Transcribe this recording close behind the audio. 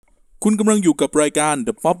คุณกำลังอยู่กับรายการ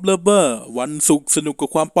The Pop Lover วันศุกร์สนุกกับ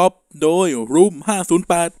ความป๊อปโดย Room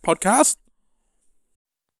 508 Podcast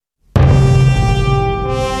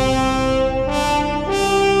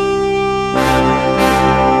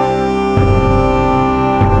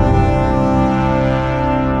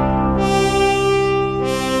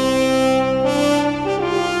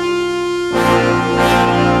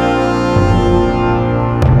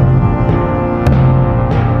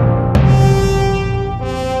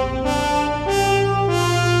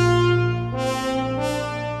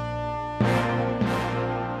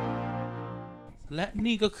และ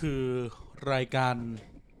นี่ก็คือรายการ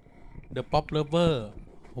The Pop Lover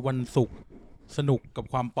วันศุกร์สนุกกับ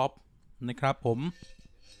ความป๊อปนะครับผม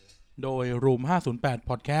โดย Room 508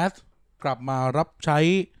 Podcast กลับมารับใช้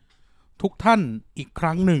ทุกท่านอีกค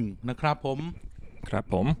รั้งหนึ่งนะครับผม ครับ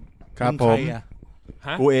ผม ครับผม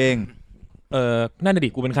กูเองนั่นน่ะดิ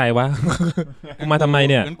กูเป็นใครวะ กูมาทำไม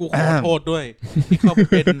เนี่ยงั้นกูขอโทษด้วยที่เข้าไป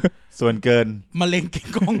เป็น ส่วนเกินมะเร็งกิน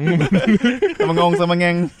กอง สมงงสมง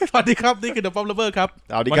งสวัสดีครับนี่คือ The Pop Lover ครับ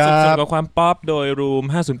สวัสดี วัน ครั ศุกร์สนุ บ กกับความป๊อปโดย Room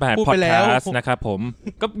 508 Podcast นะครับผม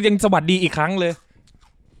ก็ยังสวัสดีอีกครั้งเลย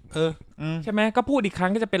ใช่ไหมก็พูดอีกครั้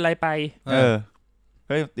งก็จะเป็นไรไปเ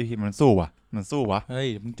ฮ้ยตีพีมันสู้วะเฮ้ย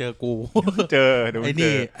มึงเจอกู เจอไ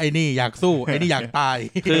อ้นี่อยากสู้ไอ้นี่อยากตาย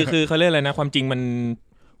คือเขาเรียกอะไรนะความจริ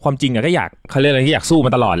งอะก็อยากเขาเรียกอะไรที่อยากสู้ม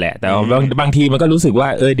าตลอดแหละแต่บางทีมันก็รู้สึกว่า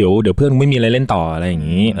เดี๋ยวเพื่อนไม่มีอะไรเล่นต่ออะไรอย่าง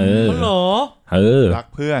นี้เหรอรัก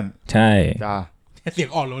เพื่อนใช่จ้าเสียง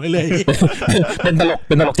อ่อนลงเรื่อยๆเป็นต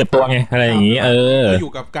ลกเจ็บตัวไงอะไรอย่างนี้อ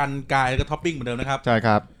ยู่กับกันกายกับท็อปปิ้งเหมือนเดิมนะครับใช่ค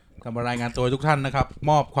รับทำรายงานตัวทุกท่านนะครับ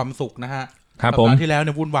มอบความสุขนะฮะครับผมที่แล้วเ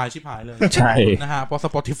นี่ยวุ่นวายชิบหายเลยใช่นะฮะเพราะ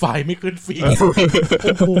Spotify ไม่ขึ้นฟีดโ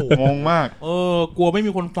อ้โหงงมากกลัวไม่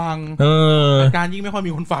มีคนฟังรายการยิ่งไม่ค่อย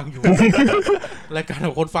มีคนฟังอยู่รายการข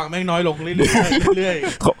องคนฟังแม่งน้อยลงเรื่อย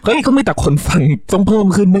เฮ้ยเขาไม่แต่คนฟังต้องเพิ่ม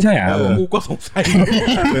ขึ้นไม่ใช่เหรอกูก็สงสัย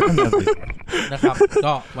นะครับ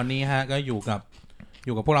ก็วันนี้ฮะก็อยู่กับ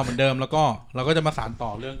พวกเราเหมือนเดิมแล้วก็เราก็จะมาสานต่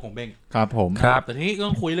อเรื่องของเบ้งครับผมครับแต่ทีนี้ต้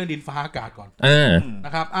องคุยเรื่องดินฟ้าอากาศก่อนน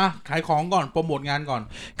ะครับขายของก่อนโปรโมทงานก่อน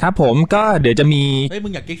ครับผมก็เดี๋ยวจะมีเฮ้ยมึ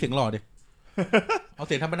งอยากกิ๊กเสียงหล่อดิเอาเ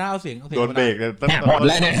สียงธรรมดาเอาเสียงโดนเบรกเลยหมดแ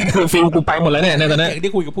ล้วเนี่ยฟิลกูไปหมดแล้วเนี่ยตอนนี้เสียง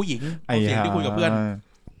ที่คุยกับผู้หญิงเสียงที่คุยกับเพื่อน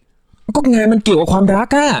ก็งานมันเกี่ยวกับความรัก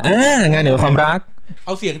อ่ะงานเกี่ยวกับความรักเอ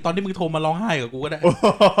าเสียงตอนที่มึงโทรมาร้องไห้กับกูก็ได้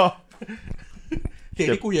เสียง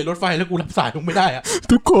ที่กูอยู่รถไฟแล้วกูรับสายมึงไม่ได้อะ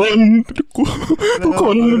ทุกค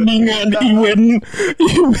นมีงานอีเวนต์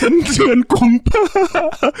เชิญกลุ่ม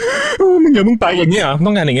มึงอย่ามึงไปอย่างเงี้ยเหรอต้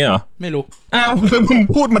องงานอย่างเงี้ยเหรอไม่รู้อ้าวมึง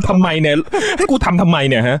พูดมาทำไมเนี่ยให้กูทำไม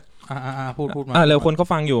เนี่ยฮะพูดมาเร็วคนเขา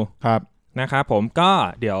ฟังอยู่ครับนะครับผมก็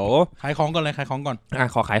เดี๋ยวขายของก่อนเลยขายของก่อน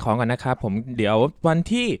ขอขายของก่อนนะครับผมเดี๋ยววัน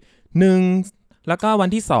ที่1แล้วก็วัน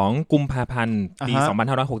ที่2กุมภาพันธ์ปี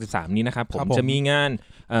2563นี้นะครับผมจะมีงาน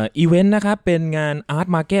อีเวนต์นะครับเป็นงานอาร์ต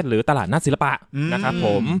มาร์เก็ตหรือตลาดนัดศิลปะนะครับผ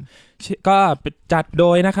มก็จัดโด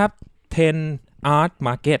ยนะครับ10 Art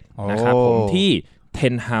Market นะครับผมที่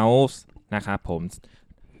10 House นะครับผม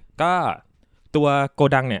ก็ตัวโก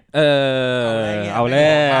ดังเนี่ยเอาแ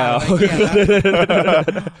ล้ว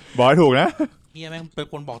บอกให้ถูกนะเฮียแม่งเป็น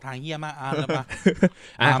คนบอกทางเฮียมากแล้วป่ะ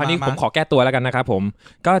คราวนี้ผมขอแก้ตัวแล้วกันนะครับผม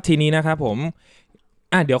ก็ทีนี้นะครับผม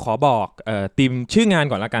เดี๋ยวขอบอกธีมชื่องาน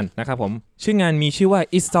ก่อนละกันนะครับผมชื่องานมีชื่อว่า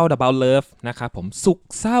It's All About Love นะครับผมสุข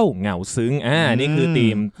เศร้าเหงาซึ้งนี่คือธี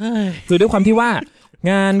มคือด้วยความที่ว่า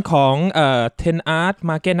งานของ10 Art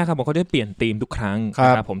Market นะครับผมเขาจะเปลี่ยนธีมทุกครั้งน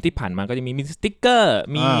ะครับผมที่ผ่านมาก็จะมีสติ๊กเกอร์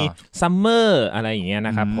มีซัมเมอร์อะไรอย่างเงี้ยน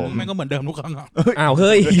ะครับผมแม่งก็เหมือนเดิมทุกครั้งเ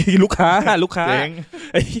ฮ้ยลูกค้า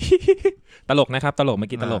ตลกนะครับตลกเมื่อ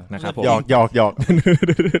กี้ตลกนะครับผมหยอก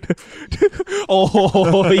โอ้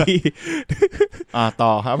ยต่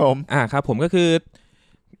อครับผมครับผมก็คือ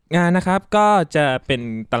งานนะครับก็จะเป็น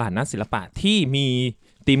ตลาดนัดศิลปะที่มี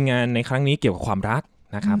ธีมงานในครั้งนี้เกี่ยวกับความรัก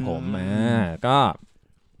นะครับผม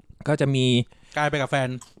ก็จะมีกลายไปกับแฟน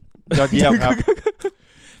ยอดเยี่ยมครับ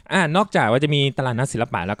นอกจากว่าจะมีตลาดนัดศิล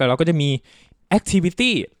ปะแล้วก็เราก็จะมีแอคทิวิ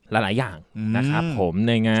ตี้หลายๆอย่างนะครับผมใ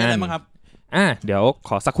นงานอะไรบ้างครับเดี๋ยวข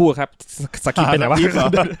อสักครู่ครับสกิปไปไหนวะ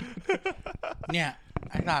เนี่ย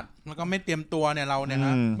ไอ้สัตว์มันก็ไม่เตรียมตัวเนี่ยเราเนี่ยฮ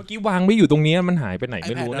ะเมื่อกี้วางไม่อยู่ตรงนี้มันหายไปไหนไ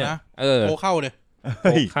ม่รู้เนี่ยโทรเข้าเลย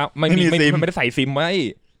ครับไม่ได้ใส่ซิมไว้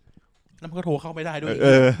แล้วมันก็โทรเข้าไม่ได้ด้วย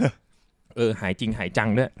หายจริงหายจัง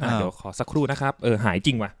ด้วยเดี๋ยวขอสักครู่นะครับหายจ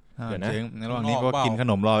ริงว่ะเดี๋ยวนะในระหว่างนี้ก็กินข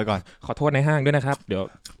นมรอไปก่อนขอโทษในห้างด้วยนะครับเดี๋ยว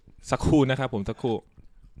สักครู่นะครับผมสักครู่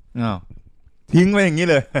ทิ้งไว้อย่างนี้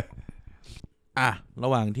เลยระ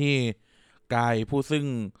หว่างที่กายผู้ซึ่ง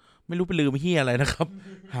ไม่รู้ไปลืมเหี้ยอะไรนะครับ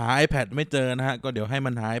หา iPad ไม่เจอนะฮะก็เดี๋ยวให้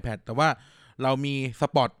มันหา iPad แต่ว่าเรามีส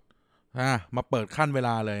ปอตมาเปิดขั้นเวล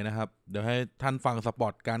าเลยนะครับเดี๋ยวให้ท่านฟังสปอ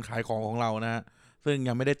ตการขายของเรานะฮะ ซึ่ง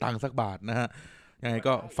ยังไม่ได้ตังค์สักบาทนะฮะยังไง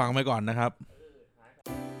ก็ฟังไว้ก่อนนะครับ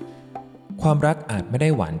ความรักอาจไม่ได้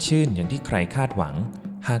หวานชื่นอย่างที่ใครคาดหวัง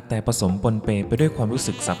หากแต่ผสมปนเปไปด้วยความรู้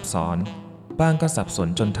สึกซับซ้อนบ้างก็สับสน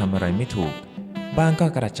จนทำอะไรไม่ถูกบ้างก็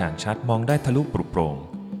กระจ่างชัดมองได้ทะลุปรุโปร่ง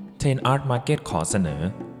Ten Art Market ขอเสนอ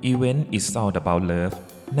Event is all about love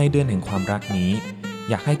ในเดือนแห่งความรักนี้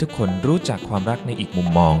อยากให้ทุกคนรู้จักความรักในอีกมุม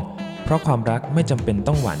มองเพราะความรักไม่จำเป็น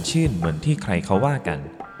ต้องหวานชื่นเหมือนที่ใครเขาว่ากัน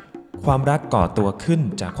ความรักก่อตัวขึ้น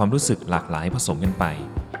จากความรู้สึกหลากหลายผสมกันไป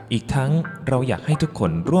อีกทั้งเราอยากให้ทุกค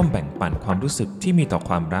นร่วมแบ่งปันความรู้สึกที่มีต่อ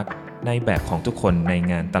ความรักในแบบของทุกคนใน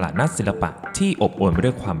งานตลาดนัดศิลปะที่อบอวลไปด้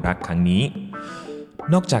วยความรักครั้งนี้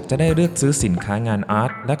นอกจากจะได้เลือกซื้อสินค้างานอาร์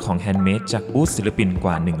ตและของแฮนด์เมดจากบูธศิลปินก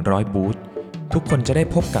ว่า100บูธทุกคนจะได้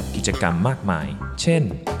พบกับกิจกรรมมากมายเช่น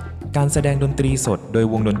การแสดงดนตรีสดโดย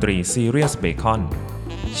วงดนตรี Serious Bacon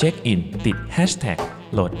เช็คอินติด Hashtag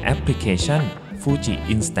โหลดแอปพลิเคชัน Fuji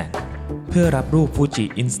Instax เพื่อรับรูป Fuji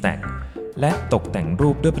Instax และตกแต่งรู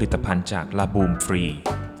ปด้วยผลิตภัณฑ์จาก Laboom ฟรี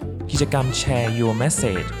กิจกรรม Share Your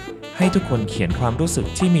Message ให้ทุกคนเขียนความรู้สึก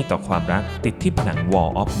ที่มีต่อความรักติดที่ผนัง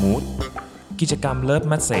Wall of Mood กิจกรรม Love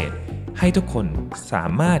Message ให้ทุกคนสา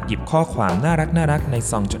มารถหยิบข้อความน่ารักใน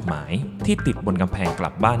ซองจดหมายที่ติดบนกำแพงกลั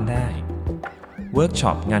บบ้านได้เวิร์กช็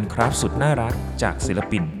อปงานคราฟต์สุดน่ารักจากศิล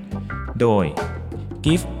ปินโดย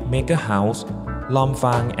Gift Maker House ลอมฟ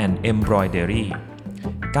าง and Embroidery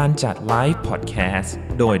การจัดไลฟ์พอดแคสต์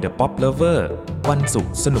โดย The Pop Lover วันศุก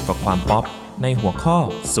ร์สนุกกับความป๊อปในหัวข้อ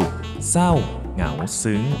สุขเศร้าเหงา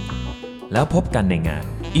ซึ้งแล้วพบกันในงาน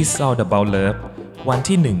It's All About Love วัน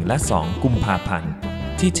ที่ 1 และ 2 กุมภาพันธ์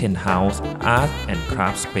ที่ Ten House Art and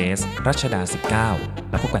Craft Space รัชดา 19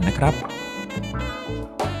 แล้วพบกันนะครับ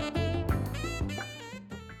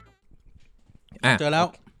เจอแล้ว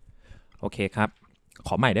โอเคครับข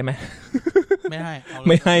อใหม่ได้ไหม ไม่ให้ไ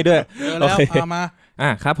ม่ให้ด้วยเจอแล้วพามา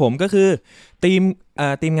ครับผมก็คือ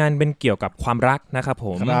ทีมงานเป็นเกี่ยวกับความรักนะครับผ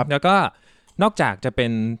มแล้วก็นอกจา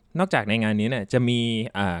กในงานนี้เนี่ยจะมี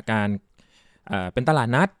การเป็นตลาด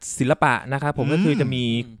นัดศิลปะนะครับผมก็คือจะมี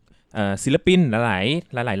ศิลปินห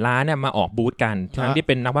ลายร้านเนี่ยมาออกบูธกันทั้งที่เ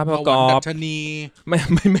ป็นนักวาดภาพประกอบ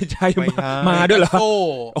ไม่ใช่มาด้วยเหรอ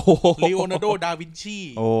โอ้ลีโอนาร์โดดาวินชี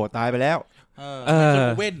โอ้ตายไปแล้ว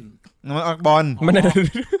เว้นมันอักบอลมัน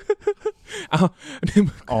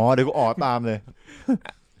อ๋อเดี๋ยวกูออกตามเลย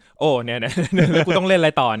โอ้เนี่ยกูต้องเล่นอะไร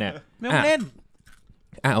ต่อเนี่ยไม่เล่น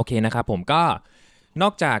โอเคนะครับผมก็นอ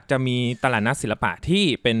กจากจะมีตลาดนัดศิลปะที่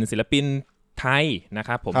เป็นศิลปินไทยนะค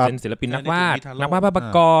รับผมเป็นศิลปินนักวาดภาพประ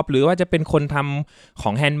กอบหรือว่าจะเป็นคนทำข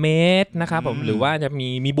องแฮนด์เมดนะครับผมหรือว่าจะ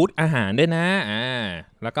มีบูธอาหารด้วยนะ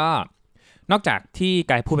แล้วก็นอกจากที่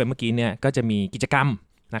กายพูดไปเมื่อกี้เนี่ยก็จะมีกิจกรรม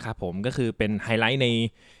นะครับผมก็คือเป็นไฮไลท์ใน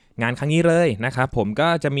งานครั้งนี้เลยนะครับผมก็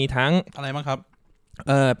จะมีทั้งอะไรบ้างครับ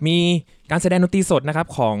มีการแสดงดนตรีสดนะครับ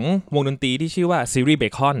ของวงดนตรีที่ชื่อว่า Series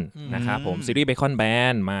Bacon นะครับผม Series Bacon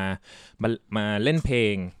Band มาเล่นเพล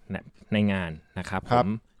งในงานนะครับผม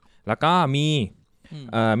แล้วก็มี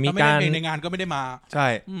การในงานก็ไม่ได้มาใช่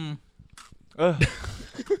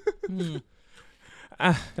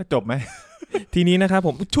จะจบไหมทีนี้นะครับผ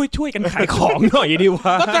มช่วยกันขายของหน่อยดีว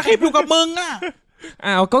ะก็จะคลิปอยู่กับมึง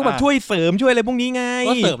ก็แบบช่วยเสริมช่วยอะไรพวกนี้ไง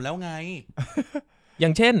ก็เสริมแล้วไงอย่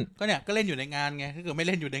างเช่นก็เนี่ยก็เล่นอยู่ในงานไงถ้าเกิดไม่เ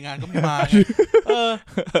ล่นอยู่ในงานก็ไม่มา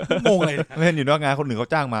งงเลยเล่นอยู่นอกงานคนอื่นเขา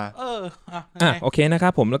จ้างมาโอเคนะครั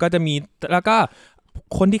บผมแล้วก็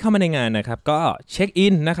คนที่เข้ามาในงานนะครับก็เช็คอิ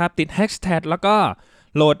นนะครับติดแฮชแท็กแล้วก็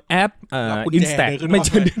โหลดแอปInstax ไม่ใ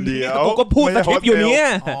ช่เดี๋ยวก็พูดสคริปต์อยู่เนี่ย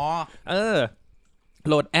โ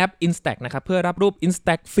หลดแอป Instax นะครับเพื่อรับรูป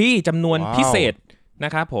Instax ฟรีจำนวนพิเศษน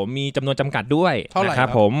ะครับผมมีจำนวนจำกัดด้วยนะครับ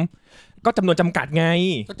ผมก็จำนวนจำกัดไง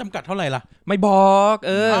ก็จำกัดเท่าไหร่ล่ะไม่บอก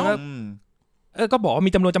ก็บอกว่า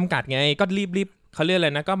มีจำนวนจำกัดไงก็รีบเขาเรียกอะไร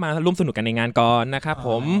นะก็มาร่วมสนุกกันในงานก่อนนะครับผ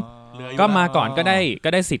มก็มาก่อนก็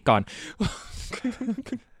ได้สิทธิ์ก่อน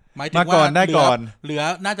มาก่อนได้ก่อนเหลือ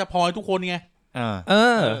น่าจะพอทุกคนไง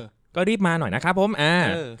ก็รีบมาหน่อยนะครับผม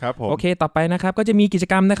ครับผมโอเคต่อไปนะครับก็จะมีกิจ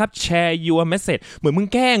กรรมนะครับ Share Your Message เหมือนมึง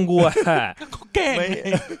แกล้งกูก็แกล้ง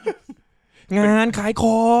งานขายข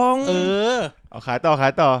องเอาขายต่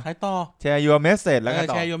อShare Your Message แล้วก็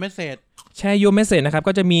ต่อ Share Your Message นะครับ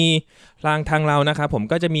ก็จะมีทางเรานะครับผม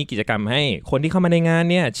ก็จะมีกิจกรรมให้คนที่เข้ามาในงาน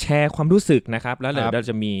เนี่ยแชร์ความรู้สึกนะครับแล้วเดี๋ยวเรา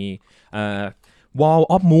จะมีWall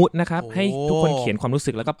of Mood นะครับให้ทุกคนเขียนความรู้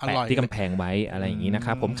สึกแล้วก็แปะที่กำแพงไว้อะไรอย่างนี้นะค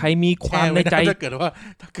รับผมใครมีความในใจถ้าเกิด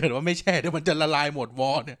ว่าไม่แช่เดี๋ยวมันจะละลายหมดว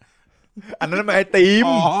อลเนี่ยอันนั้นมันไอติม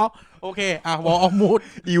โอเคWall of Mood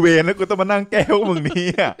อีเวนต์แล้วกูต้องมานั่งแก้วมึงนี่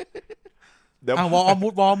เดี๋ยวWall of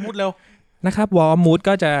Mood เร็วนะครับ Wall of Mood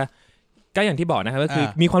ก็อย่างที่บอกนะครับก็คือ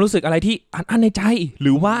มีความรู้สึกอะไรที่อันในใจห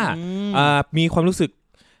รือว่ามีความรู้สึก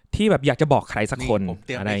ที่แบบอยากจะบอกใครสักคน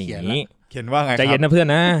อะไรอย่างนี้ เขียนว่าไงครับ ใจเย็นนะเพื่อน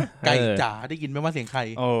นะ ไก่จ๋าได้ยินไหมว่าเสียงใคร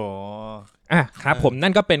โอ้ ครับผมนั่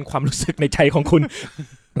นก็เป็นความรู้สึกในใจของคุณ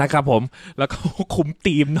นะครับผมแล้วก็คุม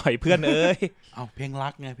ธีมหน่อยเพื่อนเอ้ย เอาเพลงรั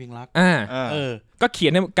กไงเพลงรัก เออก็เขีย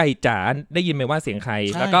นในไก่จ๋าได้ยินไหมว่าเสียงใคร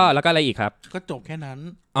ใช่ แล้วก็อะไรอีกครับ ก็จบแค่นั้น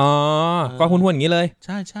อ๋อก็หุ้นๆอย่างนี้เลย ใ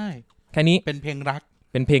ช่ใช่ แค่นี้ เป็นเพลงรัก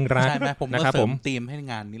เป็นเพลงรัก ใช่ไหมผม นะ ก็ ครับ เสริ ผม มธีมให้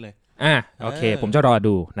งานนี้เลย โอเค ผมจะรอ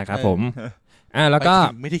ดูนะครับผมแล้วก็ ไป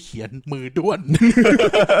ถึงไม่ได้เขียนมือด้วน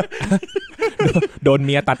โดนเ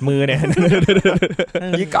มียตัดมือเนี่ย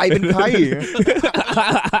มีไก่เป็นใคร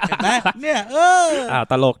เห็นไหมเนี่ย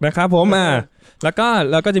ตลกนะครับผมแล้ว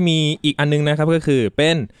ก็จะมีอีกอันนึงนะครับก็คือเป็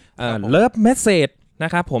นเลิฟเมสเซจน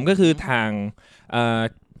ะครับผมก็คือทาง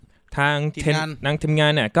ทีมงา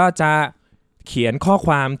นเนี่ยก็จะเขียนข้อค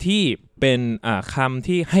วามที่เป็นคำ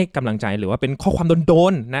ที่ให้กำลังใจหรือว่าเป็นข้อความโด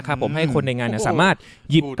นๆนะครับผมให้คนในงานเนี่ยสามารถ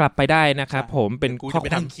หยิบกลับไปได้นะครับผมเป็นข้อ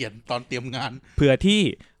ความ เขียนตอนเตรียมงาน เผื่อที่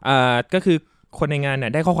ก็คือคนในงานเนี่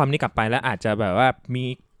ยได้ข้อความนี้กลับไปแล้วอาจจะแบบว่ามี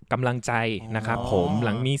กำลังใจนะครับผมห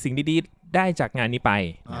ลังมีสิ่งดีๆได้จากงานนี้ไป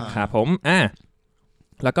นะครับผม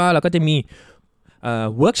แล้วก็เราก็จะมีเ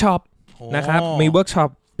วิร์กช็อปนะครับมีเวิร์กช็อป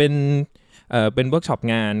เป็นเวิร์กช็อป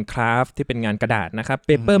งานคราฟที่เป็นงานกระดาษนะครับ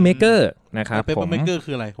Paper Maker นะครับ Paper Maker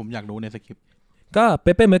คืออะไรผมอยากรู้ในสคริปต์ ก็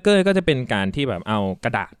Paper Maker ก็จะเป็นการที่แบบเอากร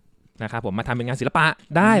ะดาษนะครับผมมาทำเป็นงานศิลปะ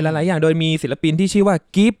ได้หลายๆอย่างโดยมีศิลปินที่ชื่อว่า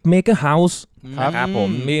Gift Maker House นะครับผม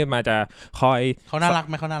นี่มาจะคอยเขาน่ารักไ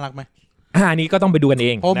หมอันนี้ก็ต้องไปดูกันเอ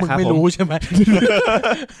ง เพราะมึงไม่รู้ใช่ไหม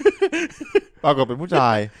ปรากฏเป็นผู้ช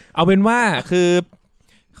าย เอาเป็นว่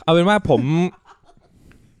าผม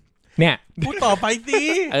เนี่ย พูดต่อไปสิ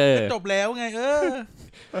จบแล้วไง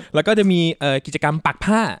แล้วก็จะมีกิจกรรมปัก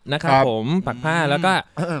ผ้านะครับผมปักผ้าแล้วก็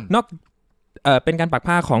นอกเป็นการปัก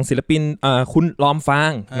ผ้าของศิลปินคุณลอมฟา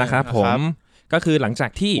งนะครับผมก็คือหลังจา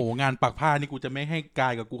กที่โอ้งานปักผ้านี่กูจะไม่ให้กา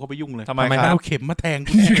ยกับกูเข้าไปยุ่งเลย ทำไม เอาเข็มมาแทง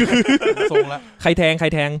ทรงละ ใครแทง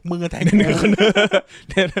มึงแทง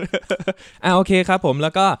โอเคครับผมแ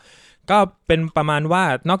ล้วก็เป็นประมาณว่า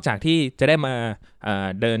นอกจากที่จะได้มา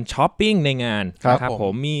เดินช้อปปิ้งในงานนะครับผ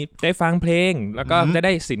มมีได้ฟังเพลงแล้วก็ไ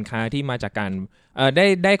ด้สินค้าที่มาจากการ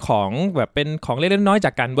ได้ของแบบเป็นของเล็กๆน้อยๆจ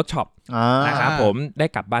ากการเวิร์กช็อปนะครับผมได้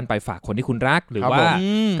กลับบ้านไปฝากคนที่คุณรักหรือว่า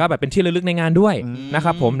ก็แบบเป็นที่ระลึกในงานด้วยนะค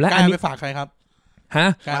รับผมและอันนี้ไปฝากใครครับ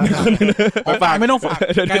ฝากไม่ต้องฝาก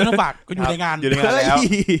การไม่ต้องฝากก็อยู่ในงานแล้ว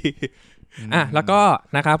แล้วก็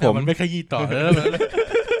นะครับผมมันไม่ขยี้ต่อ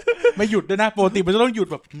ไม่หยุดด้วยนะปกติมันจะต้องหยุด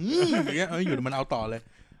แบบอย่างเงี้ยหยุดมันเอาต่อเลย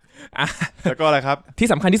แล้วก็อะไรครับที่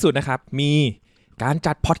สำคัญที่สุดนะครับมีการ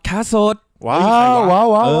จัดพอดแคสต์สดว้าว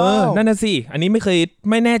นั่นน่ะสิอันนี้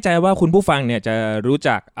ไม่แน่ใจว่าคุณผู้ฟังเนี่ยจะรู้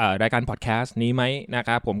จักรายการพอดแคสต์นี้ไหมนะค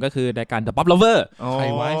รับผมก็คือรายการ The Pop Lover ใคร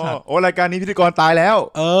ไว้สัตว์รายการนี้พิธีกรตายแล้ว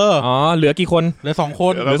เหลือกี่คนเหลือ2 ค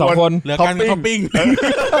น เหลือ2 คนเหลือการท็อปปิ้ง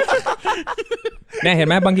เนี่ยเห็นไ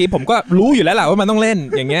หมบางทีผมก็รู้อยู่แล้วแหละว่ามันต้องเล่น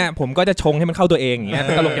อย่างเงี้ยผมก็จะชงให้มันเข้าตัวเองอย่างเงี้ย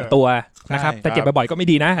ตลกเก็บตัวนะครับแต่เก็บบ่อยๆก็ไม่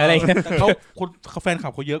ดีนะอะไรเงี้ยเขาแฟนคลั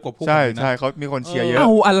บเขาเยอะกว่าพวกใช่เขามีคนเชียร์เยอะเอ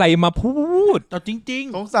าอะไรมาพูดจริง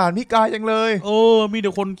สงสารพี่กายจังเลยมีเดี๋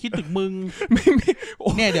ยวคนคิดถึงมึง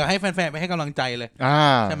เนี่ยเดี๋ยวให้แฟนๆไปให้กำลังใจเลย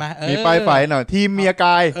ใช่ไหมมีป้ายไฟหน่อยทีมเมียก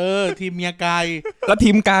ายทีมเมียกายแล้วที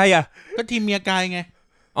มกายก็ทีมเมียกายไง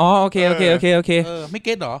โอเคไม่เ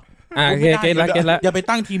ก็ตหรอโอเคเก็ตแล้วอย่าไป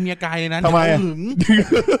ตั้งทีมเมียกายเลยนะทำไมหึง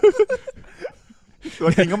ตัว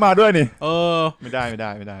จริงก็มาด้วยนี่ไม่ได้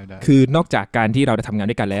คือนอกจากการที่เราจะทำงาน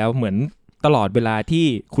ด้วยกันแล้วเหมือนตลอดเวลาที่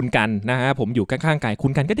คุณกันนะฮะผมอยู่ข้างๆกายคุ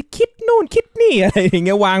ณกันก็ได้คิดนู่นคิดนี่อะไรอย่างเ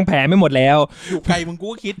งี้ยวางแผนไม่หมดแล้วอยู่ไกลมึงกู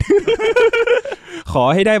ก็คิด ขอ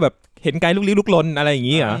ให้ได้แบบเห็นกายลุกลี้ลุกลนอะไรอย่าง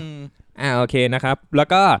งี้เหรอโอเคนะครับแล้ว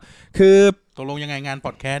ก็คือตกลงยังไงงานพ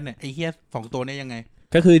อดแคสต์เนี่ยไอ้เหี้ย2 ตัวนี้ยังไง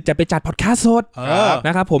ก็คือจะไปจัดพอดแคสต์สดน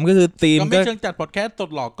ะครับผมก็คือธีมก็ไม่เชิงจัดพอดแคสต์สด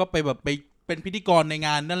หรอกก็ไปแบบไปเป็นพิธีกรในง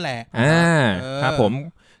านนั่นแหละครับผม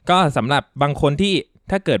ก็สำหรับบางคนที่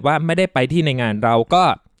ถ้าเกิดว่าไม่ได้ไปที่ในงานเราก็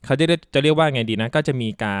เขาจะเรียกว่าไงดีนะก็จะมี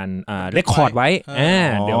การเรคคอร์ดไว้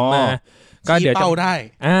เดี๋ยวมาก็เดี๋ยวจะได้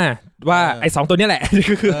ว่าไอ้2ตัวนี้แหละ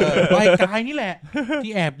ไอ้กายนี่แหละ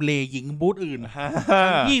ที่แอบเลหญิงบูธอื่น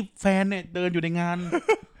ที่แฟนเนี่ยเดินอยู่ในงาน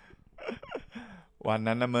วัน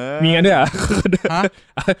นั้นนะเมื่อมีงั้นด้วยเหรอ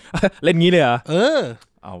เล่นงี้เลยเหรอ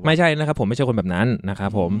ไม่ใช่นะครับผมไม่ใช่คนแบบนั้นนะครั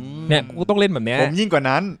บผมเนี่ยกูต้องเล่นแบบนี้ผมยิ่งกว่า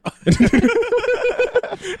นั้น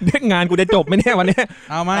เด็กงานกูจะจบไหมเนี่ยวันนี้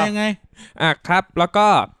เอามายังไงครับแล้วก็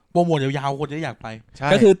โปรโมทยาวๆคนจะอยากไป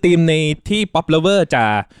ก็คือทีมในที่ Pop Lover จะ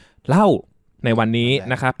เล่าในวันนี้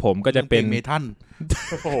นะครับผมก็จะเป็นเมทัล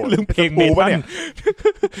เรื่องเพลงเมทัล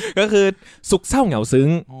ก็คือสุขเศร้าเหงาซึ้ง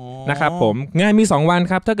นะครับผมงานมี2วัน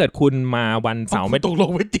ครับถ้าเกิดคุณมาวันเสาร์ไม่ตกลง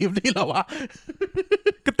ไว้ทีมนี่เหรอวะ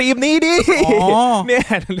ก็ทีมนี้ดิเนี่ย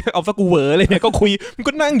เอาสักกูเหวอเลยเนี่ยก็คุยมัน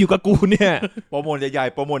ก็นั่งอยู่กับกูเนี่ยโปรโมทใหญ่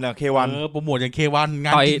ๆโปรโมทอย่าง K1 โปรโมทอย่าง K1 ง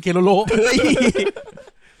านกินเคโลโล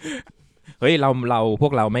เฮ้ยเราพว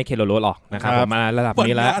กเราไม่เคโลโลหรอกนะครับผมมาระดับ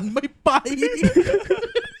นี้แล้วไม่ไป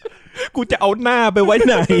กูจะเอาหน้าไปไว้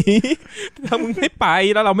ไหนถ้ามึงไม่ไป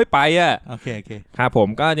แล้วเราไม่ไปอ่ะโอเคครับผม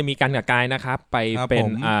ก็จะมีการกับกายนะครับไปเป็น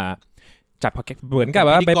จัดพอดแคสต์เหมือนกับ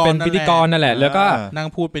ว่าไปเป็นพิธีกรนั่นแหละแล้วก็นั่ง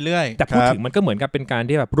พูดไปเรื่อยแต่พูดถึงมันก็เหมือนกับเป็นการ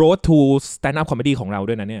ที่แบบ road to stand up comedy ของเรา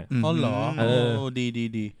ด้วยนะเนี่ยอ๋อเหรอ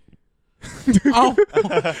ดีเอา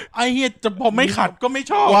ไอ้เหี้ยจะพอไม่ขัดก็ไม่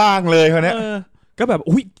ชอบว่างเลยคนนี้ก็แบบ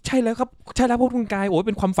อุ้ยใช่แล้วครับใช่แล้วพวกคุณกายโอ้ยเ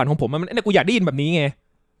ป็นความฝันของผมมันเนี่ยกูอยากได้ยินแบบนี้ไง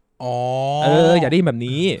อยากได้ยินแบบ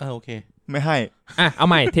นี้โอเคไม่ให้เอา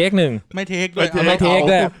ใหม่เทคหนึ่งไม่เทคเลยไม่เทค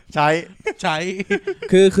เลยใช้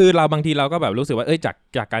คือเราบางทีเราก็แบบรู้สึกว่า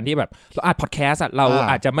จากการที่แบบเราอัดพอดแคสต์เรา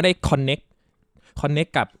อาจจะไม่ได้คอนเน็ก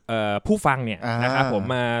กับผู้ฟังเนี่ยนะครับผม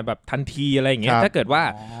มาแบบทันทีอะไรอย่างเงี้ยถ้าเกิดว่า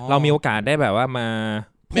เรามีโอกาสได้แบบว่ามา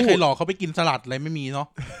ไม่เคยหลอกเขาไปกินสลัดอะไรไม่มีเนาะ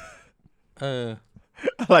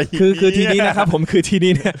อะไรคือทีนี้นะครับผมคือที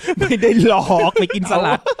นี้เนี่ยไม่ได้หลอกไปกินส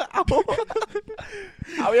ลัด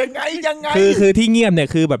เอายังไงคือที่เงียบเนี่ย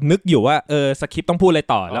คือแบบนึกอยู่ว่าสคริปต์ต้องพูดอะไร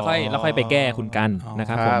ต่อแล้วค่อยไปแก้คุณกันนะ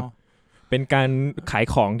ครับผมเป็นการขาย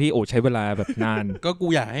ของที่ใช้เวลาแบบนานก็กู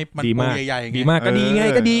อยากให้มันใหญ่ๆดีมากก็ดีไง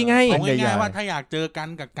ง่ายๆว่าถ้าอยากเจอกัน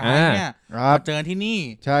กับกายเนี่ยมาเจอที่นี่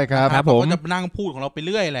ใช่ครับผมก็จะนั่งพูดของเราไปเ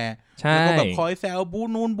รื่อยแหละแล้วก็แบบคอยแซวบูธ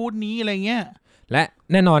นู้นบูธนี้อะไรเงี้ยและ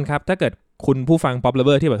แน่นอนครับถ้าเกิดคุณผู้ฟัง Pop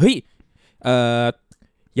Lover ที่แบบเฮ้ย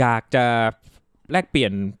อยากจะแลกเปลี่ย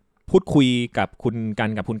นพูดคุยกับคุณกัน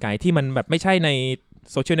กับคุณกายที่มันแบบไม่ใช่ใน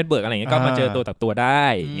โซเชียลเน็ตเวิร์กอะไรอย่างเงี้ยก็มาเจอตัวต่อตัวได้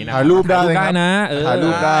อย่างงี้นะถ่ายรูปได้นะถ่ายรู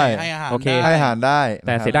ปได้โอเคให้อาหารได้แ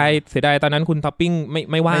ต่เสียดายตอนนั้นคุณท็อปปิ้ง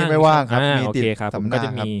ไม่ว่างครับโอเคครับผมก็จะ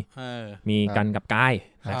มีกันกับกาย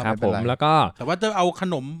นะครับผมแล้วก็แต่ว่าจะเอาข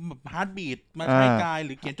นมฮาร์ดบีทมาใช้กายห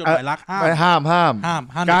รือเขียนจดหมายรักห้าม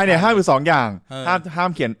กายเนี่ยห้ามอยู่2อย่างห้าม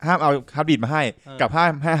เขียนห้ามเอาฮาร์ดบีทมาให้กับห้า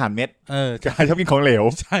มให้อาหารเม็ดกายชอบกินของเหลว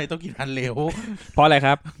ใช่ต้องกินอาหารเหลวเพราะอะไรค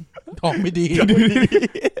รับท้องไม่ดี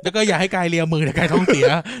แล้วก็อย่าให้กายเลียมือแต่กายท้องเสีย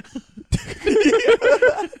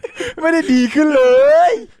ไม่ได้ดีขึ้นเล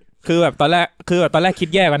ยคือแบบตอนแรกคิด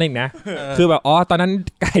แย่กว่านั้นอีกนะคือแบบตอนนั้น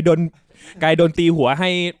กายโดนตีหัวใ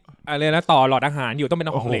ห้อะไรนะต่อหลอดอาหารอยู่ต้องเป็น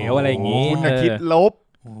ของเหลวอะไรอย่างงี้คุณคิดลบ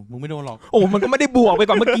มึงไม่โดนหรอกมันก็ไม่ได้บวกไป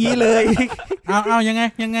กว่าเมื่อกี้เลยเอายังไง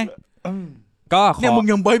ก็เนี่ยมึง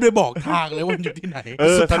ยังไม่ได้บอกทางเลยว่าอยู่ที่ไหน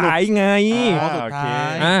สุดท้ายไงสุดท้า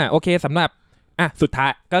ยโอเคสำหรับสุดท้า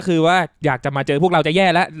ยก็คือว่าอยากจะมาเจอพวกเราจะแย่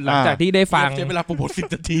แล้วหลังจากที่ได้ฟังใช้เวลาโปรโมท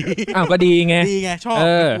10 นาทีก็ดีไงชอบ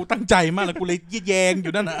กูตั้งใจมากเลยกูเลยแยงอ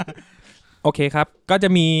ยู่นั่นน่ะโอเคครับก็จะ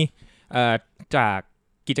มีจาก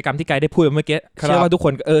กิจกรรมที่ไกด์ได้พูดเมื่อกี้เชื่อว่าทุกค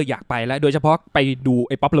นอยากไปแล้วโดยเฉพาะไปดูไ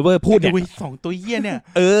อ้ Pop Lover พูดเนี่ย2 ตัวเหี้ยเนี่ย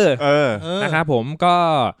นะครับผมก็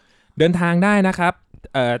เดินทางได้นะครับ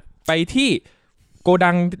ไปที่โก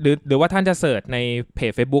ดังหรือว่าท่านจะเสิร์ชในเพ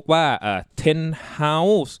จ Facebook ว่าTen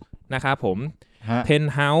House นะครับผม Ten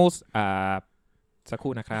House สักค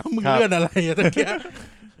รู่นะครับมึงเลื่อนอะไรอ่ะตะเกีย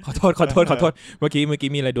ขอโทษเมื่อกี้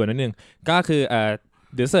มีอะไรด่วนนิดนึงก็คือ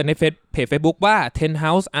เดี๋ยวเสิร์ชในเพจ Facebook ว่า Ten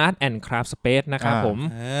House Art and Craft Space นะครับผม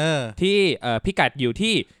ที่พิกัดอยู่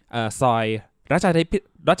ที่ซอยรั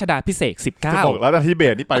ชดาพิเศษ19รัชดาธิเบ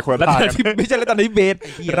ศนี่ไปคนละทางไม่ใช่รัชดาธิเบศ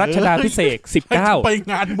รัชดาพิเศษ19ไป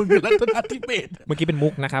งานมึงรัชดาธิเบศเมื่อกี้เป็นมุ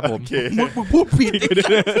กนะครับผมมึงพูดผิด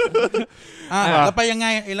แล้วไปยังไง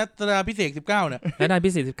ไอ้รัชดาพิเศษ19เนี่ยรัชดาพิ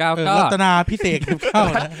เศษ19ก็รัชดาพิเศษ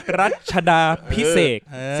19นะรัชดาพิเศษ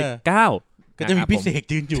19ก็จะมีพิเศษ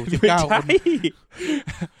ยืนอยู่19คน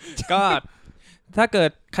ก็ถ้าเกิ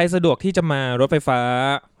ดใครสะดวกที่จะมารถไฟฟ้า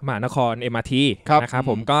มหานคร MRT นะครับ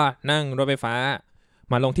ผมก็นั่งรถไฟฟ้า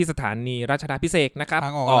มาลงที่สถานีรัชดาพิเศษนะครับ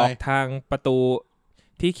ออกทางประตู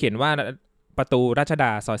ที่เขียนว่าประตูรัชด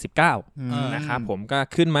าซอย19นะครับผมก็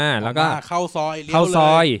ขึ้นมาแล้วก็เข้าซอ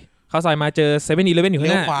ยมาเจอ 7-Eleven อยู่ข้า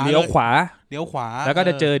งหน้าเลี้ยวขวาแล้วก็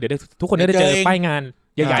จะเจอเดี๋ยวทุกคนได้เจอป้ายงาน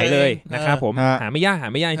ใหญ่ๆเลยนะครับผมหาไม่ยาก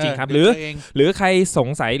จริงๆครับหรือใครสง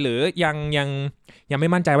สัยหรือยังไม่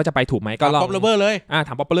มั่นใจว่าจะไปถูกไหมก็ลอง Pop Lover เลยถ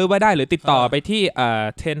าม Pop Lover ไว้ได้หรือติดต่อไปที่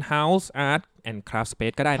Ten House Art and Craft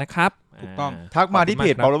Space ก็ได้นะครับถูกต้องทักมาที่เพ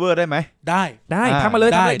จ Pop Lover ได้ไหมได้ทักมาเล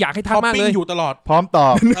ยอยากให้ทักมากเลยอยู่ตลอดพร้อมตอ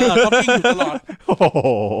บท็อปปิ้งอยู่ตลอด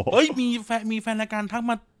เฮ้ยมีแฟนรายการทัก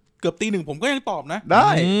มาเกือบตี 1ผมก็ยังตอบนะได้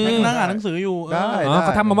นั่งอ่านหนังสืออยู่เข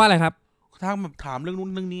าทักมาว่าอะไรครับทักแบบถามเรื่องนู้น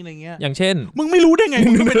เรื่องนี้อะไรเงี้ยอย่างเช่นมึงไม่รู้ได้ไง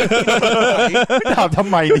มึงไม่ถามทำ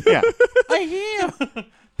ไมเนี่ยไอ้เหี้ย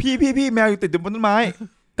พี่แมวอยู่ติดอยู่บนต้นไม้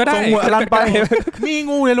ก็ได้ ส่งหัวอลันไป มี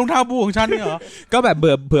งูในรองเท้าบูของฉันเนี่ยเหรอ ก็แบบ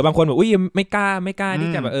เผื่อบางคนแบบอุ้ยไม่กล้าที่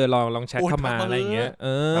จะแบบลองแชท โอ้ย เข้ามา ทักมา อะไรอย่างเงี้ย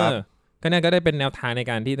ครับ ก็น่าก็ได้เป็นแนวทางใน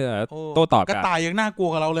การที่จะ โอ้ โต้ตอบ กระ กับ ต่ายยังน่ากลัว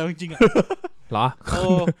กับเราเลยจริงๆอะ เหรอ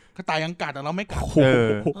กระต่ายยังกัดอะเราไม่กัด เออ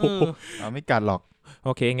เออ เอาไม่กัดหรอก โอ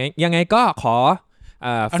เคยังไงก็ขอ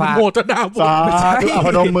อนุ ฝาก โมทนาบุญ สา ไม่ใช่ ธุเอาพ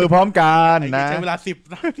นมมือพร้อมกัน ไอ้ นะ ใช้เวลา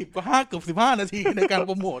10 กว่าเกือบ15 นาทีในการโป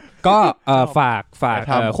รโมท ก็ฝาก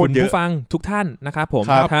ทำ คุณ เยอะ ผู้ฟังทุกท่านนะครับผม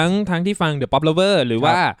ครับ ทั้งที่ฟัง The Pop Lover หรือ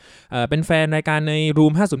ว่าเป็นแฟนรายการใน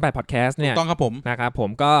Room 508 Podcast เนี่ย ต้องครับผม นะครับผม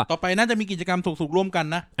ก็ ต่อไปน่าจะมีกิจกรรมสุกๆร่วมกัน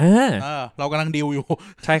นะ เรากำลังดีลอยู่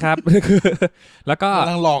ใช่ครับ แล้วก็ ก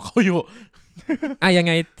ำลังหลอกเขาอยู่ ยังไ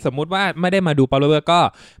งสมมุติว่าไม่ได้มาดู Pop Lover ก็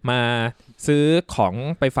มาซื้อของ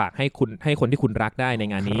ไปฝากให้คนที่คุณรักได้ใน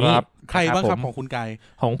งานนี้ ครับ ใครบ้างครับ ผม ของคุณกาย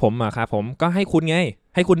ของผมอะครับผมก็ให้คุณไง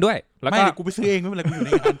ให้คุณด้วยแล้ว ไม่ ก็ เดี๋ยวกูไปซื้อเองไม่เป็นไรกูอยู่ใน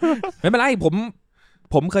งาน ไม่เป็นไร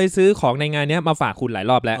ผมเคยซื้อของในงานเนี้ยมาฝากคุณหลาย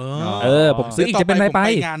รอบแล้ว ผมซื้ออีกจะเป็นไรไป ดี๋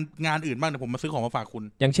ยวต่อผมงานอื่นบ้างเดี๋ยวผมมาซื้อของมาฝากคุณ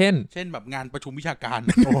อย่างเช่น เช่นแบบงานประชุมวิชาการ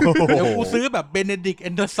เดี๋ยวกูซื้อแบบเบเนดิกต์แอ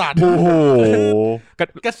นเดอร์สัน โอ้โห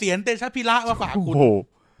เกษียณเตชะพิระมาฝาก โอ้ คุณ โห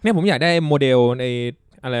เนี่ยผมอยากได้โมเดลใน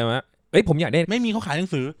อะไรวะผมอยากได้ ไม่มีเขาขายหนั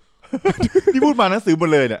งสือ ที่พูดมาหนังสือหมด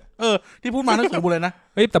เลยเนี่ย ที่พูดมาหนังสือหมดเลยนะ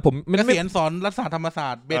แต่ผมไม่ เกษียณสอนรัฐศาสตร์ธรรมศา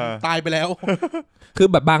สตร์เบนตายไปแล้ว คือ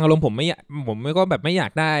แบบบางอารมณ์ผมก็แบบไม่อยา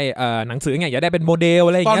กได้หนังสือไงอยากได้เป็นโมเดลอ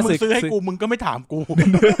ะไรอย่า ต ง อน เงี้ย มึงซื้อให้กูมึงก็ไม่ถามกู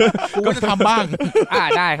กูก็จะทำบ้าง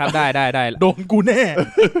ได้ครับได้ โดนกูแน่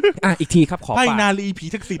อีกทีครับขอ ไพ่ ฝาก นาลีผี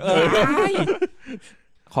ทักษิณ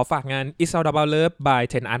ขอฝากงาน It's All About Love by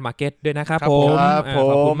Ten Art Market ด้วยนะครับ ครับ ผ ผม ม ครับผม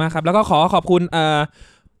ขอบคุณมากครับ แล้วก็ขอบคุณ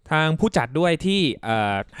ทางผู้จัดด้วยที่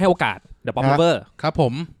ให้โอกาส The Pop Lover ครับผ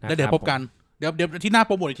ม นะครับ แล้วเดี๋ยวพบกันเดี๋ยวที่หน้าโ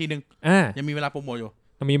ปรโมทอีกทีนึงยังมีเวลาโปรโมทอยู่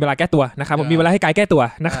มีเวลาแก้ตัวนะครับผมมีเวลาให้กายแก้ตัว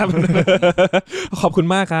นะครับ ขอบคุณ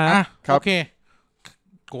มากครับ ครับ โอเค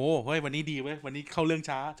โก้เฮ้ยวันนี้ดีเว้ยวันนี้เข้าเรื่อง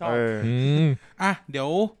ช้าชอบ ม เดี๋ยว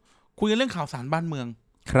คุยกันเรื่องข่าวสารบ้านเมือง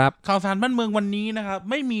ครับ ข่าวสารบ้านเมืองวันนี้นะครับ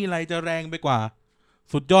ไม่มีอะไรจะแรงไปกว่า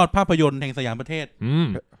สุดยอดภาพยนตร์แห่งสยามประเทศ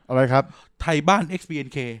อะไรครับ ไทยบ้าน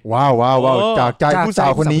XBNK ว้าวจากใจผู้สา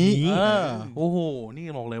วคนนี้ โอ้โหนี่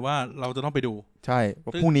บอกเลยว่าเราจะต้องไปดู ใช่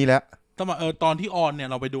พรุ่งนี้แล้ว ต้องมาตอนที่ออนเนี่ย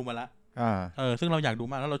เราไปดูมาแล้ว ซึ่งเราอยากดู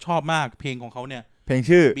มากแล้วเราชอบมากเพลงของเขาเนี่ย เพลง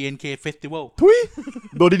ชื่อ BNK Festival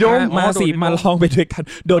โดดิโดง มาสิมาลองไปด้วยกัน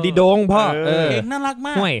โดดิโดงพ่อ เพลงน่ารักม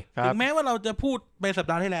าก ห่วย ครับ ถึงแม้ว่าเราจะพูดไปสัป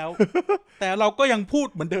ดาห์ที่แล้ว แต่เราก็ยังพูด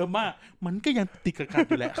เหมือนเดิมว่ามันก็ยังติดขัด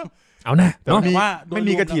อยู่แหละ เอานะ แต่ เนาะ แต่ว่าโดย ไม่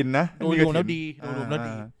มีกระถินนะ โดยรวมแล้วดีโดยรวมแล้ว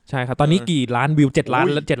ดี ใช่ครับตอนนี้กี่ล้านวิว7 ล้าน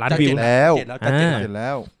แล้ว7 ล้านวิว แล้ว เจ็ดแล้วจะเจ็ด เสร็จแล้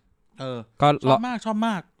ว ก็ ชอบม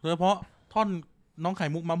ากโดยเฉพาะท่อนน้องไข่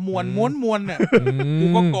มุกมามวนม้วนเนี่ยกู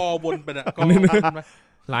ก็กอบนไปน่ะกอวนไป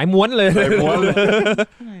หลายม้วนเลย ม้วนเลย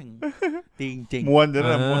จริงจริง ม้วนจะไ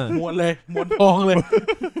ด้ม้วน ม้วนเลยม้วนทองเลย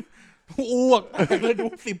อ้วกเลย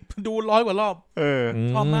ดู100 กว่ารอบ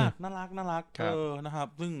ชอบมากน่ารักครับ นะครับ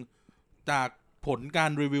ซึ่งจากผลกา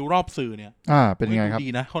รรีวิวรอบสื่อเนี่ย เป็นยังไงครับ ดูดี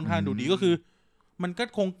นะค่อนข้างดูดีก็คือ มันก็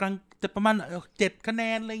คงกลางจะประมาณ7 คะแน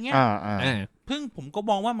นอะไรเงี้ยพึ่งผมก็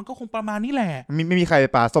มองว่ามันก็คงประมาณนี้แหละ ไม่มีใคร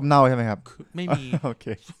ปลาส้มเน่าใช่ไหมครับ ไม่มี โอเค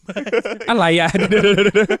อะไรอ่ะ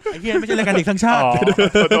ไอ้เหี้ยไม่ใช่รายการเด็กทั้งชาติ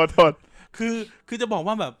โทษ คือจะบอก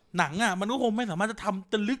ว่าแบบหนังอ่ะมันก็คงไม่สามารถจะท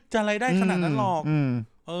ำจะลึกจะอะไรได้ขนาดนั้นหรอก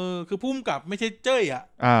คือพุ่มกับไม่ใช่เจ้ยอ่ะ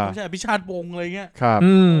ไม่ใช่อภิชาติวงศ์อะไรเงี้ย ครับ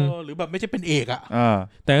หรือแบบไม่ใช่เป็นเอกอ่ะ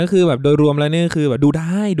แต่ก็คือแบบโดยรวมแล้วนี่คือแบบดูไ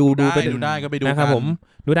ด้ไป ดูได้ก็ไปดู นะครับผม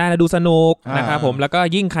ดูได้แล้วดูสนุกนะครับผมแล้วก็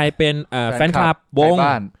ยิ่งใครเป็นแฟนคลับวง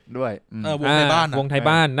บ้านด้วย วงไทยบ้าน วงไทย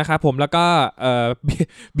บ้านนะครับผมแล้วก็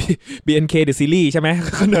BNK The Series ใช่ไหม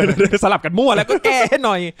สลับกันมั่วแล้วก็แก้ให้ห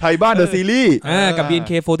น่อย ไทยบ้านเดอะซีรีส์ กับ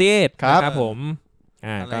BNK48 ครับ นะครับผม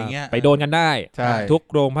อะไรเงี้ย ไปโดนกันได้ ใช่ ทุก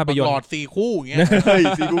โรงภาพยนต หล ร์ อด4 คู่อย่างเงี้ย เฮ้ย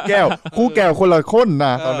สีคู่แก้ว คู่แก้วคนละคนน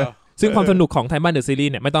ะตอนนี้ ซึ่งความสนุกของไทยบ้านเดอะซีรี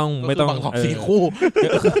ส์เนี่ยไม่ต้อง หลอด4 คู่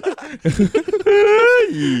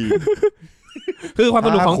คือความส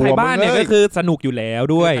นุกของไทยบ้านเนี่ยก็คือสนุกอยู่แล้ว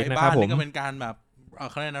ด้วยนะครับผม ก็เป็นการแบบ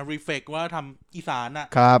เขาเรียกนะรีเฟกว่าทำอีสานอ่ะ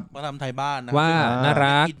ครับ ว่าทำไทยบ้านนะ ว่าน่า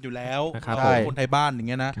รัก กินอยู่แล้ว นะครับ เราเป็นคนไทยบ้านอย่าง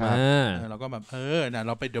เงี้ยนะ ครับ เราก็แบบเนี่ยเ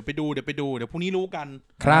ราไปเดี๋ยวไปดูเดี๋ยวพรุ่งนี้รู้กัน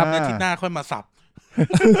ครับ แล้วอาทิตย์หน้าค่อยมาสับ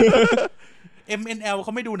MNL เข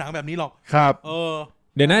าไม่ดูหนังแบบนี้หรอก ครับ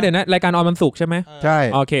เดี๋ยวนะรายการออนวันศุกร์ใช่ไหม ใช่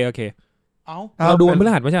โอเค เอา เราดูวันพฤ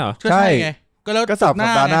หัสไม่ใช่เหรอ ใช่ไงก็แล้ว ก็สับสั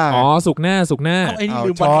ปดาห์หน้า อ๋อศุกร์หน้า ไอ้นี่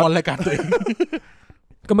ลืมวันออนรายการตัวเอง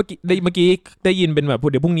ก็เมื่อกี้ได้ยินเป็นแบบ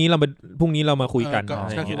เดี๋ยวพรุ่งนี้เรามาคุยกัน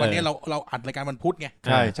ก็คือวันนี้เราอัดรายการวันพุธไง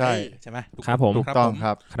ใช่ไหม ครับผม ถูกต้องค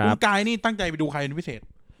รับ คุณกายนี่ตั้งใจไปดูใครเป็นพิเศษ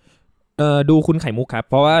ดูคุณไข่มุกครับ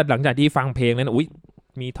เพราะว่าหลังจากที่ฟังเพลงนั้นอุ๊ย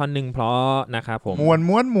มีท่อนหนึ่งเพราะนะครับผม มว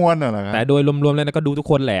นเหรอครับ แต่โดยรวมๆแล้วก็ดูทุก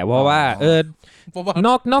คนแหละเพราะว่าเพราะว่า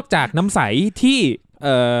น อกจากน้ำใสที่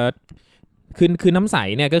คือน้ำใส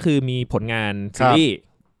เนี่ยก็คือมีผลงานซีรีส์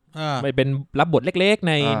ไปเป็นรับบทเล็กๆ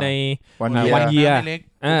ใน วันเยีย เล็ก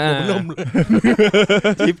ลม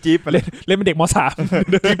จิ๊บมาเล่น เล่นเป็นเด็กม.3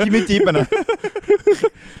 จิ๊บไม่จิ๊บอ่ะนะ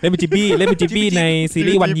เล่นเป็นจิบบี้ในซี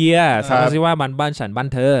รีส์วันเยีย ครับ ชื่อว่าบ้านฉันบ้าน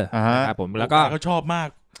เธอนะครับผมแล้วก็ เขาชอบมาก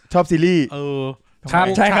ชอบซีรีส์ ครับ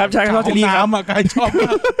ใช่ครับชอบซีรีส์ครับ กายชอบมา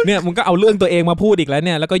ก เนี่ยมึงก็เอาเรื่องตัวเองมาพูดอีกแล้วเ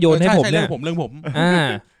นี่ยแล้วก็โยนให้ผมเนี่ย เรื่องผม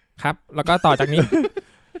ครับแล้วก็ต่อจากนี้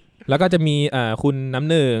แล้วก็จะมีคุณน้ำ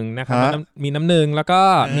หนึ่งนะครับมีน้ำหนึ่งแล้วก็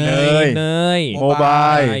มีเนย โมบา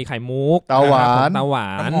ย ไข่มุก เตาหวาน น้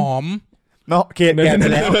ำหอม เนาะเขตแก่ไป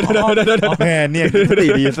แล้วแม่เนี่ยสติ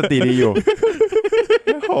ดีอยู่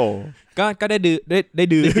โอ้ ก็ได้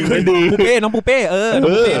ดูปูเป้น้องปูเป้น้อ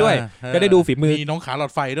งปูเป้ด้วย ก็ได้ดูฝีมือ มีน้องขาหลอ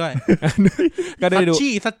ดไฟด้วย ก็ได้ดู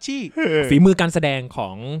ซัชชี่ ฝีมือการแสดงขอ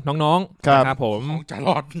งน้องๆนะครับผม ของจาร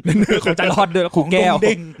อด ของจารอดด้วยครูแก้ว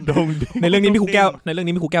ดง ในเรื่องนี้มีครูแ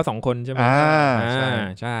ก้ว2คนใช่ไหม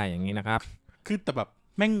ใช่อย่างนี้นะครับ คือแต่แบบ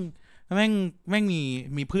แม่ง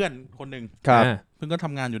มีเพื่อนคนหนึ่ง ครับ เพื่อนก็ท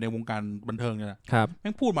ำงานอยู่ในวงการบันเทิงเนี่ยแหละ ครับ แ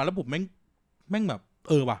ม่งพูดมาแล้วผมแม่งแบบ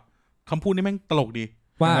ว่ะคำพูดนี่แม่งตลกดี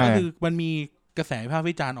ว่า ก็คือมันมีกระแสวิพากษ์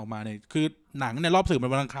วิจารณ์ออกมาเนี่ยคือหนังเนี่ยรอบสื่อมั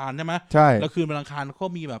นวันอังคารใช่ไหม ใช่ แล้วคืนวันอังคารก็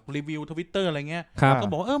มีแบบรีวิว Twitter อะไรเงี้ย ครับ ก็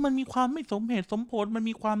บอกว่ามันมีความไม่สมเหตุสมผลมัน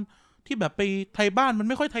มีความที่แบบไปไทยบ้านมัน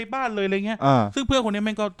ไม่ค่อยไทยบ้านเลยอะไรเงี้ยซึ่งเพื่อนคนนี้แ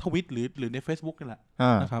ม่งก็ทวิตหรือใน Facebook นี่แหละ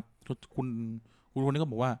นะครับคุณคนนี้ก็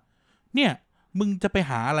บอกว่าเนี่ยมึงจะไป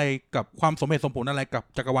หาอะไรกับความสมเหตุสมผลอะไรกับ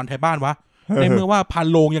จักรวาลไทยบ้านวะในเมื่อว่าพัน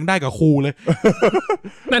โลงยังได้กับครูเลย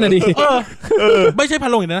นั่นน่ะดิ ไม่ใช่พั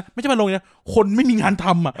นโลงอย่างนั้นไม่ใช่พันโลงอย่างนั้นคนไม่มีงานท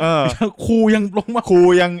ำอ่ะครูยังลงมา ครู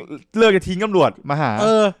ยังเลิกจะทิ้งตำรวจมาหา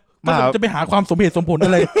ก็จะไปหาความสมเหตุสมผลอ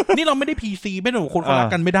ะไร นี่เราไม่ได้ PC ไม่ได้บอกคนเขารัก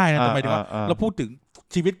กันไม่ได้นะแต่หมายถึงว่าเราพูดถึง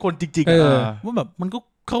ชีวิตคนจริงๆว่าแบบมันก็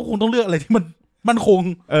เขาคงต้องเลือกอะไรที่มันคง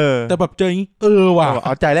แต่แบบเจออย่างนี้ว่ะเอ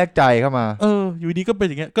าใจแลกใจเข้ามาอยู่ดีก็เป็น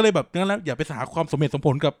อย่างเงี้ยก็เลยแบบงั้นแล้วอย่าไปหาความสมเหตุสมผ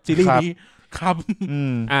ลกับซีรีส์นี้ครับ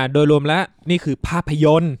โดยรวมแล้วนี่คือภาพย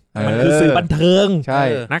นตร์มันคือสื่อบันเทิง ใช่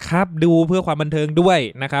นะครับดูเพื่อความบันเทิงด้วย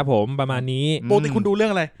นะครับผมประมาณนี้ปกติคุณดูเรื่อ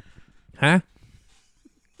งอะไรฮะ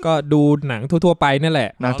ก็ดูหนังทั่วๆไปนั่นแหละ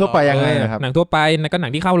หนังทั่วไปยังไงนะครับหนังทั่วไปก็หนั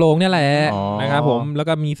งที่เข้าโรงนี่แหละนะครับผมแล้ว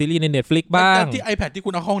ก็มีซีรีส์ใน Netflix บ้างที่ iPad ที่คุ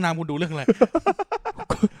ณเอาเข้าห้องน้ำคุณดูเรื่องอะไร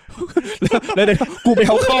แล้วกูไปเ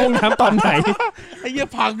อาเข้าห้องน้ำตอนไหนไอ้เหี้ย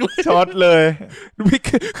พังเลยช็อตเลย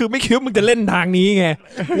คือไม่คิดว่ามึงจะเล่นทางนี้ไง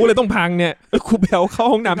กูเลยต้องพังเนี่ยกูไปเอาเข้า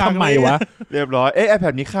ห้องน้ำทำไมวะเรียบร้อย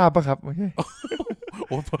iPad นี้คาบป่ะครับ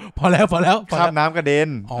พอแล้วคาบน้ำกระเด็น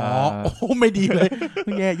ไม่ดีเลย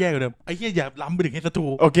แย่กว่าเดิมไอ้เหี้ยอย่าล้ำไปถึงเฮสตู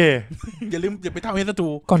โอเคอย่าลืมอย่าไปเท่าเฮสตู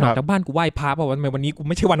ก่อนออกจากบ้านกูไหว้พระป่ะวันนี้กู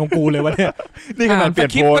ไม่ใช่วันของกูเลยวะเนี่ยนี่ขนาดเปลี่ยน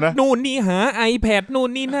โพสนะนู่นนี่หา iPad นู่น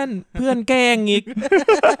นี่นั่นเพื่อนแกล้งอีก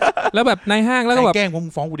แล้วแบบในห้างแล้วก็แบบแกล้งผม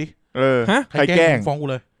ฟ้องกูดิฮะใครแกล้งฟ้องกู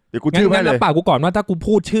เลยเดี๋ยวกูชื่อให้เลยปากกูก่อนว่าถ้ากู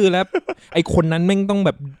พูดชื่อแล้วไอคนนั้นแม่งต้องแบ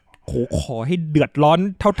บขอให้เดือดร้อน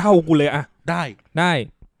เท่ากูเลยอะได้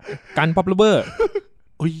การป๊อปเลเวอร์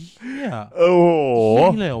โอ้ยโอ้โห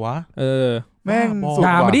นี่เลยเหรอวะแม่ง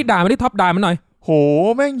ด่ามาดิท็อปด่ามันหน่อยโห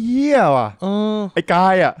แม่งเหี้ยว่ะไอ้กา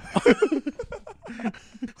ยอ่ะ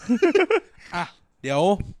เดี๋ย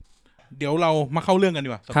วเรามาเข้าเรื่องกันดี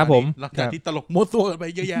กว่าครับผมหลังจากที่ตลกโม้ตัวกันไป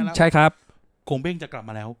เยอะแยะแล้วใช่ครับคงเบ้งจะกลับ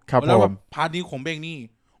มาแล้วแล้วพาร์ทนี้คงเบ้งนี่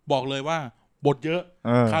บอกเลยว่าบทเยอะ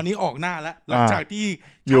คราวนี้ออกหน้าแล้วหลังจากที่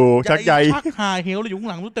อยู่ชักใหญ่ชักหาเฮลแล้วอยู่ข้าง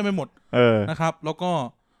หลังรู้เต็มไปหมดนะครับแล้วก็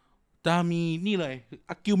จะมีนี่เลย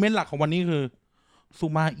อาร์กิวเมนต์หลักของวันนี้คือซู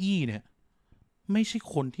มาอี้เนี่ยไม่ใช่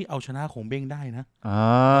คนที่เอาชนะคงเบ้งได้นะ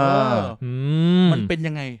มันเป็น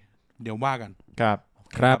ยังไงเดี๋ยวว่ากันครับ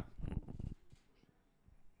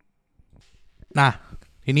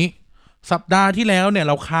ทีนี้สัปดาห์ที่แล้วเนี่ย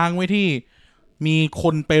เราค้างไว้ที่มีค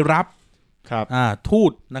นไปรับทู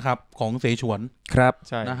ตนะครับของเสฉวนครับ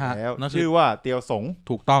ใช่แล้วชื่อว่าเตียวสง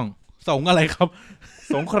ถูกต้องสงอะไรครับ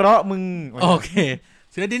สงเคราะห์มึงโอเค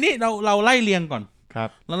เสร็จทีนี้เราไล่เรียงก่อน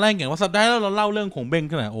เราไล่เก่งว่าสัปดาห์แล้วเราเล่าเรื่องของเบ้ง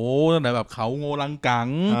ขึ้นมาตั้งแต่แบบเขาโงลังกัง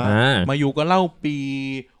มาอยู่ก็เล่าปี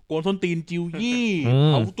โกนส้นตีนจิวยี่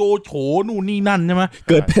เขาโจโฉนู่นนี่นั่นใช่ไหม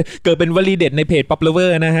เกิดเป็นวลีเด็ดในเพจป๊อปเลเวอ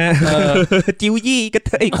ร์นะฮะจิวยี่กระเ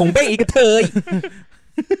ทยของเบ้งอีกกระเทย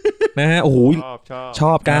นะฮะโอ้โหช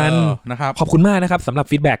อบกันนะครับขอบคุณมากนะครับสำหรับ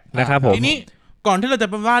ฟีดแบ็กนะครับผมทีนี้ก่อนที่เราจะ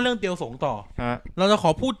ไปว่าเรื่องเตียวสงต่อเราจะขอ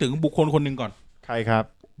พูดถึงบุคคลคนหนึ่งก่อนใครครับ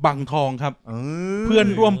บังทองครับเพื่อน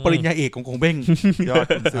ร่วมปริญญาเอกของคงเบ้งยอด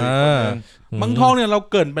บังทองเนี่ยเรา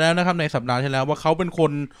เกริ่นไปแล้วนะครับในสัปดาห์ที่แล้วว่าเขาเป็นค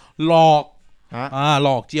นหลอก หล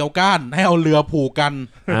อกเจียวก้านให้เอาเรือผูกกัน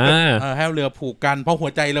ให้เอาเรือผูกกันเพราะหั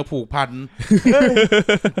วใจเราผูกพัน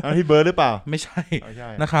พี่เบิร์ดหรือเปล่าไม่ใช่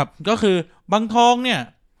นะครับก็คือบางทองเนี่ย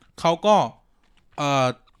เขาก็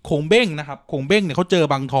คงเบ้งนะครับคงเบ้งเนี่ยเขาเจอ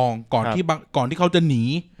บางทองก่อนที่เขาจะหนี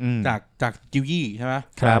จากจิวยี่ใช่ไหม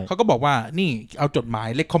เขาก็บอกว่านี่เอาจดหมาย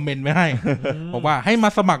เลคคอมเมนต์ไว้ให้บอกว่าให้มา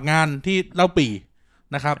สมัครงานที่เล่าปี่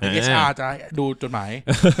นะครับเอชอาร์จะดูจดหมาย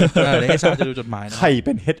เอชอาร์จะดูจดหมายใครเ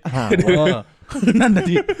ป็นเอชอาร์นั่นน่ะ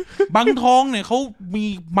ดิบางทองเนี่ยเขามี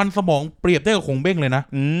มันสมองเปรียบได้กับคงเบ้งเลยนะ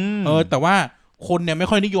แต่ว่าคนเนี่ยไม่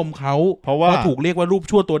ค่อยนิยมเขาเพราะว่าถูกเรียกว่ารูป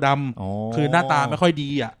ชั่วตัวดำคือหน้าตาไม่ค่อยดี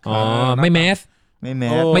อ่ะไม่แมส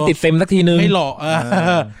ไม่ติดเซมสักทีนึงไม่หล่อ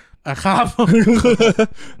ครับ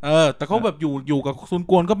แต่เขาแบบอยู่กับซุน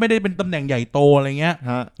กวนก็ไม่ได้เป็นตำแหน่งใหญ่โตอะไรเงี้ย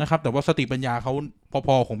นะครับแต่ว่าสติปัญญาเขาพ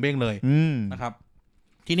อๆของเบ้งเลยนะครับ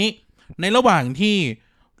ทีนี้ในระหว่างที่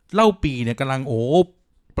เล่าปีเนี่ยกำลังอ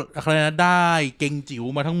ะไรนะได้เก่งจิ๋ว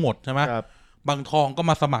มาทั้งหมดใช่ไหมบางทองก็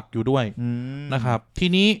มาสมัครอยู่ด้วยนะครับที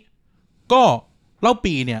นี้ก็เล่า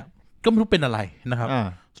ปีเนี่ยก็ไม่รู้เป็นอะไรนะครับ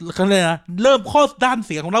เขาเลยนะเริ่มข้อด้านเ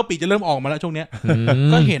สียของเล่าปีจะเริ่มออกมาแล้วช่วงเนี้ย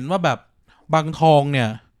ก็เห็นว่าแบบบางทองเนี่ย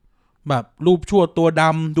แบบรูปชั่วตัวด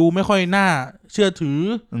ำดูไม่ค่อยน่าเชื่อถือ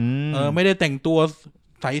ไม่ได้แต่งตัว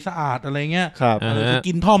ใสสะอาดอะไรเงี้ย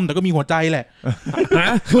กินท่อมแต่ก็มีหัวใจแหละ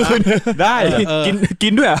ได้กิ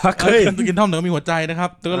นด้วยอ่ะกินท่อมแต่ก็มีหัวใจนะครับ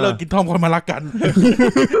แต่ก็เลิกกินท่อมคนมารักกัน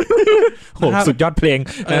โหสุดยอดเพลง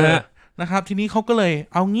นะครับทีนี้เขาก็เลย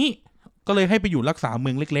เอางี้ก็เลยให้ไปอยู่รักษาเมื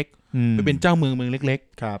องเล็กๆไปเป็นเจ้าเมืองเล็ก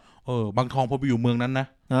ๆครับบางทองพอไปอยู่เมืองนั้นนะ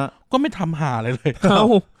ก็ไม่ทำหาอะไรเลย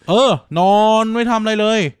นอนไม่ทำอะไรเล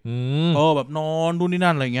ยแบบนอนดูนี่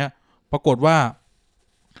นั่นอะไรเงี้ยปรากฏว่า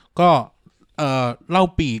ก็เล่า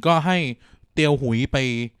ปี่ก็ให้เตียวหุยไป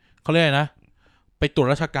เขาเรียกนะไปตรวจ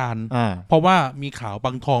ราชการเพราะว่ามีข่าวบ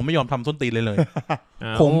างทองไม่ยอมทำส้นตีนเลย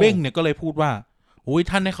คงเบ้งเนี่ยก็เลยพูดว่าโอ้ย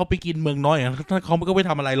ท่านให้เขาไปกินเมืองน้อยอย่างท่านเขาก็ไม่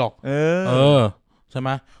ทำอะไรหรอกใช่ไหม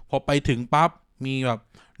พอไปถึงปั๊บมีแบบ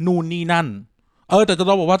นู่นนี่นั่นแต่จะ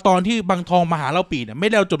ต้องบอกว่าตอนที่บางทองมาหาเล่าปี่เนี่ยไม่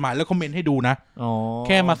ได้เอาจดหมายแล้วคอมเมนต์ให้ดูนะแ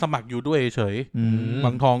ค่มาสมัครอยู่ด้วยเฉยบ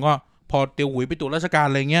างทองก็พอเตียวหุยไปตรวจราชการ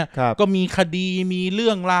อะไรเงี้ยก็มีคดีมีเรื่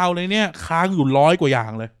องราวอะไรเนี่ยค้างอยู่100 กว่าอย่า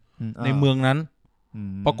งเลยในเมืองนั้น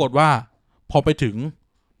ปรากฏว่าพอไปถึง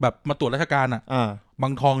แบบมาตรวจราชการบา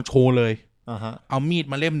งทองโชว์เลยเอามีด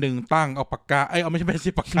มาเล่มหนึ่งตั้งเอาปากกาเอาไม่ใช่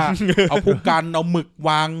ปากกา เอาผู้กันเอาหมึกว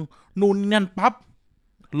างนู่นนั่นปั๊บ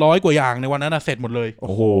100 กว่าอย่างในวันนั้นเสร็จหมดเลยโ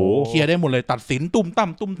อ้โหเคลียร์ได้หมดเลยตัดสินตุ้มตั้ม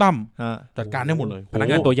จัดการได้หมดเลยพนัก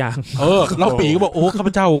งานตัวอย่างเราปีก็บอกโอ้ข้าพ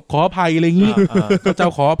เจ้าขออภัยอะไรงี้ข้าพเจ้า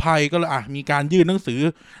ขออภัยก็เลยมีการยื่นหนังสือ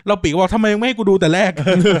เราปีก็บอกทำไมไม่ให้กูดูแต่แรก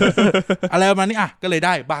อะไรประมาณนี้ก็เลยไ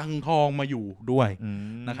ด้บางทองมาอยู่ด้วย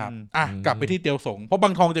นะครับกลับไปที่เตียวสงเพราะบา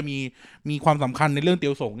งทองจะมีความสำคัญในเรื่องเตี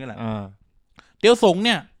ยวสงนี่แหละเตียวสงเ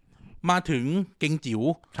นี่ยมาถึงเก่งจิ๋ว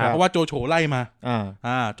เพราะว่าโจโฉไล่มา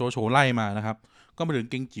โจโฉไล่มานะครับก็มาถึง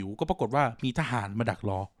เก่งจิ๋วก็ปรากฏว่ามีทหารมาดัก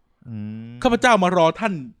รอข้าพเจ้ามารอท่า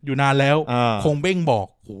นอยู่นานแล้วคงเบ้งบอก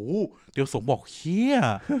โอ้เดี๋ยวสมบอกเชี่ย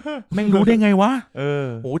แม่งรู้ได้ไงวะ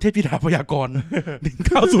โอ้เทพธิดาพยากรณ์1900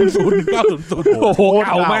 โอ้โหเ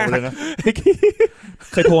ก่ามากเลยนะ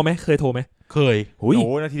เคยโทรไหมเคยโอ้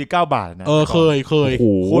นาที9 บาทนะเคยโ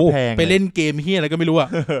คตรแพงไปเล่นเกมเฮียอะไรก็ไม่รู้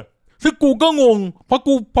ซึ่งกูก็งงเพราะ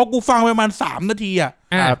กูฟังประมาณ3 นาที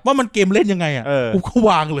ว่ามันเกมเล่นยังไงกูก็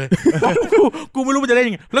วางเลยกูไม่รู้มันจะเล่น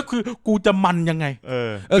ยังไงแล้วคือกูจะมันยังไง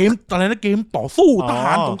เกมอะไรนะเกมต่อสู้ทห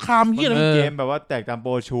ารสงครามเฮียอะไรเกมแบบว่าแตกตามโป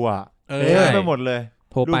รชัวไปหมดเลย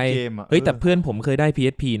โทรไปเฮ้ยแต่เพื่อนผมเคยได้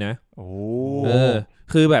PSP นะ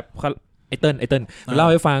คือแบบไอเติ้ลเล่า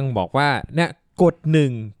ให้ฟังบอกว่าเนี่ยกด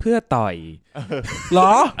1เพื่อต่อยเหร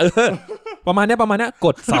อประมาณเนี้ยก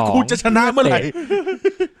ด2กูจะชนะเมื่อไหร่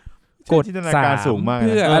กด3เ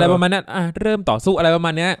พื่ออะไรประมาณนั้นเริ่มต่อสู้อะไรประมา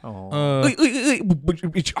ณเนี้ย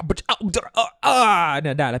เ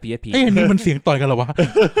นี่ยได้แล้ว PSP นี่มันเสียงต่อยกันเหรอวะ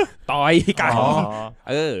ต่อยกัน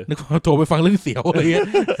นึกว่าโทรไปฟังเรื่องเสียวอะไรเงี้ย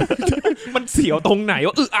มันเสียวตรงไหนว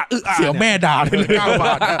ะเสียวแม่ด่าเลย9 บ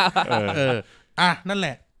าทนั่นแหล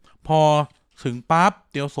ะพอถึงปั๊บ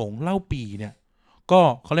เตียวสงเล่าปีเนี่ยก็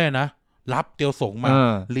เขาเรียกนะรับเตียวสงมา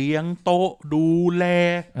เลี้ยงโต๊ะดูแล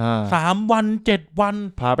3 วัน7 วัน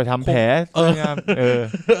พาไปทำแผล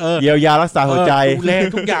เยียวยารักษาหัวใจดูแล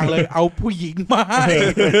ทุกอย่างเลยเอาผู้หญิงมา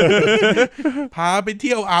พาไปเ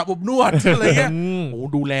ที่ยวอาบอบนวดอะไรเงี้ยโอ้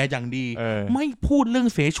ดูแลอย่างดีไม่พูดเรื่อง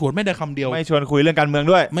เสฉวนไม่ได้คำเดียวไม่ชวนคุยเรื่องการเมือง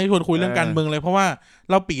ด้วยไม่ชวนคุยเรื่องการเมืองเลยเพราะว่า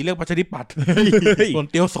เราปีเรื่องประชาธิปัตย์ส่วน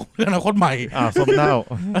เตียวสงเรื่องอนาคตใหม่ส้มเน่า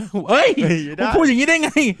เอ้ยพูดอย่างนี้ได้ไง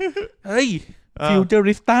เอ้ยฟิวเจอ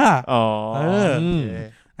ริสต้า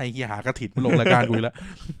ไอ้เหี้ยหากระถิ่นมาลงรายการกูแล้ว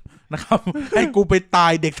นะครับ ให้กูไปตา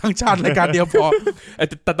ยเด็กทั้งชาติรายการเดียวพอ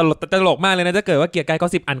แต่ตลกมากเลยนะถ้าเกิดว่าเกียร์กายก็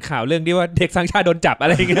10อ่านข่าวเรื่องที่ว่าเด็กสร้างชาติโดนจับอะไ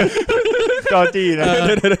รอย่างเงี้ย จอจี้นะ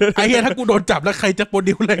ไอ้เหี้ยถ้ากูโดนจับแล้วใครจะโปร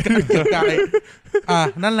ดิวรายการเกียร์กาย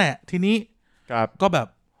นั่นแหละทีนี้ ครับ ก็แบบ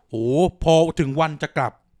โอ้พอถึงวันจะกลั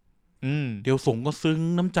บ อืม เดี๋ยวสงก็ซึ้ง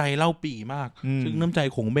น้ำใจเล่าปี่มาก ซึ้งน้ำใจ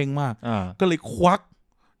ขงเบงมาก ก็เลยควัก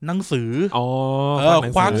หนังสือ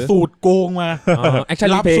ควักสูตรโกงมา แอคชั่น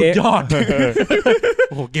รับสุดยอด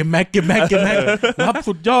โอ้โหเกมแม็กรับ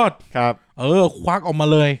สุดยอด ครับ ควักออกมา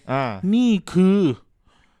เลย นี่คือ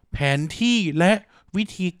แผนที่และวิ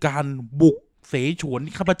ธีการบุกเสฉวน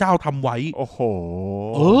ที่ข้าพเจ้าทำไว้ โอ้โห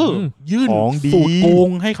ยื่น ของดี สูตรโกง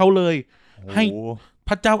ให้เขาเลย ให้ โอ้ พ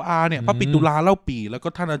ระเจ้าอาเนี่ยพระปิตุลาเล่าปี่แล้วก็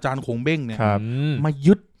ท่านอาจารย์ขงเบ้งเนี่ย ครับ มา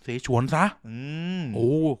ยึดเสฉวนซะ โอ้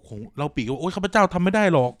ของเราปี่ก็โอ้ยข้าพเจ้าทำไม่ได้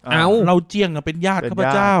หรอก เอา เราเจียงเป็นญาติข้าพ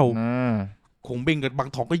เจ้าขงเบ้งกับบาง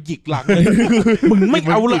ทองก็หยิกหลังเลย มึงไม่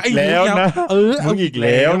เอาเลยไอ้ แล้วนะ เอา อีกแ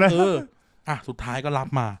ล้วนะ สุดท้ายก็รับ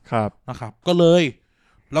มา ครับ นะครับก็เลย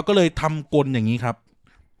เราก็เลยทำกลอย่างนี้ครับ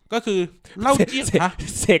ก็คือเล่าเจียงฮะ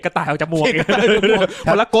เสกกระต่ายออกจากหมวก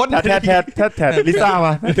คนละกล แทดลิซ่าม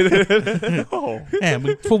า แหม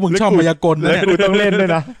พวกมึงชอบมายากลนะ แล้ว เนี่ย กูต้องเล่นด้วย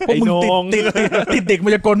นะ พวกมึงติดเด็กม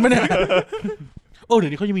ายากลไหมเนี่ยเดี๋ย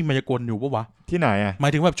วนี้เขายังมีมายากลอยู่ปะวะ ที่ไหนอ่ะ หมา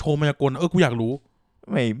ยถึงแบบโชว์มายากลกูอยากรู้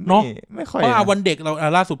ไม่ เนอะ ไม่ค่อย เพราะวันเด็กเรา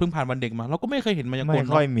ล่าสุดเพิ่งผ่านวันเด็กมาเราก็ไม่เคยเห็นมายาก ไม่ ล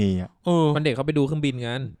ค่อยมีอ่ะ วันเด็กเขาไปดูเครื่องบิน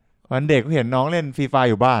กัน วันเด็กก็เห็นน้องเล่นฟรีไฟ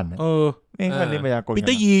อยู่บ้านไม่ค่อยเล่นมายากล ปีเ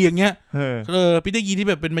ตอร์ยีอย่างเงี้ย เออ ปีเตอร์ยีที่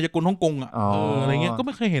แบบเป็นมายากลฮ่องกงอ่ะอะไรเงี้ยก็ไ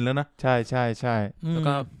ม่เคยเห็นแล้วนะ ใช่ใช่ใช่ แล้ว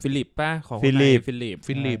ก็ฟิลิปป้าของ ฟิลิป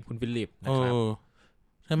คุณฟิลิปนะครับ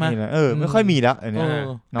ใช่ไหม นี่แหละไม่ค่อยมีแล้วอันเนี้ย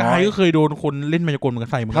น้อย กายก็เคยโดนคนเล่นมายากลเหมือนกั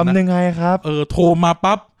นใส่เหมือนกัน ทำ นะ ยังไงครับ โทรมา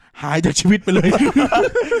ปั๊บหายจากชีวิตไปเลย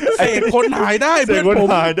เสกคนหายได้ เส เพื่ ก อน คน ผม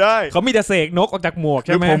หายได้ เขามีแต่เสกนกออกจากหมวก คื ใ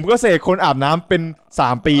ช่ อ ไหม ผมก็เสกคนอาบน้ำเป็น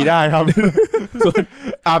3 ปีได้ครับ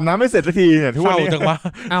อาบน้ำไม่เสร็จสักทีเนี่ยทุก เศ วัน ร้า นี้ จังวะ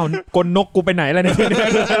อ้าวกลนกกูไปไหนแล้วเนี่ย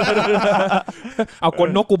เอากล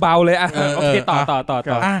นกกูเบาเลยอ่ะโอเคต่อ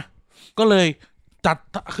ก็เลยจัด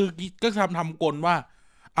คือก็ทำกลว่า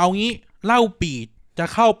เอางี้เล่าปีจะ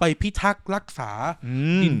เข้าไปพิทักษ์รักษา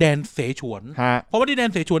ดินแดนเสฉวน เพราะว่าดินแด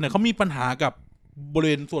นเสฉวนเนี่ยเขามีปัญหากับบริเ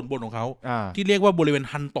วณส่วนบนของเขาที่เรียกว่าบริเวณ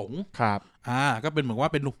ฮันตง ครับ ก็เป็นเหมือนว่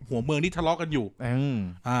าเป็นหัวเมืองที่ทะเลาะกันอยู่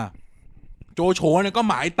โจโฉเนี่ยก็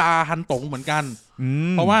หมายตาฮันตงเหมือนกัน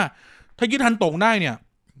เพราะว่าถ้ายึดฮันตงได้เนี่ย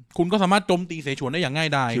คุณก็สามารถโจมตีเสฉวนได้อย่างง่าย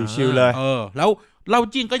ดาย ชิวๆเลย แล้วเล่า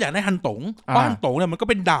จิ้งก็อยากได้ฮันตงเพราะฮันตงเนี่ยมันก็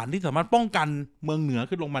เป็นด่านที่สามารถป้องกันเมืองเหนือ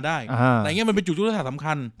ขึ้นลงมาได้อะไรเงี้ยมันเป็นจุดยุทธศาสตร์สำ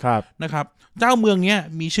คัญนะครับเจ้าเมืองเนี้ย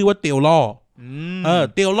มีชื่อว่าเตียวล่อ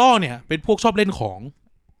เตียวล่อเนี่ยเป็นพวกชอบเล่นของ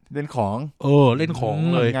เล่นของ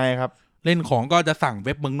เลย ไงครับ เล่นของก็จะสั่งเ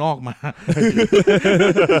ว็บเมืองนอกมา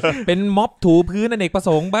เป็นม็อบถูพื้นอเนกประส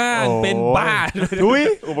งค์บ้างเป็นบ้า อุ้ย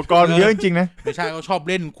อุปกรณ์เยอะจริงๆนะ ไม่ใช่เขาชอบ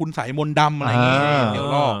เล่นคุณใส่มนต์ดำอะไรอย่างเงี้ยเดี๋ยว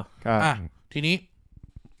ล่อทีนี้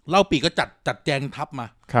เล่าปีก็จัดแจงทัพมา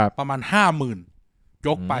ประมาณ 50,000 ย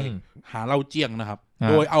กไปหาเล่าเจียงนะครับ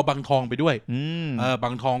โดยเอาบางทองไปด้วยบา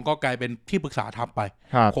งทองก็กลายเป็นที่ปรึกษาทัพไป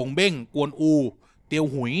คงเบ้งกวนอูเตียว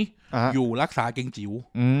หุยอยู่รักษาเกงจิ๋ว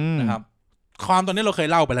นะครับความตอนนี้เราเคย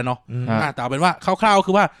เล่าไปแล้วเนาะแต่เป็นว่าคร่าวๆ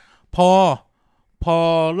คือว่าพอ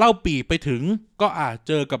เล่าปีไปถึงก็เ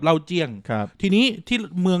จอกับเล่าเจียงทีนี้ที่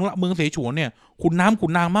เมืองเสฉวนเนี่ยขุนน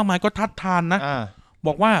างมากมายก็ทัดทานนะบ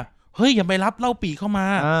อกว่าเฮ้ยอย่าไปรับเล่าปีเข้ามา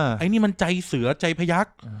ไอ้นี่มันใจเสือใจพยัค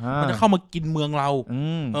ฆ์มันจะเข้ามากินเมืองเรา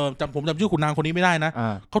ผมจำชื่อขุนนางคนนี้ไม่ได้นะ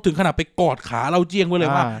เขาถึงขนาดไปกอดขาเล่าเจียงไว้เลย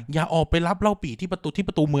ว่าอย่าออกไปรับเล่าปีที่ประ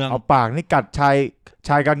ตูเมืองเอาปากนี่กัดชา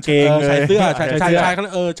ยกางเกงเลย ชายเสื้อชายเขาช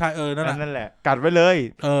ายนั่นแหละกัดไว้เลย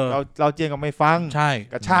เราเจียงก็ไม่ฟังใช่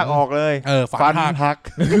กระชากออกเลยฟันหัก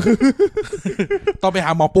ต้องไปห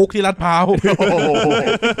าหมอปุ๊กที่ลาดพร้าว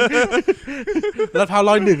ลาดพร้าว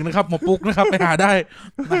101นะครับหมอปุ๊กนะครับไปหาได้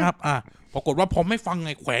นะครับปรากฏว่าพอไม่ฟังไง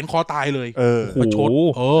แขวนคอตายเลยประชด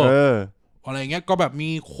อะไรเงี้ยก็แบบมี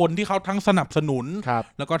คนที่เขาทั้งสนับสนุน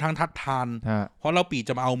แล้วก็ทั้งทัดทานเพราะเล่าปีจ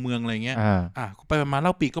ะมาเอาเมืองอะไรเงี้ยไปมาเล่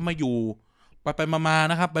าปีก็มาอยู่ไปมา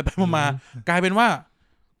นะครับไปมากลายเป็นว่า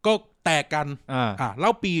ก็แตกกันเล่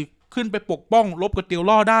าปีขึ้นไปปกป้องรบกับเตียว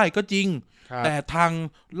ล่อได้ก็จริงแต่ทาง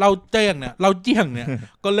เล่าเจียงเนี่ย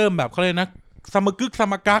ก็เริ่มแบบเขาเลยนะสม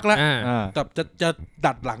กักแล้วจะ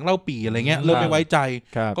ดัดหลังเล่าปีอะไรเงี้ยเริ่มไม่ไว้ใจ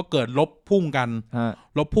ก็เกิดลบพุ่ง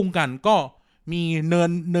กันก็มีเ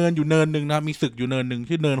นินอยู่เนินหนึ่งนะมีศึกอยู่เนินหนึ่ง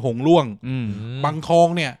ชื่อเนินหงล่วงบางทอง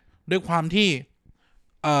เนี่ยด้วยความที่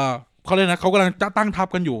เขาเลยนะเขากำลังจะตั้งทัพ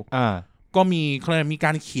กันอยู่ก็มีก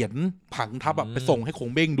ารเขียนผังทัพไปส่งให้ขง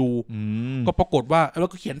เบ้งดูก็ปรากฏว่าแล้ว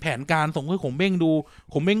ก็เขียนแผนการส่งให้ขงเบ้งดู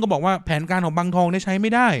ขงเบ้งก็บอกว่าแผนการของบางทองเนี่ยใช้ไ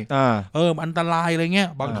ม่ได้อันตรายอะไรเงี้ย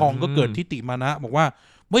บางทองก็เกิดทิฏฐิมานะบอกว่า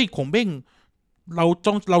เฮ้ยขงเบ้งเ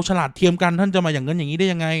ราฉลาดเทียมกันท่านจะมาอย่างนั้นอย่างนี้ได้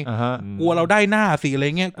ยังไงกลัวเราได้หน้าสิอะไร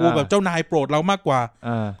เงี้ยกลัวแบบเจ้านายโปรดเรามากกว่า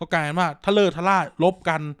ก็กลายเป็นว่าทะเลทะล่าลบ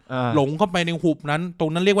กันหลงเข้าไปในหุบนั้นตร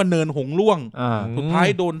งนั้นเรียกว่าเนินหงล่วงสุดท้าย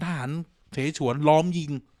โดนทหารเสฉวนล้อมยิ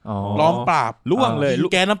งล้อมปราบ ล่วงเลย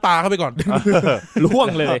แกน้ำปลาเข้าไปก่อน ล่วง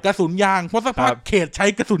เลย กระสุนยางเพราะสักพักเขตใช้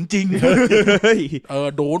กระสุนจริง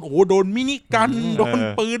โดนมินิกันโดน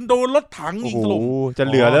ปืนโดนรถถังอีกสลบ จะ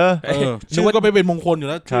เหลือเลย ชื่อก็ไปเป็นมงคลอยู่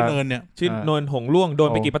แล้วชื่อเนินเนี่ย ชื่อโนนหงล่วงโดน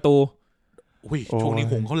ไปกี่ประตู อุ้ยช่วงนี้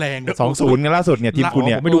หงเขาแรง 2-0กันล่าสุดเนี่ยทีมคุณเ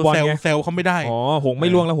นี่ย ผมไม่ดูบอลไง แซวเขาไม่ได้หงไม่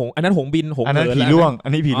ล่วงแล้วหงอันนั้นหงบินหง อันนั้น เหิ ผีล่วงอั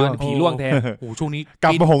นนี้ผีล่วง ผีล่วงแทน โอ้ช่วงนี้ กลั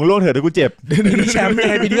บมาหงล่วงเถอะเดี๋ยวกูเจ็บ ปีนี้แชมป์ยัง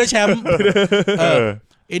ไงปีนี้ก็แชมป์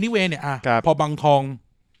anyway เนี่ยพอบังทอง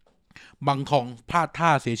พลาดท่า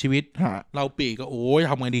เสียชีวิตเราปีก็โอ้ย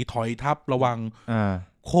ทำไงดีถอยทับระวัง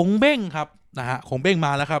คงเบ้งครับนะฮะคงเบ้งม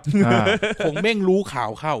าแล้วครับคงเบ้งรู้ข่า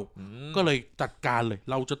วเข้าก็เลยจัดการเลย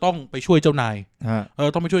เราจะต้องไปช่วยเจ้านาย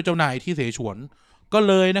ต้องไปช่วยเจ้านายที่เสฉวนก็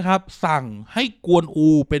เลยนะครับสั่งให้กวนอู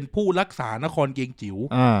เป็นผู้รักษานครเกียงจิ๋ว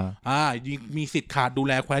มีสิทธิ์ขาดดูแ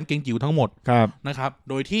ลแคว้นเกียงจิ๋วทั้งหมดนะครับ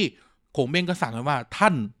โดยที่คงเบ้งก็สั่งไว้ว่าท่า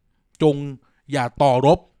นจงอย่าต่อร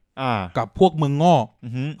บกับพวกเมืองง่อ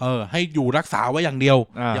ให้อยู่รักษาไว้อย่างเดียว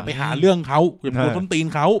อย่าไปหาเรื่องเขาอย่าไปต้นตีน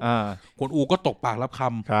เขากวนอูก็ตกปากรับค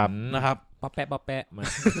ำนะครับป๊อแปะมา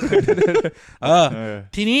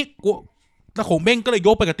ทีนี้ตะขงเบ้งก็เลยย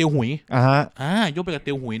กไปกับเตียวหุยยกไปกับเ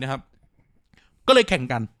ตียวหุยนะครับก็เลยแข่ง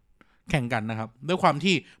กันนะครับด้วยความ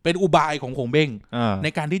ที่เป็นอุบายของขงเบ้งใน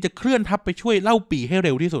การที่จะเคลื่อนทัพไปช่วยเล่าปี่ให้เ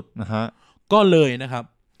ร็วที่สุดก็เลยนะครับ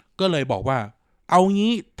ก็เลยบอกว่าเอา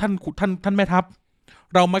งี้ท่านแม่ทัพ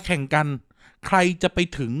เรามาแข่งกันใครจะไป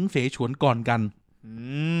ถึงเสฉวนก่อนกัน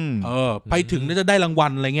ไปถึงแล้วจะได้รางวั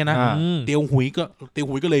ลอะไรเงี้ยนะเตียวหุย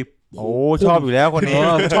ก็เลยชอบอยู่แล้วคนนี้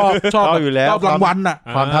ชอบอยู่แล้วรางวัลน่ะ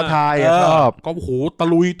ความท้าทายชอบก็โหตะ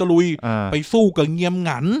ลุยไปสู้กับเงียมห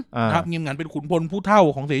งันครับเงียมหงันเป็นขุนพลผู้เฒ่า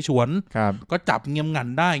ของเสฉวนก็จับเงียมหงัน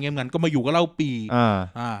ได้เงียมหงันก็มาอยู่กับเล่าปี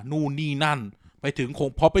นู่นนี่นั่นไปถึง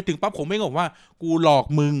พอไปถึงปั๊บผมไม่บอกว่ากูหลอก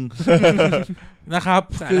มึงนะครับ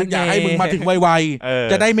คืออยากให้มึงมาถึงไว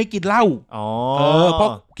ๆจะได้ไม่กินเหล้าเพราะ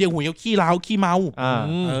เกียงหุยเขาขี้เหล้าขี้เมา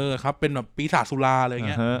ครับเป็นแบบปีศาจสุราอะไรเ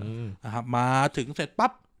งี้ยนะครับมาถึงเสร็จปั๊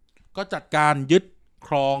บก็จัดการยึดค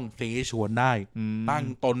รองเสฉวนได้ตั้ง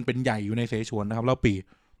ตนเป็นใหญ่อยู่ในเสฉวนนะครับเล่าปี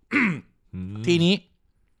ทีนี้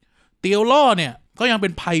เตียวล่อเนี่ยก็ยังเป็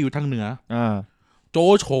นภัยอยู่ทางเหนือโจ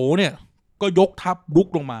โฉเนี่ยก็ยกทัพรุก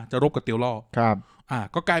ลงมาจะรบกับเตียวล่อครับ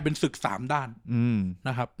ก็กลายเป็นศึก3ด้านน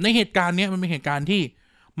ะครับในเหตุการณ์นี้มันเป็นเหตุการณ์ที่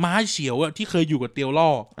ม้าเฉียวที่เคยอยู่กับเตียวล่อ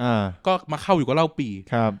ก็มาเข้าอยู่กับเล่าปี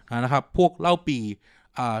นะครับพวกเล่าปี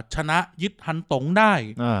ชนะยึดฮันตงได้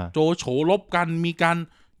โจโฉรบกันมีการ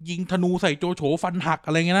ยิงธนูใส่โจโฉฟันหักอ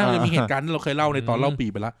ะไรเงี้ยนะจะมีเหตุการณ์ที่เราเคยเล่าในตอนเล่าปี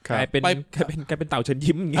ไปแล้วกลายเป็นเต่าเชิญ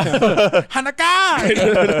ยิ้มอย่างเงี้ยฮานาก้า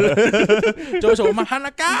โจโฉมาฮาน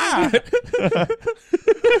าก้า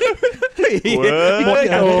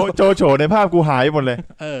โจโฉในภาพกูหายหมดเลย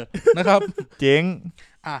นะครับเจ๋ง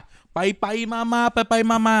ไปม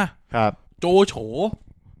าครับโจโฉ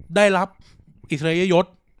ได้รับอิสราเอลยศ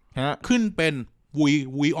ขึ้นเป็น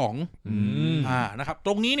วุยอ๋องนะครับต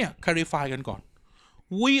รงนี้เนี่ยคลาริฟายกันก่อน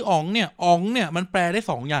วุยอ๋องเนี่ยมันแปลได้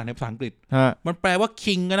2อย่างในภาษาอังกฤษมันแปลว่า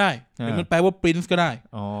king ก็ได้หรือมันแปลว่า prince ก็ได้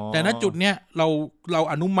แต่ณจุดเนี้ยเรา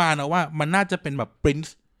อนุมานว่ามันน่าจะเป็นแบบ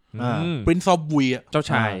prince of Wui เจ้า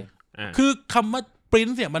ชายคือคำว่า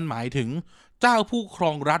prince เนี่ยมันหมายถึงเจ้าผู้คร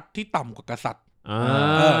องรัฐที่ต่ำกว่ากษัตริย์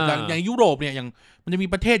อย่างยุโรปเนี่ยอย่างมันจะมี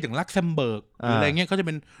ประเทศอย่างลักเซมเบิร์กหรืออะไรเงี้ยเขาจะเ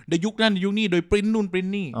ป็นในยุคนั้นในยุคนี้โดยปริ้นนู่นปริ้น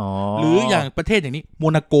นี่หรืออย่างประเทศอย่างนี้โม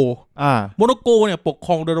นาโกเนี่ยปกค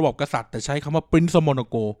รองโดยระบบกษัตริย์แต่ใช้คำว่าปริ้นซ์โมนา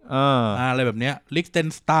โกอะไรแบบเนี้ยลิกเทน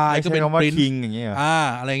สไตน์ก็เป็นปริ้นซ์อย่างเงี้ย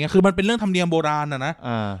อะไรเงี้ยคือมันเป็นเรื่องธรรมเนียมโบราณนะ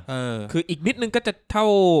คืออีกนิดนึงก็จะเท่า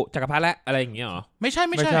จักรพรรดิและอะไรอย่างเงี้ยหรอไม่ใช่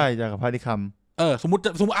จักรพรรดิคำสมม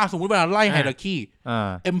ติเวลาไล่ไฮรักี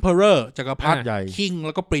emperor จักรพรรดิ king แ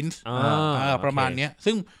ล้วก็ prince ประมาณเนี้ย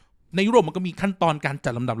ซึ่งในยุโรปมันก็มีขั้นตอนการจั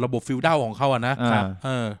ดลำดับระบบฟิวดัลของเขาอะนะ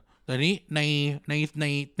แต่นี้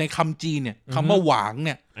ในคำจีนเนี่ยคำว่าหวางเ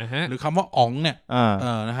นี่ยหรือคำว่าอ๋องเนี่ย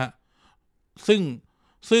นะฮะ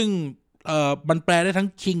ซึ่งมันแปลได้ทั้ง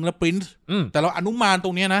king และ prince แต่เราอนุมานต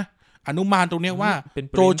รงเนี้ยว่า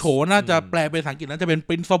โจโฉน่าจะแปลเป็นภาษาอังกฤษน่าจะเป็น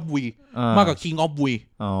prince of Wui มากกว่า king of Wui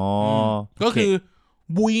ก็คือ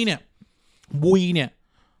บุยเนี่ย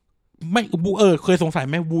ไม่เคยสงสัย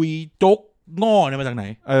ไหมวุยจกง่อเนี่ยมาจากไหน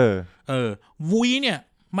วุยเนี่ย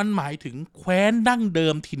มันหมายถึงแคว้นดั้งเดิ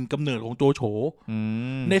มถิ่นกำเนิดของโจโฉ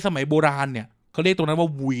ในสมัยโบราณเนี่ยเขาเรียกตรงนั้นว่า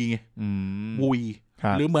วุยไงวุย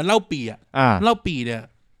หรือเหมือนเล่าปี่เล่าปี่เนี่ย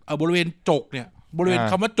บริเวณจกเนี่ย บริเวณ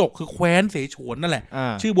คำว่าจกคือแคว้นเสฉวนนั่นแหละ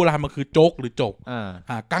ชื่อโบราณมันคือโจกหรือจก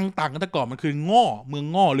กังตังแต่ก่อนมันคือง่อเมือง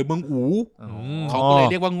ง่อหรือเมืองอูเขาก็เลย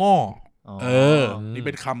เรียกว่าง่อนี่เ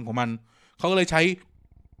ป็นคำของมันเขาก็เลยใช้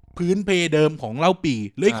พื้นเพเดิมของเล่าปี่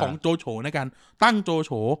หรือของโจโฉในการตั้งโจโ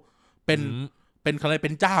ฉเป็นอะไรเป็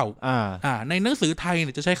นเจ้าในหนังสือไทยเ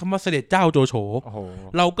นี่ยจะใช้คำว่าเสด็จเจ้าโจโฉ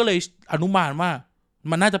เราก็เลยอนุมานว่า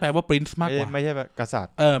มันน่าจะแปลว่า prince มากกว่าไม่ใช่กษัตริ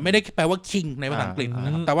ย์ไม่ได้แปลว่า king ในภาษาอังกฤษน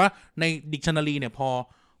ะครับแต่ว่าใน dictionary เนี่ยพ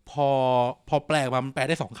อแปลมามันแปล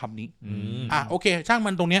ได้2คำนี้โอเคช่าง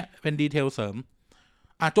มันตรงเนี้ยเป็นดีเทลเสริม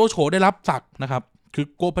โจโฉได้รับศักดิ์นะครับคือ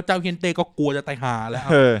โกพระเจ้าเฮียนเต้ก็กลัวจะตายหาแล้ว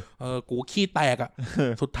กูขี้แตก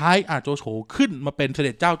สุดท้ายโจโฉขึ้นมาเป็นเส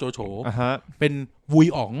ด็จเจ้าโจโฉเป็นวุย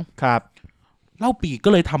อ๋องครับเล่าปี่ก็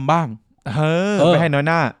เลยทำบ้างไม่ให้น้อย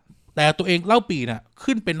หน้าแต่ตัวเองเล่าปี่น่ะ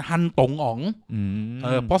ขึ้นเป็นฮันตงอ๋อง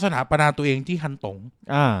เพราะสถาปนาตัวเองที่ฮันตง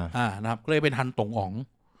นะครับก็เลยเป็นฮันตงอ๋อง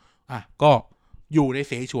ก็อยู่ในเ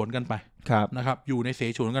สฉวนกันไปนะครับอยู่ในเส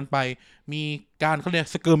ฉวนกันไปมีการเขาเรียก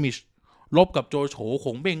สเกอร์มิชลบกับโจโฉข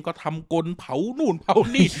งเบงก็ทำกลเผานู่นเผา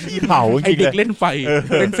นี่เผาไอเด็กเล่นไฟ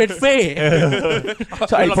เป็นเฟสเฟ่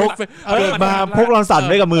ใช่พกเกิดมาพกรอนสัน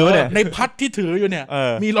ไว้กับมือเนี่ยในพัดที่ถืออยู่เนี่ย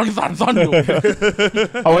มีรอนสันซ่อนอยู่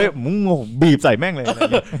เอาไว้มึงบีบใส่แม่งเลย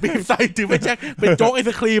บีบใส่ถือไม่ใช่เป็นโจ๊กไอศ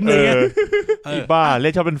ครีมเลยอีบ้าเล่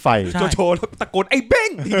นชอบเป็นไฟโจโฉตะโกนไอเบ้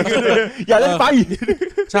งอย่าเล่นไฟ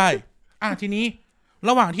ใช่ทีนี้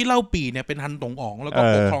ระหว่างที่เล่าปี่เนี่ยเป็นฮันตงอ๋องแล้วก็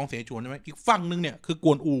ปกครองเสฉวนใช่ไหมอีกฝั่งนึงเนี่ยคือก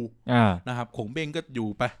วนอูนะครับขงเบงก็อยู่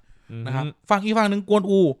ไปนะครับฝั่งอีกฝั่งนึงกวน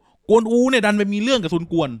อูเนี่ยดันไปมีเรื่องกับซุน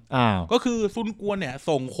กวนก็คือซุนกวนเนี่ย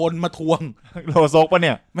ส่งคนมาทวงโลซกปะเ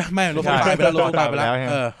นี่ยไม่โลซกตายไปแล้ว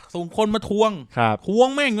ส่งคนมาทวง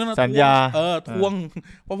แม่งนะสัญญาทวง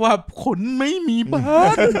เพราะว่าคนไม่มีบ้า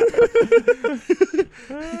น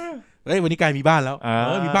วันนี้กายมีบ้านแล้ว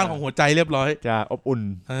มีบ้านของหัวใจเรียบร้อยจะอบอุ่น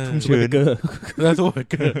ชุ่มชื้นแล้วสู้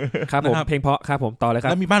เกิดครับผมเพลงเพราะครับผมต่อเลยครับ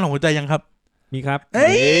แล้วมีบ้านของหัวใจยังครับมีครับ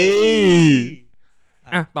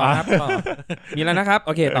ต่อครับต่อมีแล้วนะครับโ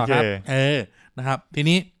อเคต่อครับนะครับที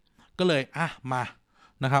นี้ก็เลยมา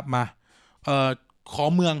นะครับมาขอ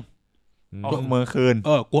เมืองคืน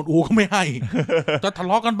กวนอูก็ไม่ให้จะทะเ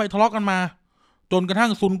ลาะกันไปทะเลาะกันมาจนกระทั่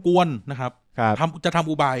งซุนกวนนะครับจะทำ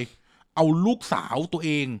อุบายเอาลูกสาวตัวเ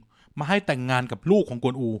องมาให้แต่งงานกับลูกของก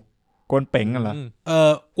วนอูกวนเป๋งกันเหรอ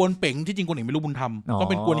กวนเป๋งที่จริงกวนเป๋งเป็นลูกบุญธรรมก็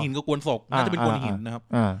เป็นกวนหินกับกวนศกน่าจะเป็นกวนหินนะครับ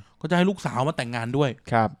ก็จะให้ลูกสาวมาแต่งงานด้วย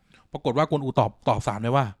ครับปรากฏว่ากวนอูตอบสารเล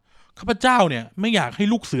ยว่าข้าพเจ้าเนี่ยไม่อยากให้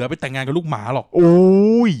ลูกเสือไปแต่งงานกับลูกหมาหรอกโอ้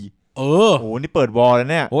ยโอ้นี่เปิดวอลแล้ว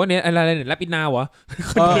เนี่ยโอ้เนี่ยอะไรเนี่ยแรปปินาวะ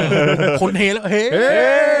คนเฮแล้วเฮ้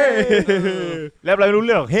แล้วอะไรไม่รู้เ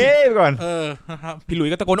รื่องเฮ้ไปก่อนนะครับพี่หลุย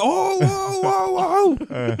ส์ก็ตะโกนโอ้ว้าว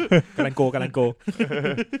กำลังโก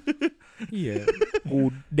กู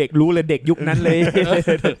เด็กรู้เลยเด็กยุคนั้นเลย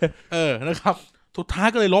นะครับสุดท้าย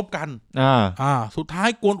ก็เลยลบกันสุดท้าย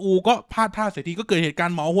กวนอูก็พลาดท่าเสียทีก็เกิดเหตุการ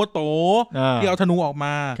ณ์หมอหัวโตที่เอาธนูออกม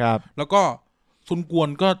าแล้วก็ซุนกวน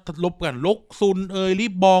ก็ลบกันลกซุนรี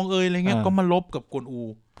บบองอะไรเงี้ยก็มาลบกับกวนอู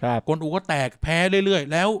กวนอูก็แตกแพ้เรื่อย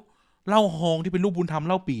ๆแล้วเล่าฮองที่เป็นลูกบุญธรรม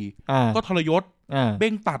เล่าปี่ก็ทรยศเบ้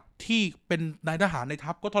งตัดที่เป็นนายทหารใน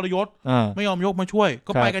ทัพก็ทรยศไม่ยอมยกมาช่วย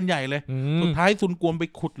ก็ไปกันใหญ่เลยสุดท้ายซุนกวนไป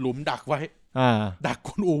ขุดหลุมดักไว้ดักก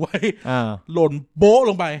วนอูไว้หล่นโบ๊ะ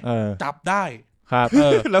ลงไปจับได้ครับ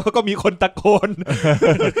แล้วก็มีคนตะโกน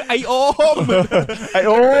ไอโอม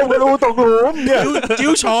กวนอูตกหลุมเนี่ยจิ้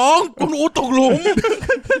วฉองกวนอูตกหลุม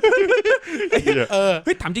เ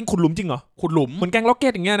ฮ้ยถามจริงขุดหลุมจริงเหรอขุดหลุมเหมือนแกงล็อกเก็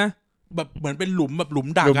ตอย่างเงี้ยนะแบบเหมือนเป็นหลุมแบบหลุม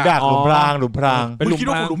ดักหลุมพรางเป็นหลุมคิด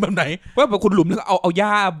ว่าขุดหลุมแบบไหนว่าแบบขุดหลุมแล้วเอาหญ้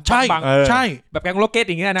าบังใช่แบบแกงล็อกเก็ต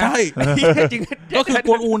อย่างเงี้ยนะใช่จริงก็คือก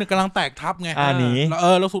วนอูเนี่ยกำลังแตกทับไงนี้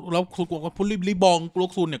แล้วสุดกวนกับพุ่นรีบองล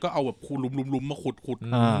กซุนเนี่ยก็เอาแบบขุดหลุมมาขุด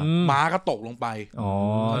ม้าก็ตกลงไป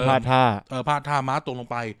พลาดท่าม้าตกลง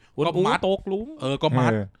ไปก็ม้าตกหลุมก็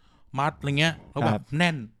มัดอะไรเงี้ยแล้วแบบแ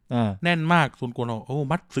น่นมากซุนกวนโอ้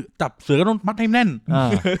มัดจับเสือก็ต้องมัดให้แน่น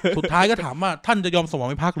สุดท้ายก็ถามว่าท่านจะยอมสวา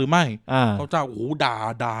มิภักดิ์หรือไม่เขาเจ้าโอ้ด่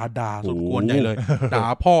าซุนกวนใหญ่เลยด่า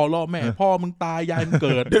พ่อล่อแม่พ่อมึงตายยายมึงเ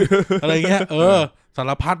กิดอะไรเงี้ยสา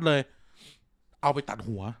รพัดเลยเอาไปตัด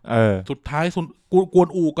หัวสุดท้ายกวน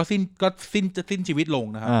อูก็สิ้นชีวิตลง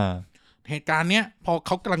นะครับเหตุการณ์เนี้ยพอเ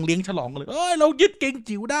ขากำลังเลี้ยงฉลองกันเลยเรายึดเกง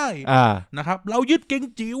จิ๋วได้นะครับเรายึดเกง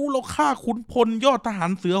จิ๋วเราฆ่าขุนพลยอดทหา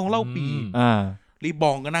รเสือของเล่าปี่รีบ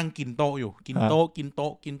องก็นั่งกินโต๊ะอยู่กินโ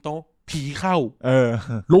ต๊ะผีเข้า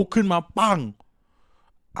ลุกขึ้นมาปั้ง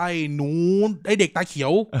ไอ้หนูไอ้เด็กตาเขีย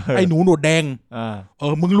วไอ้หนูหนวดแดง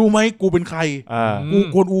มึงรู้ไหมกูเป็นใครกู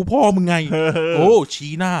กวนอูพ่อมึงไงโอ้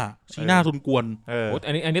ชี้หน้าซุนกวนอั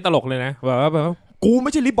นนี้ตลกเลยนะแบบว่า กูไ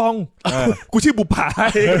ม่ใช่ลิบองกูชื่อบุปผา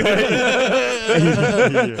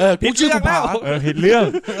กูชื่อบุปผา ผิดเรื่อง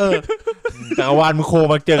จักรวาลมึงโค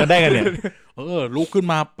มาเจอกันได้กันเนี่ยลุกขึ้น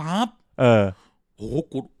มาปั๊บโอ้โห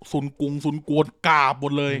กูซุนกวนกราบหม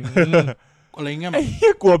ดเลยอะไรเงี้ย ไอ้เหี้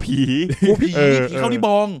ยกลัวผี ผีเข้าลิบ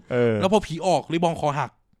องแล้วพอผีออกลิบองคอหั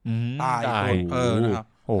กตายนะครับ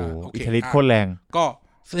โอ้อิทธิฤทธิ์โคตรแรง ก็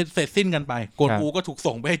เสร็จสิ้นกันไปกวนอูก็ถูก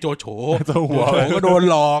ส่งไปให้โจโฉหัวก็โดน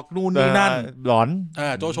หลอกนู่นนี่นั่นหลอน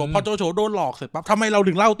โจโฉพอโจโฉโดนหลอกเสร็จปั๊บทำไมเรา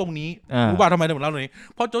ถึงเล่าตรงนี้รู้ป่ะทำไมเราถึงเล่าตรงนี้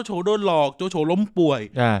เพราะโจโฉโดนหลอกโจโฉล้มป่วย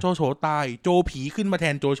โจโฉตายโจผีขึ้นมาแท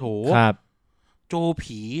นโจโฉโจ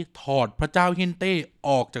ผีถอดพระเจ้าเฮียนเต้อ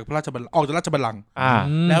อกจากราชบัลลังก์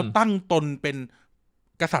แล้วตั้งตนเป็น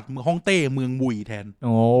กษัตริย์เมืองฮ่องเต้เมืองบุยแทน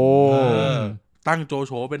ตั้งโจโ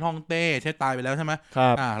ฉเป็นฮ่องเต้ใช่ตายไปแล้วใช่ไหม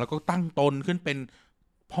แล้วก็ตั้งตนขึ้นเป็น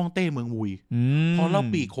ฮ่องเต้เมืองวุยพอเล่า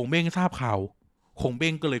ปีกคงเบ้งทราบข่าวคงเบ้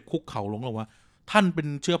งก็เลยคุกเข่าลงว่าท่านเป็น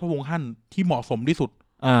เชื้อพระวงศ์ฮั่นที่เหมาะสมที่สุด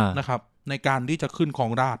นะครับในการที่จะขึ้นครอ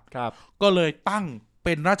งราชย์ก็เลยตั้งเ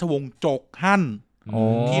ป็นราชวงศ์จกฮั่น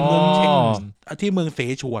ที่เมืองเส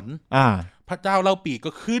ฉวนพระเจ้าเล่าปีก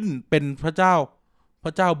ก็ขึ้นเป็นพระเจ้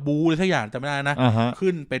าบูอะไรสักอย่างจำไม่ได้นะ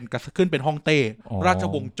ขึ้นเป็นฮ่องเต้ราช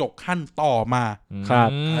วงศ์จกฮั่นต่อมาครับ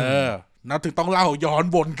นะถึงต้องเล่าย้อน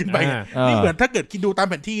วนขึ้นไปนี่เหมือนถ้าเกิดคิดดูตาม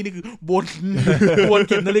แผนที่นี่คือวนเ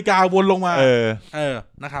ข็มนาฬิกาวนลงมา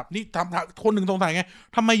นะครับนี่คนหนึ่งสงสัยไง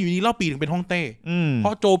ทำไมอยู่นี้เล่าปีถึงเป็นฮ่องเต้เพรา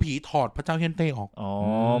ะโจผีถอดพระเจ้าเฮียนเต้ออก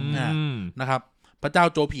นะครับพระเจ้า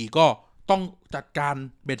โจผีก็ต้องจัดการ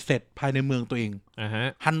เบ็ดเสร็จภายในเมืองตัวเอง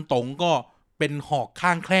ฮันตงก็เป็นหอกข้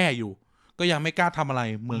างแคร่อยู่ก็ยังไม่กล้าทำอะไร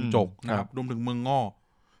เมืองจกนะครับรวมถึงเมืองง่อ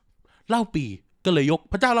เล่าปีก็เลย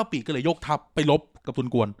พระเจ้าเล่าปีก็เลยยกทัพไปรบกับซุน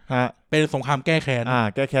กวนเป็นสงครามแก้แค้น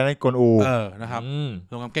แก้แค้นให้กวนอูนะครับ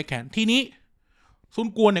สงครามแก้แค้นทีนี้ซุน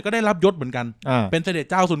กวนเนี่ยก็ได้รับยศเหมือนกันเป็นเสด็จ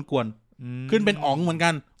เจ้าซุนกวนขึ้นเป็นอ๋องเหมือนกั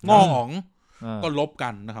นง่ออ๋องก็ลบกั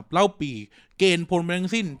นนะครับเล่าปีเกณฑ์พลทั้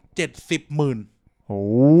งสิ้น70,000โอ้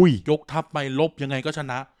ยยกทัพไปลบยังไงก็ช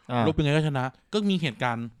นะลบยังไงก็ชนะก็มีเหตุก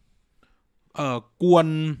ารณ์กว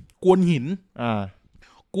นหิน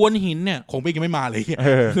กวนหินเนี่ยคงไปยังไม่มาเลย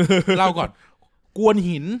เล่าก่อนกวน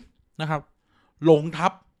หินนะครับหลงทั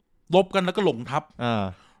บลบกันแล้วก็หลงทั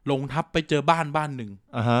บไปเจอบ้านหนึ่ง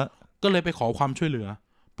ก็เลยไปขอความช่วยเหลือ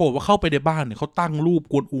ปรากฏว่าเข้าไปในบ้านเนี่ยเขาตั้งรูป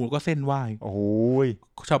กวนอูแล้วก็เส้นไหว้โอ้ย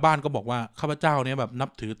ชาวบ้านก็บอกว่าข้าพเจ้าเนี่ยแบบนับ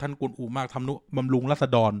ถือท่านกวนอูมากทำนุบำรุงราษ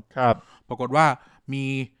ฎรครับปรากฏว่า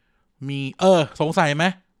มีสงสัยไหม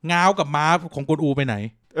ง้าวกับม้าของกวนอูไปไหน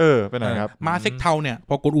ไปไหนครับม้าเซ็กเทาเนี่ยพ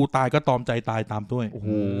อกวนอูตายก็ตอมใจตายตามด้วยโอ้โห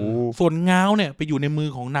ส่วนง้าวเนี่ยไปอยู่ในมือ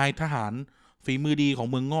ของนายทหารฝีมือดีของ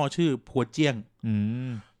เมืองง่อชื่อพัวเจี้ยง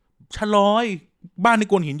ชะลอยบ้านใน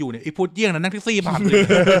กวนหินอยู่เนี่ยไอ้พัวเจี้ยงนั่งแท็กซี่ผ่านเลย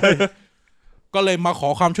ก็เลยมาขอ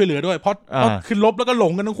ความช่วยเหลือด้วยเพราะขึ้นลบแล้วก็หล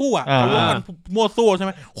งกันทั้งคู่ลบกันมั่วซั่วใช่ไห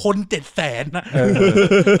มคน700,000นะ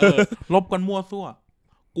ลบกันมั่วซั่ว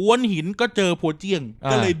กวนหินก็เจอพัวเจี้ยง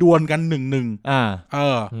ก็เลยดวลกัน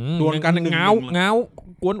1-1ดวลกันเงา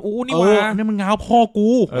กวนอูนี่มานี่มันเงาพ่อกู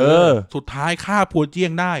สุดท้ายฆ่าพัวเจี้ย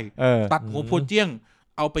งได้ตัดหัวพัวเจี้ยง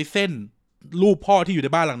เอาไปเส้นรูปพ่อที่อยู่ใน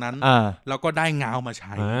บ้านหลังนั้นแล้วก็ได้เงามาใ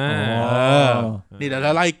ช้นี่เดี๋ยวเร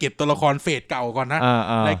าไล่เก็บตัวละครเฟสเก่าก่อนนะ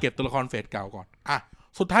ไล่เก็บตัวละครเฟสเก่าก่อน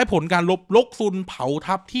สุดท้ายผลการลกซุนเผา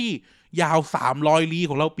ทัพที่ยาว300 ลี้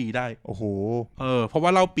ของเล่าปีได้โอ้โหเพราะว่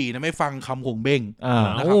าเล่าปีนะไม่ฟังคำหงเบ้ง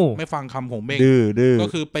นะครับไม่ฟังคำหงเบ้งก็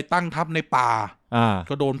คือไปตั้งทัพในป่า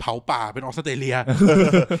ก็โดนเผาป่าเป็นออสเตรเลีย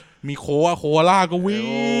มีโคอาล่าก็วิ่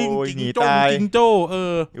งจิงโจ้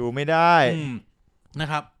อยู่ไม่ได้นะ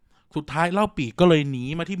ครับสุดท้ายเล่าปีก็เลยหนี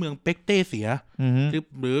มาที่เมืองเป็กเต้เสีย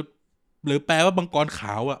หรือแปลว่าบังกรข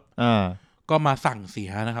าวก็มาสั่งเสี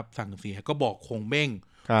ยนะครับสั่งเสียก็บอกคงเบ้ง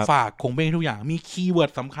ฝากคงเบ้งทุกอย่างมีคีย์เวิร์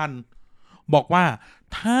ดสำคัญบอกว่า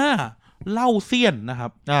ถ้าเล่าเซียนนะครั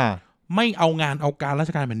บไม่เอางานเอาการรา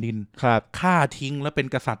ชการแผ่นดินฆ่าทิ้งแล้วเป็น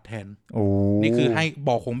กษัตริย์แทนนี่คือให้บ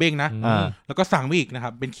อกคงเบ้งนะแล้วก็สั่งไปอีกนะครั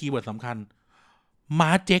บเป็นคีย์เวิร์ดสำคัญม้า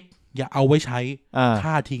เจ๊กอย่าเอาไว้ใช้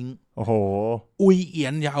ฆ่าทิ้งโอ้โหอุยเอีย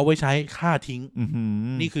นอย่าเอาไว้ใช้ฆ่าทิ้ง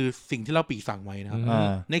นี่คือสิ่งที่เล่าปีสั่งไว้นะครับ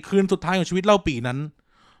ในคืนสุดท้ายของชีวิตเล่าปีนั้น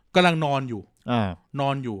กำลังนอนอ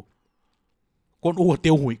ยู่กวนอูเ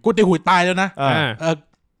ตียวหุยตายแล้วนะ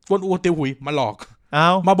กวนอูเตียวหุยมาหลอก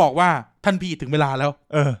มาบอกว่าท่านพี่ถึงเวลาแล้ว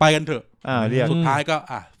ไปกันเถอะสุดท้ายก็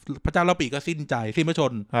พระเจ้าเล่าปีก็สิ้นใจสิ้นพระช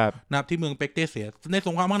นนะครับที่เมืองเป็กเต้เสียในส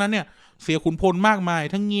งครามครั้งนั้นเนี่ยเสียขุนพลมากมาย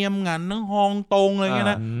ทั้งเงียมงันทั้งฮองตงอะไรเงี้ย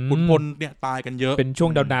นะขุนพลเนี่ยตายกันเยอะเป็นช่ว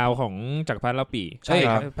งดาวของจักรพรรดิเล่าปีใช่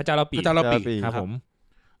ครับพระเจ้าเล่าปีครับผม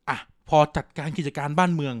พอจัดการกิจการบ้า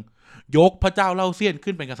นเมืองยกพระเจ้าเล่าเซียน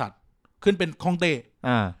ขึ้นเป็นกษัตริย์ขึ้นเป็นคองเต้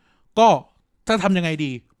ก็ ถ้าทำยังไง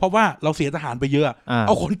ดีเพราะว่าเราเสียทหารไปเยอะเ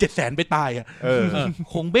อาคน700,000ไปตายอ่ะ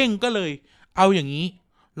คงเบ้งก็เลยเอาอย่างนี้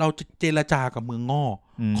เราจะเจรจากับเมืองง่อ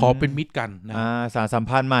ขอเป็นมิตรกันนะสารสัม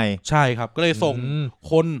พันธ์ใหม่ใช่ครับก็เลยส่ง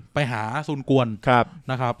คนไปหาซุนกวน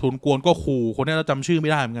นะครับซุนกวนก็ขู่คนนี้เราจำชื่อไม่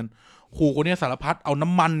ได้เหมือนกันขู่คนนี้สารพัดเอาน้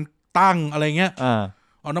ำมันตั้งอะไรเงี้ย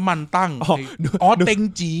เอาน้ำมันตั้งเต็ง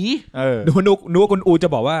จีนึกว่าคุณอูจะ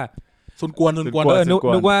บอกว่าซุนกวนนึก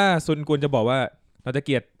ว่าซุนกวนจะบอกว่าเราจะเก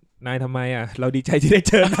ลียดนายทำไมอ่ะเราดีใจที่ได้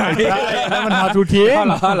เจอนายนั่นมันฮาทูทีเ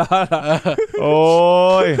หรอโอ้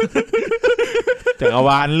ยจักรว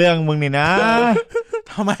าลเรื่องมึงนี่นะ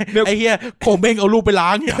ทำไมไอ้เหี้ยคงเบ้งเอารูปไปล้า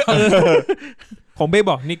งเนี่ยของเบ้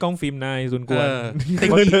บอกนี่กล้องฟิล์มนายซุนกวนเ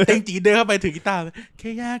ต็งจีเดินเข้าไปถือกีตาร์แค่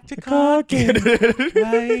อยากจะขอเก็บไ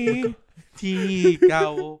ว้ที่เก่า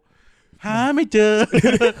หาไม่เจอ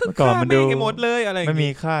ก่อนมันดูหมดเลยอะไรไม่มี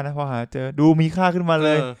ค่านะพอหาเจอดูมีค่าขึ้นมาเล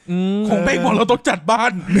ยของเบ้บอกเราต้องจัดบ้า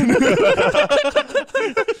น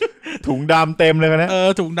ถุงดำเต็มเลยนะ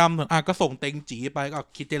ถุงดำก็ส่งเต็งจีไปก็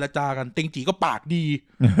คิดเจรจากันเต็งจีก็ปาก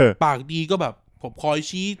ดีก็แบบผมคอย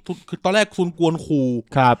ชี้คือตอนแรกซุนกวนขู่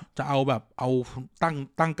จะเอาแบบเอา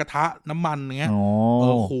ตั้งกระทะน้ำมันอย่างเงี้ย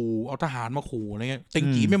ขู่เอาทหารมาขู่อะไรเงี้ยเต็ง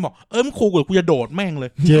จีไม่บอกมันขู่กูจะโดดแม่งเล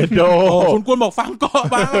ยโดซุนกวนบอกฟังก็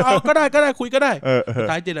เอาก็ได้คุยก็ได้สุด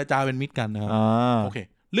ท้ายเจรจาเป็นมิตรกันนะครับโอเค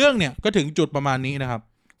เรื่องเนี่ยก็ถึงจุดประมาณนี้นะครับ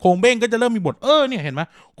คงเบ้งก็จะเริ่มมีบทเนี่ยเห็นไหม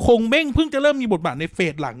คงเบ้งเพิ่งจะเริ่มมีบทบาทในเฟ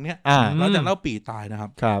สหลังเนี่ยหลังจากเล่าปี่ตายนะครั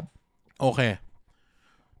บโอเค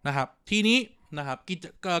นะครับทีนี้นะครับ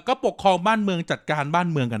ก็ปกครองบ้านเมืองจัดการบ้าน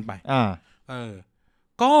เมืองกันไป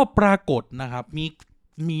ก็ปรากฏนะครับ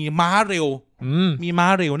มีม้าเร็ว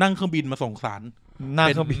นั่งเครื่องบินมาส่งสารนั่ง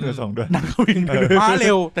เครื่องบินมาส่งด้วยนั่งเครื่องบินม้าเ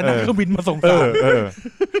ร็วแต่นั่งเครื่องบินมาส่งสาร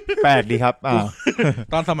แปลกดีครับ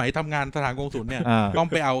ตอนสมัยทำงานสถานกงสุลเนี่ยต้อง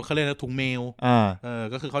ไปเอาเขาเรียกถุงเมล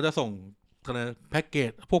ก็คือเขาจะส่งแพ็กเก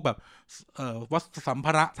จพวกแบบวัสดุสัมภ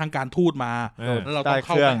าระทางการทูตมาแล้วเราต้องเ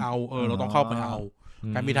ข้าไปเอาเราต้องเข้าไปเอา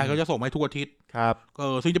การบินไทยเขาจะส่งมาให้ทุกอาทิตย์ครับ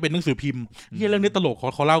ซึ่งจะเป็นหนังสือพิมพ์เรื่องนี้ตลก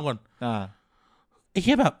ขอเล่าก่อนไอ้เ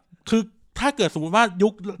หี้ยแบบคือถ้าเกิดสมมติว่า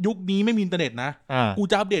ยุคนี้ไม่มีอินเทอร์เน็ตนะกู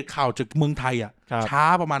จะอัปเดตข่าวจากเมืองไทยช้า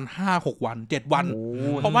ประมาณ 5-6 วัน 7 วัน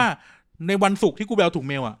เพราะว่าในวันศุกร์ที่กูไปเอาถุง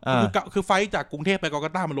เมลคือไฟจากกรุงเทพไปกาลกั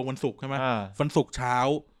ตตามันลงวันศุกร์ใช่ไหมวันศุกร์เช้า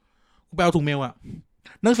กูไปเอาถุงเมล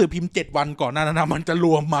หนังสือพิมพ์7 วันก่อนหน้านั้นมันจะร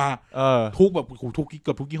วมมาทุกแบบทุกเ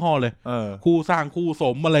กือบทุกยี่ห้อเลยคู่สร้างคู่ส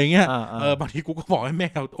มอะไรเงี้ยบางทีกูก็บอกให้แม่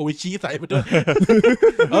เอาโออิชิใส่ไปด้วย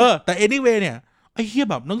แต่ anyway เนี่ยไอ้เหี้ย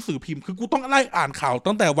แบบหนังสือพิมพ์คือกูต้องไล่อ่านข่าว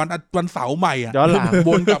ตั้งแต่วันเสาร์ใหม่ย้อนหลังว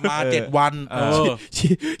นกลับมา7 วัน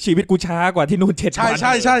ชีวิตกูช้ากว่าที่นู่น7 วัน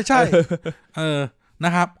ใช่น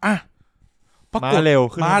ะครับปรากฏ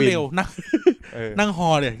มาเร็วนั่งฮอ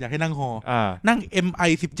เลยอยากให้นั่งฮอนั่ง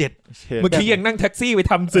MI17 เมื่อกี้ยังนั่งแท็กซี่ไป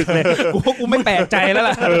ทำศึกเลยกูไม่แปลกใจแล้ว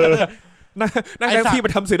ล่ะนั่งแท็กซี่ไป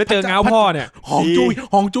ทำศึกแล้วเจอเงาพ่อเนี่ยหอง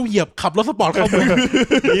จู้เหยียบขับรถสปอร์ตเข้าเมือง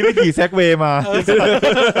นี่ไม่ขี่แซกเวย์มา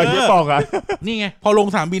ที่บอกนี่ไงพอลง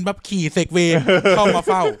สนามบินปั๊บขี่เซกเวย์เข้ามาเ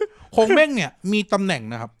ฝ้าคงเบ้งเนี่ยมีตำแหน่ง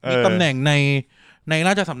นะครับมีตำแหน่งในร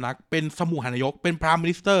าชสำนักเป็นสมุหานายกเป็นพรามมิ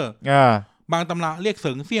นิสเตอร์บางตำราเรียกเ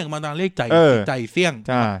สิงเสี่ยงบางตำราเรียกใจเสี่ยง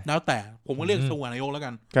แล้วแต่ผมก็เรียกสมุหานายกแล้วกั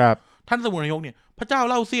นท่านสมุหานายกเนี่ยพระเจ้า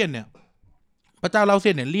เล่าเซียนเนี่ย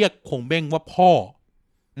เรียกคงเบ้งว่าพ่อ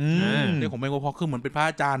เรียกคงเบ้งว่าพ่อคือเหมือนเป็นพระ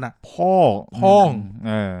อาจารย์พ่อง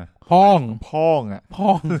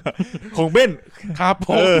คงเบ้งครับ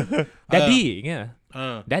พ่อแดดดี้เงี้ย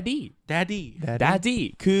แดดดี้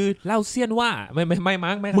คือเล่าเซียนว่าไม่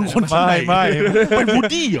มั้งไม่มึงคนไม่เป็นบูด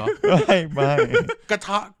ดี้เหรอไม่กระท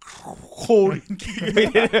ะโค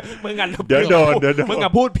มึงกันเดี๋ยวโดนมึงกั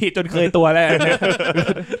บพูดผิดจนเคยตัวแล้ว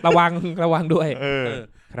ระวังด้วย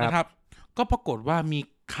นะครับก็ปรากฏว่ามี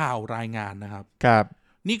ข่าวรายงานนะครับ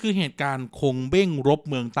นี่คือเหตุการณ์คงเบ้งรบ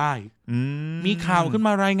เมืองใต้มีข่าวขึ้นม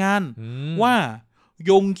ารายงานว่า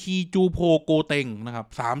ยงคีจูโพโกเต็งนะครับ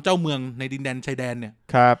3เจ้าเมืองในดินแดนชายแดนเนี่ย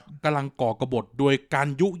กำลังก่อกบฏโดยการ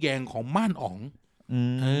ยุแยงของม่านอ๋อง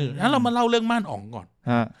แล้วเรามาเล่าเรื่องม่านอ๋องก่อน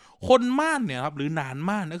คนม่านเนี่ยครับหรือหนาน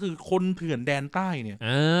ม่านก็คือคนเถื่อนแดนใต้เนี่ย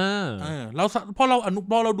เราพอเ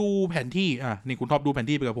ราดูแผนที่นี่คุณท็อปดูแผน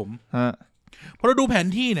ที่ไปกับผมพอเราดูแผน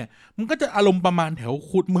ที่เนี่ยมันก็จะอารมณ์ประมาณแถว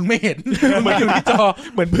ขุดมึงไม่เห็นเหมือนอยู่ที่จอ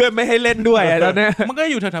เหมือนเพื่อนไม่ให้เล่นด้วยตอนนี้มันก็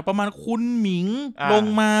อยู่แถวๆประมาณคุณหมิงลง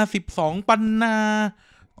มา12ปันนา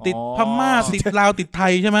ติดพม่าติดลาวติดไท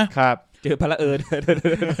ยใช่ไหมครับเจอพระ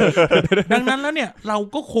ดังนั้นแล้วเนี่ยเรา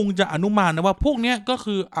ก็คงจะอนุมานนะว่าพวกเนี้ยก็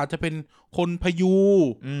คืออาจจะเป็นคนพยู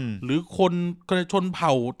หรือคนชนเผ่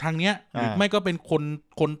าทางเนี้ยหรือไม่ก็เป็น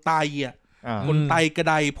คนตาย คนไตกระ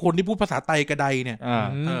ไดคนที่พูดภาษาไตกระไดเนี่ย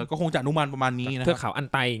ก็คงจะอนุมานประมาณนี้นะเทือกเขาอัน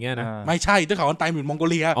ไตอย่างเงี้ยนะไม่ใช่เทือกเขาอันไตเหมือนมองโก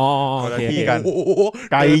เลียอ๋อโอเคกัน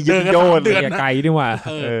ไกลยิบโยนไกลดีกว่า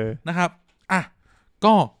นะครับอ่ะ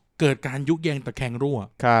ก็เกิดการยุแยงตะแคงรั่ว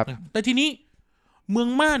ครับแต่ทีนี้เมือง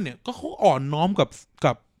ม่านเนี่ยก็เขาอ่อนน้อมกับ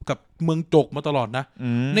เมืองจกมาตลอดนะ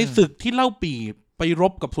ในศึกที่เล่าปี่ไปร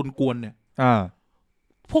บกับซุนกวนเนี่ย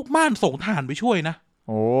พวกม่านส่งทหารไปช่วยนะ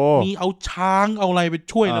มีเอาช้างเอาอะไรไป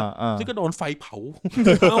ช่วยนะซึ่งก็โดนไฟเผา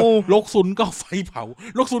ลกซุนก็ไฟเผา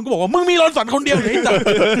ลกซุนก็บอกว่ามึงมีรอนสันคนเดียวเลยจ้ะ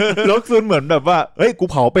ลกซุนเหมือนแบบว่าเฮ้ยกู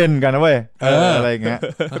เผาเป็นกันนะเว้ยอะไรเงี้ย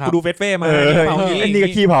กูดูเฟสเฟ่มาไอ้นี่ก็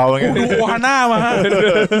ขี้เผาเหมือนกันดูโอฮาน่ามา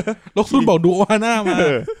ลกซุนบอกดูโอฮาน่ามา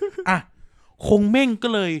อ่ะคงเม่งก็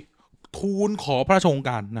เลยทูลขอพระราชโองก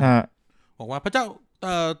ารนะบอกว่าพระเจ้า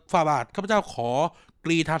ฝ่าบาทข้าพเจ้าขอก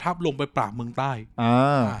รีธาทัพลงไปปราบเมืองใต้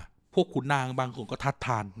พวกขุนนางบางส่วนก็ทัดท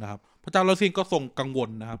านนะครับพระเจ้าลาซินก็ทรงกังวล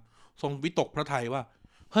นะครับทรงวิตกพระทัยว่า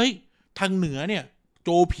เฮ้ยทางเหนือเนี่ยโจ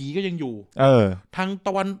ผีก็ยังอยู่ทางต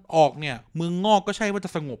ะวันออกเนี่ยเมืองงอกก็ใช่ว่าจะ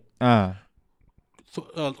สงบ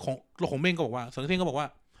ของเม่งก็บอกว่าสันเซียนก็บอกว่า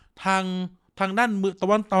ทางด้านมือตะ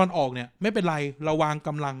วันออกเนี่ยไม่เป็นไรเราวางก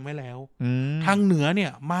ำลังไว้แล้วทางเหนือเนี่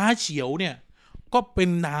ยม้าเฉียวเนี่ยก็เป็น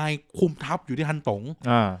นายคุมทัพอยู่ที่ฮันตง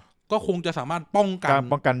ก็คงจะสามารถป้องกั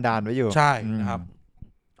นด่านไว้อยู่ใช่นะครับ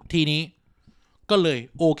ทีนี้ก็เลย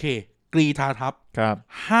โอเคกรีธาทัพ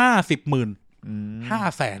50,000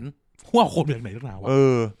 500,000หัวคนอย่างไหนตั้งนานวะ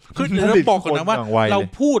คือเราบอกก่อนนะว่าเรา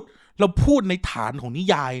พูดในฐานของนิ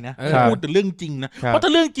ยายนะพูดแต่เรื่องจริงนะเพราะถ้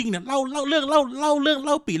าเรื่องจริงเนี่ยเล่าเรื่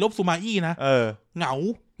องปี่ลบสุมาอี้นะเหง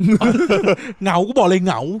ากูบอกเลยเ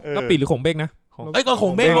หงาแล้วปี่หรือขงเบ้งนะก็ข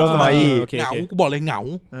งเบ้งลบสุมาอี้เหงากูบอกเลยเหงา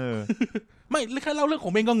ไม่แค่เล่าเรื่องขอ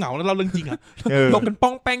งเบ้งก็เหงาแล้วเล่าเรื่องจริงอ่ะลงกันป้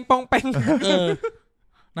องแป้ง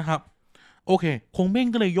นะครับโอเคคงเบ้ง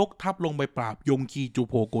ก็เลยยกทัพลงไปปราบยงคีจู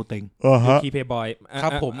โพโกเต็งยงคีเพย์บอยครั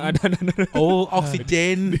บผมโอ้ออกซิเจ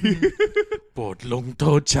นโปรดลงโท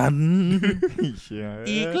ษฉัน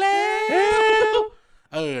อีกแล้ว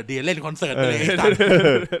เดี๋ยวเล่นคอนเสิร์ตไปเลย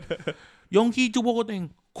ยงคีจูโพโกเต็ง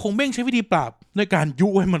คงเบ้งใช้วิธีปราบในการยุ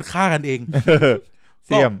ให้มันฆ่ากันเองเ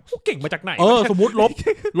สี่ยมเก่งมาจากไหนสมมติ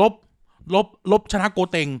ลบชนะโก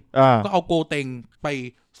เต็งก็เอาโกเต็งไป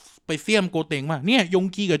เสี่ยมโกเต็งมาเนี่ยยง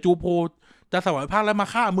คีกับจูโพจะสวายภาคแล้วมา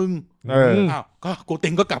ฆ่ามึงก็โกเต็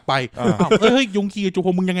งก็กลับไปเฮ้ยยงคีกับจูโพ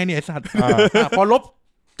มึงยังไงเนี่ยไอ้สัตว์พอลบ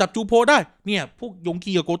จับจูโพได้เนี่ยพวกยง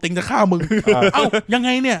คีกับโกเต็งจะฆ่ามึงยังไง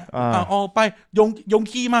เนี่ยออกไปยง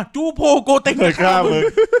คีมาจูโพโกเต็งจะฆ่ามึง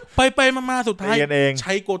ไปมาสุดท้ายใ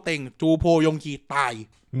ช้โกเต็งจูโพยงคีตาย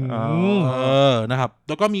นะครับแ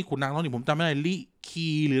ล้วก็มีขุนนางท้องถิ่นผมจำไม่ได้ลิคี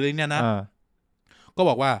หรืออะไรเนี่ยนะก็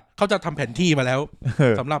บอกว่าเขาจะทำแผนที่มาแล้ว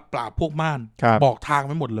สำหรับปราบพวกม่านบอกทางไ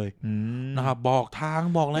ว้หมดเลยนะครับบอกทาง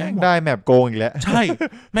บอกแล้วได้แมปโกงอีกแล้วใช่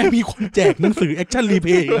แม่มีคนแจกหนังสือแอคชั่นรีเพ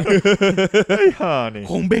ย์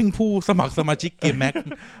คงเบ้งผู้สมัครสมาชิกเกมแม็ก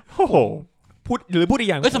โอ้โหพูดอีก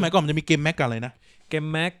อย่างสมัยก่อนมันจะมีเกมแม็กกันเลยนะเกม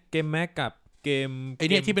แม็กกับเกมไอ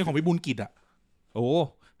เนี่ยที่เป็นของวิบูลย์กิจอ่ะโอ้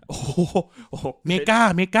เมกา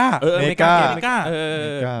เมกา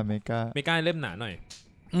เล่มหนาหน่อย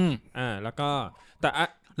แล้ว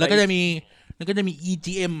ก็จะมี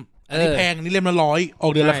EGM อันนี้แพงนี่เล่มละ100ออ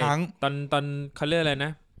กเดือนละครั้งตอนเขาเรียกอะไรน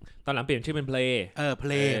ะตอนหลังเปลี่ยนชื่อเป็น Play เ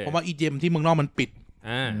พราะว่า EGM ที่เมืองนอกมันปิด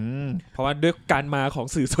เพราะว่าด้วยการมาของ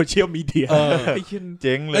สื่อโซเชียลมีเดียเ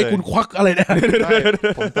จ๊งเลยคุณควักอะไรเนี่ย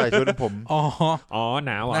ผมใส่ชุดผมห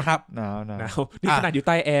นาวนะครับหนาวนี่ขนาดอยู่ใ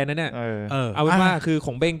ต้แอร์นะเนี่ยเอาเป็นว่าคือข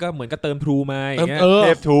องเบ้งก็เหมือนกับเติมทรูมาอย่างเงี้ยเท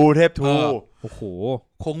พทูโอ้โห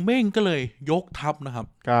ของเบ้งก็เลยยกทัพนะครับ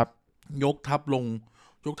ยกทัพ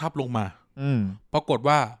ลงมาปรากฏ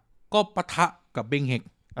ว่าก็ปะทะกับเบ้งเฮก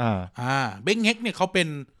เบ้งเฮกเนี่ยเขาเป็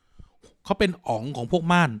นอ๋องของพวก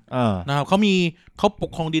ม่านนะครับเขาป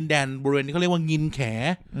กครองดินแดนบริเวณนี้เขาเรียกว่างินแข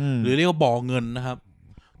หรือเรียกว่าบ่อเงินนะครับ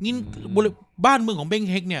งินบ้านเมืองของเบ้ง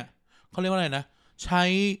เฮกเนี่ยเขาเรียกว่าอะไรนะใช้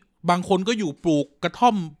บางคนก็อยู่ปลูกกระท่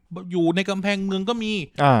อมอยู่ในกำแพงเมืองก็มี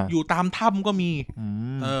อยู่ตามถ้ำก็มี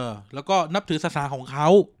แล้วก็นับถือศาสนาของเขา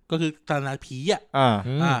ก็คือศาสนาผี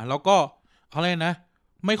แล้วก็เขาเรียกนะ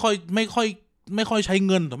ไม่ค่อยใช้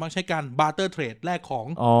เงินแต่มากใช้การบาร์เตอร์เทรดแลกของ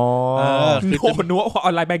คือจะนัวออ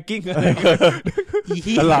นไลน์แบงกิ้ง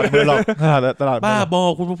ตลาดมือหรอกตลาดบ้าบอ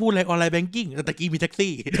คุณมาพูดอะไรออนไลน์แบงกิ้งตะกี้มีแท็ก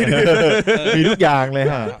ซี่มีทุกอย่างเลย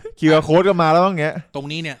ฮะQR Code ก็มาแล้วอย่างเงี้ยตรง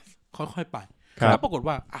นี้เนี่ยค่อยๆไปแล้วปรากฏ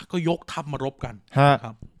ว่าก็ยกทัพมารบกันค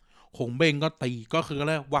รับหงเบ้งก็ตีก็คืออะไ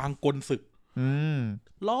รวางกลศึก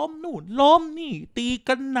ล้อมนู่นล้อมนี่ตี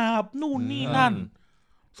กันหนาบนู่นนี่นั่น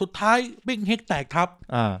สุดท้ายเบ้งเฮกแตกทัพ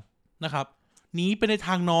นะครับหนีไปในท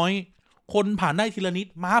างน้อยคนผ่านได้ทีละนิด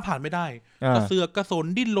ม้าผ่านไม่ได้กระเสือกกระสน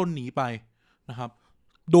ดิ้นรนหนีไปนะครับ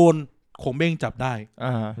โดน คงเบ้งจับได้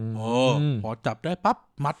ๆ พอจับได้ปั๊บ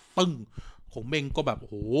มัดตึ้งคงเบ้งก็แบบโอ้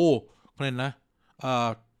โหเขาเรียกนะ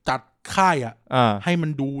จัดค่ายให้มั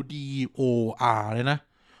นดูดีเลยนะ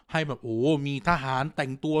ให้แบบมีทหารแต่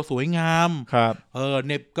งตัวสวยงามครับเ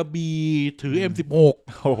หน็บกระบี่ถือ M16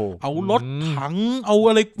 โอ้โหเอารถถังเอา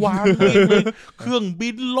อะไรวางเรียงเลย เครื่องบิ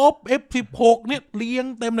นลบ F16 เนี่ยเรียง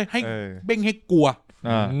เต็มเลยให้เบ้งให้กลัว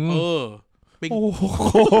เบ้ง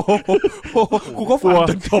กูก็ฟัง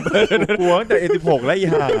จนจบเลยกลัวตั้งแต่ M16 แล้วอี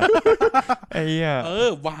ห่าไอ้เหี้ย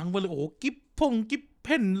วางไปเลยโอ้โหกิ๊บเ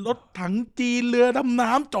พ่นรถถังจีนเรือดำน้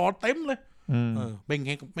ำจอดเต็มเลยเบ้งใ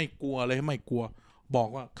ห้ไม่กลัวเลยไม่กลัวบอก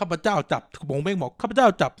ว่าข้าพเจ้าจับผมเบ้งบอกข้าพเจ้า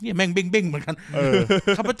จับเนี่ยแม่งเบ้งเหมือนกัน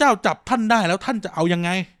ข้าพเจ้าจับท่านได้แล้วท่านจะเอายังไง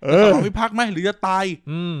จะขอพิพากษ์ไหมหรือจะตาย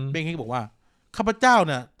เบ้งให้บอกว่าข้าพเจ้าเ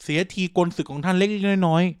นี่ยเสียทีกลศึกของท่านเล็กๆ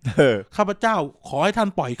น้อยๆข้าพเจ้าขอให้ท่าน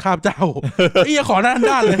ปล่อยข้าพเจ้าขอด้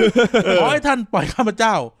านเลยขอให้ท่านปล่อยข้าพเจ้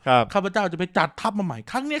าข้าพเจ้าจะไปจัดทัพมาใหม่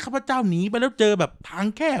ครั้งนี้ข้าพเจ้าหนีไปแล้วเจอแบบทาง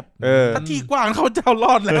แคบถ้าที่กว้างข้าพเจ้าร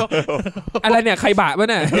อดแล้วอะไรเนี่ยใครบะวะ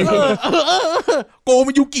เนี่ยโก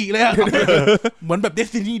มิยุกิเลยอะเหมือนแบบเดส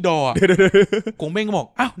ตินีดอร์กงเบ้งก็บอก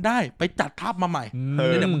อ้าวได้ไปจัดทัพมาใหม่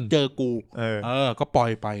เดี๋ยวมึงเจอกูก็ปล่อ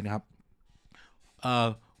ยไปนะครับ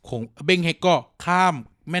คงเบ้งเฮกก็ข้าม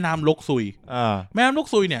แม่น้ำลกซุยแม่น้ำลก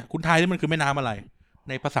ซุยเนี่ยคุณทายที่มันคือแม่น้ำอะไร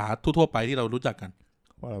ในภาษาทั่วไปที่เรารู้จักกัน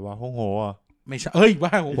อะไรวะฮ่องโหไม่ใช่ว่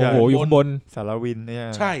าฮ่องโหอยู่ข้างบนสารวินเนี่ย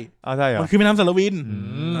ใช่ใช่เหรอมันคือแม่น้ำสารวิน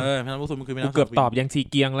แม่น้ำลกซุยมันคือแม่น้ำเกือบตอบยังสี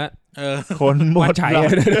เกียงแล้วคนหมดชัย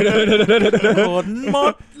คนหม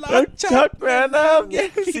ดลักชักแม่น้ำยั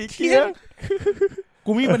งสีเกียง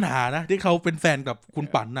กูมีปัญหานะที่เขาเป็นแฟนกับคุณ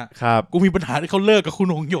ปั่นน่ะครับกูมีปัญหาที่เขาเลิกกับคุณ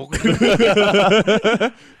หงหยก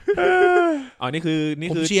นี่คือ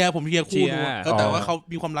ผมเชียร์คู่แต่ว่าเขา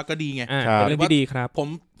มีความรักก็ดีไงเป็นเรื่องที่ดีครับ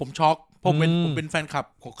ผมช็อกผมเป็นแฟนคลับ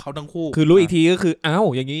ของเขาทั้งคู่คือรู้อีกทีก็คือ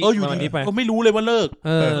อย่างนี้วันนี้ไปก็ไม่รู้เลยว่าเลิก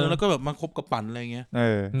แล้วก็แบบมาคบกับปั่นอะไรเงี้ย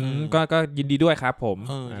ก็ยินดีด้วยครับผม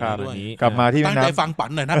กลับมาที่ตั้งใจฟังปั่น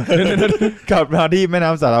หน่อยนะกลับมาที่แม่น้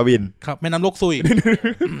ำสารวินครับแม่น้ำลกซุย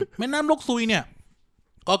แม่น้ำลกซุยเนี่ย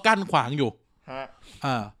ก็กั้นขวางอยู่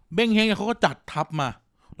เบ้งเฮงเขาก็จัดทัพมา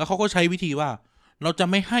แล้วเขาก็ใช้วิธีว่าเราจะ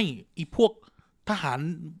ไม่ให้อีพวกทห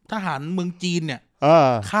ารเมืองจีนเนี่ย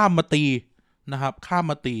ข้ามมาตีนะครับข้าม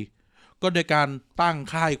มาตีก็โดยการตั้ง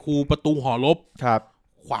ค่ายคูประตูหอรบ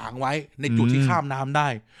ขวางไว้ในจุดที่ข้ามน้ำได้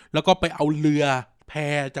แล้วก็ไปเอาเรือแพ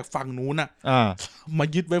จากฝั่งนู้นมา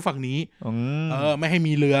ยึดไว้ฝั่งนี้ไม่ให้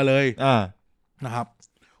มีเรือเลยนะครับ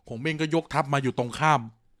ผมเบ้งก็ยกทัพมาอยู่ตรงข้าม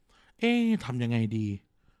ทำยังไงดี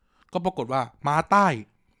ก็ปรากฏว่าม้าใต้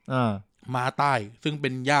ซึ่งเป็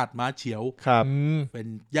นญาติม้าเฉียวเป็น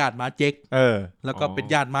ญาติม้าเจ๊กแล้วก็เป็น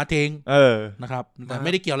ญาติม้าเทงนะครับแต่ไ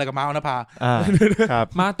ม่ได้เกี่ยวอะไรกับม้าอนภา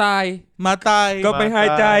ม้าใต้ก็ไปหาย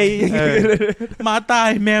ใจม้าใต้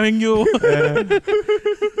แมวยังอยู่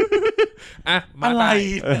ม้าใ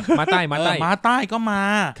ต้ก็มา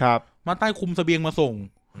ม้าใต้คุมเสบียงมาส่ง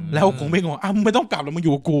แล้วคงไม่งงไม่ต้องกลับแล้วมึงอ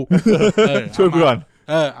ยู่กับกูช่วยก่อน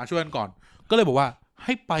ช่วยกันก่อนก็เลยบอกว่าใ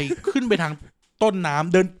ห้ไปขึ้นไปทางต้นน้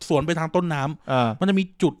ำเดินสวนไปทางต้นน้ำมันจะมี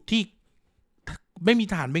จุดที่ไม่มี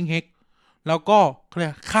ทหารเบ้งเฮกแล้วก็เขาเรีย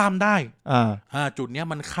กข้ามได้จุดเนี้ย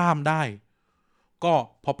มันข้ามได้ก็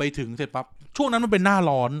พอไปถึงเสร็จปั๊บช่วงนั้นมันเป็นหน้า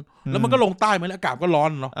ร้อนแล้วมันก็ลงใต้มาแล้วอากาศก็ร้อน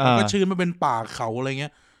เนาะมันก็ชื้นมันเป็นป่าเขาอะไรเงี้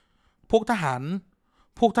ยพวกทห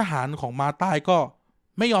ารของมาใต้ก็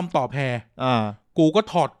ไม่ยอมต่อแพกูก็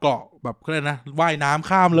ถอดเกราะแบบเขาเรียกนะว่ายน้ำ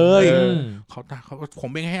ข้ามเลยเขาผม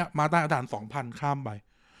เองให้มาใต้ทหาร 2,000 ข้ามไป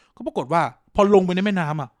ก็ปรากฏว่าพอลงไปในแม่น้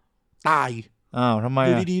ำตายทำไมอ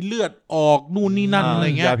ยู่ดีๆเลือดออกนู่นนี่นั่นอะไร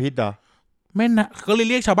เงี้ยยาพิษเหรอแม่น้ำก็เลย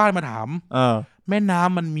เรียกชาวบ้านมาถามแม่น้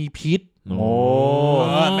ำมันมีพิษ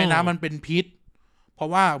แม่น้ำมันเป็นพิษเพราะ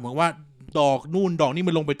ว่าเหมือนว่าดอกนู่นดอกนี่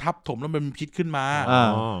มันลงไปทับถมแล้วมันมีพิษขึ้นมา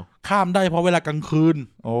ข้ามได้เพราะเวลากลางคืน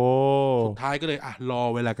สุดท้ายก็เลยรอ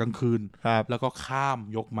เวลากลางคืนแล้วก็ข้าม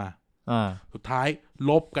ยกมาสุดท้าย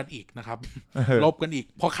ลบกันอีกนะครับลบกันอีก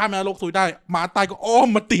พอข้ามแม่น้ำลกซุยได้มาใต้ก็อ้อม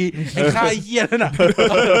มาตีไอ้ค่ายเหี้ยนั่นน่ะ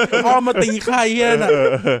อ้อมมาตีค่ายเหี้ยนั่นน่ะ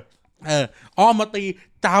อ้อมมาตี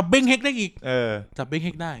จับเบ้งเฮกได้อีกจับเบ้งเฮ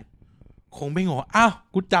กได้คงไม่งอ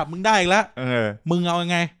กูจับมึงได้อีกแล้วมึงเอายั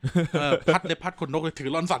งไงพัดขนนกเลยถือ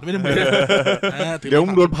ลอนสันไม่ได้มือเดี๋ยว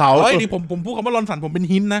มึงโดนเผานี่ผมพูดคำว่าลอนสันผมเป็น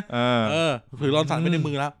หินนะถือลอนสันไม่ได้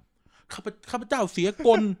มือแล้วข้าพเจ้าเสียก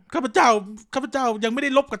ลข้าพเจ้ายังไม่ได้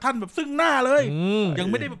ลบกับท่านแบบซึ่งหน้าเลยยัง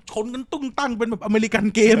ไม่ได้แบบชนกันตุ้งตั้งเป็นแบบอเมริกัน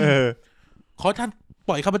เกมขอท่านป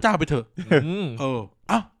ล่อยข้าพเจ้าไปเถอะ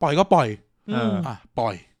ปล่อยก็ปล่อยปล่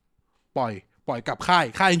อย ปล่อยกลับค่า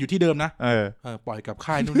ยยังอยู่ที่เดิมนะปล่อยกลับ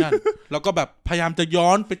ค่ายนู่นนั่น แล้วก็แบบพยายามจะย้อ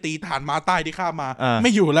นไปตีฐานม้าใต้ที่ข้ามาไ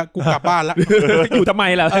ม่อยู่แล้วกูกลับบ้านแล้ว อยู่ทำไม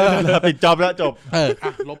ล่ะ ปิดจ็อบแล้วจบ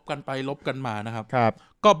ลบกันไปลบกันมานะครับ ครับ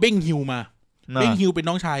ก็เบ้งฮิวมาเบ้งฮิวเป็น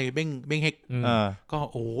น้องชายเบ้งเฮกก็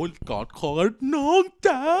โอ้กอดคอน้อง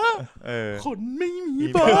จ๋าคนไม่มี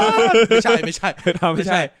บ้านไม่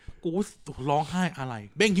ใช่กูร้องไห้อะไร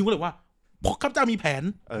เบ้งฮิวเลยว่าเพราะข้าพเจ้ามีแผน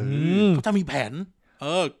ข้าพเจ้ามีแผน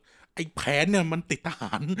ไอ้แผนเนี่ยมันติดทห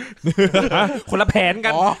าร คนละแผนกั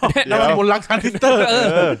นแล้วมันบนรักทรานซิสเตอร์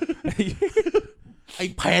ไอ้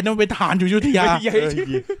แผนมันเป็นทหารอยู่อยุธยา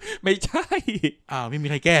ไม่ใช่ไม่มี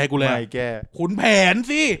ใครแก้ให้กูเลยไม่แก้ขุนแผน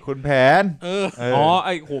สิขุนแผนไ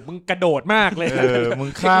อ้โหมึงกระโดดมากเลยมึง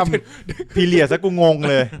ข้ามพีเรียดซะกูงง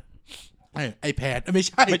เลยไอ้แผนไม่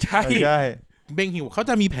ใช่เบ้งฮิวเขา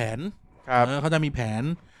จะมีแผนเขาจะมีแผน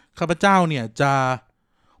ข้าพเจ้าเนี่ยจะ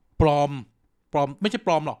ปลอมไม่ใช่ป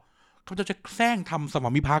ลอมหรอกเขาจะแซงทำสม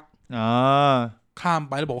รมิภักดิ์ข้าม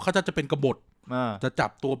ไปแล้วบอกว่าเขาจะเป็นกบฏจะจั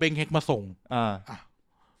บตัวเบ้งเฮกมาส่ง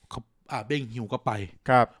เบ้งฮิวก็ไป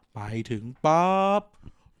ไปถึงปั๊บ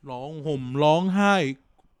ร้องห่มร้องไห้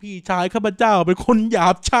พี่ชายข้าพเจ้าเป็นคนหยา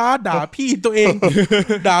บช้าด่าพี่ตัวเอง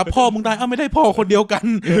ด่าพ่อมึงได้ไม่ได้พ่อคนเดียวกัน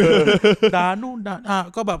ด่านู่นด่า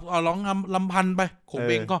ก็แบบร้องลำพันไปคง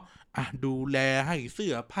เบ้งก็ดูแลให้เสื้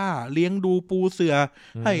อผ้าเลี้ยงดูปูเสือ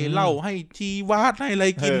ให้เหล้าให้ชีวาดให้อะไร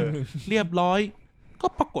กินเรียบร้อยก็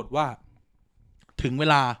ปรากฏว่าถึงเว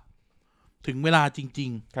ลาจริง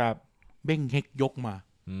ๆครับเบ้งเฮกยกมา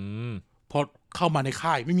พอเข้ามาใน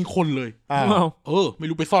ค่ายไม่มีคนเลยไม่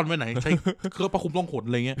รู้ไปซ่อนไว้ไหนใช้เครื่องประคุมร่องขนอ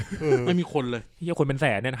ะไรเงี้ยไม่มีคนเลยที่คนเป็นแส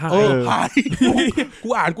นเนี่ยหายกู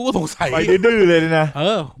อ่านกูก็สงสัยไปดื้อเลยนะ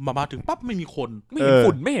มาถึงปั๊บไม่มีคนไม่เห็น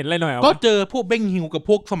ฝุ่นไม่เห็นอะไรหน่อยก็เจอพวกเบ้งฮิวกับ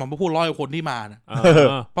พวกสมรภู่100 คนที่มานะ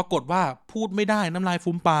ปรากฏว่าพูดไม่ได้น้ำลายฟู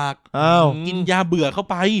มปากกินยาเบื่อเข้า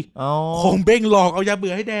ไปคงเบ้งหลอกเอายาเ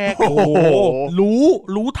บื่อให้แดก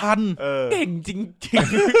รู้ทันเก่งจริง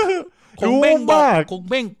คงเบ้งบ้าคง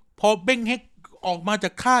เบ้งพอเบ้งเฮกออกมาจา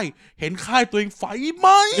กค่ายเห็นค่ายตัวเองไฟไห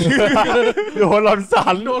ม้โดนร้อนสั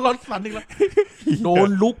นอีกแล้วโดน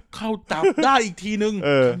ลุกเข้าจับได้อีกทีนึง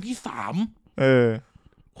ครั้งที่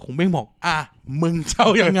3คงเบ้งบอกมึงเจ้า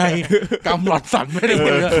ยังไงกำหลอดสันไม่ได้เล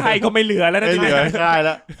ยค่ายก็ไม่เหลือแล้วนะไม่เหลือค่ายแ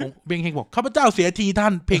ล้วเบ้งเฮกบอกข้าพเจ้าเสียทีท่า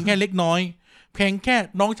นเพียงแค่เล็กน้อยเพียงแค่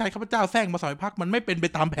น้องชายข้าพเจ้าแซงมาสอยพักมันไม่เป็นไป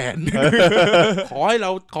ตามแผนขอใ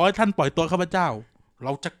ห้ท่านปล่อยตัวข้าพเจ้าเร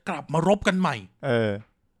าจะกลับมารบกันใหม่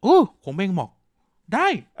คงเบ้งบอกได้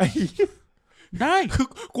คือ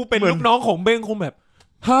กูเป็นลูกน้องของเบ้งคงแบบ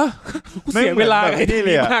กูเสียเวลาไอ้นี่เ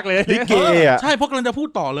ลยมากเลยลิเกใช่เพราะกำลังจะพูด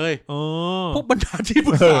ต่อเลยพวกบรรดาที่ป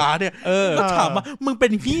รึกษาเนี่ยก็ถามว่ามึงเป็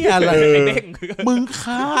นเหี้ยอะไรมึง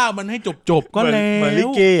ฆ่ามันให้จบก็แล้วเหมือนลิ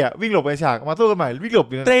เกวิ่งหลบไปฉากมาสู้กันใหม่วิ่งหลบ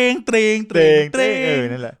เตรง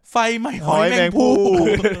นั่นแหละไฟไหม้หอยแมงภู่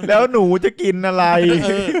แล้วหนูจะกินอะไร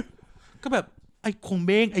ก็แบบไอ้คงเ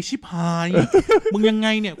บ้งไอ้ชิบหายมึงยังไง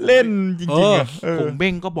เนี่ยเล่นจริงๆคงเบ้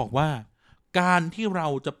งก็บอกว่าการที่เรา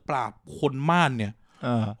จะปราบคนม่านเนี่ย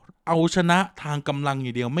เอาชนะทางกำลังอย่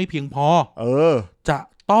างเดียวไม่เพียงพอจะ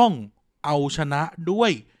ต้องเอาชนะด้ว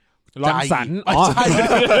ยใจใช่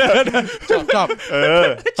ชอบ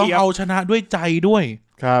ต้องเอาชนะด้วยใจด้วย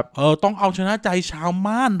ครับต้องเอาชนะใจชาว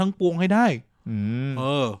ม่านทั้งปวงให้ได้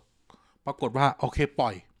ปรากฏว่าโอเคปล่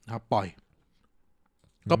อยนะครับปล่อย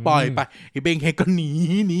ก็ปล่อยไปไอ้เบ้งเฮกก็หนี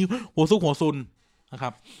หัวซุกหัวซุนนะครั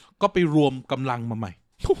บก็ไปรวมกำลังมาใหม่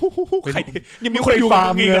ยังมีคนอยู่ฟา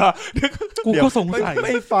ร์มเงี้ยกูก็สงสัยไ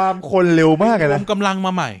ม่ฟาร์มคนเร็วมากเลยนะรวมกำลังม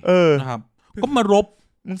าใหม่นะครับก็มารบ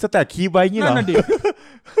มึงสแตทคีย์ไว้งี้เหรอนั่นน่ะดิ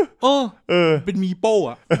เป็นมีโป้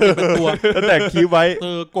เป็นตัวสแตทคีย์ไว้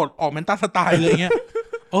กดออกเมนต้าสไตล์เลยเงี้ย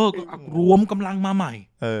รวมกำลังมาใหม่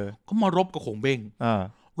ก็มารบกับขงเบ้ง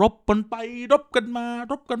รบกันไปรบกันมา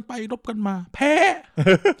รบกันไปรบกันมาแพ้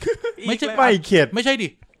ไม่ใช่ไม่เข็ดไม่ใช่ดิ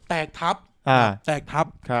แตกทับ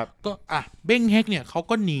ครับก็เบ้งเฮกเนี่ยเขา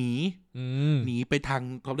ก็หนีไปทาง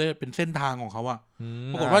เขาเรียกเป็นเส้นทางของเขา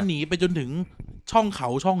ปรากฏว่าหนีไปจนถึงช่องเขา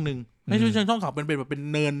ช่องนึงไม่ใช่ช่องเขาเป็นแบบเป็น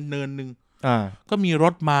เนินนึงก็มีร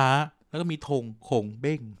ถม้าแล้วก็มีธงขงเ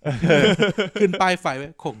บ้งขึ้นป้ายไฟไว้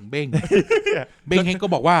ขงเบ้งเบ้งเฮกก็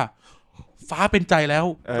บอกว่าฟ้าเป็นใจแล้ว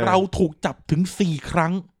เราถูกจับถึง4 ครั้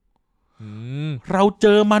งเราเจ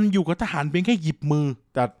อมันอยู่กับทหารเพียงแค่หยิบมือ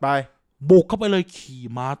จัดไปบุกเข้าไปเลยขี่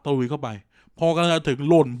ม้าตะลุยเข้าไปพอกำลังจะถึง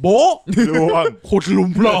หล่นโบ๊ะขุดหลุ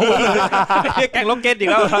มเราแกงล็อกเก็ตอีก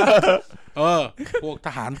แล้วพวกท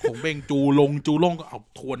หารของเบ้งจูลงก็เอา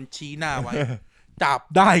ทวนชี้หน้าไว้จับ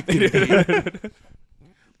ได้กิน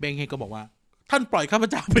เบ้งเฮก็บอกว่าท่านปล่อยข้าพ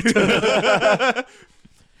เจ้าไปเถอะ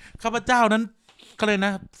ข้าพเจ้านั้น ก็เลยน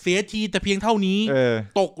ะเสียทีแต่เพียงเท่านี้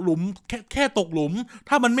ตกหลุมแค่ตกหลุม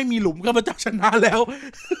ถ้ามันไม่มีหลุมก็มาจากชนะแล้ว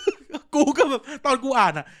กูก็แบบตอนกูอ่า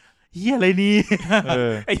นอ่ะเฮียอะไรนี่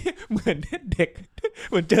ไอ้เหมือนเด็ก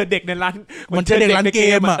เหมือนเจอเด็กในร้าน มันเจอเด็กร้านเก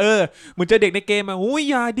มอ่ะเหมือนเจอเด็กในเกมอ่ะโอ้ย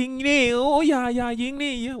อย่าดิงนี่โอ้ยอย่ายิง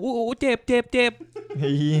นี่โอ้เจ็บเฮี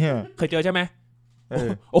ยเคยเจอใช่ไหม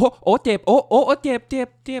โอ้เจ็บโอ้เจ็บ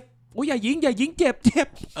โอ้ยอย่ายิงเจ็บ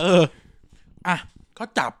อ่ะก็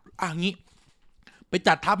จับงี้ไป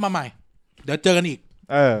จัดทัพมาใหม่เดี๋ยวเจอกันอีก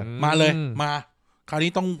มาเลยมาคราว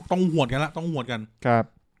นี้ต้องหวดกันละต้องหวดกันครับ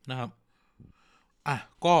นะครับ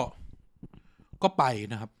ก็ไป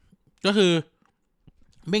นะครับก็คือ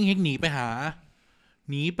เบ้งเฮกหนีไปห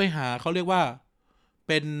าเขาเรียกว่าเ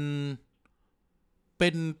ป็น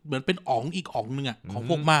เหมือนเป็นอ๋องอีกอ๋องนึงอ่ะของ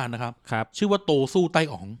พวกม่านะครับชื่อว่าโตสู้ใต้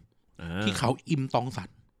อ๋องที่เขาอิมตองสัน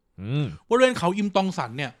บริเวณเขาอิมตองสั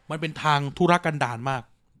นเนี่ยมันเป็นทางธุรกันดารมาก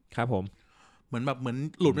ครับผมเหมือน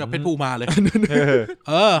หลุดจากเพชรภูมาเลย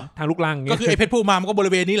ทางลูกลังก็คือไอ้เพชรภูมามันก็บ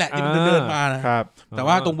ริเวณนี้แหละที่มันเดินมานะครับแต่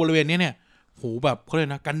ว่าตรงบริเวณนี้เนี่ยโหแบบเขาเลย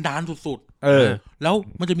นะกันดารสุดๆแล้ว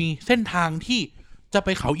มันจะมีเส้นทางที่จะไป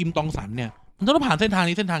เขาอิมตองสันเนี่ยมันต้องผ่านเส้นทาง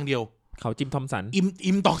นี้เส้นทางเดียวเขาจิมทอมสัน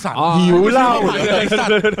อิมตองสันหิวเหล้าเลยสัต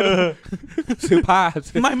ว์ซื้อผ้า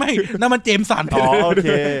ไม่นั่นมันเจมสันโอเค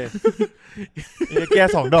แก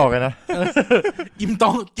2 ดอกเลยนะอิมต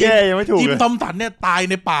องแกยังไม่ถูกอิมตองสันเนี่ยตาย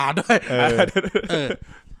ในป่าด้วย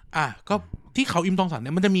ก็ที่เขาอิมตองสันเ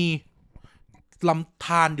นี่ยมันจะมีลำธ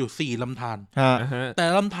ารอยู่4ลำธารแต่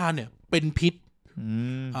ลำธารเนี่ยเป็นพิษ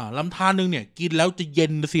ลำธารนึงเนี่ยกินแล้วจะเย็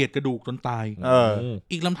นเสียดกระดูกจนตาย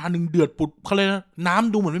อีกลำธารนึงเดือดปุดเขาเลยนะน้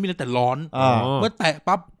ำดูเหมือนไม่มีแต่ร้อนเมื่อแตะ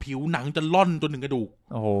ปั๊บผิวหนังจะล่อนจนถึงกระดูก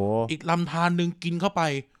อีกลำธารนึงกินเข้าไป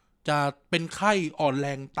จะเป็นไข้อ่อนแร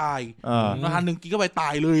งตายลำธารนึงกินเข้าไปตา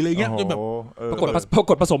ยเลยอะไรเงี้ยจนแบบปรา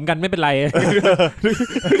กฏผสมกันไม่เป็นไร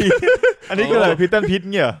อันนี้ก็เลยพิษต้นพิษ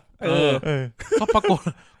เนี่ยก็ปร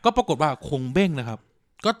ากฏว่าคงเบ้งนะครับ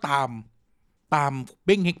ก็ตามเ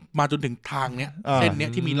บ้งเฮกมาจนถึงทางเนี้ยเส้นเนี้ย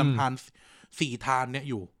ที่มีลำธาร4 ทางเนี้ย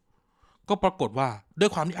อยู่ก็ปรากฏว่าด้ว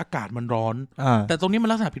ยความที่อากาศมันร้อนแต่ตรงนี้มัน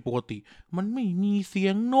ลักษณะผิดปกติมันไม่มีเสีย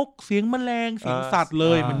งนกเสียงแมลงเสียงสัตว์เล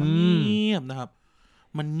ยมันเงียบนะครับ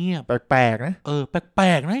มันเงียบแปลกๆนะแปล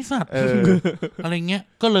กๆนะไอ้สัตว์อะไรเงี้ย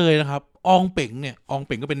ก็เลยนะครับอองเป๋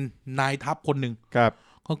งก็เป็นนายทัพคนหนึ่ง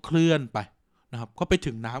ก็เคลื่อนไปนะครับก็ไป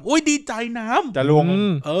ถึงน้ำโอ้ยดีใจน้ำจะลง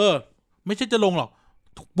ไม่ใช่จะลงหรอก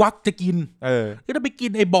วักจะกินก็จะไปกิ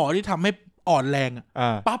นไอ้บ่อที่ทำให้อ่อนแรง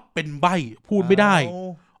ปั๊บเป็นใบพูดไม่ได้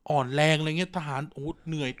อ่อนแรงอะไรเงี้ยทหารโอ้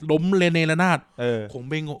เหนื่อยล้มเลเนระนาดคง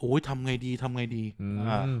เบ้งโอ้ยทำไงดี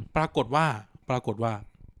ปรากฏว่า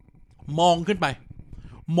มองขึ้นไ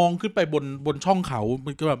ปบนช่องเขา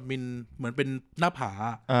มันก็แบบเหมือนเป็นหน้าผา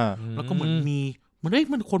แล้วก็เหมือน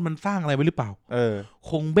มันคนมันสร้างอะไรไว้หรือเปล่า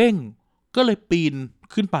คงเบ้งก็เลยปีน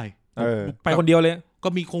ขึ้นไปคนเดียวเลยก็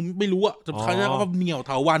มีคงไม่รู้อ่ะจะเขาเรียกว่าเหนี่ยวเ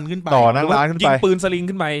ถาวัลย์ขึ้นไปต่อนั่งร้านขึ้นไปยิงปืนสลิง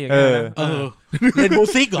ขึ้นไปอย่างเงี้ยเล่นโบ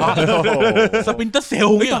ซิกเหรอสปินเตอร์เซล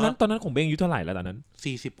ล์ตอนนั้นของเบ้งอายุเท่าไหร่แล้วตอนนั้น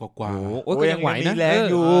40 กว่าโอ้ก็ยังไหวนะแรง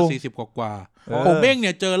อยู่40 กว่าผมเบ้งเ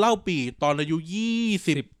นี่ยเจอเล่าปีตอนอายุ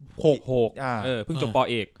26เพิ่งจบป.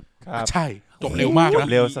เอกใช่จบเร็วมากนะ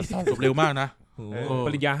จบเร็วมากนะป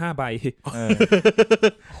ริญญา5 ใบ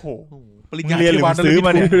ปริญญาเรียนหรือซื้อม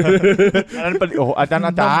าเนี่ยอันนั้น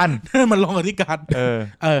อาจารย์มันรองอธิการ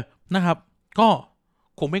นะครับก็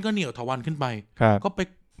คงไม่ก็เหนี่ยวถาวันขึ้นไปก็ไป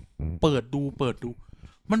เปิดดู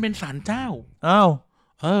มันเป็นศาลเจ้า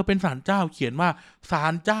เป็นศาลเจ้าเขียนว่าศา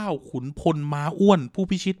ลเจ้าขุนพลม้าอ้วนผู้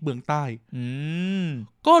พิชิตเมืองใต้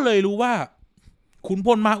ก็เลยรู้ว่าขุนพ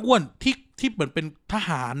ลม้าอ้วนที่เหมือนเป็นทห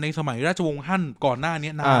ารในสมัยราชวงศ์ฮั่นก่อนหน้า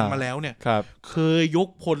นี้นานมาแล้วเนี่ยเคยยก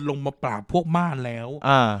พลลงมาปราบพวกม่านแ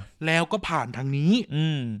ล้วก็ผ่านทางนี้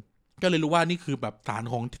ก็เลยรู้ว่านี่คือแบบศาล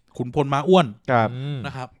ของขุนพลม้าอ้วนน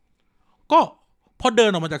ะครับก็พอเดิน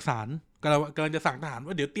ออกมาจากศาลกำลังจะสั่งทหาร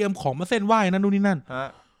ว่าเดี๋ยวเตรียมของมาเส้นไหว้นั่นนู่นนี่นั่น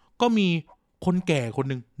ก็มีคนแก่คน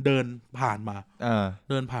หนึ่งเดินผ่านม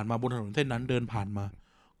าบนถนนเส้นนั้นเดินผ่านมา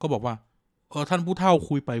ก็บอกว่าท่านผู้เฒ่า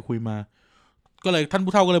คุยไปคุยมาก็เลยท่าน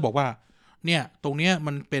ผู้เฒ่าก็เลยบอกว่าเนี่ยตรงเนี้ย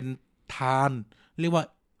มันเป็นทานเรียกว่า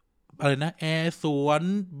อะไรนะแอร์สวน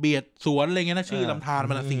เบียดสวนอะไรเงี้ยนะชื่อลำธาร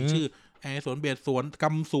มันละ4 ชื่อแอร์สวนเบียดสวนก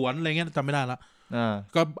ำสวนอะไรเงี้ยจำไม่ได้ละ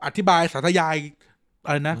ก็อธิบายสาธยายอ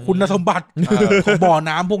ะไรนะคุณสมบัติของบ่อ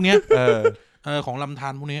น้ำพวกเนี้ยของลำธา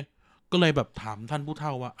รพวกนี้ก็เลยแบบถามท่านผู้เฒ่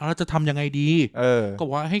าว่าเราจะทำยังไงดีก็บ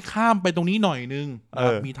อกว่าให้ข้ามไปตรงนี้หน่อยนึง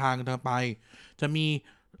มีทางทางไปจะมี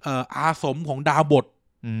อาสมของดาบท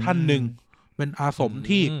ท่านหนึ่งเป็นอาสม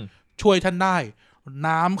ที่ช่วยท่านได้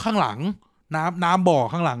น้ำข้างหลัง น้ำบ่อ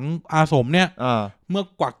ข้างหลังอาสมเนี่ย เมื่อ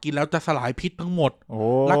กวักกินแล้วจะสลายพิษทั้งหมด โอ้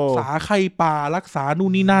รักษาไข้ป่ารักษานู่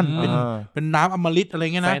นนี่นั่นเป็นน้ำอมฤตอะไรเ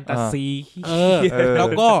งี้ย แฟ นะ นตาซี แล้ว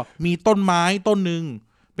ก็มีต้นไม้ต้นหนึ่ง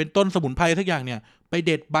เป็นต้นสมุนไพรทุกอย่างเนี่ยไปเ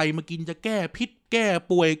ด็ดใบมากินจะแก้พิษแก้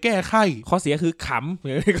ป่วยแก้ไข้ ข้อเสียคือขำ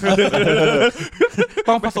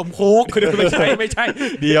ต้องผสมโค้ก ไม่ใช่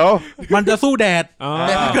เดี๋ยว มันจะสู้แดด อ๋อ แ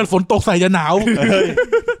ต่ถ้าเกิดฝนตกใส่จะหนาว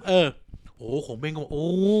โอ้ของเบงก็บอกโอ้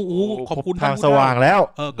ขอบคุณ ทางสว่างแล้ว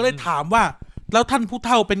ก็เลยถามว่าแล้วท่านผู้เ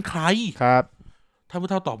ฒ่าเป็นใคร ครับ ท่านผู้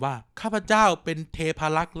เฒ่าตอบว่าข้าพเจ้าเป็นเทพา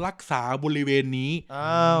รักษ์รักษาบริเวณนี้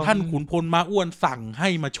ท่านขุนพลมาอ้วนสั่งให้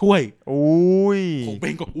มาช่วย อุ้ย ของเบ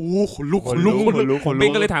งก็ขนลุกขนลุก เบง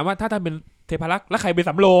ก็เลยถามว่าถ้าท่านเป็นเทพารักษ์แล้วใครเป็นส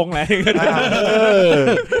ำโรงอะไร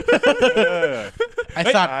ไอ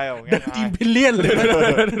สัตว์อิมพิเลียนเลย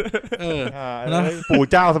ปู่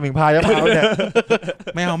เจ้าสมิงพรายะพร้าวเนี่ย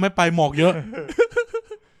ไม่เอาไม่ไปหมอกเยอะ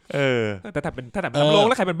แต่ถ้าเป็นสำโรงแ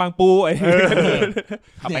ล้วใครเป็นบางปูไอ้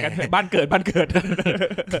เอาไปกันบ้านเกิด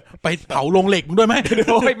ไปเผาโรงเหล็กมึงด้วยไหม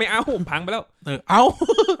โอ้ยไม่เอาพังไปแล้วเอา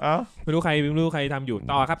ไม่รู้ใครทำอยู่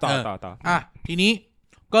ต่อครับต่อทีนี้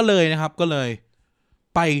ก็เลยนะครับก็เลย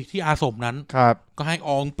ไปที่อาสมนั้นครับก็ให้อ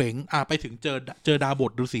องเป๋งไปถึงเจอดาบ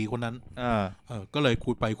ทฤาษีคนนั้นก็เลยคุ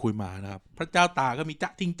ยไปคุยมานะครับพระเจ้าตาก็มีจ๊ะ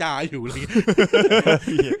ทิ้งจ้าอยู่อะไร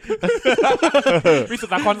มีสุ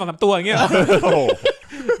ตาคร2-3ตัวอย่างเงี้ย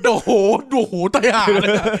โอ้โหตายห่าเลย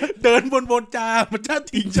เดินบนจ้ามันจ๊ะ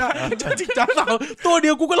ทิ้งจ้าสาวตัวเดี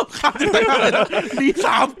ยวกูก็รำคาญตายห่าเลยนะมี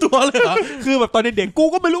3ตัวเลยเหรอคือแบบตอนเด็กกู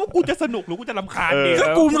ก็ไม่รู้ว่ากูจะสนุกหรือกูจะรำคาญเด็ก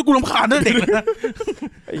กูรำคาญเด็กนะ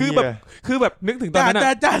คือแบบนึกถึงตอนนั้น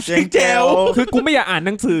จ้าเสียงแจ๋วคือกูไม่อยากอ่านห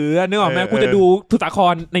นังสือนึกออกไหมกูจะดูสุตาค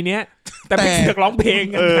รในเนี้ยแต่เป็นเสียงร้องเพลง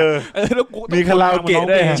แล้วกูมีคาราโอเกะ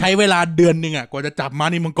ด้วยใช้เวลาเดือนนึงกว่าจะจับมา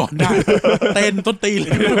นี่มังกรได้เต้นต้นตีเล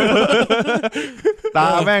ยตา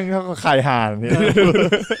แม่งเขาไข่ห่านนี่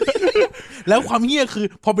แล้วความเหี้ยคือ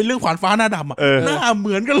พอเป็นเรื่องขวานฟ้าหน้าดำหน้าเห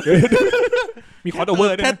มือนกันเลยมีคอสโอเวอ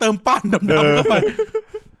ร์แค่เติมป้านดำๆเข้าไป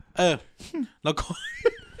แล้วก็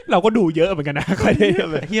เราก็ดูเยอะเหมือนกันนะค่อยได้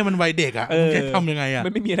เฮียมันวัยเด็กจะทำยังไงมั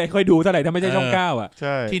นไม่มีอะไรค่อยดูเท่าไหร่ถ้าไม่ใช่ช่อง9ใ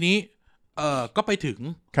ช่ทีนี้ก็ไปถึง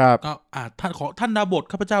ก็ท่านดาบท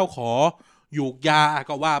ข้าพเจ้าขอยูกยา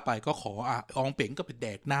ก็ว่าไปก็ขออองเป๋งก็ไปแด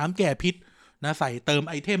กน้ำแก้พิษนะใส่เติม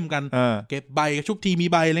ไอเทมกันเก็บใบชุกทีมี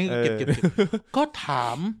ใบอะไรเก็บก็ถา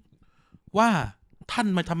มว่าท่าน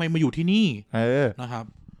ทำไมมาอยู่ที่นี่นะครับ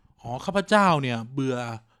ข้าพเจ้าเนี่ยเบื่อ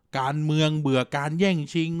การเมืองเบื่อการแย่ง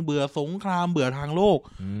ชิงเบื่อสงครามเบื่อทางโลก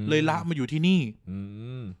เลยละมาอยู่ที่นี่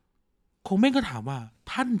คงเบ้งก็ถามว่า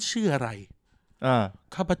ท่านชื่ออะไร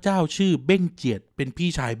ข้าพเจ้าชื่อเบ้งเจียดเป็นพี่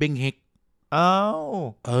ชายเบ้งเฮก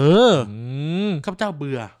ข้าพเจ้าเ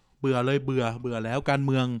บื่อเลยเบื่อแล้วการเ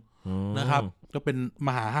มืองนะครับก็เป็นม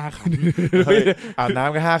หา5 ขันอาบน้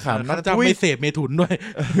ำก็5 ขันข้าพเจ้าไม่เสพเมถุนด้วย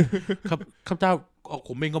ข้าพเจ้าผ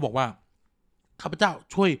มเองก็บอกว่าข้าพเจ้า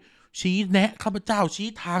ช่วยชี้แนะข้าพเจ้าชี้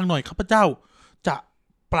ทางหน่อยข้าพเจ้าจะ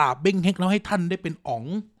ปราบเบ้งเฮกแล้วให้ท่านได้เป็นอ๋อง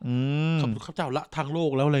ข้าพเจ้าละทางโล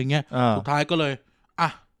กแล้วอะไรเงี้ยสุดท้ายก็เลย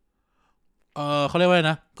เขาเรียกว่า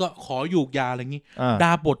นะก็ขอยูกยาอะไรงี้ด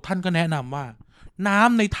าบทท่านก็แนะนำว่าน้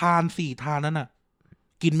ำในทาน4 ทานนั้นน่ะ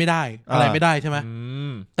กินไม่ได้อะไรไม่ได้ใช่ไหม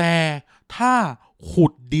แต่ถ้าขุ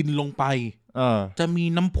ดดินลงไปจะมี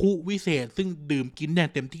น้ำพุวิเศษซึ่งดื่มกินเนี่ย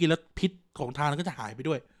เต็มที่แล้วพิษของทานก็จะหายไป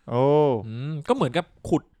ด้วยก็เหมือนกับ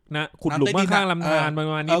ขุดหลุมข้างลำธารประ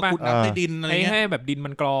มาณนี้ป่ะขุดน้ำใต้ดินอะไรเงี้ยให้แบบดินมั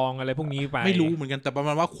นกรองอะไรพวกนี้ไปไม่รู้เหมือนกันแต่ประม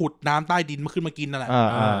าณว่าขุดน้ำใต้ดินมาขึ้นมากินนั่นแหละ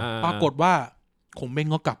ปรากฏว่าคงเบ้ง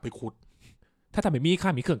ก็กลับไปขุดถ้าทำแบบมีข้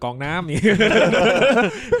ามีเครื่องกรองน้ำนี่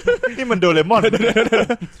นี่มันโดเรมอน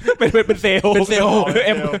เป็นเซลล์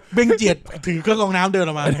เบ้งเจียดถือเครื่องกรองน้ำเดิน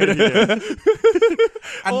ออกมา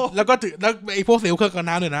แล้วก็ถือแล้วไอ้พวกเซลล์เครื่องกรอง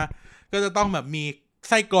น้ำเนี่ยนะก็จะต้องแบบมี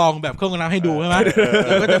ไส้กรองแบบเครื่องกรองน้ำให้ดูใช่ไหมแ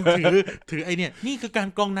ล้วก็จะถือไอ้เนี่ยนี่คือการ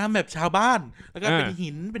กรองน้ำแบบชาวบ้านแล้วก็เป็นหิ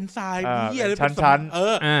นเป็นทรายเหี้ยชั้น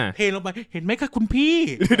เทลงไปเห็นไหมคะคุณพี่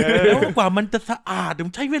แล้วกว่ามันจะสะอาด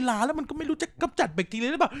มันใช้เวลาแล้วมันก็ไม่รู้จะกำจัดแบคทีเรี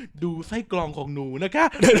ยหรือเปล่าดูไส้กรองของหนูนะคะ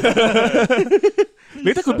หรื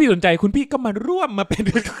อถ้าคุณพี่สนใจคุณพี่ก็มาร่วมมาเป็น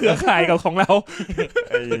เครือข่ายกับของเรา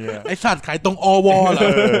ไอสัตว์ขายตรงอวเหรอ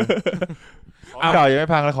เก่ายังไม่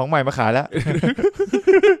พังแล้วของใหม่มาขายแล้ว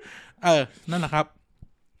นั่นแหละครับ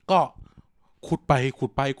ก็ขุดไป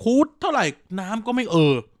เท่าไหร่น้ำก็ไม่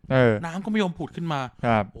น้ำก็ไม่ยอมผุดขึ้นมา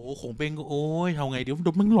โอ้ของเป้งก็โอ้ยทำไงเดี๋ยว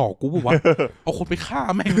มึงหลอกกูป่ะวะเอาคนไปฆ่า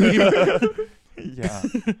แม่งเลย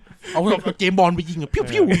เอาเจมบอลไปยิงอะพิ้ว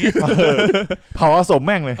เผาอาสมแ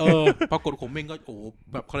ม่งเลยปรากฏของเป้งก็โอ้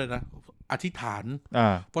แบบเขาเลยนะอธิษฐาน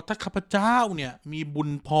เพราะถ้าข้าพเจ้าเนี่ยมีบุญ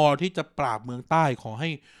พอที่จะปราบเมืองใต้ขอให้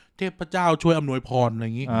เทพเจ้าช่วยอำนวยพรอะไรอ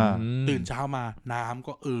ย่างนี้ตื่นเช้ามาน้ำ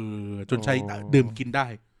ก็จนใช้ดื่มกินได้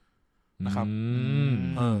นะครับ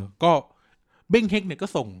ก็เบ้งเฮกเนี่ยก็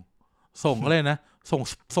ส่งอะไรนะ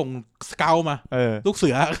ส่งสเกลมาลูกเสื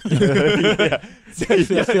อเ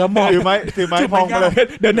สือหมอบถือไม้พองมาเลย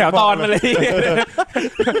เดินแถวตอนมาเลย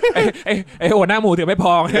ไอ้หัวหน้าหมูถือไม่พ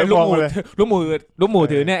องลูกหมู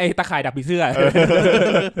ถือเนี่ยไอ้ตะข่ายดับผีเสื้อ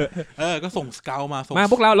ก็ส่งสเกลมา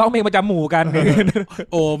พวกเราร้องเพลงประจำหมู่กัน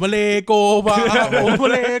โอ้มาเลโกวาโอ้มา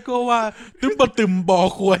เลโกวาตึมปะตึมบอ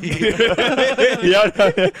ควยเดี๋ยว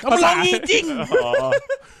มันร้องจริง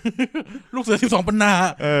ลูกเสือ12ปันนา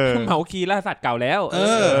เหมาคีล่าสัตว์เก่าแล้ว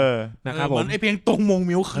นะครับผมไอเพลงตรงมง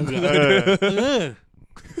มิวเขือ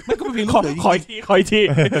มันก็เป็นเพลงคอยที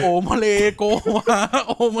โอมาเลโกวาโ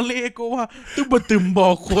อมาเลโกวาตึมบะตึมบอ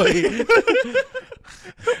ควย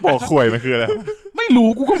บอกข่วยมันคืออะไรไม่รู้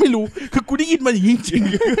กูก็ไม่รู้คือกูได้ยินมาอย่างนี้จริง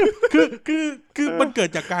คือมันเกิด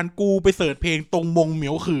จากการกูไปเสิร์ชเพลงตรงมงเหมี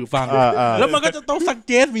ยวขื่อฟังแล้วมันก็จะต้องซักเ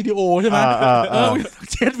จสวิดีโอใช่ไหมซัก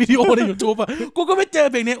เจสวิดีโอใน YouTube อ่ะกูก็ไม่เจอ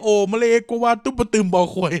เพลงนี้โอมาเลโกวาตุ้มปะตึมบอ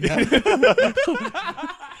ควยเนี่ย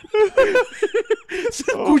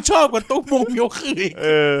ซึ่งกูชอบกว่าตรงมงเหมียวขื่อ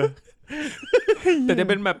แต่จะ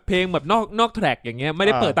เป็นแบบเพลงแบบนอกแทร็กอย่างเงี้ยไม่ไ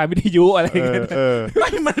ด้เปิดตามวิทยุอะไรอย่างเงี้ยไม่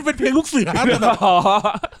มันเป็นเพลงลูกเสือ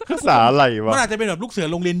ภาษาอะไรวะมันอาจจะเป็นแบบลูกเสือ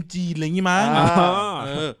โรงเรียนจีนอะไรอย่างงี้มั้ง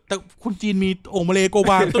แต่คุณจีนมีโอมาเลโก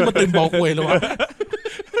วาต้นมาตื่นบอกควยแล้ววะ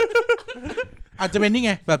อาจจะเป็นนี่ไ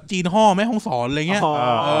งแบบจีนห่อแม่ห้องสอนอะไรเงี้ย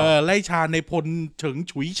ไล่ชาในพลเฉิง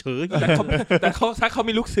ฉุยเฉยแต่เขาถ้าเขา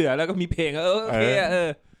มีลูกเสือแล้วก็มีเพลงโอเค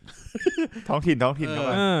ท้องถิ่นเข้า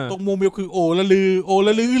มาตรงโมเมลคือโอละลือ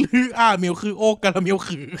เมลคือโอกะละเมล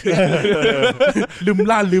คือลืม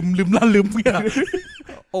ล่าลืมเนี่ย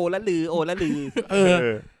โอละลือ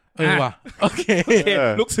ว่ะโอเค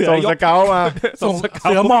ลูกเสือส่งสเกลมาส่งเ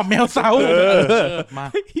สือหมอบแมวเซามา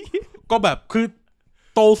ก็แบบคือ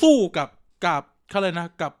โตสู้กับเขาเลยนะ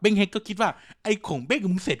กับเบ้งเฮกก็คิดว่าไอ้ของเบ้ง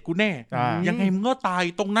มึงเสร็จกูแน่ยังไงมึงก็ตาย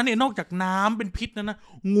ตรงนั้นเนี่ยนอกจากน้ำเป็นพิษนะ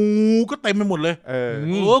งูก็เต็มไปหมดเลย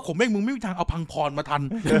ของเบ้งมึงไม่มีทางเอาพังพรมาทัน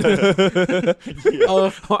เ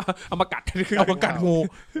อามากัดงู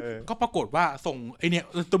ก็ปรากฏว่าส่งไอเนี่ย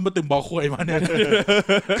ตุ้มบอควยมาเนี่ย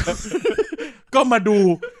ก็มาดู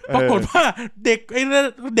ปรากฏว่าเ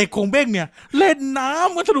ด็กของเบ้งเนี่ยเล่นน้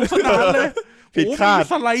ำมันสนุกสนานเลยผิดคาด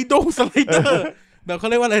สไลเดอร์แบบเขา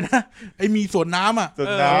เรียกว่าอะไรนะไอมีสวนน้ำอ่ะสว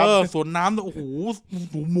นน้ำโอ้โห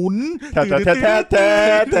หมุนแท้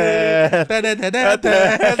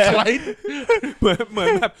สไลด์เหมือน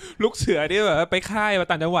แบบลูกเสือที่แบบไปค่ายมา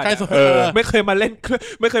ต่างจังหวัดไม่เคยมาเล่น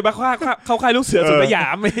ไม่เคยมาเข้าค่ายลูกเสือสวนสยา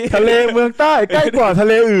มทะเลเมืองใต้ใกล้กว่าทะ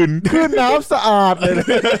เลอื่นคลื่นน้ำสะอาดเลย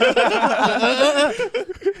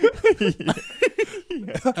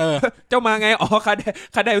เจ้ามาไงค่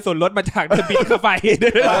าได้ส่วนลดมาจากบินค่าไฟ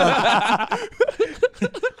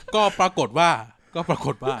ก็ปรากฏว่า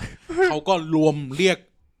เขาก็รวมเรียก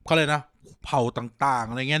เขาเลยนะเผ่าต่างๆ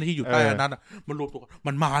อะไรเงี้ยที่อยู่ใต้นั้นมันรวมตัว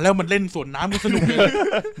มันมาแล้วมันเล่นสวนน้ำมันสนุก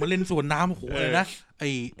มันเล่นสวนน้ำโอ้โหเลยนะ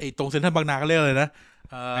ไอตรงเซ็นทรัลบางนาก็เรียกอะไรนะ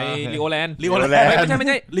ไอลิโอแลนด์ไม่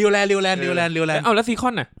ใช่ลิโอแลนด์เอ้าแล้วซีค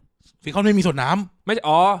อนน่ะซีคอนไม่มีสวนน้ำไม่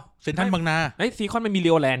เซ็นทรัลบางนาไอซีคอนมันมี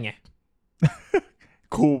ลิโอแลนด์ไง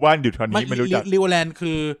ครูบ้านอยู่แถวนี้ไม่รู้จักลิโอแลนด์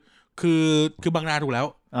คือบางนาถูกแล้ว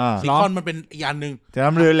ซีคอนมันเป็นอีกอันนึงแต่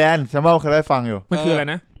น้ำลิโอแลนด์ฉันว่าเคยได้ฟังอยู่มันคืออะไร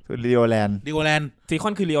นะคือลิโอแลนด์ซีคอ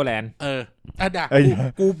นคือลิโอแลนด์ด่า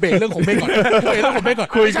กูเบรกเรื่องของเบ้ก่อน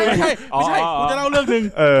ไม่ใช่กูจะเล่าเรื่องนึง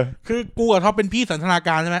คือกูกับเขาเป็นพี่สันทนาก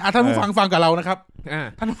ารใช่ไหมท่านผู้ฟังกับเรานะครับ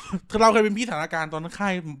ท่านเราเคยเป็นพี่สันทนาการตอนนั้นค่า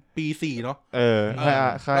ยปี4เนาะ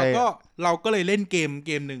แล้วก็เราก็เลยเล่นเก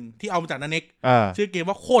มหนึ่งที่เอามาจากนันเน็กชื่อเกม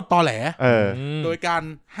ว่าโคตรตอแหลโดยการ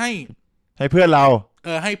ให้เพื่อนเรา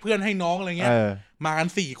ให้เพื่อนให้น้องอะไรเงี้ยมากัน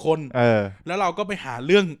4คนแล้วเราก็ไปหา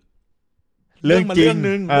เรื่องมาเรื่อง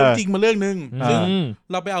นึงจริงมาเรื่องนึงซึ่ง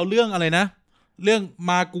เราไปเอาเรื่องอะไรนะเรื่อง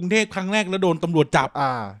มากรุงเทพครั้งแรกแล้วโดนตำรวจจับ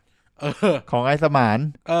ของไอ้สมาน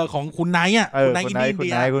ของคุณไนท์คุณไนท์อินเดี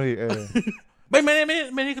ยไม่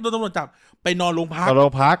ได้โดนตำรวจจับไปนอนโรงพัก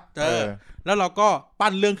แล้วเราก็ปั้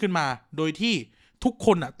นเรื่องขึ้นมาโดยที่ทุกค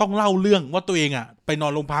นต้องเล่าเรื่องว่าตัวเองไปนอ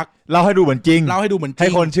นโรงพักเล่าให้ดูเหมือนจริงให้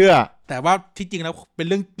คนเชื่อแต่ว่าที่จริงแล้วเป็น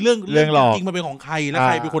เรื่องจริงมันเป็นของใครแล้วใ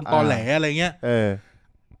ครเป็นคนตอแหลอะไรเงี้ย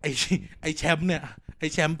ไอแชมป์เนี่ยไอ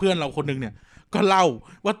แชมป์เพื่อนเราคนนึงเนี่ยก็เล่า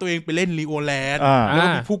ว่าตัวเองไปเล่นลีโอแลนด์แล้ว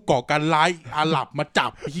มีผู้ก่อการร้ายอาหรับมาจั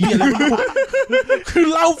บเฮียอะไรไม่รู้คือ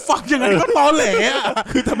เล่าฟังยังไงก็ตอแหล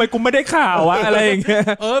คือทำไมกูไม่ได้ข่าววะอะไรอย่างเงี้ย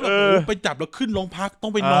แบบไปจับแล้วขึ้นโรงพักต้อ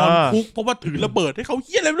งไปนอนคุกเพราะว่าถือระเบิดให้เขาเ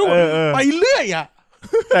ฮียอะไรไม่รู้ไปเรื่อย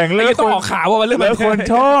แต่งเรื่อง ต้องออกข่าวว่ามันเรื่อง แล้วคน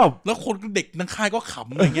ชอบ แล้วคนเด็กนังค่ายก็ข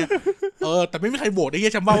ำอะไรเงี้ยแต่ไม่มีใครโหวตไอ้เหี้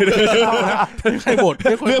ยแชมเบ้าไม่มีใครโหวต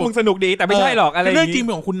เรื่องมึงสนุกดีแต่ไม่ใช่หรอกอะไร เรื่องจริงเ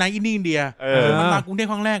ป็นของคุณไนท์อินดี้อินเดีย มันมากรุงเทพ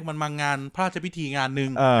ครั้งแรกมันมางานพระราชพิธีงานนึ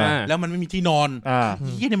งแล้วมันไม่มีที่นอน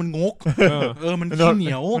เหี้ยเนี่ยมันงกมันขี้เห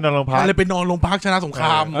นียวอะไรไปนอนโรงพักชนะสงคร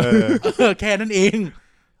ามแค่นั้นเอง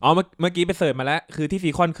เมื่อกี้ไปเสิร์ชมาแล้วคือที่ซี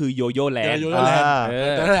คอนคือโยโย่แลนด์แ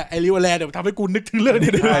ต่นั่นแหละไอริวแลนด์เดี๋ยวทำให้กูนึกถึงเรื่อง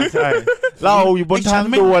นี้ด้วยใช่เราอยู่บนทาง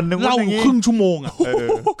ด่วนนึง เล่าครึ่งชั่วโมงอ่ะ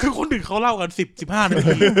คือคนอื่นเขาเล่ากัน10-15 นา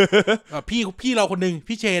ทีพี่เราคนนึง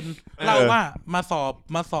พี่เชนเล่าว่ามา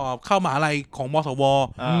สอบเข้ามหาลัยของมสว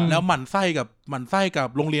แล้วหมั่นไส้กับ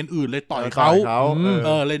โรงเรียนอื่นเลยต่อยเขา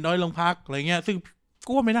เลยน้อยลงพักอะไรเงี้ยซึ่ง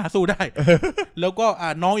กูว่าไม่น่าสู้ได้ แล้วก็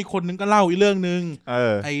น้องอีกคนนึงก็เล่าอีกเรื่องนึง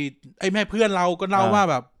ไอ้แม่เพื่อนเราก็เล่าว่า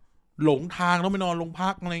แบบหลงทางต้องไปนอนโรงพั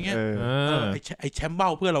กอะไรเงี้ยไอ้แชมป์เบ้า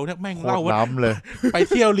เพื่อนเราเนี่ยแม่งเล่าว่าไป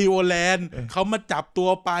เที่ยวรีโอแลนด์เขามาจับตัว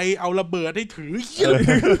ไปเอาระเบิดให้ถือ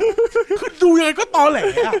คือดูยังไงก็ตอแหล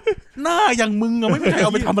หน้าอย่างมึงอะไม่มีใครเอ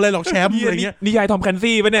าไปทำอะไรหรอกแชมป์อะไรเงี้ยนิยายทอมแคน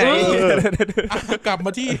ซี่ป่ะเนี่ยกลับม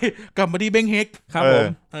าที่เบงเฮกครับผม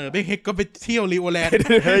เบงเฮกก็ไปเที่ยวรีโอแลนด์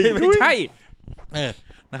ไม่ใช่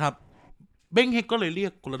นะครับเบ้งเฮกก็เลยเรีย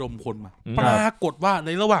กระดมคนมาปรากฏว่าใน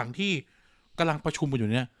ระหว่างที่กำลังประชุมกันอ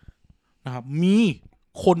ยู่เนี่ยนะครับมี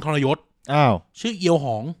คนทรยศชื่อเอียวห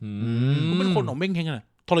องก็เป็นคนของเบ้งเฮกน่ะ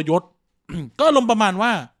ทรยศ ก็อารมณ์ประมาณ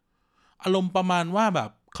ว่าแบบ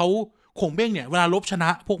เขาขงเบ้งเนี่ยเวลาลบชนะ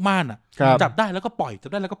พวกม่านอ่ะจับได้แล้วก็ปล่อ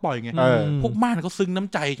ยไงพวกม่านเขาซึ้งน้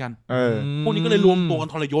ำใจกันพวกนี้ก็เลยรวมตัวกั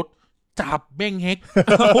นทรยศจับเบ้งเฮก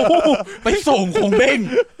ไปส่งของเบ้ง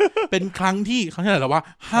เป็นครั้งที่ไหนแล้ววะ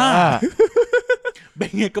5เบ้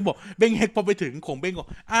งเฮกก็บอกเบ้งเฮกพอไปถึงของเบ้งก็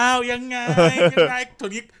อ้าวยังไงตัว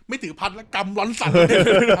นี้ไม่ถือพัดแล้วกำร้อนสั่น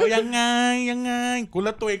เอายังไงกูแ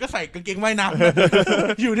ล้วตัวเองก็ใส่กางเกงว่ายน้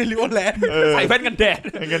ำอยู่ในริโอแลนด์ใส่แว่นกันแดด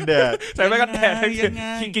ใส่แว่นกันแดด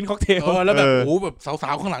กินค็อกเทลแล้วแบบโอ้แบบสา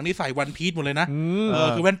วๆข้างหลังนี่ใส่วันพีชหมดเลยนะ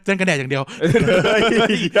คือแว่นกันแดดอย่างเดียว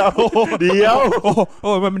โ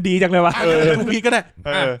อ้มันดีจังเลยวะทุกพีก็ได้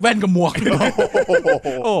แว่นกับหมวก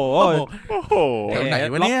โอ้โหไหน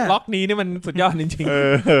วะเนี่ยล็อกนี้นี่มันสุดยอดจริง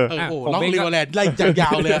ล็อกริโอแลนด์ไล่ยา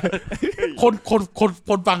วเลยค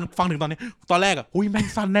นฟังถึงตอนนี้ตอนแรกอ่ะหุ้ยแม่ง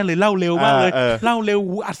สั้นแน่เลยเล่าเร็วมากเลยเล่าเร็ว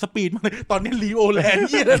หูอัดสปีดมากเลยตอนนี้ริโอแลนด์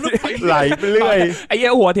เหี้ยแล้วไหลไปเรื่อยไอ้เหี้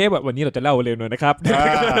ยหัวเทปแบบวันนี้เราจะเล่าเร็วหน่อยนะครับ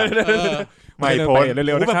ไม่พ้นเ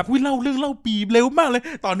ร็วๆนะครับเล่าเรื่องเล่าปีเร็วมากเลย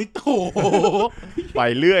ตอนนี้โถไป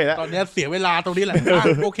เรื่อยแล้วตอนนี้เสียเวลาตรงนี้แหละ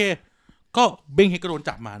โอเคก็เบ้งเฮกก็โดน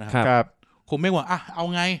จับมานะครับผมไม่ว่าเอา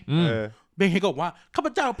ไงเบ้งเฮกก็บอกว่าข้าพ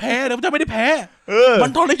เจ้าแพ้แต่ข้าพเจ้าไม่ได้แพ้มั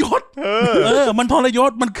นทรยศมันทรย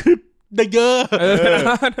ศมันคือเดเยอร์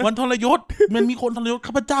มันทรยศมันมีคนทรยศ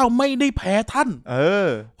ข้าพเจ้าไม่ได้แพ้ท่าน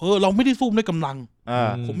เราไม่ได้สู้ด้วยกำลัง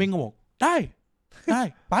ผมเบ้งก็บอกได้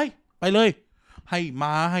ไปเลยให้ม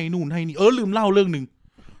าให้นู่นให้นี่ลืมเล่าเรื่องนึง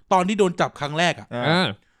ตอนที่โดนจับครั้งแรกอ่ะ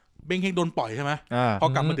เบ้งเฮกโดนปล่อยใช่ไหมพอ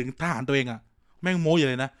กลับมาถึงทหารตัวเองอ่ะแม่งโม้อยู่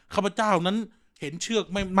เลยนะข้าพเจ้านั้นเห็นเชือก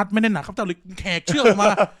ไม่แน่นหนาข้าพเจ้าเลยแขกเชือกออกมา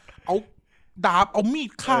เอาดาบเอามีด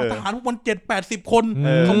ฆ่าทหารพวกมัน70-80 คน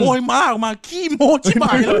ขโมยม้าออกมาขี้โม้ชิบห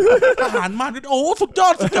ายแล้วทหารมาโอ้สุดยอ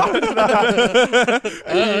ด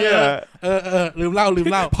ลืมเล่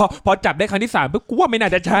าพอจับได้ครั้งที่3ปุ๊บกูว่าไม่น่า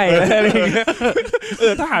จะใช่อะไรอย่างเงี้ย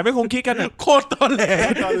ทหารไม่คงคิดกันโคตรตอนแหล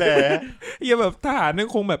เหี้ยแบบทหารนี่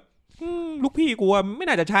คงแบบลูกพี่กูว่าไม่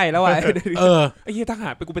น่าจะใช่แล้วไอ้เหี้ยทหา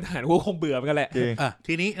รกูเป็นทหารกูคงเบื่อเหมือนกันแหละ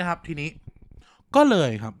ทีนี้นะครับก็เลย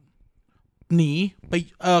ครับหนีไป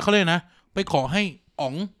เขาเรียกนะไปขอให้อ๋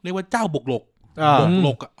องเรียกว่าเจ้าบกหล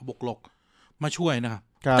กมาช่วยนะครับ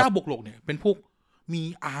เจ้าบกหลกเนี่ยเป็นพวกมี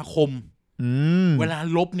อาคมเวลา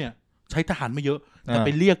ลบเนี่ยใช้ทหารไม่เยอะแต่ไป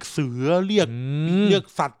เรียกเสือเรียก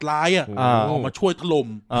สัตว์ร้ายออกมาช่วยถล่ม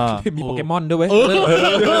มีโปเกมอนด้วยเว้ย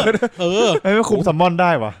ไม่คุมซัมมอนไ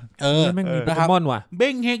ด้วะไม่มีโปเกมอนว่ะเ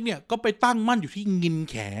บ้งเฮกเนี่ยก็ไปตั้งมั่นอยู่ที่งิน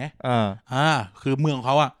แขคือเมืองเ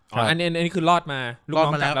ขาอันนี้คือรอดมาลูกน้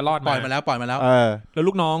องจับแล้วรอดมาปล่อยมาแล้วแล้ว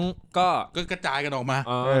ลูกน้องก็กระจายกันออกมา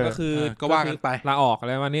ก็คือก็ว่ากันไปลาออกอะไ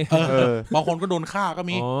รวันนี้บางคนก็โดนฆ่าก็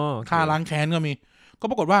มีฆ่าล้างแค้นก็มีก็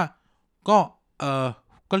ปรากฏว่า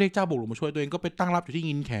ก็เรียกเจ้าบกหลวงมาช่วยตัวเองก็ไปตั้งรับอยู่ที่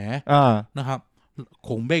งินแขนะครับข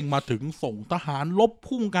องเบ้งมาถึงส่งทหารลบ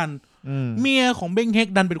พุ่งกันเมียของเบ้งเฮก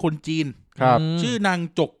ดันเป็นคนจีนชื่อนาง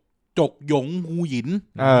จกหยงฮูหยิน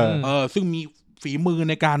ซึ่งมีฝีมือ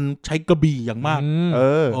ในการใช้กระบี่อย่างมาก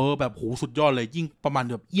แบบโหสุดยอดเลยยิ่งประมาณ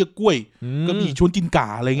แบบเอี้ยกล้วยก็มีชวนจินก่า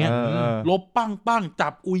อะไรเงี้ยลบปั้งจั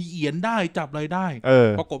บอุยเอียนได้จับอะไรได้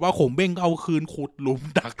ปรากฏว่าขงเบ้งก็เอาคืนขุดหลุม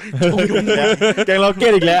ดักแกงเราเก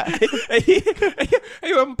ตอีกแล้วไอ้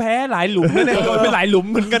มันแพ้หลายหลุมเนี่ยโดนไปหลายหลุม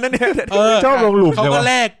เหมือนกันนะเนี่ยชอบลงหลุมเขาก็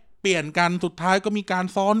แลก เปลี่ยนกันสุดท้ายก็มีการ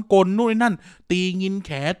ซ้อนกลนู่นนี่นั่น ตีงินแ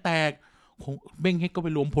ขแตกของเบ้งเฮกก็ไป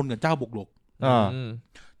รวมพลกับเจ้าบุกหลก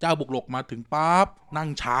เจ้าบุกหลกมาถึงปั๊บนั่ง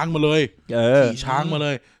ช้างมาเลยขี่ช้างมาเล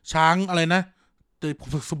ย ช้างอะไรนะ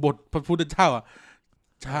สบทพระพุทธเจ้าอ่ะ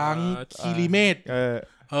ช้างคีรีเมธ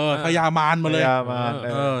พญามารมาเลย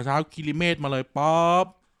ช้างคีรีเมธมาเลยปั๊บ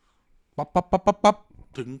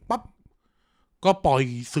ถึงปั๊บก็ปล่อย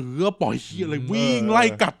เสือปล่อยอะไรวิ่งไล่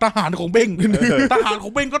กัดทหารของเบ้งทหารขอ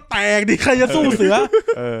งเบ้งก็แตกดิใครจะสู้เสือ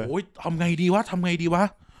โอ้ยทำไงดีวะ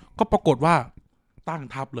ก็ปรากฏว่าตั้ง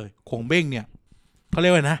ทัพเลยของเบ้งเนี่ยเขาเรี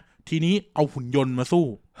ยกว่านะทีนี้เอาหุ่นยนต์มาสู้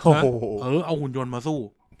เอาหุ่นยนต์มาสู้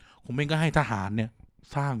ของเบ้งก็ให้ทหารเนี่ย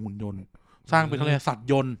สร้างหุ่นยนต์สร้างเป็นอะไรสัตว์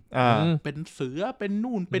ยนต์เป็นเสือเป็น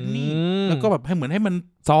นู่นเป็นนี่แล้วก็แบบให้เหมือนให้มัน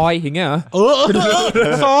ซอยอย่างเงี้ยเหรอ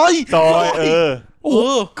ซอย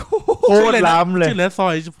โคตรล้ำเลยชื่อแล้วซอ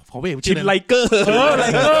ยขอไปชินไลเกอร์ไล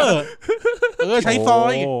เกอร์ใช้ซอ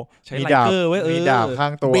ยใช้ไลเกอร์ไว้มีดาบข้า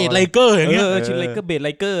งตัวเบดไลเกอร์อย่างเงี้ยชินไลเกอร์เบดไล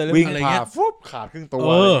เกอร์วิ่งผ่าฟุบขาดครึ่งตัว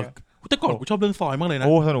แต่ก่อนกูชอบเรื่องซอยมากเลยนะโ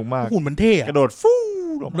อ้สนุกมากหุ่นมันเท่กระโดดฟู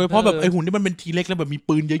โดยเพราะแบบไอหุ่นที่มันเป็นทีเล็กแล้วแบบมี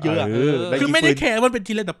ปืนเยอะๆคือไม่ได้แค่มันเป็น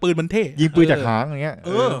ทีเล็กแต่ปืนมันเท่ยิงปืนจากหางอย่างเงี้ย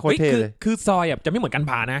โคตรเท่เลยคือซอยจะไม่เหมือนกัน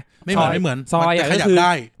ผ่านะไม่เหมือนซอยขยับไ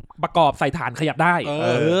ด้ประกอบใส่ฐานขยับได้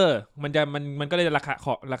มันก็เลยรา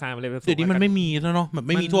คามันเลยเดี๋ยวนี้มันไม่มีแล้วเนาะแบบไ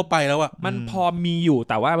ม่มีทั่วไปแล้วอ่ะมันพอมีอยู่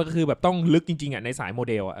แต่ว่าก็คือแบบต้องลึกจริงๆอ่ะในสายโม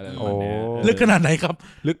เดลอ่ะลึกขนาดไหนครับ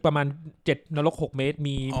ลึกประมาณ7 นรก 6 เมตร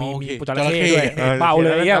มีจระเข้ด้วยเบาเล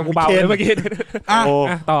ยอ่ะกูเบาเลยเมื่อกี้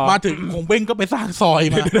ต่อมาถึงของเบ้งก็ไปสร้างซอย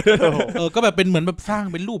มาก็แบบเป็นเหมือนแบบสร้าง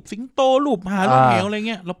เป็นรูปสิงโตรูปหารูปแมวอะไร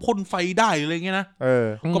เงี้ยแล้วพ่นไฟได้อะไรเงี้ยนะ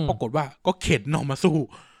ก็ปรากฏว่าก็เข็นออกมาสู้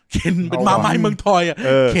เข็นเป็นม้าไม้เมืองทอยอ่ะ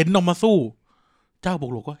เข็นออกมาสู้เจ้าบุ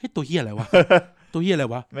กหลกก็เฮ้ยตัวเหี้ยอะไรวะ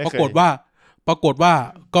ปรากฏว่า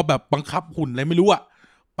ก็แบบบังคับหุ่นอะไรไม่รู้อ่ะ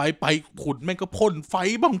ไปขุนแม่งก็พ่นไฟ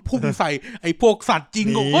บังพุ่งใส่ไอ้พวกสัตว์จริง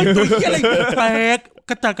ก็เฮ้ยตัวเหี้ยอะไรแตก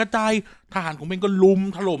กระจายทหารของแม่งก็ลุม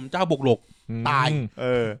ถล่มเจ้าบุกหลกตาย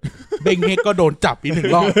เบงเฮกก็โดนจับอีก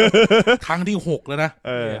1 รอบครั้งที่6แล้วนะ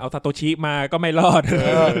เอาซาโตชิมาก็ไม่รอด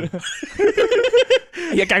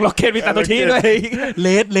อย่าแกงล็อกเก็ตมีซาโตชิด้วยเล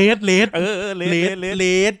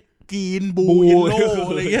ดกีนบูเยลโล่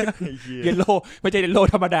อะไรเงี้ยเยลโล่ไม่ใช่เยลโล่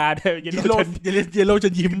ธรรมดาเยลโล่จ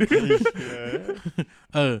ะยิ้ม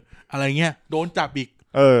อะไรเงี้ยโดนจับอีก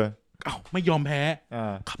ไม่ยอมแพ้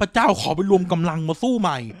ข้าพเจ้าขอไปรวมกำลังมาสู้ให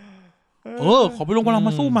ม่ขอไปรวมกำลังม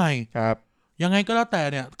าสู้ใหม่ครับยังไงก็แล้วแต่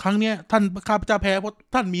เนี่ยครั้งเนี้ยท่านข้าพเจ้าแพ้เพราะ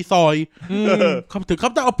ท่านมีซอยถึงข้า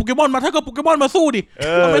พเจ้าเอาโปเกมอนมาถ้าก็โปเกมอนมาสู้ดิ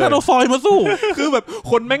ทำไมท่านเอาซอยมาสู้คือแบบ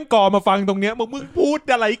คนแม่งก่อมาฟังตรงเนี้ยมึงพูด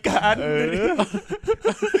อะไรกัน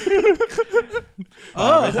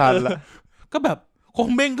ไม่ทันละก็แบบคง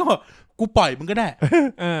เบ้งก็กูปล่อยมึงก็ได้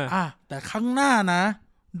แต่ครั้งหน้านะ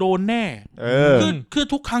โดนแน่คือ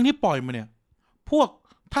ทุกครั้งที่ปล่อยมาเนี่ยพวก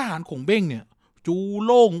ทหารของเบ้งเนี่ยจูโ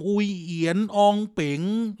ล่งอุยเอียนอองเป๋ง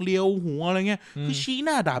เลียวหัวอะไรเงี้ยคือชี้ห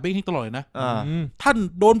น้าด่าเบ้งให้ตลอดนะท่าน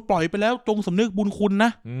โดนปล่อยไปแล้วจงสำนึกบุญคุณน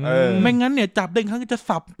ะไม่งั้นเนี่ยจับเด้งครั้งจะ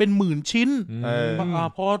สับเป็น10,000 ชิ้น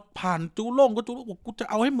พอผ่านจูโล่งก็จูโล่งกูจะ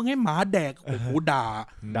เอาให้มึงให้หมาแดกโอ้โหด่า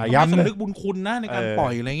ย้ำสำนึกบุญคุณนะในการปล่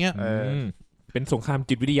อยอะไรเงี้ยเป็นสงคราม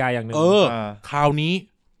จิตวิทยาอย่างหนึ่งคราวนี้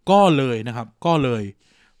ก็เลยนะครับก็เลย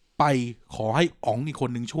ไปขอให้อ๋องอีกค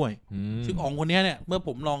นนึงช่วยซึ่งอ๋องคนนี้เนี่ยเมื่อผ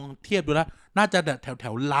มลองเทียบดูแล้วน่าจะแถ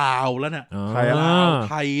วลาวแล้วเนี่ยลาว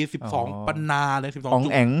ไทย12 ปันนาเลย12อ๋อง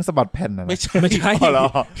แอ๋งสะบัดแผ่นไม่ใช่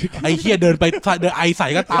ไอ้เหี้ยเดินไอใส่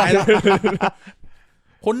ก็ตายแล้ว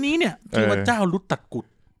คนนี้เนี่ยชื่อว่าเจ้ารุดตัดกุด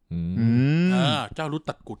เจ้ารุด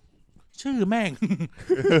ตัดกุดชื่อแม่ง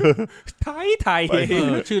ไทย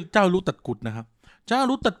ชื่อเจ้ารุดตัดกุดนะครับเจ้า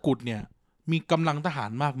รุดตัดกุดเนี่ยมีกำลังทหา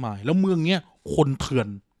รมากมายแล้วเมืองเนี้ยคนเถื่อน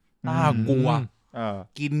น่ากลัว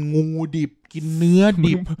กินงูดิบกินเนื้อ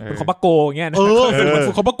ดิบเขาปะโกอย่างเงี้ยเหมื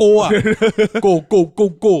อนเขาปะโกอ่ะโก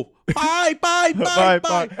ไป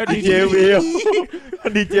ดีเ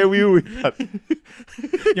จวิว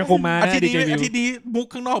ยังคงมาอาทิตย์นี้มุก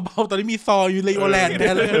ข้างนอกเบาตอนนี้มีซอยอยู่เลยโอแลนด์แท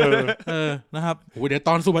นเลยนะครับโอ้เดี๋ยวต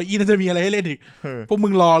อนซูบาอี้น่าจะมีอะไรให้เล่นอีกพวกมึ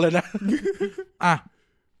งรอเลยนะ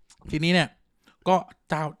ทีนี้เนี่ยก็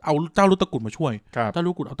เจ้ารุตตะกุดมาช่วยเจ้า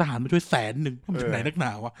รุตตะกุดเอาทหารมาช่วย100,000มันจากไหนนักหน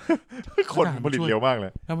าวะคนผลิตเร็วมากเล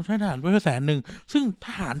ยมาช่วยทหารด้วย100,000ซึ่งท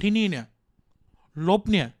หารที่นี่เนี่ยลบ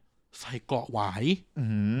เนี่ยใส่เกราะหวาย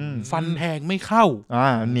ฟันแทงไม่เข้า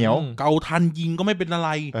เหนียวเกาทันยิงก็ไม่เป็นอะไร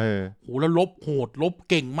โหแล้วลบโหดลบ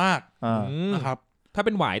เก่งมากนะครับถ้าเ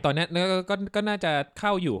ป็นหวายตอนนี้ก็น่าจะเข้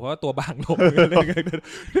าอยู่เพราะว่าตัวบางลง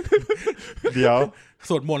เดี๋ยวส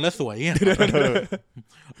วดมนต์แล้วสวย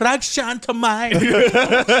รักฉันทำไม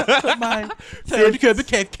เธอที่เคยไป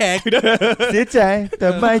แขกเสียใจแต่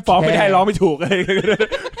ไม่ฟ้องไม่ได้ร้องไม่ถูกอะไร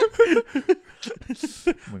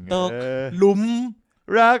มึง ตกหลุม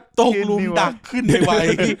รัก ตกหลุมดักขึ้นในวัย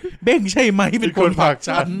เบ้งใช่ไหมเป็นคนผลัก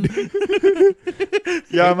ฉัน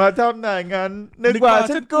อย่ามาทำหน้างั้นนึกว่า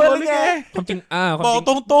ฉันกลัวหรือไง ความจริงความ บอก จ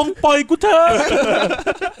ริง ตรงๆปล่อยกูเถอะ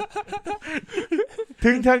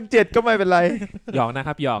ถึงทั้ง7ก็ไม่เป็นไร หยอกนะค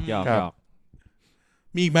รับหยอก ครับ หยอก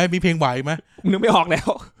มีอีกไหมมีเพลงไหวไหม นึกไม่ออกแล้ว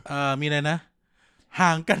มีอะไรนะ ห่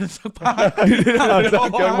างกันสักพัก เอาสัก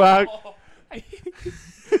จังหวะ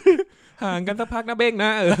ห่างกันสักพักนะเบ้งน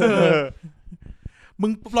ะ มึ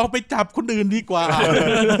งลองไปจับคนอื่นดีกว่า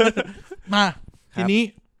มาทีนี้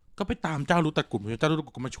ก็ไปตามเจ้ารู้ตะกุ่มเจ้ารู้ตะ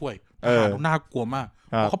กุ่มก็มาช่วยทหารน่ากลัวมาก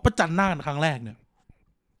เขาประจันหน้ากันครั้งแรกเนี่ย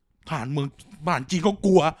ทหารเมืองบ้านจีนเขาก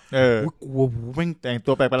ลัวกลัวหูแม่ง แต่งตั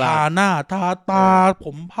วแปลกประหลา ทา ด หน้าทาตาผ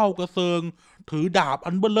มเผ้ากระเซิง ถือดาบอั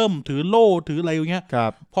นเบ้อเริ่มถือโล่ถืออะไรอย่างเงี้ย ครั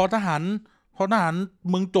บ พอทหาร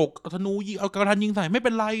เมืองจกเอาธนูยิงเอากระทันยิงใส่ไม่เป็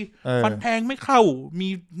นไร ฟันแทงไม่เข้า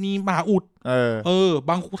มีมหาอุด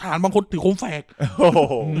บางทหารบางคนถือคมแฝก โอ้โห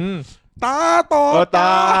ตาต่อ ต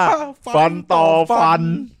าฟันต่อฟัน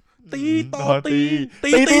ตีต่อตี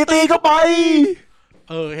ตีเข้าไป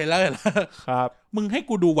เห็นแล้ว ครับ มึงให้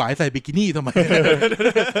กูดูหวายใส่บิกินี่ทำไม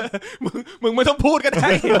มึงไม่ต้องพูดก็ได้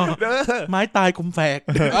ไม้ตายคมแฝก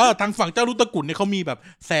ทางฝั่งเจ้ารุตะกุลเนี่ยเขามีแบบ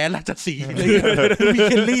แสนราชสีห์อะไรเงี้ยมี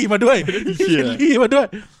เคลลี่มาด้วย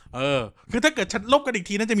คือถ้าเกิดฉันลบกันอีก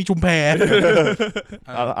ทีน่าจะมีชุมแพ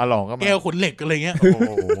หลองก็มา แก้วขนเหล็กอะไรเงี้ย โอ้โ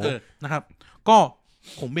ห นะครับก็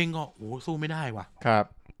ผมเบ้งก็สู้ไม่ได้ว่ะ ครับ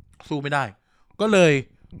สู้ไม่ได้ ก็เลย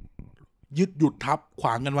หยุดทับขว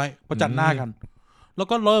างกันไว้ประจันหน้ากัน แล้ว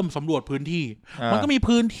ก็เริ่มสำรวจพื้นที่ มันก็มี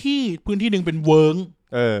พื้นที่หนึ่งเป็นเวิร์ง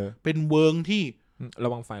เป็นเวิร์งที่ ร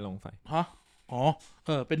ะวังไฟฮะ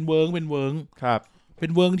เป็นเวิร์ง ครับ เป็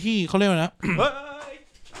นเวิร์งที่เขาเรียกว่านะ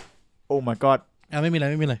โอ้ my god ไม่มีอะไ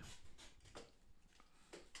ร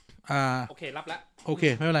โอเครับละ โอเค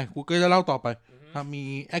ไม่เป็นไรกูก็จะเล่าต่อไปครับมี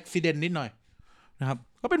อุบิเหตุนิดหน่อยนะครับ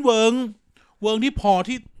ก็เป็นเวิร์งที่พอ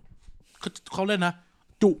ที่เขาเรียกนะ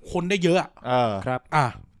จุคนได้เยอะ ครับ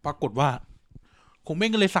ปรากฏว่าคงเบ้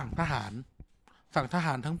งก็เลยสั่งทหาร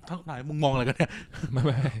ทั้งหลายมึงมองอะไรกันเนี่ย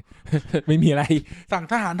ไม่มีอะไร สั่ง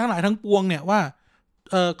ทหารทั้งหลายทั้งปวงเนี่ยว่า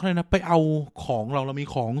เขาเรียกนะไปเอาของเรามี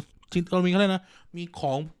ของชิ้นเรามีเขาเรียกนะมีข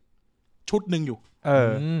องชุดหนึ่งอยู่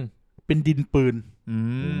เป็นดินปืน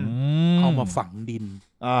เอามาฝังดิน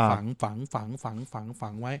ฝั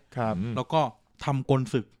งไว้ครับแล้วก็ทำกล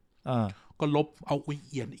ศึกก็ลบเอาอุยเ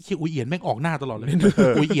อียนแม่งออกหน้าตลอดเลย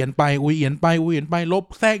อุยเอียนไปลบ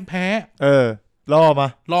แซงแพ้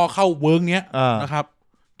ล่อเข้าเวิร์กเนี้ยนะครับ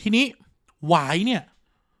ทีนี้หวายเนี่ย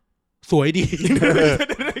สวยดี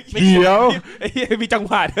เดี๋ยว มีจังห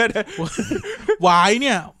วะด้วย หวายเ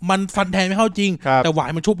นี่ยมันฟันแทงไม่เข้าจริงแต่หวาย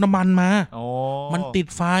มันชุบน้ำมันมามันติด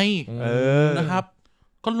ไฟนะครับ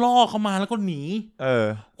ก็ล่อเข้ามาแล้วก็หนี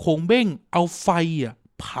โขงเบ้งเอาไฟ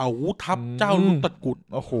เผาทับเจ้าลูกตะกุด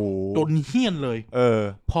จนเหี้ยนเลย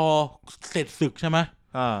พอเสร็จศึกใช่ไหม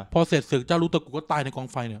พอเสร็จศึกเจ้าลูกตะกุดก็ตายในกอง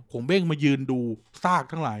ไฟเนี่ยโขงเบ้งมายืนดูซาก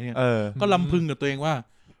ทั้งหลายเนี่ยก็ลำพึงกับตัวเองว่า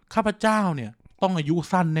ข้าพเจ้าเนี่ยต้องอายุ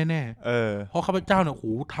สั้นแน่ๆเพราะข้าพเจ้าเนี่ย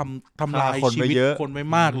ทำลายชีวิตคนไป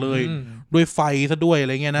มากเลยด้วยไฟซะด้วยอะไ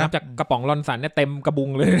รเงี้ยนะจากกระป๋องลอนสันเนี่ยเต็มกระบุง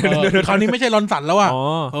เลยคราวนี้ไม่ใช่ลอนสันแล้ว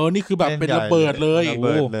นี่คือแบบเป็นระเบิดเลย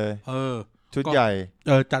ชุดใหญ่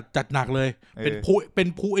จัดหนักเลยเป็น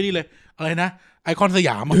ผู้ไอ้นี่เลยอะไรนะไอคอนสย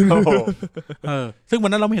ามซึ่งวัน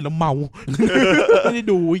นั้นเราไม่เห็นเราเมาไม่ได้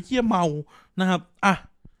ดูเหี้ยเมานะครับ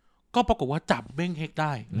ก็ปรากฏว่าจับเบ้งเฮกไ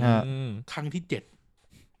ด้ครั้งที่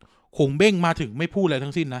7คงเบ้งมาถึงไม่พูดอะไร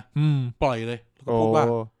ทั้งสิ้นนะปล่อยเลยแล้วก็พูดว่า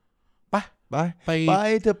ไป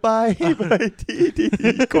เธอไปที่ดี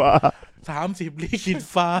กว่า30 ลิขิต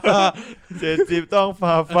ฟ้า70ต้อง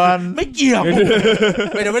ฝ่าฟันไม่เกี่ยว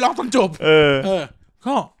เดี๋ยวไม่ร้องตอนจบ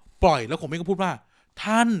ก็ปล่อยแล้วคงเบ้งก็พูดว่า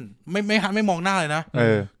ท่านไม่มองหน้าเลยนะ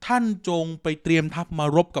ท่านจงไปเตรียมทัพมา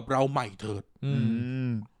รบกับเราใหม่เถิด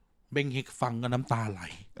เบ้งเฮกฟังก็น้ำตาไหล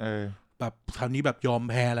แบบคราวนี้แบบยอม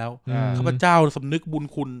แพ้แล้วข้าพเจ้าสำนึกบุญ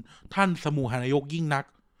คุณท่านสมุหานายกยิ่งนัก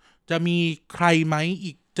จะมีใครไหน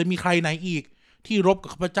อีกที่รบกับ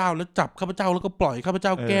ข้าพเจ้าแล้วจับข้าพเจ้าแล้วก็ปล่อยข้าพเจ้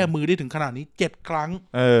าแก้มือได้ถึงขนาดนี้7 ครั้ง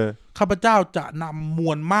ข้าพเจ้าจะนำม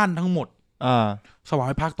วลม่านทั้งหมดสวา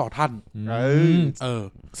ยภาคต่อท่าน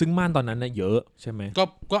ซึ่งม่านตอนนั้นนะเยอะใช่ไหม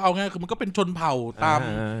ก็เอาง่ายคือมันก็เป็นชนเผ่าตาม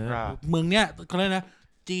เมืองเนี้ยเขาเรียกนะ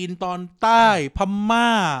จีนตอนใต้พม่า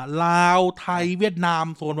ลาวไทยเวียดนาม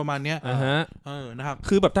โซนประมาณเนี้ยนะครับ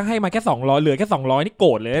คือแบบถ้าให้มาแค่200เหลือแค่200นี่โก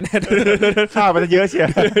รธเลยนะค่ามันจะเยอะเชียว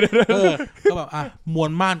ก็แบบมว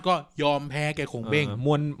ลม่านก็ยอมแพ้แกคงเบ้ง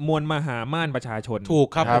มวลมหาม่านประชาชนถูก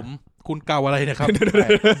ครับผมคุณเก่าอะไรนะครับ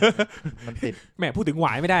มันติดแหมพูดถึงหว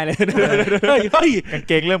ายไม่ได้เลยเฮ้ยกาง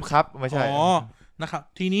เกงเริ่มครับไม่ใช่ นะครับ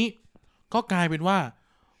ทีนี้ก็กลายเป็นว่า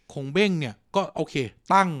คงเบ้งเนี่ยก็โอเค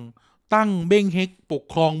ตั้งเบ้งเฮกปก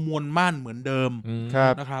ครองมวลม่านเหมือนเดิม ครั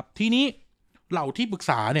บ นะครับทีนี้เหล่าที่ปรึก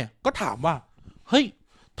ษาเนี่ยก็ถามว่าเฮ้ย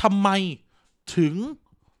ทำไมถึง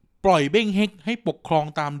ปล่อยเบ้งเฮกให้ปกครอง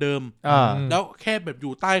ตามเดิม แล้วแค่แบบอ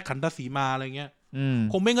ยู่ใต้ขันธสีมาอะไรเงี้ย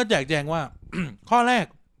คงเบ้งก็แจกแจงว่า ข้อแรก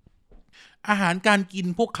อาหารการกิน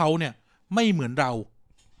พวกเขาเนี่ยไม่เหมือนเรา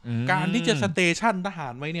การที่จะสเตชันทหา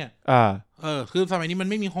รไว้เนี่ยคือสมัยนี้มัน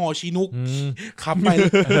ไม่มีฮอชินุกขับไป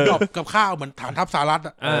กับข้าวเหมือนฐานทัพสหรัฐ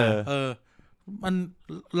อ่ะมัน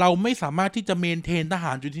เราไม่สามารถที่จะเมนเทนทห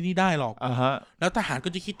ารอยู่ที่นี่ได้หรอกแล้วทหารก็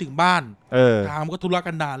จะคิดถึงบ้านทางมันก็ทุร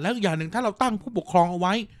กันดารแล้วอย่างหนึ่งถ้าเราตั้งผู้ปกครองเอาไ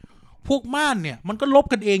ว้พวกม่านเนี่ยมันก็ลบ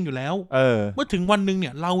กันเองอยู่แล้วเมื่อถึงวันหนึ่งเนี่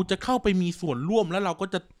ยเราจะเข้าไปมีส่วนร่วมแล้วเราก็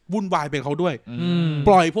จะวุ่นวายไปเขาด้วยป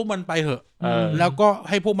ล่อยพวกมันไปเถอะแล้วก็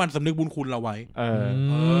ให้พวกมันสำนึกบุญคุณเราไว้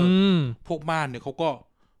พวกม่านเนี่ยเขาก็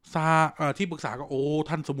ที่ปรึกษาก็โอ้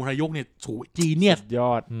ท่านสมุทรนายกเนี่ยสูจีเนียสย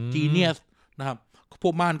อดจีเนียสนะครับพ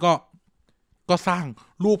วกม่านก็สร้าง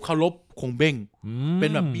รูปเคารพคงเบ้งเป็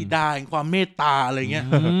นแบบบิดาแห่งความเมตตาอะไรเงี้ย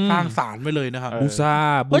สร้างศาลไว้เลยนะครับบูซา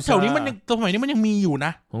แถวนี้มันยังสมัยนี้มันยังมีอยู่น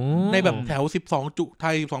ะในแบบแถว12จุไท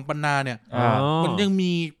ย12ปันนาเนี่ยมันยัง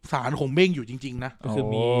มีศาลคงเบ้งอยู่จริงๆนะก็คือ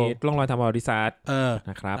มีร่องรอยทางประวัติศาสตร์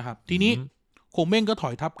นะครับทีนี้คงเบ้งก็ถ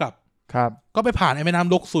อยทัพกลับก็ไปผ่านไอ้แม่น้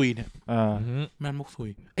ำลกซุยเนี่ยแม่น้ำลกซุย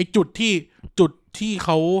ไอ้จุดที่เข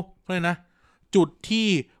าเลยนะจุดที่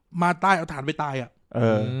มาใต้เอาฐานไปตายอ่ะ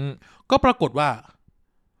ก็ปรากฏว่า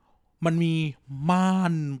มันมีม่า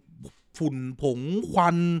นฝุ่นผงควั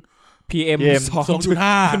น PM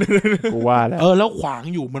 2.5 กูว่าแล้วขวาง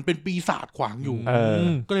อยู่มันเป็นปีศาจขวางอยู่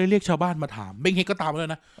ก็เลยเรียกชาวบ้านมาถามเบ้งเฮกก็ตามมาเล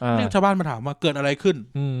ยนะเรียกชาวบ้านมาถามว่าเกิดอะไรขึ้น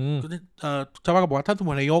ชาวบ้านก็บอกว่าท่านส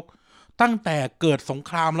มุทรนายกตั้งแต่เกิดสง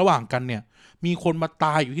ครามระหว่างกันเนี่ยมีคนมาต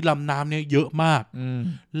ายอยู่ที่ลำน้ำเนี่ยเยอะมาก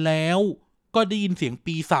แล้วก็ได้ยินเสียง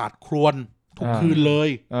ปีศาจครวญทุกคืนเลย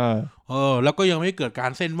แล้วก็ยังไม่เกิดกา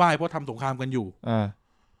รเส้นไหว้เพราะทำสงครามกันอยู่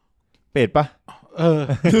เป็ดปะ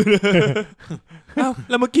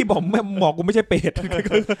แล้วเมื่อกี้บอกกูไม่ใช่เป็ด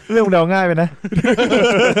เรื่องเดาง่ายไปนะ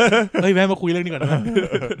เฮ้ยแม่มาคุยเรื่องนี้ก่อนนะ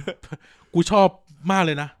กูชอบมากเ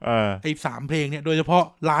ลยนะไอ้3เพลงเนี่ยโดยเฉพาะ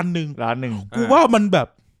ล้านหนึ่งกูว่ามัน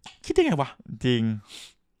คิดได้ไงวะจริง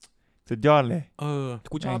สุดยอดเลย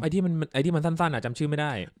กูชอบไอ้ที่มันสั้นๆจำชื่อไม่ไ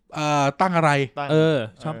ด้ตั้งอะไร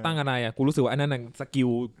ชอบตั้งอะไรกูรู้สึกว่าอันนั้นสกิล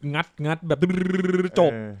งัดแบบจ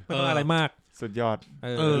บไม่ต้องอะไรมากสุดยอด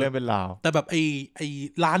เรื่องเป็นราวแต่แบบไอ้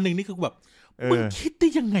ล้านหนึ่งนี่คือแบบมึงคิดได้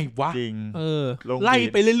ยังไงวะจริงไล่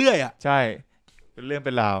ไปเรื่อยๆอ่ะใช่เป็นเรื่องเ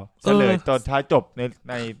ป็นราวเฉลยตอนท้ายจบ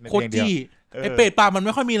ในโคตรจี้ไอ้เป็ดป่ามันไ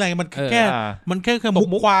ม่ค่อยมีอะไรมันแค่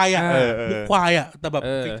มุกควายอ่ะมุกควายอ่ะแต่แบบ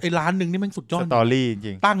ไอ้ล้านหนึ่งนี่มันสุดยอดสตอรี่จ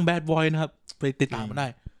ริงตั้งแบดบอยนะครับไปติดตามมันได้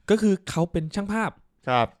ก็คือเขาเป็นช่างภาพ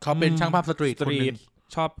ครับเขาเป็นช่างภาพสตรีท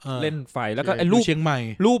ชอบเล่นไฟแล้วก็ไอ้รูปเชียงใหม่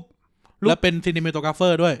รูปแล้วเป็นซินิเมโตกราฟเฟอ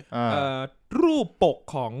ร์ด้วยรูปปก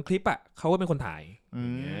ของคลิปอ่ะเขาก็เป็นคนถ่าย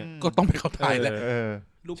ก็ต้องไปเขาถ่ายแหละ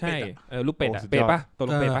รูปเป็ดรูปเป็ดเป็ดปะตัว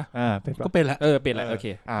รูปเป็ดปะก็เป็นแหละเป็ดแหละโอเค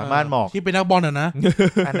ม่านหมอกที่เป็นนักบอลนะ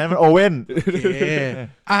อันนั้นมันโอเว่น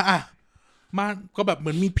ม่านก็แบบเห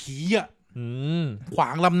มือนมีผีอ่ะขวา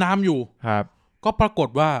งลำน้ำอยู่ครับก็ปรากฏ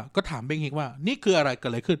ว่าก็ถามเบ้งเฮกว่านี่คืออะไรเกิด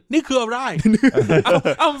อะไรขึ้นนี่คืออะไร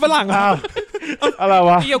เอาฝรั่งอะไร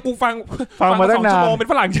วะนี่กูฟังมาตั้งนานเป็น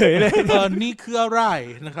ฝรั่งเฉยเลยนี่คืออะไร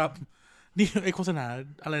นะครับนี่ไอโฆษณา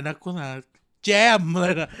อะไรนะโฆษณาแจมอะไร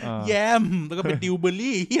นะแยมแล้วก็เป็นดิวเบอร์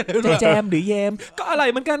รี่จะแจมหรือแยมก็อะไร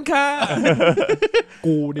เหมือนกันค่ะ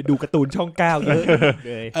กูเนี่ยดูการ์ตูนช่อง9เยอะเล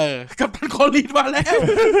ยกัปตันคอลีนมาแล้ว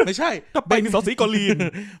ไม่ใช่กับเบงซอสีคอลีน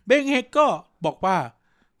เบงเฮกก็บอกว่า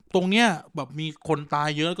ตรงเนี้ยแบบมีคนตาย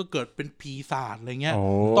เยอะก็เกิดเป็นปีศาจอะไรเงี้ย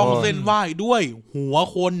ต้องเส้นไหว้ด้วยหัว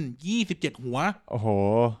คน27หัวโอ้โห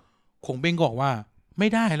คงเบ้งบอกว่าไม่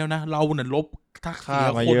ได้แล้วนะเราเนี่ยลบถ้าฆ่า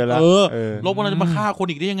มาเยอะแล้วลบเราจะมาฆ่าคน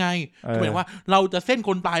อีกได้ยังไงหมายว่าเราจะเส้นค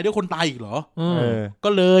นตายด้วยคนตายอีกเหรอก็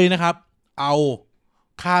เลยนะครับเอา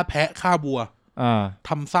ฆ่าแพะฆ่าบัวท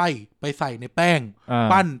ำไส้ไปใส่ในแป้ง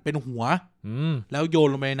ปั้นเป็นหัวแล้วโยน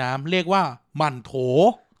ลงไปในน้ำเรียกว่าหมั่นโถ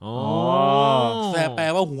แปล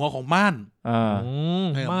ว่าหัวของม่าน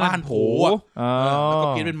ม่านโถแล้วก็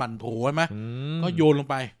เปลี่ยนเป็นหมั่นโถใช่ไหมก็โยนลง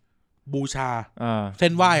ไปบูชาเส้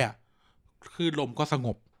นไหว้อ่ะคือลมก็สง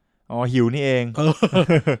บหิวนี่เอง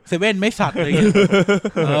เซเว่นไม่สัตว์เลย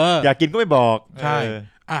อยากกินก็ไม่บอกใช่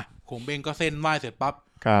คงเบ้งก็เส้นไหว้เสร็จปั๊บ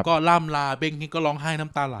ก็ล่ำลาเบ้งก็ร้องไห้น้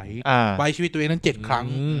ำตาไหลไว้ชีวิตตัวเองนั้น7ครั้ง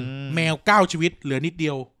แมว9ชีวิตเหลือนิดเดี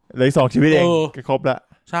ยวเหลือ2ชีวิตเองก็ครบละ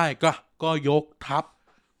ใช่ก็ยกทัพ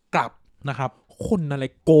กลับนะครับคนอะไร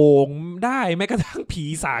โกงได้แม้กระทั่งผี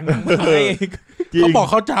สางเขาบอก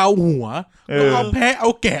เขาจะเอาหัวก็เอาแพะเอา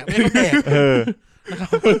แกะไม่เอาแกะ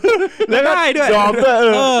แล้วได้ด้วย ยอมด้วย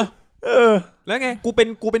แล้วไงกู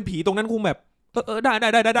เป็นผีตรงนั้นกูแบบได้อ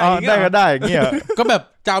ย่างเงี้ ได้ ย ก็ได้อย่างเงี้ย ก็แบบ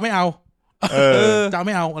จะเอาไม่เอา จะเอาไ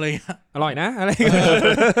ม่เอาอะไร อร่อยนะอะไร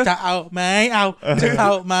จะเอาไหมเอาจะเอ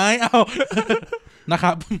าไหมเอานะค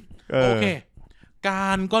รับโอเคกา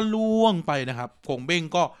รก็ล่วงไปนะครับกงเบ้ง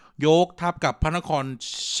ก็ยกทัพกับพระนคร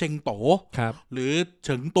เชิงโต ครับ หรือเ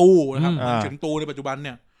ฉิงตูนะครับ อืม เฉิงตูในปัจจุบันเ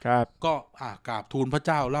นี่ย ครับ ก็กราบทูลพระเ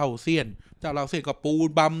จ้าเล่าเซียนเจ้าเล่าเซียนก็ปู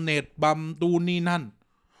บำเหน็จบำดูนี่นั่น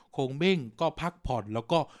คงเบ้งก็พักผ่อนแล้ว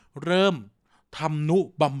ก็เริ่มทำนุ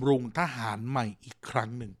บำรุงทหารใหม่อีกครั้ง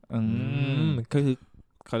หนึ่ง คือ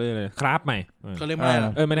เขาเรียกอะไรคราฟใหม่ เขาเรียกว่า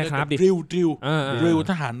ไม่ได้ครับดิ ดริว ดริว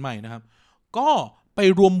ทหารใหม่นะครับ ก็ไป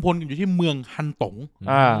รวมพลกันอยู่ที่เมืองฮันตง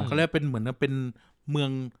เขาเรียกเป็นเหมือนเป็นเมือง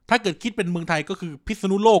ถ้าเกิดคิดเป็นเมืองไทยก็คือพิษ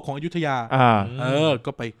ณุโลกของอยุธยา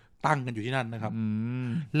ก็ไปตั้งกันอยู่ที่นั่นนะครับ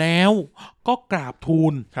แล้วก็กราบทู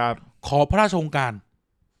ล ครับ ขอพระราชโองการ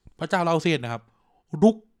พระเจ้าเล่าเซียนนะครับ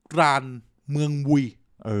รุกรานเมืองวุย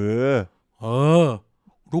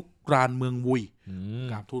รุกรานเมืองวุย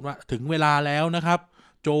กราบทูลว่าถึงเวลาแล้วนะครับ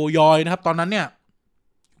โจยอยนะครับ ตอนนั้น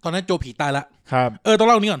โจผีตายละ ครับ ต้อง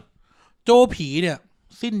เล่านี้ก่อนโจผีเนี่ย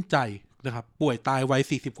สิ้นใจนะครับ ป่วยตายวัย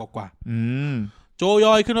40กว่าโจย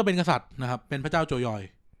อยขึ้นมาเป็นกษัตริย์นะครับ เป็นพระเจ้าโจยอย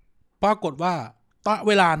ปรากฏว่าตอนเ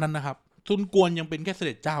วลานั้นนะครับซุนกวนยังเป็นแค่เส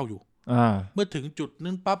ด็จเจ้าอยู่เมื่อถึงจุด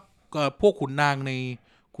นั้นปั๊บพวกขุนนาง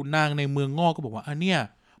ในเมืองงอกก็บอกว่าเนี่ย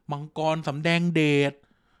มังกรสำแดงเดช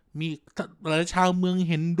มีชาวเมือง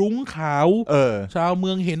เห็นรุ้งขาวชาวเมื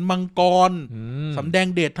องเห็นมังกรสำแดง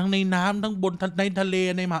เดชทั้งในน้ำทั้งบนในทะเล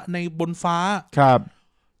ในบนฟ้าครับ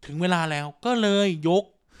ถึงเวลาแล้วก็เลยย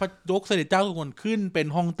กเสด็จเจ้าทุกคนขึ้นเป็น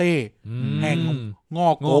ฮ่องเต้แห่งงอ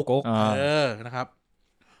กกนะครับ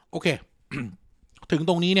โอเค ถึง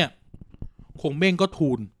ตรงนี้เนี่ยคงเบ้งก็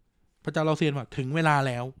ทูลพระเจ้าเล่าเซียนว่าถึงเวลาแ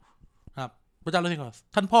ล้วครับพระเจ้าเล่าเซียนว่า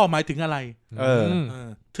ท่านพ่อหมายถึงอะไร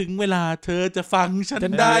ถึงเวลาเธอจะฟังฉั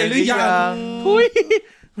นได้หรือยังทุย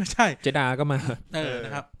ไม่ใช่เจดาก็มาน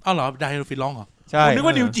ะครับเอาเหรอไดโนฟินร้องเหรอใช่ผมนึก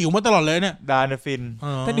ว่านิวจิ๋วมาตลอดเลยเนี่ยดานฟิน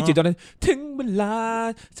ท่านนิวจิ๋วตอนนั้นถึงเวลา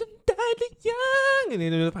ฉันได้หรือยัง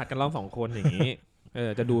นี่ผัดกันร้อง2คนอย่างนี้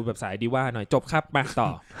จะดูแบบสายดีว่าหน่อยจบครับมาต่อ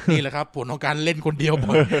นี่แหละครับผลของการเล่นคนเดียว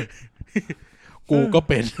บ่อยกูก็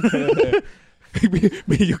เป็น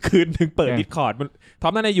มีอยู่คืนนึงเปิด Discord มันท็อ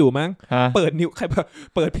ปนั่นอยู่มั้งเปิดนิวใคร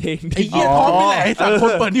เปิดเพลงไอ้เหี้ยท็อปนี่แหละไอ้สัตว์ค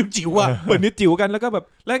นเปิดนิวจิ๋วอ่ะเปิดนิวจิ๋วกันแล้วก็แบบ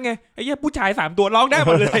แล้วไงไอ้เหี้ยผู้ชาย3ตัวร้องได้ห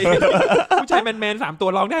มดเลยผู้ชายแมนๆ3ตัว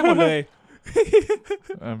ร้องได้หมดเลย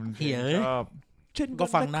เหี้ยก็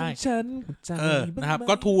ฟังได้นะครับ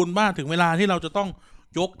ก็ทูลว่าถึงเวลาที่เราจะต้อง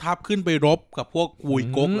ยกทัพขึ้นไปรบกับพวกกุย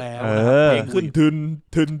ก๊กแล้วเพลงขึ้นทึน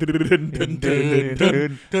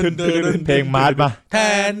เพลงมาร์ชมาแท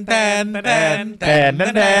น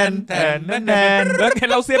แล้วแค่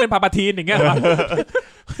เราเสียเป็นพาปาทีนอย่างเงี้ย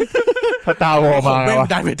พระตาวอมาเป็น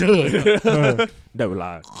ได้ไปเถอะได้เวล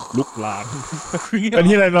าลุกลานเป็น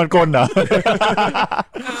ที่อะไรนอนกลนเหรอ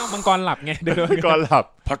มังกรหลับไงมังกรหลับ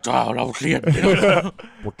พระเจ้าเราเครียด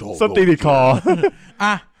สติติดคอ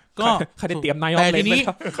ก็ใครได้เตรียมนายแต่ทีนี้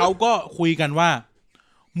เขาก็คุยกันว่า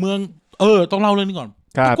เมืองต้องเล่าเรื่องนี้ก่อน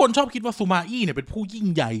ทุกคนชอบคิดว่าซูมาอี้เนี่ยเป็นผู้ยิ่ง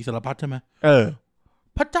ใหญ่สารพัดใช่ไหม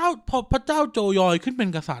พระเจ้าโจยอยขึ้นเป็น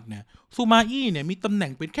กษัตริย์เนี่ยซูมาอี้เนี่ยมีตำแหน่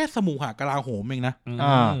งเป็นแค่สมุหกลาโหมเองนะ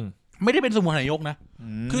ไม่ได้เป็นสมุหนายกนะ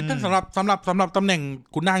คือท่านสำหรับตำแหน่ง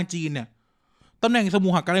ขุนนางจีนเนี่ยตำแหน่งสมุ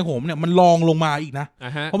หกลาโหมเนี่ยมันรองลงมาอีกนะ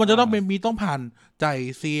เพราะมันจะต้องผ่านใจ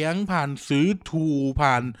เสียงผ่านซื้อถู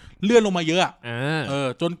ผ่านเลื่อนลงมาเยอะ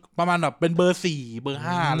จนประมาณแบบเป็นเบอร์4เบอร์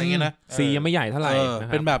5อะไรเงี้ยนะ4ยังไม่ใหญ่เท่าไหร่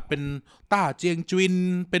เป็นแบบเป็นต้าเจียงจวิน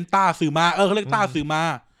เป็นต้าสื่อมาเขาเรียกต้าสื่อมา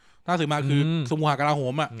คือสมุหกลาโห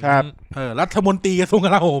มอ่ะครับรัฐมนตรีกระทรวงก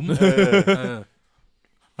ลาโหม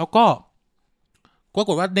แล้วก็ปราก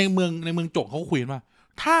ฏว่าในเมืองจกเขาคุยว่า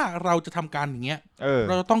ถ้าเราจะทำการอย่างเงี้ยเ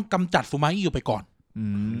ราจะต้องกำจัดซูมาอี้ออกไปก่อน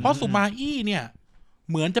เพราะซูมาอี้เนี่ย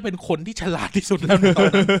เหมือนจะเป็นคนที่ฉลาดที่สุดแล้วในตอน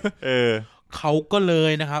นั้นเขาก็เล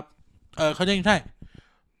ยนะครับเขาใช่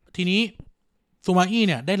ทีนี้ซูมาอี้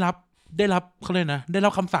เนี่ยได้รับเขาเลยนะได้รั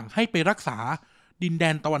บคำสั่งให้ไปรักษาดินแด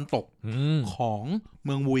นตะวันตกของเ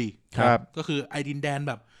มืองวุยก็คือไอดินแดนแ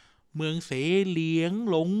บบเมืองเสเหลียง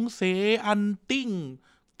หลงเสอันติ้ง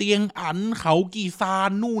เตียงอันเขากีซา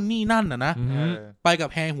นนู่นนี่นั่นนะไปกับ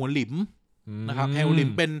แฮหัวหลิมนะครับแฮหัวหลิ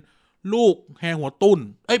มเป็นลูกแฮหัวตุ้น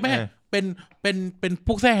ไม่เป็นพ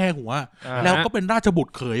วกแท้แฮหัวแล้วก็เป็นราชบุต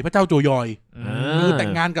รเขยพระเจ้าโจยอยคือแต่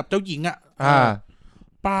งงานกับเจ้าหญิง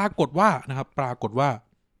ปรากฏว่า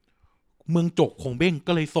เมืองจกคงเบ้ง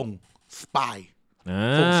ก็เลยส่งสป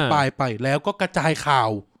ายไปแล้วก็กระจายข่า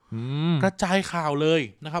วเลย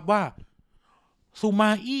นะครับว่าซูมา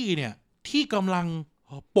อี้เนี่ยที่กำลัง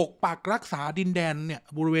ปกปักรักษาดินแดนเนี่ย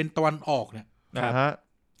บริเวณตะวันออกเนี่ย ฮะ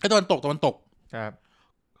ไอ้ตะวันตก ครับ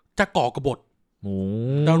จะก่อกบฏ โอ้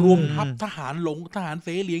จะรวมทัพทหารหลงทหารเส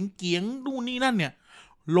เหลียงเกียงนู่นนี่นั่นเนี่ย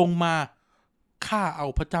ลงมาฆ่าเอา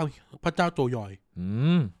พระเจ้าโจยอย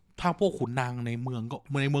ทางพวกขุนนางในเมืองก็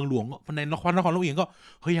ในเมืองหลวงก็ในนครหลวงเองก็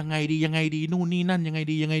เฮ้ยยังไงดีนู่นนี่นั่นยังไง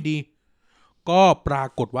ดีก็ปรา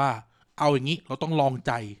กฏว่าเอาอย่างนี้เราต้องลองใ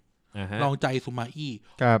จลองใจซูมาอี้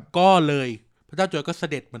ครับ ก็เลยพระเจ้าโจยก็เส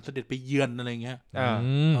ด็จเหมือนเสด็จไปเยือนอะไรเงี้ย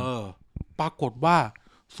ปรากฏว่า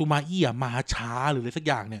ซูมาอี้มาช้าหรืออะไรสัก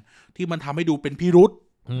อย่างเนี่ยที่มันทำให้ดูเป็นพิรุษ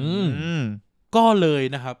ก็เลย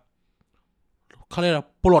นะครับเขาเรียกว่า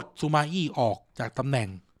ปลดซูมาอี้ออกจากตำแหน่ง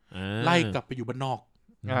ไล่กลับไปอยู่บ้านนอก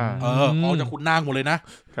ออกจากขุนนางหมดเลยนะ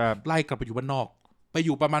ครับไล่กลับไปอยู่บ้านนอกไปอ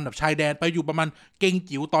ยู่ประมาณแบบชายแดนไปอยู่ประมาณเกง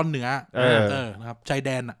จิ๋วตอนเหนือนะครับชายแด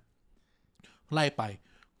นไล่ไป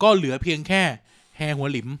ก็เหลือเพียงแค่แฮหัว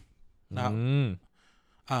หลิมนะครับ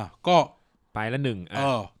ก็ไปละหนึ่ง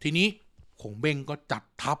ทีนี้ขงเบ้งก็จัด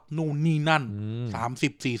ทัพนู่นนี่นั่น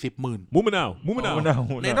30-40 หมื่นมูมะนาว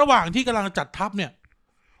ในระหว่างที่กำลังจัดทัพเนี่ย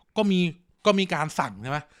ก็มีการสั่งใ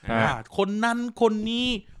ช่ไหมคนนั้นคนนี้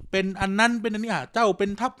เป็นอันนั้นเป็นอันนี้เจ้าเป็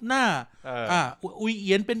นทัพหน้าอุยเ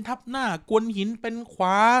อียนเป็นทัพหน้ากวนหินเป็นขว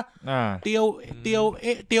าเตี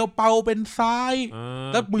ยวเปาเป็นซ้าย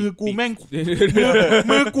แล้วมือกูแม่ง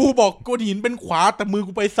มือกูบอกกวนหินเป็นขวาแต่มือ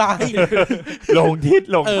กูไปซ้ายลงทิศ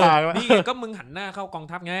ลงทางนี่ก็มึงหันหน้าเข้ากอง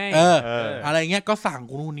ทัพไงอะไรเงี้ยก็สั่ง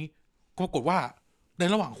กูนู่นนี้ก็ปรากฏว่าใน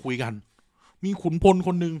ระหว่างคุยกันมีขุนพลค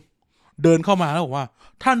นนึงเดินเข้ามาแล้วบอกว่า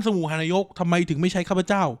ท่านสมุหานายกทำไมถึงไม่ใช้ข้าพ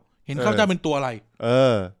เจ้าเห็นข้าพเจ้าเป็นตัวอะไร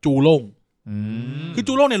จูโล่งคือ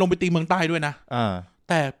จูโล่งเนี่ยลงไปตีเมืองใต้ด้วยนะ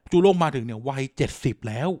แต่จูโล่งมาถึงเนี่ยวัย70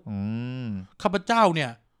แล้วข้าพเจ้าเนี่ย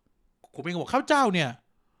ผมเองบอกข้าพเจ้าเนี่ย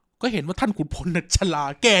ก็เห็นว่าท่านขุนพลเนี่ยฉลา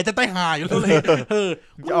ดแก่จะตายห่าอยู่แล้วเลย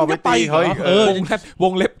จะออกไปตีเขาอีกว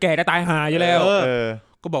งเล็บแก่จะตายห่าอยู่แล้ว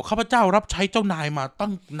ก็บอกข้าพเจ้ารับใช้เจ้านายมาตั้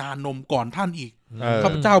งนานนมก่อนท่านอีกข้า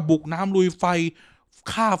พเจ้าบุกน้ำลุยไฟ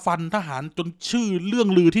ฆ่าฟันทหารจนชื่อเรื่อง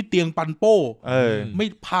ลือที่เตียงปันโป้ไม่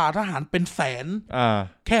พาทหารเป็นแสน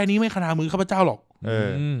แค่นี้ไม่ขนามือข้าพเจ้าหรอก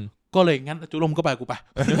ก็เลยงั้นจุลมก็ไปกูไป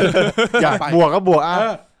อยากบวกก็บวก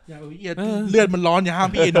อย่าเลือดมันร้อนอย่าห้าม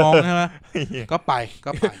พี่น้องใช่ไหมก็ไป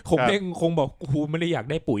คงบอกกูไม่ได้อยาก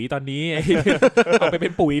ได้ปุ๋ยตอนนี้เอาไปเป็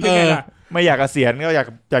นปุ๋ยเลยไงล่ะไม่อยากเกษียณก็อ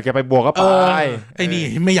ยากจะไปบวกก็ไปไอ้นี่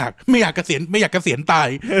ไม่อยากเกษียณตาย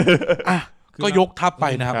ก็ยกทัพไป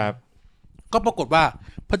นะครับก็ปรากฏว่า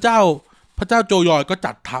พระเจ้าโจยอยก็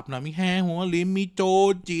จัดทัพนะมีแฮหัวหลิมมีโจ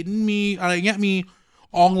จินมีอะไรเงี้ยมี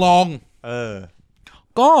อองลอง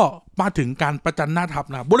ก็มาถึงการประจันหน้าทัพ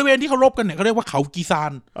นะบริเวณที่เขารบกันเนี่ยเขาเรียกว่าเขากีซา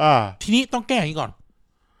นทีนี้ต้องแก้อย่างนี้ก่อน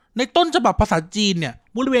ในต้นฉบับภาษาจีนเนี่ย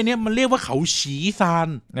บริเวณนี้มันเรียกว่าเขาฉีซาน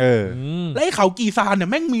และไอ้เขากีซานเนี่ย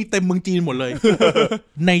แม่งมีเต็มเมืองจีนหมดเลย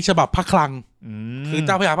ในฉบับพระคลังคือเ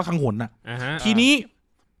จ้าพระยาพระคลังหนน่ะทีนี้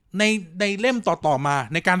ในเล่มต่อมา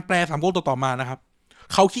ในการแปลสามก๊กต่อมานะครับ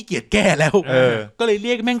เขาขี้เกียจแก้แล้วก็เลยเ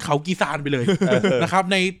รียกแม่งเขากีซานไปเลยนะครับ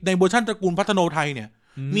ในเวอร์ชันตระกูลพัฒโนไทยเนี่ย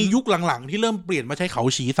มียุคหลังๆที่เริ่มเปลี่ยนมาใช้เขา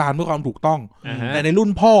ฉีซานเพื่อความถูกต้องแต่ในรุ่น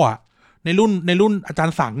พ่อในรุ่นอาจาร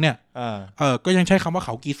ย์สังเนี่ยก็ยังใช้คำว่าเข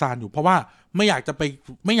ากีซานอยู่เพราะว่าไม่อยากไ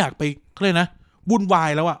ปเขาเรียกนะวุ่นวาย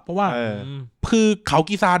แล้วอะเพราะว่าคือเขา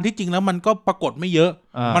กีซานที่จริงแล้วมันก็ปรากฏไม่เยอะ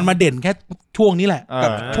มันมาเด่นแค่ช่วงนี้แหละกั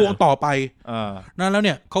บช่วงต่อไปนั่นแล้วเ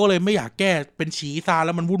นี่ยเขาก็เลยไม่อยากแก้เป็นฉีซานแ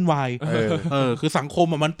ล้วมันวุ่นวายคือสังคม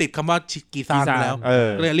มันติดคำว่ากีซานไปแล้ว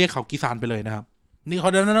ก็เลยเรียกเขากีซานไปเลยนะครับนี่เขา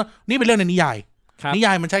นี่เป็นเรื่องในนิยา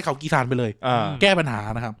ยมันใช้เขากีซานไปเลยแก้ปัญหา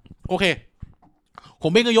นะครับโอเคผ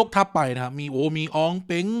มเองก็ยกทัพไปนะครับมีอองเ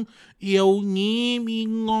ป็งเอียวงี้มี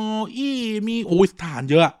งออี้มีทหาร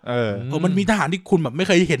เยอะมันมีทหารที่คุณแบบไม่เ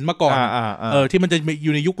คยเห็นมาก่อนที่มันจะอ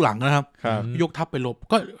ยู่ในยุคหลังนะครับยกทัพไปล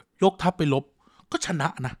บก็ชนะ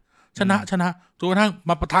จนกระทั่ง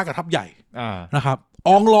มาปะทะกับทัพใหญ่นะครับอ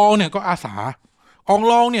องลองเนี่ยก็อาสาออง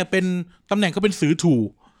ลองเนี่ยเป็นตำแหน่งก็เป็นสือถู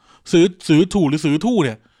หรือสือทู่เ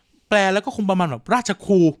นี่ยแปลแล้วก็คงประมาณแบบราชค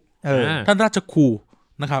รูท่านราชครู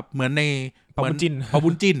นะครับเหมือนในปาบุญ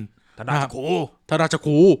จินท่านราชค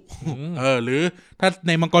รูหรือถ้าใ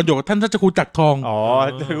นมังกรโยกท่านราชครูจักรทอง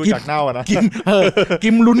รู้จักเน่านะกิ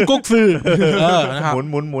มลุนก๊กซือนะครับห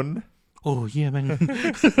มุนโอ้เหี้ยแม่ง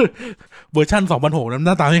เวอร์ชัน2006นั้นห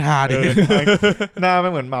น้าตาไม่ฮาดิหน้าไม่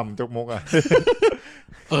เหมือนหม่ำจกมก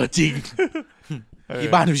จริงที่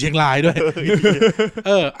บ้านอยู่เชียงรายด้วย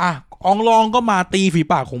อองลองก็มาตีฝี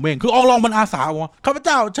ปากของเบงคืออองลองมันอาสาว่าข้าพเ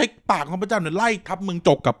จ้าใช้ปากของข้าพเจ้าเนี่ยไล่ทัพเมืองจ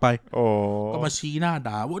กกลับไปก็มาชี้หน้า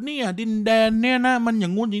ด่าว่าเนี่ยดินแดนเนี่ยนะมันอย่า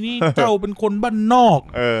งงู้นอย่างนี้ เจ้าเป็นคนบ้านนอก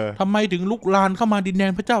ทำไมถึงลุกลานเข้ามาดินแด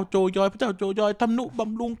นพระเจ้าโจยอยทำนุบ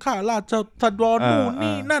ำรุงข้าราชสัตว์นู่น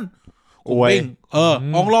นี่นั่น คงเบ้งอ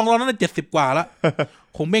องลองตอนนั้น70 กว่าแล้ว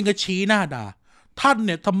คงเบ้งก็ชี้หน้าด่าท่านเ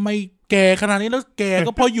นี่ยทำไมแก่ขนาดนี้แล้วแก่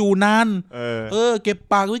ก็เพราะอยู่นานเก็บ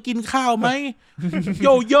ปากไว้กินข้าวไหม โย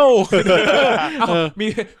โย่มี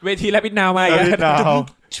เวทีแลปิดนาวมาอีก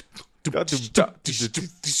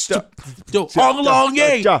อองลองเ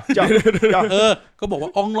ย่ก็บอกว่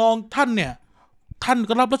าอองลองท่านเนี่ยท่าน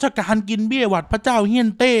ก็รับราชการกินเบี้ยหวัดพระเจ้าเฮียน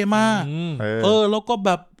เต้มาแล้วก็แ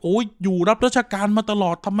บบโอ้ยอยู่รับราชการมาตล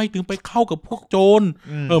อดทำไมถึงไปเข้ากับพวกโจร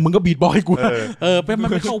มึงก็บีทบอยกูเป็นมั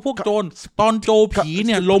นไปเข้าพวกโจรตอนโจผีเ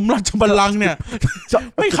นี่ยล้มราชบัลลังก์เนี่ย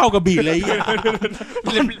ไม่เข้ากับบีทเลย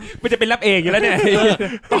มันจะเป็นรับเอกอยู่แล้วเนี่ย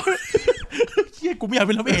เฮียกูไม่อยากเ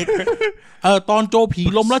ป็นรับเอกตอนโจผี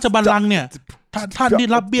ล้มราชบัลลังก์เนี่ยท่านที่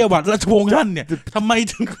รับเบี้ยหวัดราชวงศ์ท่านเนี่ยทำไม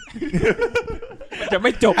ถึงจะไ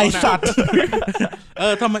ม่จบไอสัตว์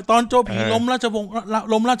ทำไมตอนโจผีล้มราชวงศ์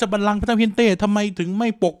ล้มราชบัลลังก์พระเจ้าเฮียนเต้ทำไมถึงไม่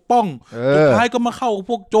ปกป้องสุดท้ายก็มาเข้า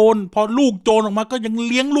พวกโจรพอลูกโจรออกมาก็ยัง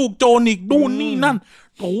เลี้ยงลูกโจรอีกนู่นนี่นั่น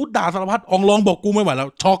โอ้ด่าสารพัดอองลองบอกกูไม่ไหวแล้ว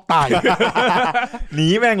ช็อกตายหนี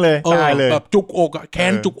แม่งเลยตายเลยแบบจุกอกแค้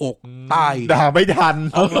นจุกอกตายด่าไม่ทัน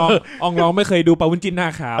อองลองไม่เคยดูปาวุ้นจิ้นหน้า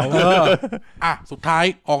ขาวสุดท้าย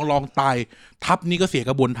อองลองตายทัพนี้ก็เสีย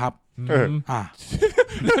กระบวนทัพ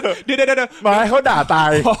เดี๋ยวมาให้เขาด่าตา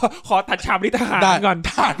ยขอตัดฉากนี้ทหารก่อนท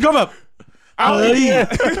หารก็แบบ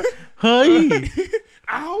เฮ้ย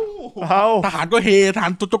ทหารก็เฮทหา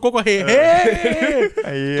รโจโก้ก็เฮ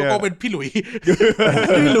โจโก้เป็นพี่หลุย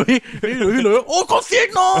โอ้ขอเสียง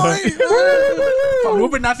หน่อยฝั่งนู้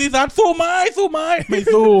นเป็นนาซีซัสสู้ไหมไม่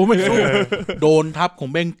สู้โดนทัพของ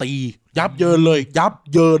เบ้งตียับเยินเลยยับ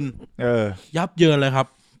เยินเลยครับ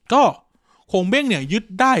ก็คงเบ้งเนี่ยยึด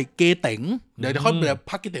ได้เกเต๋งเดี๋ยวเขาแบบ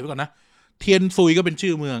พักเกเต๋งไว้ก่อนนะเทียนซุยก็เป็น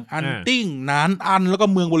ชื่อเมืองอันติ้งนานอันแล้วก็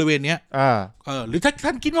เมืองบริเวณเนี้ยหรือถ้าท่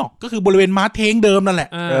านคิดหรอกก็คือบริเวณม้าเท้งเดิมนั่นแหละ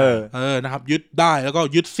นะครับยึดได้แล้วก็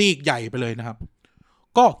ยึดซีกใหญ่ไปเลยนะครับ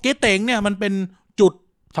ก็เกเต๋งเนี่ยมันเป็นจุด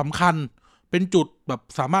สำคัญเป็นจุดแบบ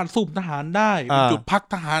สามารถสู้ทหารได้เป็นจุดพัก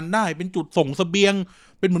ทหารได้เป็นจุดส่งเสบียง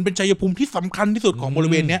เป็นเหมือนเป็นชัยภูมิที่สำคัญที่สุดของบริ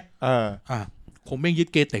เวณเนี้ยคงเบ้งยึด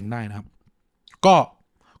เกเต๋งได้นะครับ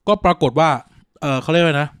ก็ปรากฏว่าเขาเรียก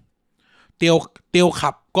ว่านะเตียวขั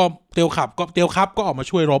บก็ออกมา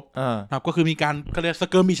ช่วยรบนะครับก็คือมีการเขาเรียกส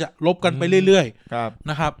เกิร์มิชรบกันไปเรื่อยๆ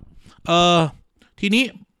นะครับทีนี้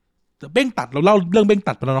เบ้งตัดเราเล่าเรื่องเบ้ง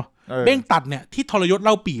ตัดไปแล้วเนาะเบ้งตัดเนี่ยที่ทรยศเ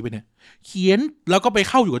ล่าปี่ไปเนี่ยเขียนแล้วก็ไป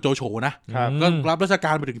เข้าอยู่กับโจโฉนะก็รับราชก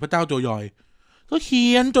ารไปถึงพระเจ้าโจยอยก็เขี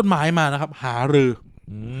ยนจดหมายมานะครับหารือ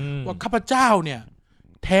ว่าข้าพเจ้าเนี่ย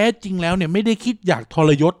แท้จริงแล้วเนี่ยไม่ได้คิดอยากท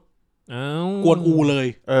รยศกวนอูเลย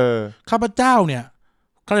ข้าพเจ้าเนี่ย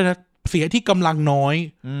ก็เลยนะเสียที่กำลังน้อย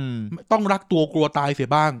ต้องรักตัวกลัวตายเสีย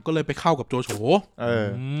บ้างก็เลยไปเข้ากับโจโฉ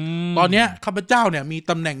ตอนเนี้ยข้าพเจ้าเนี่ยมี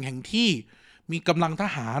ตำแหน่งแห่งที่มีกำลังท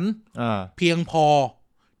หารเพียงพอ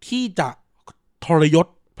ที่จะทรยศ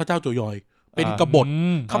พระเจ้าโจยอยเป็นกบฏ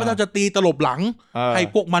ข้าพเจ้าจะตีตลบหลังให้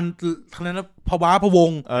พวกมันทั้งนั้นภาวะพะว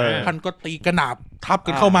งท่านก็ตีกระหนาบทับ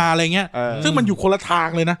กันเข้ามาอะไรเงี้ยซึ่งมันอยู่คนละทาง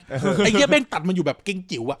เลยนะไอ้เหี้ยเบ้งตัดมันอยู่แบบเก่ง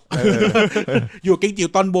จิ๋วอะอยู่เก่งจิ๋ว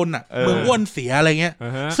ตอนบนอะเมืองอ้วนเสียอะไรเงี้ย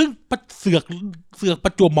ซึ่งเสือกปร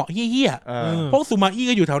ะจวบเหมาะเหี้ยเพราะสุมาอี้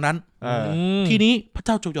ก็อยู่แถวนั้นทีนี้พระเ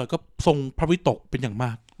จ้าโจยอยก็ทรงพระวิตกเป็นอย่างม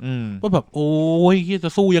ากว่าแบบโอ้ยเหี้ยจะ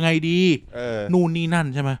สู้ยังไงดีนู่นนี่นั่น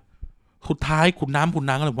ใช่ไหมสุดท้ายขุนน้ำขุน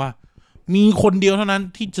นางก็เลยว่ามีคนเดียวเท่านั้น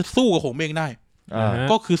ที่จะสู้กับหงเบ้งได้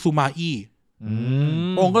ก็คือสุมาอี้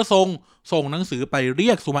องค์ก็ส่งหนังสือไปเรี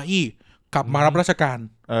ยกสุมาอี้กลับมารับราชการ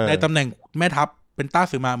ในตำแหน่งแม่ทัพเป็นต้า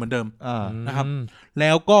สือมาเหมือนเดิมนะครับแ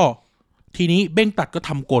ล้วก็ทีนี้เบ้งตัดก็ท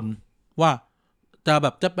ำกลว่า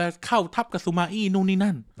จะไปเข้าทัพกับสุมาอี้นู่นนี่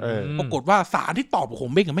นั่นปรากฏว่าสารที่ตอบกับห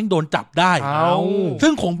งเบ้งแม่งโดนจับได้ซึ่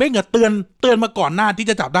งหงเบ้งเตือนมาก่อนหน้าที่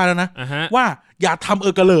จะจับได้แล้วนะว่าอย่าท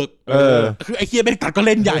ำกระเลิกคือไอ้เคียเบ้งตัดก็เ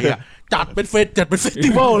ล่นใหญ่อะจัดเป็นเฟสติ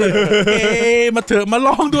วัลเลยมาเถอะมา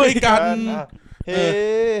ร้องด้วยกัน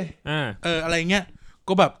อะไรเงี้ย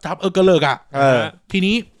ก็แบบจับกระเลิกอ่ะที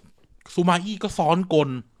นี้สุมาอี้ก็ซ้อนกล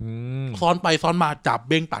ซ้อนไปซ้อนมาจับ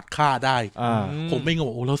เบ้งตัดฆ่าได้ผมไม่งง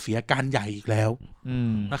โอ้เราเสียการใหญ่อีกแล้ว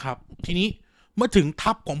นะครับทีนี้เมื่อถึง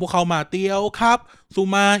ทัพของพวกเขามาเตียวครับสุ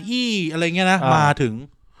มาอี้อะไรเงี้ยนะมาถึง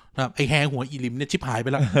ไอแฮหัวอีลิมเนี่ยชิบหายไป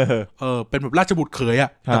แล้วเป็นแบบราชบุตรเขยอ่ะ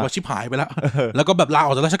แต่ว่าชิบหายไปแล้วแล้วก็แบบลาอ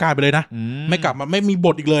อกจากราชการไปเลยนะไม่กลับมาไม่มีบ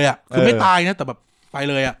ทอีกเลยอ่ะคือไม่ตายนะแต่แบบไป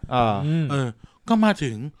เลยอ่ะก็มา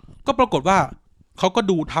ถึงก็ปรากฏว่าเขาก็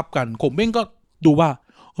ดูทัพกันขมเบ้งก็ดูว่า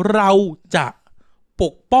เราจะป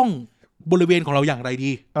กป้องบริเวณของเราอย่างไร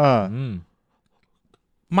ดี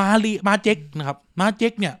มาเจ๊กนะครับมาเจ๊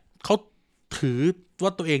กเนี่ยเขาถือว่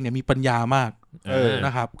าตัวเองเนี่ยมีปัญญามากน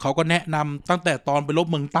ะครับเขาก็แนะนำตั้งแต่ตอนไปรบ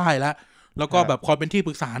เมืองใต้แล้วก็แบบคอยเป็นที่ป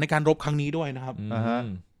รึกษาในการรบครั้งนี้ด้วยนะครับ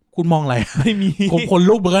คุณมองอะไร ไม่มี ผมคน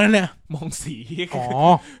ลุกเหมือนกันนะเนี่ย มองสี อ๋อ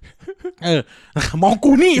มอง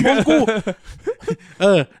กูนี่มองกู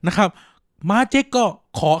นะครับ ม้าเจ๊กก็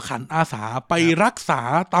ขอขันอาสาไปรักษา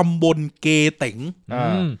ตำบลเกเต๋ง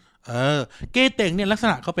อ่า เกเต๋งเนี่ยลักษ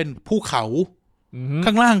ณะเขาเป็นภูเขา อืม ข้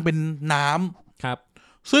างล่างเป็นน้ำ ครับ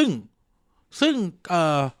ซึ่ง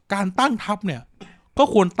การตั้งทัพเนี่ย ก็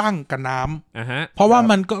ควรตั้งกับน้ำ อ่าฮะ เพราะว่า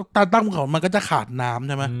มันก็ตั้งภูเขามันก็จะขาดน้ำใ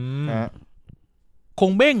ช่ไหม ฮะ ค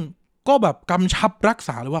งเบ้งก็แบบกำชับรักษ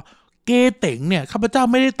าเลยว่า เกเต๋งเนี่ยข้าพเจ้า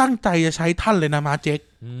ไม่ได้ตั้งใจจะใช้ท่านเลยนะมาเจ๊ก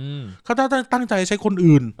อืม ข้าพเจ้าตั้งใจจะใช้คน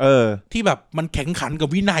อื่น ที่แบบมันแข็งขันกับ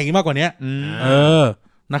วินัยมากกว่านี้ อ่า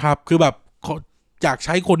นะครับ คือแบบอยากใ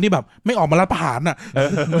ช้คนที่แบบ ไม่ออกมารับประหารน่ะ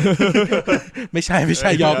ไม่ใช่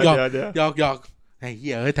หยอกไอ้เ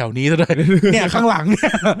หี้ยแถวนี้ซะด้วยเนี่ยข้างหลังเนี่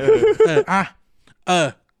ย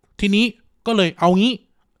ทีนี้ก็เลยเอางี้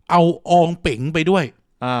เอาอองเป๋งไปด้วย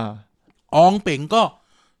อองเป๋งก็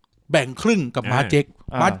แบ่งครึ่งกับมาเจ๊ก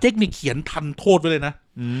มาเจ๊กนี่เขียนทันโทษไว้เลยนะ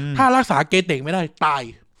ถ้ารักษาเกเต๋งไม่ได้ตาย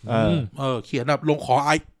เขียนแบบลง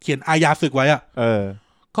เขียนอาญาศึกไว้อะ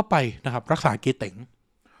ก็ไปนะครับ รักษาเกเต๋ง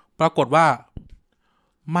ปรากฏว่า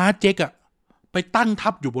ม้าเจ๊กอะไปตั้งทั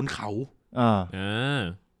พอยู่บนเขา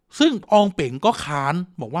ซึ่งอองเป๋งก็ค้าน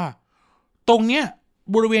บอกว่า ตรงเนี้ย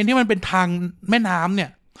บริเวณที่มันเป็นทางแม่น้ำเนี่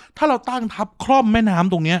ย ถ้าเราตั้งทัพคล่อมแม่น้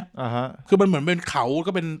ำตรงเนี้ยคือมันเหมือนเป็นเขา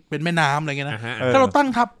ก็เป็นแม่น้ำอะไรเงี้ยนะถ้าเราตั้ง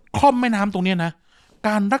ทัพคล่อมแม่น้ำตรงเนี้ยนะก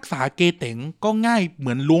ารรักษาเกเต๋งก็ง่ายเห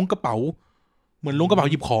มือนล้วงกระเป๋า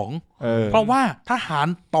หยิบของเพราะว่าทหาร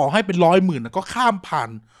ต่อให้เป็น100,000ก็ข้ามผ่าน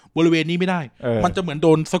บริเวณนี้ไม่ได้มันจะเหมือนโด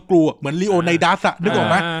นสกรูเหมือนลีโอไนดัสอะนึกออก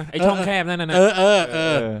ไหม ไอช่องแคบนั่นน่ะ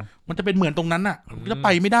มันจะเป็นเหมือนตรงนั้นน่ะจะไป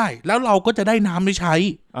ไม่ได้ แล้วเราก็จะได้น้ำได้ใช้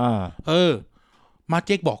มาเ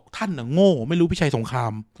จ๊กบอกท่านน่ะโง่ไม่รู้พิชัยสงครา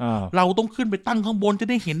มเราต้องขึ้นไปตั้งข้างบนจะ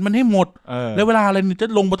ได้เห็นมันให้หมดแล้วเวลาอะไรจะ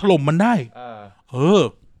ลงมาถล่มมันได้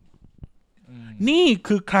นี่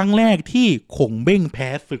คือครั้งแรกที่ขงเบ้งแพ้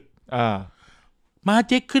ศึกมา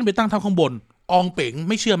เจ๊กขึ้นไปตั้งทัพข้างบนอองเป๋ง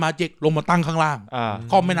ไม่เชื่อมาเจ๊กลงมาตั้งข้างล่าง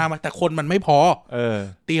คอมไม่นานมาแต่คนมันไม่พอ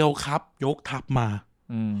เตียวครับยกทัพมา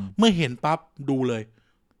เมื่อเห็นปั๊บดูเลย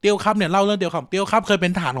เตียวครับเนี่ยเล่าเรื่องเตียวครับเคยเป็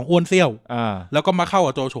นทหารของอ้วนเซี่ยวแล้วก็มาเข้า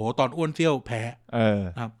กับโจโฉตอนอ้วนเซี่ยวแพ้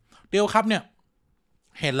ครับเตียวครับเนี่ย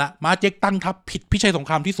เห็นละมาเจ๊กตั้งทัพผิดพิชัยสง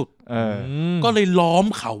ครามที่สุดก็เลยล้อม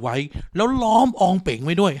เขาไว้แล้วล้อมอองเป๋งไ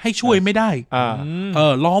ว้ด้วยให้ช่วยไม่ได้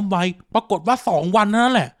ล้อมไว้ปรากฏว่า2 วัน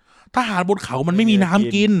นั่นแหละทหารบนเขามันไม่มีน้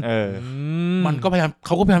ำกินมันก็พยายามเข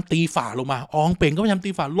าก็พยายามตีฝ่าลงมาอองเป๋งก็พยายามตี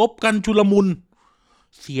ฝ่าลบกันชุลมุน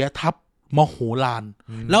เสียทัพมโหฬาร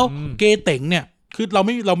แล้วเกเต๋งเนี่ยคือเราไ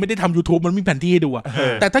ม่ได้ทำ YouTube มันมีแผนที่ให้ดูอะ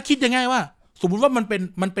แต่ถ้าคิดยังไงว่าสมมุติว่ามัน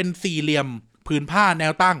เป็นสี่เหลี่ยมผืนผ้าแน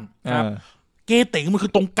วตั้งเกเต๋งมันคื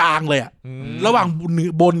อตรงกลางเลยอะระหว่าง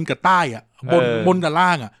บนกับใต้อะบนกับล่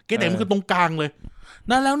างอะเกเต๋งมันคือตรงกลางเลย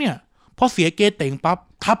นั่นแล้วเนี่ยพอเสียเกเต๋งปั๊บ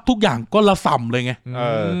ทัพทุกอย่างก็ระส่ำเลยไง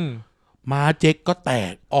มาเจ๊กก็แต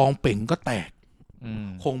กอองเป๋งก็แตก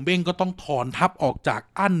คงเบ้งก็ต้องถอนทัพออกจาก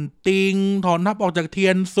อั้นติงถอนทัพออกจากเที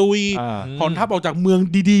ยนซุยถอนทัพออกจากเมือง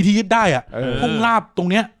ดีๆที่ยึดได้อะทุ่งลาบตรง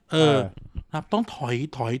เนี้ยครับต้องถอย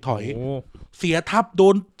เสียทัพโด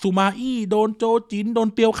นสุมาอี้โดนโจจินโดน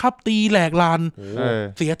เตียวคับตีแหลกลาน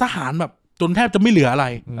เสียทหารแบบจนแทบจะไม่เหลืออะไร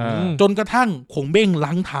จนกระทั่งคงเบ้ง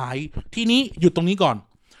ลังท้ายที่นี้หยุดตรงนี้ก่อน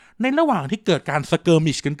ในระหว่างที่เกิดการสเกิร์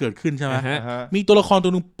มิชกันเกิดขึ้นใช่ไหมมีตัวละครตั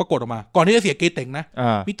วนึงปรากฏออกมาก่อนที่จะเสียเกเต๋งนะ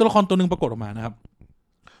มีตัวละครตัวนึงปรากฏออกมานะครับ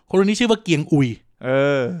คนนี้ชื่อว่าเกียงอุย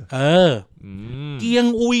เกียง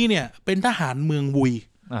อุยเนี่ยเป็นทหารเมืองวุย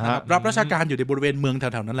รับราชการอยู่ในบริเวณเมืองแ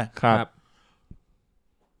ถวๆนั้นแหละครับ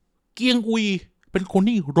เกียงอุยเป็นคน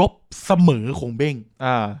ที่รบเสมอคงเบ้ง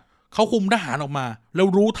เขาคุมทหารออกมาแล้ว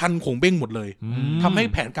รู้ทันคงเบ้งหมดเลยทำให้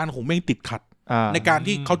แผนการคงเบ้งติดขัดในการ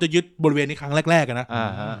ที่เขาจะยึดบริเวณนี้ครั้งแรกๆกันนะ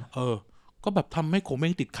ก็แบบทำให้คงเบ้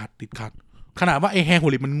งติดขัดขนาดว่าไอ้แฮงหั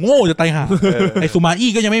วหลิมันโง่จะตายห่าไอ้สุมา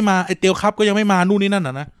อี้ก็ยังไม่มาไอ้เตียวคับก็ยังไม่มานู่นนี่นั่นน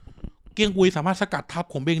ะเกียงอุยสามารถสกัดทัพ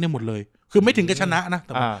คงเบ้งได้หมดเลยคือไม่ถึงกับชนะนะแ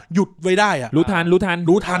ต่หยุดไว้ได้อะรู้ทัน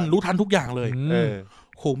ทุกอย่างเลย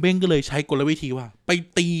คงเบ้งก็เลยใช้กลวิธีว่าไป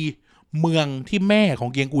ตีเมืองที่แม่ของ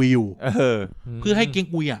เกียงอุยอยู่เพื่อให้เกียง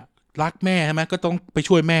อุยอ่ะรักแม่ใช่ไหมก็ต้องไป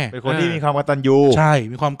ช่วยแม่เป็นคนที่มีความกตัญญูใช่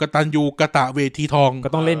มีความกตัญญูกตะเวทีทองก็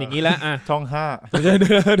ต้องเล่นอย่างนี้แล้วช่อง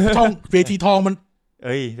5ช่องเวทีทองมัน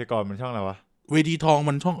แต่ก่อนมันช่องอะไรวะเวทีทอง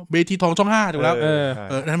มันช่องเวทีทองช่อง5ถูกแล้ว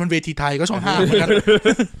นั่นมันเวทีไทยก็ช่อง5เหมือนกัน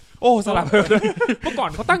โอ้สลับเมื่อก่อน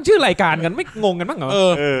เขาตั้งชื่อรายการกันไม่งงกันบ้างเหรอ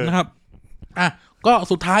นะครับก็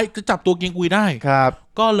สุดท้ายจะจับตัวเกียงอุยได้ครับ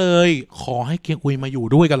ก็เลยขอให้เกียงอุยมาอยู่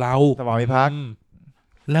ด้วยกับเราสวามิภักดิ์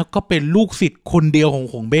แล้วก็เป็นลูกศิษย์คนเดียวของ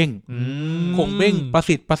คงเบ้งคงเบ้งประ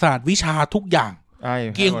สิทธิ์ประสาทวิชาทุกอย่าง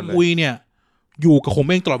เกียงอุยเนี่ย อยู่กับขงเ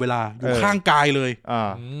บ้งตลอดเวลาอยู่ข้างกายเลย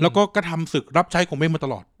แล้วก็ทำศึกรับใช้ขงเบ้งมาต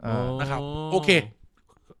ลอดนะครับโอเค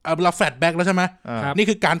เราแฟลชแบ็กแล้วใช่ไหมนี่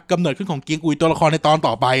คือการกำเนิดขึ้นของเกียงกุยตัวละครในตอน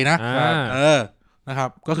ต่อไปนะนะครับ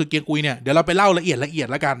ก็คือเกียงกุยเนี่ยเดี๋ยวเราไปเล่าละเอียด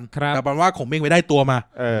แล้วกันแต่แปลว่าขงเบ้งไปได้ตัวมา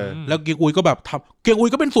แล้วเกียงกุยก็แบบเกียงกุย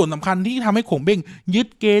ก็เป็นส่วนสำคัญที่ทำให้ขงเบ้งยึด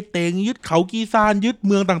เกเตงยึดเขากีซานยึดเ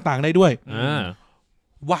มืองต่างๆได้ด้วย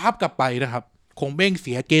วาร์ปกลับไปนะครับขงเบ้งเ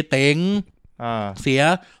สียเกเตงเสีย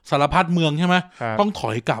สารพัดเมืองใช่ไหมต้องถ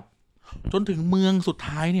อยกลับจนถึงเมืองสุด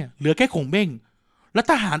ท้ายเนี่ยเหลือแค่ขงเบ้งและ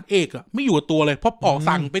ทหารเอกอ่ะไม่อยู่กับตัวเลยเพราะออก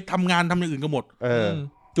สั่งไปทำงานทำอย่างอื่นกันหมด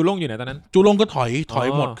จูลงอยู่ไหนตอนนั้นจูลงก็ถอย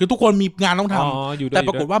หมดคือทุกคนมีงานต้องทำแต่ป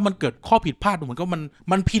รากฏว่ามันเกิดข้อผิดพลาดเหมือนก็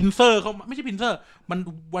มันพินเซอร์เข้ามาไม่ใช่พินเซอร์มัน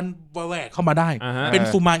วันแหวกเข้ามาได้เป็น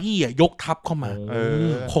ซูมาอี้ยกทัพเข้ามา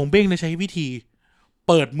ขงเบ้งใช้วิธี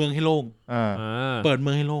เปิดเมืองให้โล่งเปิดเมื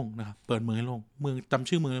องให้โล่งนะครับเปิดเมืองให้โล่งเมืองจำ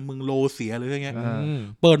ชื่อเมืองโลเสียหรืออะไรเงี้ย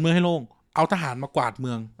เปิดเมืองให้โล่งเอาทหารมากวาดเ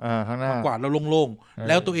มืองข้างหน้ามากวาดแล้วโล่งๆแ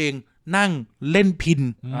ล้วตัวเองนั่งเล่นพิน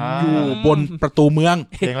อยู่บนประตูเมือง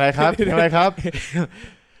เพลงอะไรครับ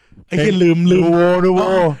ไอ้ที่ลืมดูโว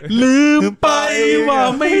ลืมไปว่า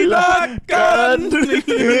ไม่รักกันเห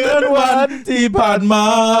มือนวันที่ผ่านมา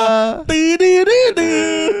ตื้อ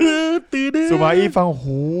สุมาอี้ฟังโห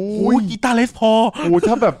กีตาร์เลสพอ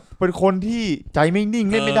ถ้าแบบเป็นคนที่ใจไม่นิ่ง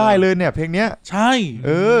เล่นไม่ได้เลยเนี่ยเพลงเนี้ยใช่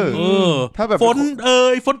ถ้าแบบ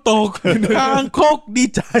ฝนตกทางโคกดี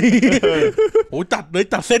ใจโอ้จั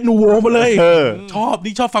ดเส้นนูโวมาเลย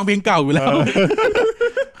ชอบฟังเพลงเก่าอยู่แล้ว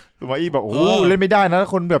สุมาอี้บอกโอ้เล่นไม่ได้นะ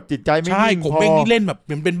คนแบบจิตใจไม่นิ่งพอผมนี่เล่นแบบเห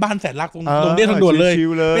มือนเป็นบ้านแสนรักตรงเรียกทางด่วนเลย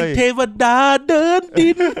เป็นเทวดาเดินดิ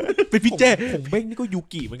นเป็นพี่แจ้ผมเบ้งนี่ก็ยู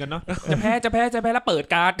กิเหมือนกันเนาะจะแพ้แล้วเปิด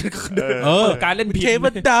การเล่นพินเทว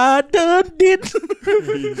ดาเดินดิน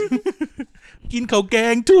กินข้าวแก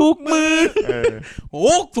งทุกมือโอ้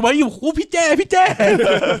สุมาอี้อยู่พี่แจ้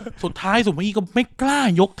สุดท้ายสุมาอี้ก็ไม่กล้า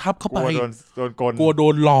ยกทัพเข้าไปกลัวโด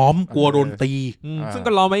นล้อมกลัวโดนตีซึ่ง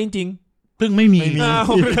ก็ล้อมไว้จริงซึ่งไม่มี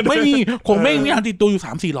คงไม่มีอันติดตัวอยู่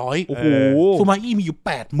 3-400 โอ้โหซูมาอี้มีอยู่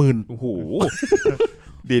 80,000 โอ้โห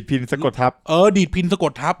ดีดพินสะกดทับดีดพินสะก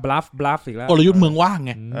ดทับบ ลัฟอีกแล้วกลยุทธ์เมืองว่างไ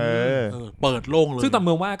งเปิดโล่งเลยซึ่งตอนเ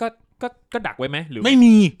มืองว่างก็ดักไว้ไหมหรือไม่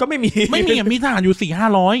มีมีทหารอยู่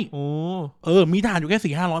 4-500 โอ้มีทหารอยู่แ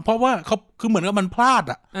ค่ 4-500 เพราะว่าเขาคือเหมือนกับมันพลาด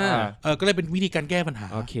อ่ะก็เลยเป็นวิธีการแก้ปัญหา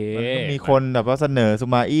โอเคมีคนแบบว่าเสนอซู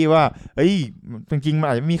มาอี้ว่าเอ้ยจริงๆมัน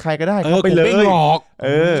อาจจะไม่มีใครก็ได้เข้าไปเลยหลอก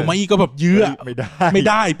ซูมาอี้ก็แบบยื้อไม่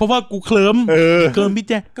ได้เพราะว่ากูเคลิ้มพี่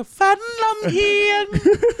แจ๊ก็ฟันลำเอียง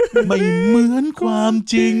ไม่เหมือนความ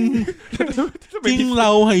จริงเร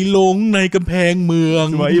าให้ลงในกำแพงเมือง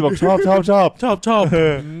ซูมาอี้บอกชอบ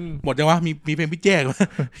หมดจังวะมีเพลงพี่แจ้ไหม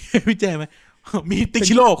พี่แจ้ไหมมีติ๊ก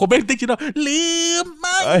ชิโร่ผมเป็นติ๊กชิโร่ลืมไ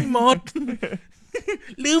ม่หมด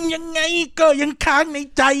ลืมยังไงก็ยังค้างใน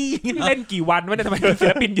ใจเล่นกี่วันวะเนี่ยทำไมศิ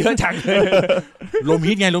ลปินเยอะจังเลยลม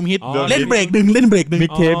ฮิตไงเล่นเบรกหนึ่งมิ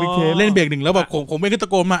กเคเล่นเบรกหนึ่งแล้วแบบผมไม่ก็ตะ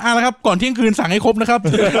โกนมาแล้วครับก่อนเที่ยงคืนสั่งให้ครบนะครับ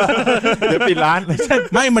เดี๋ยวปิดร้าน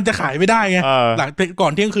ไม่มันจะขายไม่ได้ไงหลังก่อ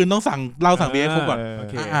นเที่ยงคืนต้องสั่งเราสั่งเบียร์ให้ครบก่อน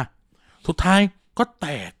สุดท้ายก็แต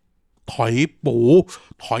กถ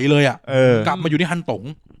อยเลยอ่ะกลับมาอยู่ที่ฮันตง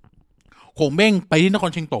ขงเบ้งไปที่นคร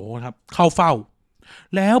เชียงโตครับเข้าเฝ้า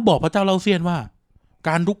แล้วบอกพระเจ้าเล่าเซียนว่าก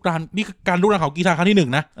ารรุกรานนี่การรุกรานเขากีฬาครั้งที่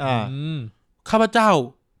1นะข้าพเจ้า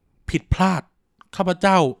ผิดพลาดข้าพเ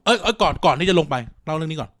จ้าก่อนที่จะลงไปเล่าเรื่อ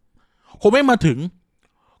งนี้ก่อนขงเบ้งมาถึง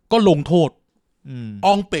ก็ลงโทษอ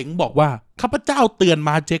องเป๋งบอกว่าข้าพเจ้าเตือนม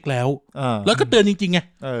าเจ๊กแล้วแล้วก็เตือนจริงๆไง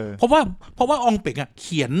เพราะว่าอองเป๋งอ่ะเ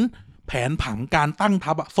ขียนแผนผังการตั้ง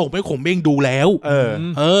ทัพส่งไปขงเบ้งดูแล้ว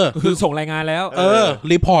คือส่งรายงานแล้ว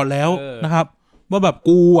รีพอร์ตแล้วนะครับว่าแบบ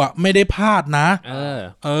กูอ่ะไม่ได้พลาดนะ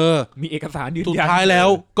มีเอกสารยืนยันสุดท้ายแล้ว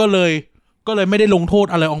ก็เลยไม่ได้ลงโทษ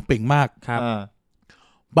อะไรอองเป๋งมากครับ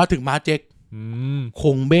มาถึงมาเจ๊กค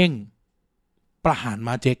งเบ้งประหารม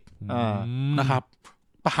าเจ๊กนะครับ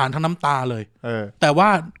ประหารทั้งน้ำตาเลยแต่ว่า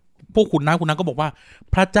พวกคุณนะก็บอกว่า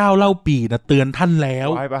พระเจ้าเล่าปีนะเตือนท่านแล้ว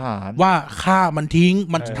ว่าฆ่ามันทิ้ง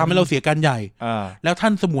มันจะทำให้เราเสียการใหญ่แล้วท่า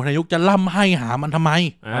นสมุทรนายกจะล่ำให้หามันทำไม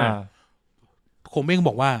คงเบ้ง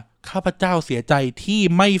บอกว่าข้าพเจ้าเสียใจที่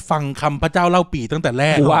ไม่ฟังคำพระเจ้าเล่าปีตั้งแต่แร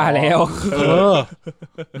กว่าแล้ว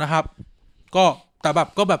นะครับ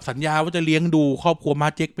ก็แบบสัญญาว่าจะเลี้ยงดูครอบครัวมา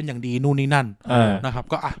เจ๊กเป็นอย่างดีนู่นนี่นั่นนะครับ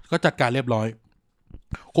ก็จัดการเรียบร้อย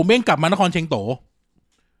คงเบ้งกลับมานครเชียงโต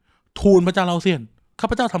ทูลพระเจ้าเล่าเซียนข้า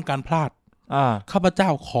พเจ้าทำการพลาดข้าพเจ้า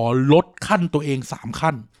ขอลดขั้นตัวเอง3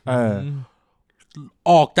ขั้น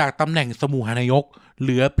ออกจากตำแหน่งสมุหานายกเห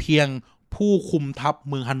ลือเพียงผู้คุมทัพ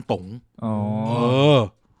เมืองฮันตง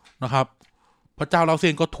นะครับพระเจ้าเล่าเซี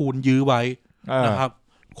ยนก็ทูลยื้อไว้นะครับ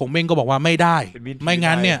คงเบ้งก็บอกว่าไม่ได้ไม่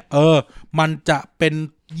งั้นเนี่ยมันจะเป็น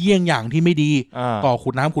เยี่ยงอย่างที่ไม่ดี ต่ ต่ อขุ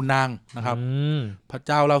นน้ำขุนนางนะครับ พระเ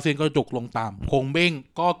จ้าเล่าเซียนก็จุกลงตามคงเบ้ง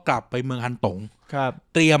ก็กลับไปเมืองฮันตง ครับ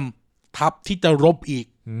เตรียมทัพที่จะรบอีก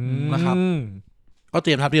นะครับ ก็เต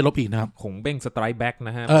รียมทัพที่จะรบอีกนะครับ ขงเบ้งสไตร์แบ็กน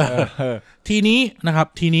ะฮะ ทีนี้นะครับ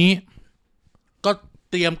ทีนี้ก็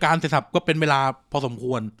เตรียมการเสร็จสับก็เป็นเวลาพอสมค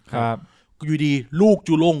วร ครับ อยู่ดีลูก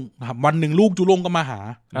จูลงนะครับวันหนึ่งลูกจูลงก็มาหา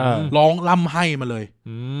ร้องล่ำให้มาเลย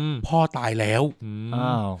พ่อตายแล้ว อ้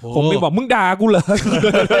าว ผมไม่บอกมึงด่ากูเหรอ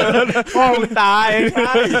พ่อมึงตายใ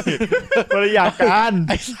ช่บริยาการ ไ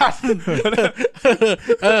อ้สัตว์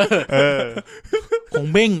คง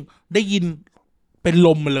เบ้งได้ยินเป็นล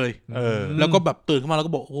มมาเลย แล้วก็แบบตื่นขึ้นมาแล้ว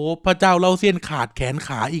ก็บอกโอ้พระเจ้าเล่าเซียนขาดแขนข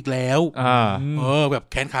าอีกแล้วแบบ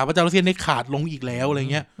แขนขาพระเจ้าเล่าเซียนได้ขาดลงอีกแล้วอะไร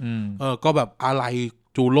เงี้ยก็แบบอะไร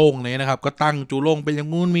จูโล่งเลยนะครับ ก็ตั้งจูโล่งเป็นอย่าง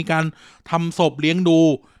งู้นมีการทำศพเลี้ยงดู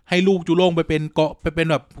ให้ลูกจูโล่งไปเป็นเกาะไปเป็น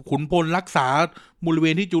แบบขุนพลรักษาบริเว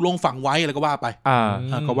ณที่จูโล่งฝังไว้อะไรก็ว่าไป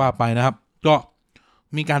ก็ว่าไปนะครับ ก็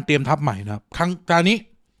มีการเตรียมทัพใหม่นะครับ ครั้งตอนนี้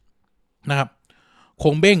นะครับค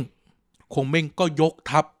งเบ้งก็ยก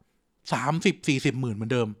ทัพ30-40 หมื่นเหมือ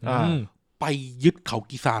นเดิมไปยึดเขา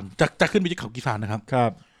กีซานจะขึ้นไปยึดเขากีซานนะครับ ครั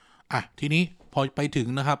บทีนี้พอไปถึง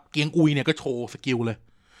นะครับ เกียงอุยเนี่ยก็โชว์สกิลเลย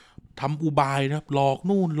ทำอุบายนะครับหลอก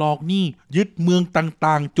นู่นหลอกนี่ยึดเมือง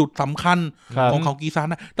ต่างๆ จุดสำคัญของเขากีซาน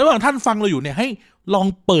นะระหว่างท่านฟังเราอยู่เนี่ยให้ลอง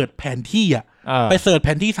เปิดแผนที่ไปเสิร์ชแผ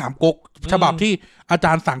นที่สามก๊กฉบับที่อาจ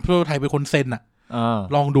ารย์สั่งเพื่อไทยเป็นคนเซ็น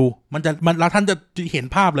ลองดูมันแล้วท่านจะเห็น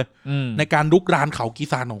ภาพเลยในการลุกรานเขากี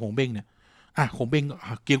ซานของคงเบ้งเนี่ยคงเบ้ง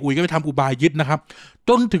เกียงอุยก็ไปทำอุบายยึดนะครับ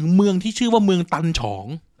จนถึงเมืองที่ชื่อว่าเมืองตันฉอง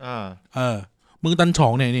เมืองตันฉอ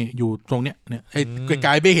งเนี่ยนี่อยู่ตรงเนี้ยเนี่ยไอ้ไก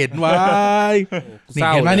ลๆไปเห็นว่านี่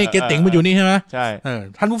เห็นไหมนี่เกตเต็งมันอยู่นี่ใช่ไหมใช่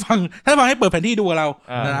ท่านผู้ฟังให้เปิดแผนที่ดูกับเรา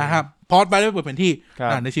นะครับพอดไปแล้วเปิดแผนที่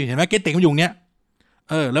ในชีวิตเห็นไหมเกตเต็งมันอยู่เนี้ย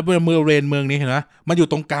แล้วเมืองเรนเมืองนี้เห็นไหมมันอยู่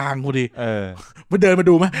ตรงกลางพอดีไปเดินมา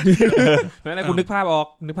ดูไหมแล้วคุณนึกภาพออก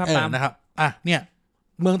นึกภาพตามนะครับเนี่ย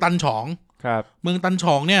เมืองตันฉองเมืองตันฉ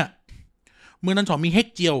องเนี่ยเมืองตันฉองมีเฮก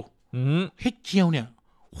เจียวเนี่ย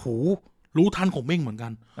โหรู้ทันขงเบ้งเหมือนกั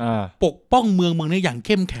นปกป้องเมืองนี้อย่างเ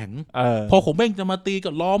ข้มแข็งพอขงเบ้งจะมาตี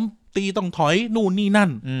ก็ล้อมตีต้องถอยนู่นนี่นั่น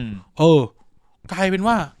กลายเป็น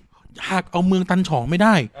ว่าหากเอาเมืองตันฉองไม่ไ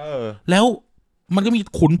ด้แล้วมันก็มี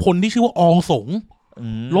ขุนพลที่ชื่อว่าอองสง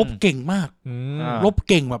ลบเก่งมากลบ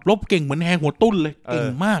เก่งแบบลบเก่งเหมือนแหงหัวตุ้นเลยเก่ง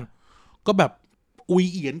มากก็แบบอุย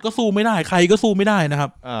เอียนก็สู้ไม่ได้ใครก็สู้ไม่ได้นะครั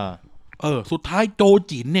บสุดท้ายโจ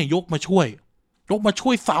จินเนี่ยยกมาช่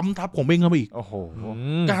วยซ้ำทัพของเบ้งเข้าไปอีก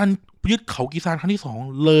การยึดเขากีซานครั้งที่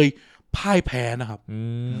2เลยพ่ายแพ้นะครับ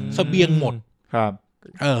เสบียงหมดครับ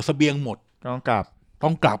เสบียงหมดต้อง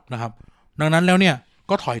กลับนะครับดังนั้นแล้วเนี่ย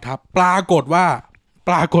ก็ถอยทัพปรากฏว่า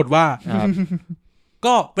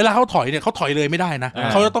ก็เวลาเขาถอยเนี่ยเขาถอยเลยไม่ได้นะ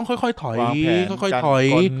เขาจะต้องค่อยๆถอยค่อยๆถอย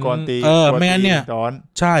ก่อนตีไม่งั้นเนี่ย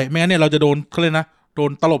ใช่ไม่งั้นเนี่ยเราจะโดนเขาเลยนะโด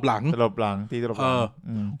นตลบหลังตีตลบหลัง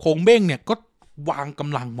คงเบ้งเนี่ยก็วางก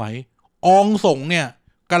ำลังไว้อองสงเนี่ย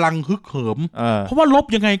กำลังฮึกเหิมเพราะว่าลบ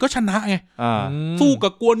ยังไงก็ชนะไงสู้กั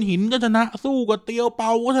บกวนหินก็ชนะสู้กับเตียวเป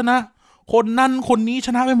าก็ชนะคนนั้นคนนี้ช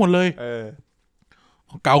นะไปหมดเลย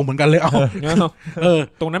เกาเหมือนกันเลย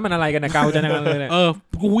ตรงนั้นมันอะไรกันนะเกาจะนั่งเลย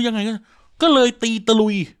กูยังไงก็เลยตีตะลุ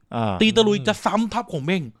ยจะซ้ำทัพของเ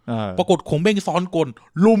บ้งปรากฏของเบ้งซ้อนกล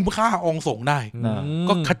ลุมฆ่าอองสงได้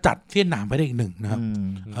ก็ขจัดเสี้ยนหนามไปได้อีก1นะครับ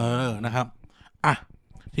นะครับ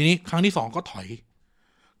ทีนี้ครั้งที่2ก็ถอย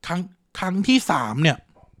ครั้งที่3เนี่ย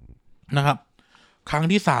นะครับครั้ง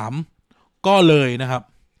ที่3ก็เลยนะครับ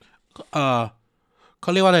เข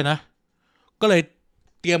าเรียกว่าอะไรนะก็เลย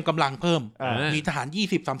เตรียมกำลังเพิ่มมีทหาร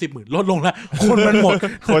20-30 หมื่นลดลงแล้วคนมันหมด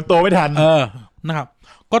คนโตไม่ทันนะครับ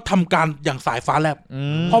ก็ทำการอย่างสายฟ้าแลบ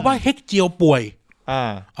เพราะว่าเฮกเจียวป่วย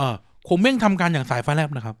คงเม่งทำการอย่างสายฟ้าแลบ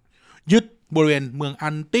นะครับยึดบริเวณเมืองอั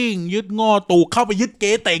นติ้งยึดงอตูเข้าไปยึดเก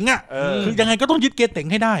เต็งคือยังไงก็ต้องยึดเกเต็ง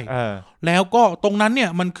ให้ได้แล้วก็ตรงนั้นเนี่ย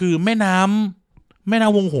มันคือแม่น้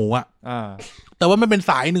ำวงโหแต่ว่ามันเป็น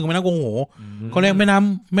สายหนึ่งแม่น้ำวงโหเขาเรียกแม่น้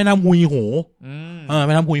ำหุยโหแ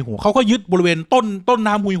ม่น้ำหุยโหเขาก็ยึดบริเวณต้น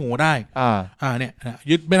น้ำหุยโหได้เนี่ย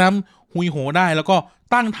ยึดแม่น้ำหุยโหได้แล้วก็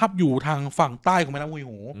ตั้งทัพอยู่ทางฝั่งใต้ของแม่น้ำหุยโ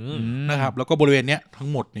หนะครับแล้วก็บริเวณเนี้ยทั้ง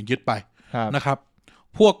หมดเนี่ยยึดไปนะครับ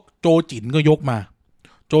พวกโจจินก็ยกมา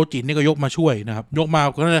โจจินนี่ก็ยกมาช่วยนะครับยกมา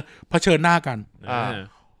ก็เลยเผชิญหน้ากัน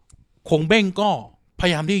คงเบ้งก็พย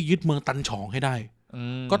ายามที่ยึดเมืองตันฉองให้ได้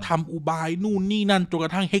ก็ทำอุบายนู่นนี่นั่นจนกร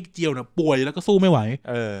ะทั่งเฮกเจียวเนี่ยป่วยแล้วก็สู้ไม่ไหว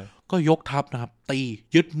ก็ยกทัพนะครับตี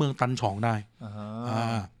ยึดเมืองตันฉองได้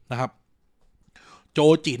นะครับโจ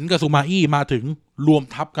จินกับซูมาอี้มาถึงรวม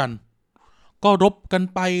ทัพกันก็รบกัน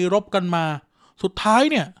ไปรบกันมาสุดท้าย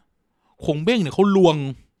เนี่ยคงเบ้งเนี่ยเขาลวง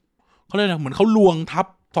เขาเรียกนะเหมือนเขาลวงทัพ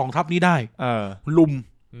2 ทัพนี้ได้ลุม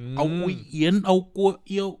เอาอุยเอียนเอากัวเ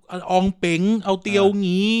อียวอองเป๋งเอาเตียวห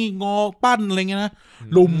งีงอปั้นอะไรเงี้ยนะ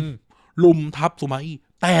ลุมทับซูมาอี้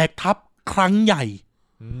แตกทับครั้งใหญ่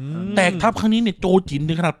แตกทับครั้งนี้เนี่ยโจจิน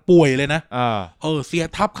ถึงขนาดป่วยเลยนะเสีย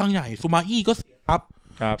ทับครั้งใหญ่ซูมาอี้ก็เสีย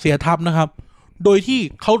ทับนะครับโดยที่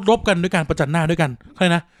เขารบกันด้วยการประจันหน้าด้วยกันใคร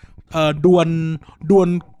นะดวล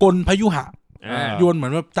กลพยุหะดวลเหมือ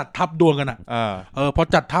นว่าจัดทัพดวลกันพอ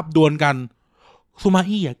จัดทัพดวลกันซูมา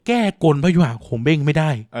อี้แก้กลพยุหะของเบ้งไม่ได้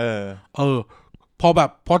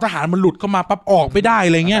พอทหารมันหลุดเข้ามาปั๊บออกไม่ได้อ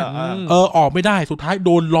ะไรเงี้ยออกไม่ได้สุดท้ายโ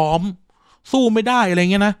ดนล้อมสู้ไม่ได้อะไร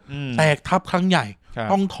เงี้ยนะแตกทัพครั้งใหญ่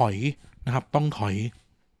ต้องถอยนะครับต้องถอย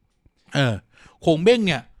คงเบ้งเ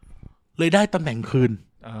นี่ยเลยได้ตำแหน่งคืน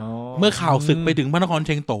เมื่อข่าวศึกไปถึงพระนครเ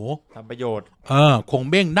ชียงโตทำประโยชน์คง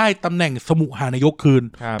เบ้งได้ตำแหน่งสมุหานายกคืน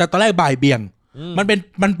แต่ตอนแรกบ่ายเบี่ยงมันเ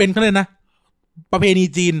ป็นเขาเลยนะประเพณี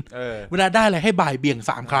จีนเวลาได้อะไรให้บ่ายเบี่ยง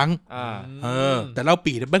3 ครั้งแต่เล่า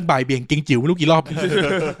ปีแม่งบ่ายเบี่ยงเก่งจิ๋วไม่รู้กี่รอบ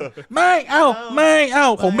ไม่เอ้า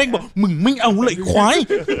คงเบ้งบอกมึงไม่เอาเลยควาย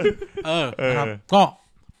นะครับ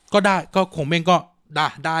ก็ได้ก็คงเบ้งก็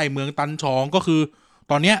ได้เมืองตันชองก็คือ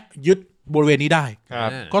ตอนเนี้ยยึดบริเวณนี้ได้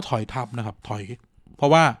ก็ถอยทัพนะครับถอยเพรา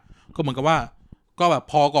ะว่าก็เหมือนกับว่าก็แบบ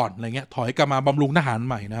พอก่อนอะไรเงี้ยถอยกลับมาบำรุงทหาร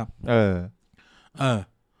ใหม่นะครับ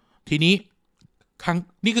ทีนี้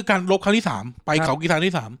นี่คือการรบครั้งที่3ไปเขากีซาน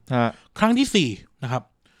ที่3ครั้งที่4นะครับ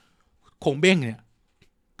คงเบ้งเนี่ย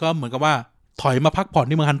ก็เหมือนกับว่าถอยมาพักผ่อน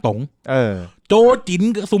ที่เมืองฮันตงโจจิน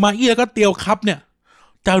ซูมาอี้แล้วก็เตียวคับเนี่ย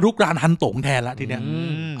จะรุกรานฮันตงแทนละทีเนี้ย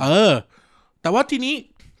แต่ว่าทีนี้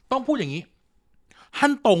ต้องพูดอย่างนี้ฮั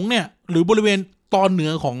นตงเนี่ยหรือบริเวณตอนเหนื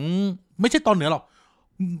อของไม่ใช่ตอนเหนือหรอก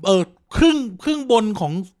ครึ่งบนข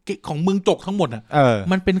องเมืองจกทั้งหมด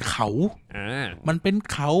มันเป็นเขามันเ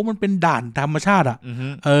ป็นด่านธรรมชาติ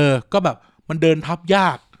ก็แบบมันเดินทับยา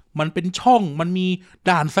กมันเป็นช่องมันมี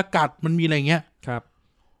ด่านสกัดมันมีอะไรเงี้ยครับ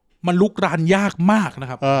มันลุกรานยากมากนะ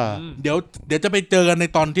ครับเดี๋ยวจะไปเจอกันใน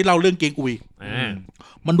ตอนที่เราเรื่องเกงอุย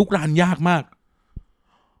มันลุกรานยากมาก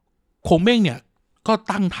คงเบ้งเนี่ยก็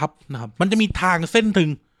ตั้งทัพนะครับมันจะมีทางเส้นถึง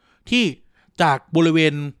ที่จากบริเว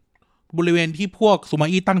ณที่พวกซูมา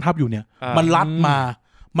อี้ตั้งทัพอยู่เนี่ยมันลัดม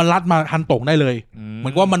าฮันตงได้เลยเหมื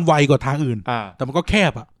อนว่ามันไวกว่าทางอื่นแต่มันก็แค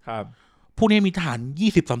บพวกนี้มีทหาร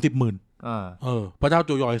20-30 หมื่นพระเจ้าโ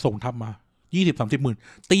จยอยส่งทัพมา20-30 หมื่น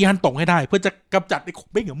ตีฮันตงให้ได้เพื่อจะกำจัดไอ้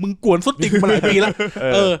เบ้งมึงกวนส้นตีนมาหลายปีแล้ว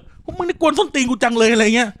พวกมึงนี่กวนส้นตีนกูจังเลยอะไร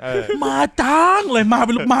เงี้ยมาจ้างเลยมาเ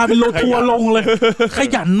ป็นโลทัวร์ลงเลยข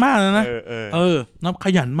ยันมากนะนับข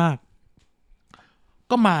ยันมาก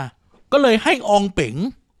ก็เลยให้อองเป๋ง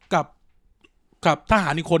กับทหา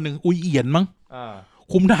รอีกคนหนึ่งอุยเอียนมั้ง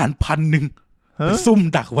คุมทหาร1,000ซุ่ม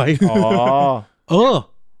ดักไว้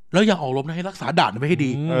แล้วอย่าออกรบนะให้รักษาด่านไว้ให้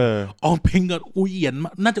ดีอองเป๋งกับอุยเอียน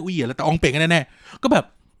น่าจะอุยเอียนแล้วแต่อองเป๋งแน่ๆก็แบบ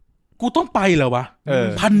กูต้องไปเหรอวะ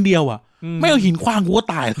1,000 เดียวไม่เอาหินขว้างกูก็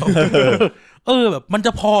ตายแล้วแบบมันจ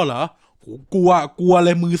ะพอเหรอโหกลัวเล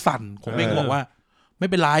ยมือสั่นของเบ้งก็บอกว่าไม่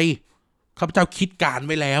เป็นไรข้าพเจ้าคิดการไ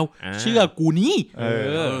ว้แล้วเชื่อกูนี้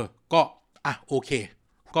ก็โอเค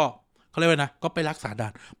ก็เขาเรียกว่านะก็ไปรักษาด่า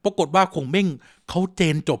นปรากฏว่าคงเบ้งเขาเจ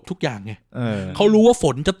นจบทุกอย่างไงเขารู้ว่าฝ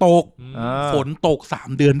นจะตกฝนตก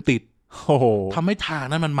3 เดือนติดทำให้ทาง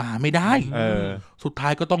นั้นมันมาไม่ได้สุดท้า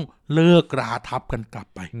ยก็ต้องเลิกราทับกันกลับ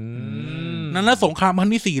ไปนั่นแล้วสงครามครั้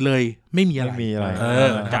งที่4เลยไม่มีอะไร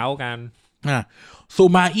เจ้ากันซู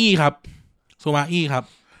มาอี้ครับ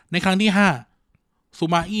ในครั้งที่5ซู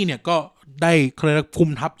มาอี้เนี่ยก็ได้คุม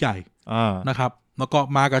ทัพใหญ่นะครับแล้วก็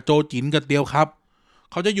มากับโจจินกับเตียวครับ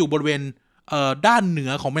เขาจะอยู่บริเวณด้านเหนื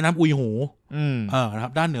อของแม่น้ำอุยหูนะครั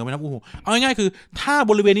บด้านเหนือแม่น้ำอุยหูเอาง่ายๆคือถ้า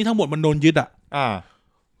บริเวณนี้ทั้งหมดมันโดนยึด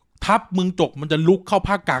ทัพเมืองจกมันจะลุกเข้าภ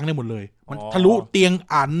าคกลางได้หมดเลยมันทะลุเตียง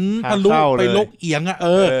อันทะลุไปลกเอียง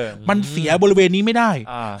มันเสียบริเวณนี้ไม่ได้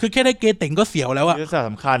คือแค่ได้เกเต็งก็เสียวแล้วยุทธศาสตร์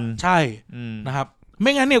สำคัญใช่นะครับไ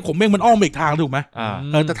ม่งั้นเนี่ยผมเองมันอ้อมไปอีกทางถูกไหม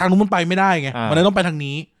แต่ทางนู้นมันไปไม่ได้ไงมันเลยต้องไปทาง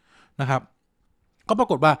นี้นะครับก็ปรา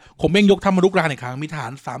กฏว่าผมเองยกทำมาลุกรานอีกครั้งมีฐา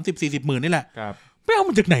น 30-40 หมื่นนี่แหละไม่เอา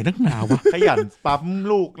มันจากไหนนักหนาวะขยันปั๊ม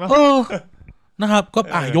ลูกนะนะครับก็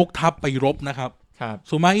ยกทัพไปรบนะครับ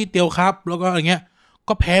ซูมาอี้เตียวครับแล้วก็อะไรเงี้ย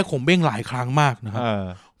ก็แพ้ขมเบ้งหลายครั้งมากนะครับ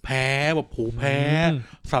แพ้แบบโหแพ้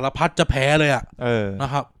สารพัดจะแพ้เลยนะ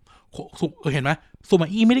ครับเห็นไหมซูมา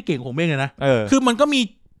อี้ไม่ได้เก่งขมเบ้งเลยนะคือมันก็มี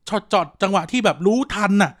ช็อตจอดจังหวะที่แบบรู้ทั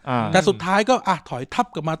นน่ะแต่สุดท้ายก็ถอยทัพ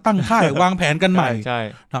กลับมาตั้งค่ายวางแผนกันใหม่ใช่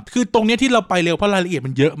ครับคือตรงนี้ที่เราไปเร็วเพราะรายละเอียด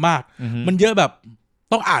มันเยอะมากมันเยอะแบบ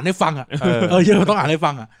ต้องอ่านให้ฟังเยอะต้องอ่านให้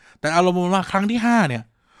ฟังแต่อารมณ์ว่าครั้งที่5เนี่ย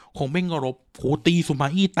คงเบ้งก็รบโหตีซูมา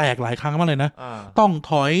อี้แตกหลายครั้งมากเลยนะต้อง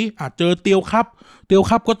ถอยเจอเตียวครับ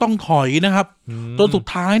ก็ต้องถอยนะครับจนสุด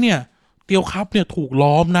ท้ายเนี่ยเตียวครับเนี่ยถูก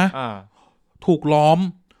ล้อมนะถูกล้อม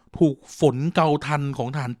ถูกฝนเกาทันของ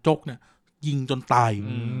ทหารจกเนี่ยยิงจนตาย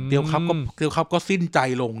เตียวครับก็สิ้นใจ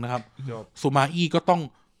ลงนะครับซูมาอี้ก็ต้อง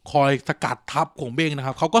คอยสกัดทัพขงเบ้งนะค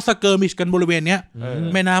รับเขาก็สเกิร์มิชกันบริเวณเนี้ย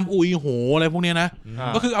แม่น้ำอุยโหอะไรพวกเนี้ยนะ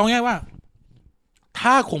ก็คือเอาง่ายว่าถ้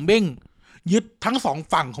าขงเบ้งยึดทั้งสอง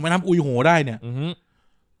ฝั่งของแม่น้ำอุยโหได้เนี่ย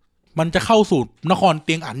มันจะเข้าสู่นครเ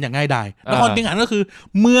ตียงอันอย่างง่ายดายนครเตียงอันก็คือ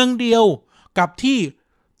เมืองเดียวกับที่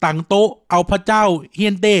ต่างโต๊ะเอาพระเจ้าเฮี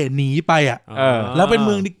ยนเต้หนีไปอ่ะแล้วเป็นเ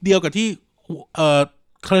มืองเดียวกับที่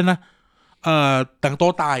เขาเรียกนะต่างโต๊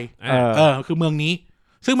ะตายคือเมืองนี้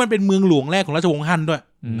ซึ่งมันเป็นเมืองหลวงแรกของราชวงศ์ฮั่นด้วย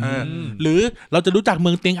หรือเราจะรู้จักเมื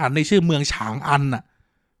องเตียงอันในชื่อเมืองฉางอันน่ะ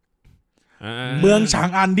เมืองฉาง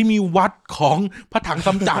อันที่มีวัดของพระถัง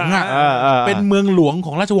ซัมจั๋งอ่ะเป็นเมืองหลวงข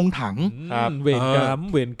องราชวงศ์ถังเวร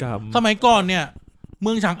กรรมสมัยก่อนเนี่ยเมื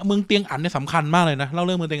องเตียงอันเนี่ยสำคัญมากเลยนะเล่าเ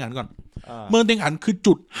รื่องเมืองเตียงอันก่อนเมืองเตียงอันคือ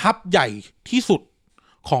จุดฮับใหญ่ที่สุด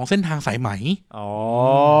ของเส้นทางสายไหม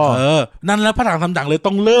นั่นแล้วพระถังซัมจั๋งเลย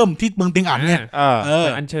ต้องเริ่มที่เมืองเตียงอันเนี่ย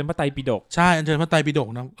อัญเชิญพระไตรปิฎกใช่อัญเชิญพระไตรปิฎก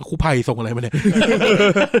นะครูไผ่ส่งอะไรมาเนี่ย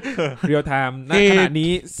เรียลไทม์ณขณะ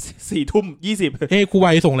นี้4:20เฮ้ครูไ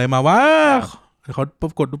ผ่ส่งอะไรมาว่าเขาปร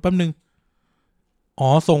ากฏดูแป๊บนึง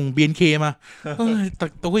ส่ง BNK มา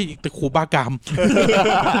แต่ครูบ้ากาม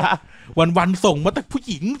วันส่งมาแต่ผู้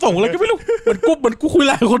หญิงส่งอะไรก็ไม่รู้มันกูคุยอะ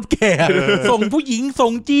ไรคนแก่ส่งผู้หญิงส่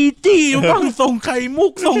งจีบ้างส่งไข่มุ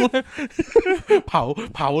กส่งเลยเ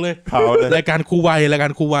ผาเลยรายการครูไ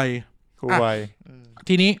ว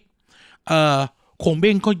ทีนี้คงเ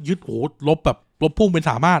บ้งก็ยึดลบพุ่งเป็น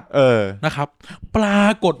สามารถนะครับปรา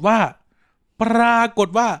กฏว่าม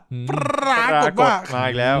า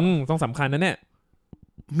อีกแล้วต้องสำคัญนะเนี่ย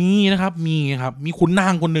มีมีขุนนา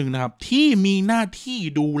งคนหนึ่งนะครับที่มีหน้าที่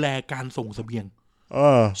ดูแลการส่งเสบียง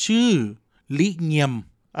ชื่อลิเงียม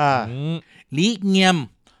ลิเงียม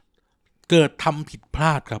เกิดทำผิดพล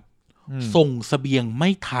าดครับส่งเสบียงไม่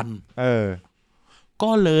ทัน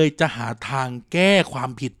ก็เลยจะหาทางแก้ความ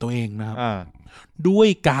ผิดตัวเองนะครับด้วย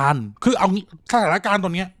การคือเอาสถานการณ์ต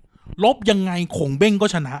อนเนี้ยลบยังไงคงเบ้งก็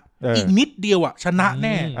ชนะอีกนิดเดียวชนะแ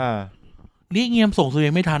น่ลิเงียมส่งเสบีย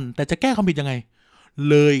งไม่ทันแต่จะแก้ความผิดยังไง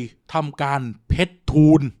เลยทำการเพชรทู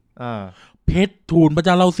ลพระเ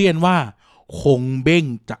จ้าเล่าเซียนว่าคงเบ้ง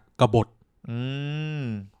จะกบฏ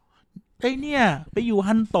ไอ้เนี่ยไปอยู่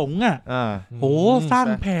ฮั่นตงสร้าง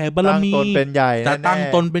แผ่บารมีจะตั้ง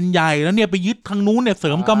ตนเป็นใหญ่แล้วเนี่ยไปยึดทางนู้นเนี่ยเส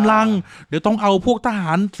ริมกำลังเดี๋ยวต้องเอาพวกทห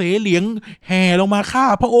ารเสเหลียงแห่ลงมาฆ่า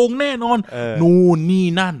พระองค์แน่นอนนู่นนี่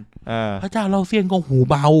นั่นพระเจ้าเล่าเซียนก็หู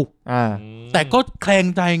เบาแต่ก็แคลง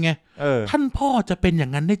ใจไงท่านพ่อจะเป็นอย่า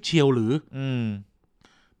งนั้นได้เชียวหรือ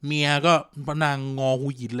เมียก็พนางงอหู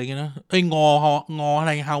หยินอะไรเงี้ยนะงออะไ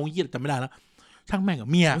รเฮาหยินจำไม่ได้แล้วช่างแม่งกับ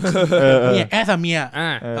เมียแอสเมีย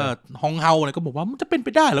ฮองเฮาอะไรก็บอกว่ามันจะเป็นไป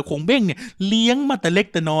ได้เหรอคงเบ้งเนี่ยเลี้ยงมาแต่เล็ก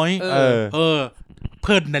แต่น้อยเ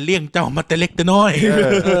พิ่นน่ะเลี้ยงเจ้ามาแต่เล็กแต่น้อย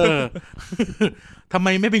ทำไม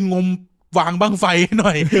ไม่ไปงมวางบั้งไฟห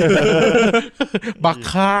น่อยบัก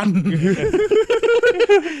คาน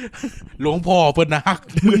หลวงพ่อเพิ่นนะฮัก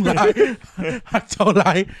มึงไรฮักเจ้าไร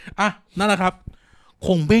นั่นแหละครับค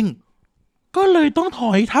งเบ้งก็เลยต้องถ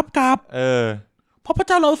อยทัพกลับเพราะพระเ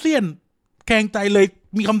จ้าเล่าเซียนแกงใจเลย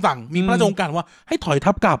มีคำสั่งมีพระราชโองการว่าให้ถอย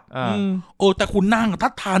ทัพกลับแต่คุณนั่งทั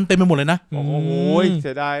ดทานเต็มไปหมดเลยนะโอ้โหเ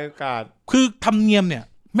สียดายโอกาสคือธรรมเนียมเนี่ย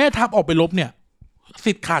แม่ทัพออกไปรบเนี่ย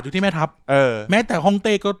สิทธิ์ขาดอยู่ที่แม่ทัพแม้แต่ฮ่องเ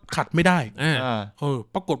ต้ก็ขัดไม่ได้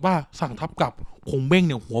ปรากฏว่าสั่งทัพกลับคงเบ้งเ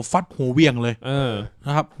นี่ยหัวฟัดหัวเวียงเลยน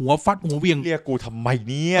ะครับหัวฟัดหัวเวียงเรียกกูทำไม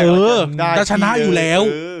เนี่ยจะชนะอยู่แล้ว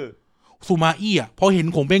ซูมาอี้พอเห็น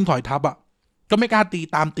คงเบ้งถอยทัพก็ไม่กล้า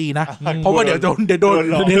ตามตีนะเพราะว่าเดี๋ยวโดน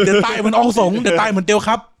ตายมันอองสงเดี๋ยวตายเหมือนเตียวค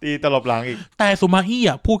รับตีตลบหลังอีกแต่ซูมาอี้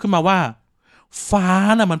พูดขึ้นมาว่าฟ้า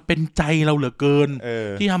น่ะมันเป็นใจเราเหลือเกิน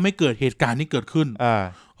ที่ทำให้เกิดเหตุการณ์ที่เกิดขึ้น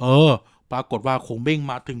ปรากฏว่าคงเบ้ง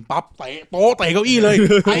มาถึงปั๊บเตะโต๊ะเตะเก้าอี้เลย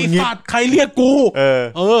ไอ้สัตว์ใครเรียกกู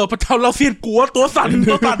พระเจ้าเราเสียนกูตัวสั่น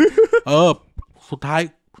สุดท้าย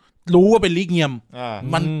รู้ว่าเป็นลิเงียม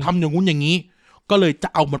มันทำอย่างงู้นอย่างนี้ก็เลยจะ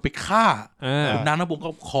เอามันไปฆ่าคุณนางนพงศ์ก็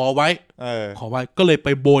ขอไว้ก็เลยไป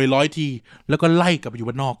โบย100 ทีแล้วก็ไล่กลับไปอยู่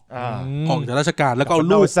บ้านนอกออกจากราชการแล้วก็เอา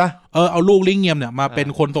ลูกลิเงียมเนี่ยมาเป็น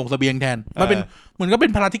คนส่งเสบียงแทนมาเป็นเหมือนก็เป็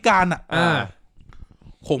นพลาธิการ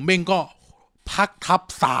คงเบ้งก็พักทัพ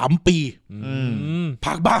3 ปี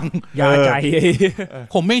พักบ้างยาใจ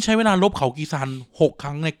คงเบ้งใช้เวลาลบเขากีซัน6 ค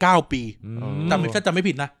รั้งใน9 ปีแต่ถ้าจำไม่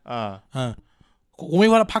ผิดนะคงไม่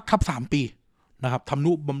ว่าพักทัพ3 ปีนะครับทำ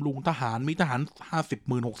นุบำรุงทหารมีทหาร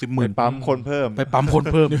50,000 60,000ปั๊มคนเพิ่มไปปั๊มคน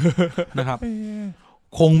เพิ่มนะครับ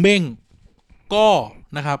คงเบ้งก็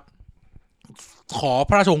นะครับขอ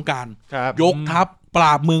พระราชโองการยกทัพปร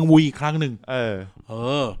าบเมืองวุยอีกครั้งหนึ่ง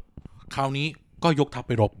คราวนี้ก็ยกทัพไ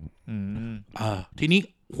ปรบทีนี้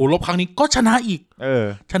โหรบครั้งนี้ก็ชนะอีก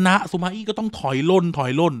ชนะซูมาอี้ก็ต้องถอย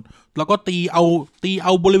ล่นแล้วก็ตีเอ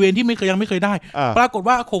าบริเวณที่ยังไม่เคยได้ปรากฏ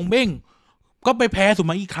ว่าคงเบ้งก็ไปแพ้ซู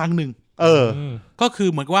มาอี้ครั้งหนึ่งก็คือ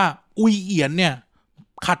เหมือนว่าอุยเอียนเนี่ย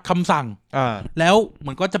ขัดคำสั่งแล้วเห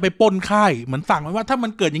มือนก็จะไปปล้นค่ายเหมือนสั่งไว้ว่าถ้ามั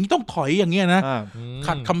นเกิดอย่างนี้ต้องถอยอย่างเงี้ยนะ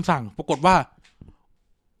ขัดคำสั่งปรากฏว่า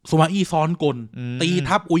ซูมาอี้ซ้อนกลตี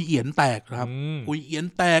ทับอุยเอียนแตกนะครับอุยเอียน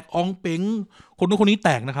แตกอองเป๋งคนนู้นคนนี้แต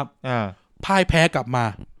กนะครับพ่ายแพ้กลับมา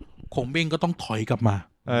คงเบ้งก็ต้องถอยกลับมา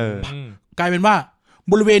กลายเป็นว่า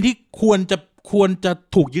บริเวณที่ควรจะ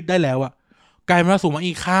ถูกยึดได้แล้วอะกลายเป็นว่าซูมา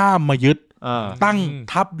อี้ข้ามมายึดตั้ง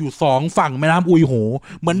ทัพอยู่2ฝั่งแม่น้ำอุยโห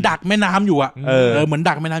เหมือนดักแม่น้ำอยู่อะเหมือน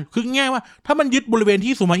ดักแม่น้ำคือง่ายว่าถ้ามันยึดบริเวณ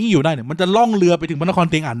ที่ซูมาอี้อยู่ได้เนี่ยมันจะล่องเรือไปถึงพระนคร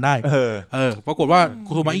เตียงอันได้ปรากฏว่า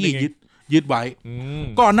ซูมาอี้ยึดไว้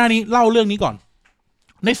ก่อนหน้านี้เล่าเรื่องนี้ก่อน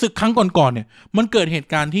ในศึกครั้งก่อนๆเนี่ยมันเกิดเหตุ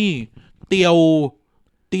การณ์ที่เตียว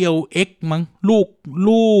เอ็กมั้งลู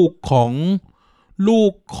กข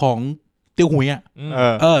องเตียวหุยอะ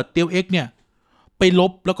เตียวเอ็กเนี่ยไปล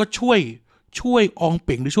บแล้วก็ช่วยอองเ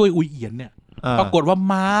ป่งหรือช่วยอุยเอียนเนี่ยปรากฏว่า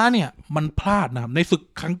ม้าเนี่ยมันพลาดนะครับในศึก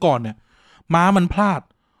ครั้งก่อนเนี่ยม้ามันพลาด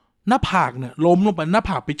หน้าผากเนี่ยล้มลงไปหน้า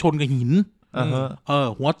ผากไปชนกับหิน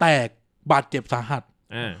หัวแตกบาดเจ็บสาหัส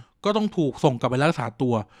ก็ต้องถูกส่งกลับไปรักษาตั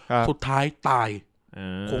วสุดท้ายตาย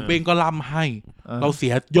คงเบ้งก็ล่ำให้เราเสี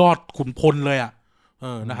ยยอดขุนพลเลยอ่ะ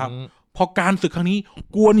นะครับพอการศึกครั้งนี้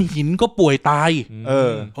กวนหินก็ป่วยตาย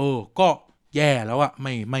ก็แย่แล้วอะ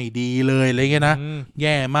ไม่ดีเลยอะไรเงี้ยนะแ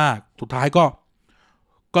ย่มากสุดท้าย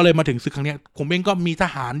ก็เลยมาถึงศึกครั้งนี้คงเบ้งก็มีท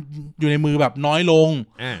หารอยู่ในมือแบบน้อยลง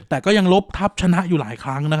แต่ก็ยังลบทับชนะอยู่หลายค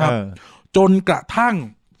รั้งนะครับจนกระทั่ง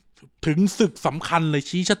ถึงศึกสำคัญเลย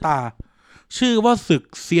ชี้ชะตาชื่อว่าศึก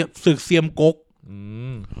เซียมก๊ก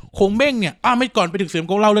คงเบ้งเนี่ยไม่ก่อนไปถึงเซียม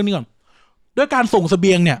ก๊กเล่าเรื่องนี้ก่อนด้วยการส่งเส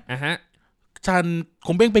บียงเนี่ยค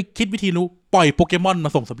งเบ้งไปคิดวิธีรู้ปล่อยโปเกมอนม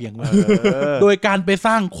าส่งเสบียงมาโดยการไปส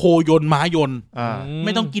ร้างโคยนม้ายนไ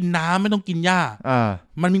ม่ต้องกินน้ำไม่ต้องกินหญ้า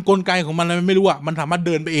มันมีกลไกของมันอะไรไม่รู้อ่ะมันสามารถเ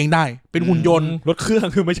ดินไปเองได้เป็นหุ่นยนต์รถเครื่อง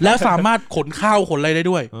คือไม่ใช่แล้วสามารถขนข้าวขนอะไรได้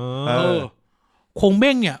ด้วยคงเ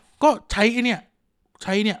บ้งเนี่ยก็ใช้เนี่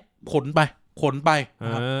ยขนไป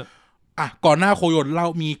ก่อนหน้าโคยนเรา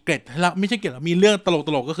มีเกร็ดแล้วไม่ใช่เกร็ดมีเรื่องตลก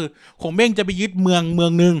ก็คือคงเบ้งจะไปยึดเมือ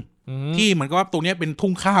งนึงที่เหมือนกับว่าตรงนี้เป็นทุ่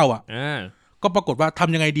งข้าวอ่ะก็ปรากฏว่าท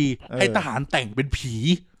ำยังไงดีให้ทหารแต่งเป็นผี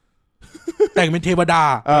แต่งเป็นเทวดา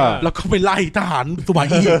แล้วก็ไปไล่ทหารสุมา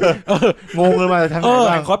อี้งงเลยมาทางไหนแ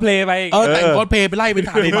ต่งคอสเพลย์ไปแต่งคอสเพลย์ไปไล่เป็นท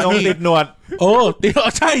หารสุมาอี้ติดหนวด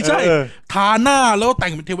ใช่ทาหน้าแล้วแต่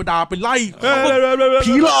งเป็นเทวดาไปไล่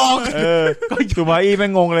ผีหลอกก็สุมาอี้แม่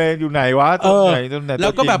งงงเลยอยู่ไหนวะตรงไหนแล้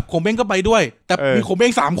วก็แบบคงเบ้งก็ไปด้วยแต่มีคงเบ้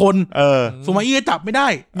ง3คนสุมาอี้จับไม่ได้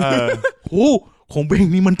โอ้คงเบ้ง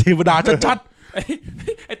นี่มันเทวดาชัด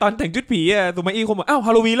ไอตอนแต่งชุดผีอะสุมาอี้คงบอกอ้าวฮ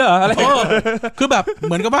าโลวีนแล้วเหรออะไรคือแบบเ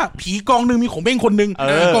หมือนกับว่าผีกองนึงมีของเบ้งคนนึง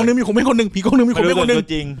กองนึงมีของเบ้งคนนึงผีกองนึงมีของเบ้งคนนึง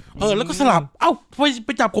จริงแล้วก็สลับไป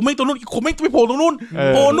จับของเบ้งตัวนู้นของเบ้งไปโผล่ตรงนู้น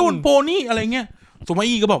โผล่นู่นโผล่นี่อะไรเงี้ยสุมา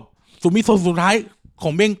อี้ก็บอกสุดท้ายข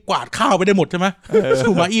องเบ้งกวาดข้าวไปได้หมดใช่ไหม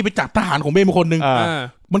สุมาอี้ไปจับทหารของเบ้งคนนึง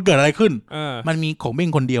มันเกิดอะไรขึ้นมันมีของเบ้ง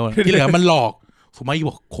คนเดียวที่เหลือมันหลอกสุมาอี้บ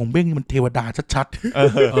อกของเบ้งมันเทวดาชัด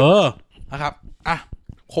ๆนะครับ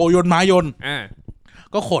โคยนม้ายน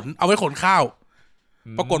ก็ขนเอาไว้ขนข้าว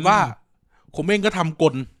ปรากฏว่าคงเบ้งก็ทำก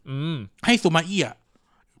ลให้สุมาอี้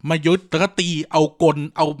มายึดแล้วก็ตีเอากล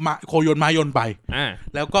เอาโคยนม้ายนไป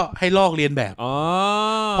แล้วก็ให้ลอกเรียนแบบ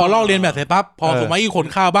พอลอกเรียนแบบเสร็จปั๊บพอสุมาอี้ขน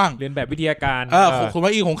ข้าวบ้างเรียนแบบวิทยาการสุมา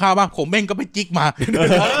อี้ขนข้าวบ้างคงเบ้งก็ไปจิกมา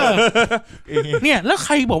เนี่ยแล้วใค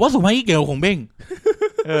รบอกว่าสุมาอี้เกี่ยวกับคงเบ้ง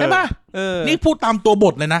ใช่ปะนี่พูดตามตัวบ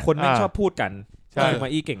ทเลยนะคนไม่ชอบพูดกันสุมา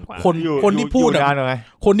อี้เก่งกว่าคนที่พูด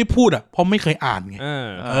คนที่พูดเพราะไม่เคยอ่านไง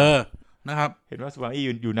นะครับเห็นว่าสุมาอี้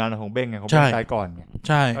อยู่นานของเบ้งไงของเบ้งตายก่อนไงใ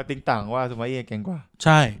ช่ก็ติ้งต่างว่าสุมาอี้เก่งกว่าใ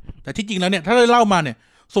ช่แต่ที่จริงแล้วเนี่ยถ้าเราเล่ามาเนี่ย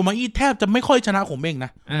สุมาอี้แทบจะไม่ค่อยชนะของเบ้งน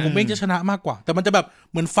ะของเบ้งจะชนะมากกว่าแต่มันจะแบบ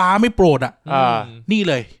เหมือนฟ้าไม่โปรดนี่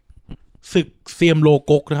เลยศึกเซียมโล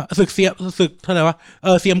กกนะศึกเท่าไหร่วะ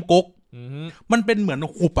เซียมกกมันเป็นเหมือน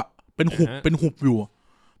หุบเป็นหุบอ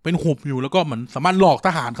ยู่แล้วก็เหมือนสามารถหลอกท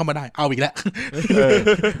หารเข้ามาได้เอาอีกแล้ว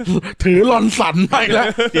ถือลอนสันใหม่แล้ว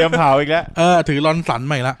เตรียมเผาอีกแล้วถือลอนสันใ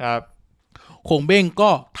หม่แล้วครับคงเบ้งก็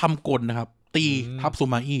ทำกลนะครับตีทับสุ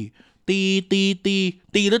มาอี้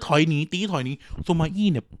ตีแล้วถอยหนีสุมาอี้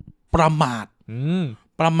เนี่ยประมา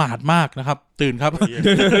ทมากนะครับตื่นครับ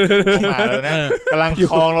มาแล้วนะกำลัง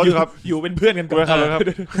คลองรถอยู่ครับอยู่เป็นเพื่อนกันครับ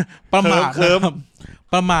ประ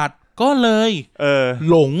มาทก็เลย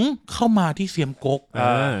หลงเข้ามาที่เซียมก๊ก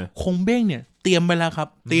คงเบ้งเนี่ยเตรียมไปแล้วครับ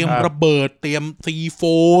เตรียมระเบิดเตรียมC4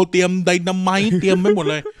เตรียมไดนาไมต์เตรียมไม่หมด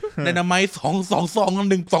เลยไดนาไมต์2 ซอง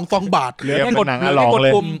 1 2 บาทเหลือแค่กดหนังอลองเล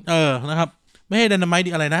ยนะครับ ไม่ให้ไดนาไมต์ดิ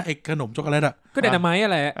อะไรนะไอ้ขนมช็อกโกแลตอะ ก็ไดนาไมต์อ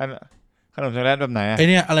ะไร ขนมช็อกโกแลตแบบไหนอ่ะ ไอ้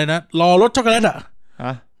เนี่ยอะไรนะรอรสช็อกโกแลตอะ ฮ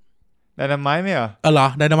ะไดนาไมต์ไม่เหรอ เหรอ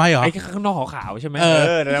ไดนาไมต์เหรอ ไอ้ข้างนอกขาวๆใช่ไหม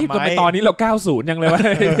ไดนา ที่ ไม ทำไม ต์ ตอนนี้เรา90ยังเลยวะ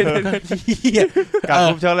กัด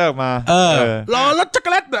ปุ๊บช็อกโกแลตออกมา รอรสช็อกโก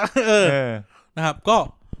แลตอะนะครับก็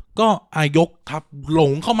ยกทัพหล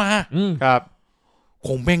งเข้ามา ครับ ค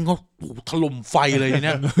งเบ้งก็ถล่มไฟเลยทีเ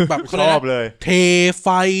นี้ยแบบ ชอบเลย เทไฟ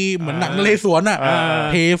เหมือนหนังนเรศวรอ่ะ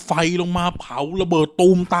เทไฟลงมาเผาระเบิดตู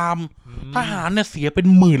มตามทหารเนี่ยเสียเป็น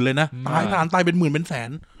หมื่นเลยนะทหารตายเป็นหมื่นเป็นแส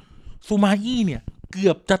นซูมาอี้เนี่ยเกื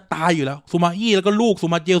อบจะตายอยู่แล้วซูมาอี้แล้วก็ลูกซู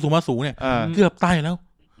มาเจลซูมาสูเนี่ยเกือบตายอยู่แล้ว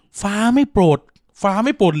ฟ้าไม่โปร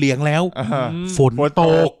ดเหลียงแล้วฝนต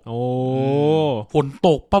ก โอ้ ฝนต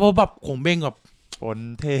กปั๊บคงเบ้งแบบ ฝน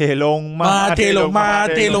เทลงมา เทลง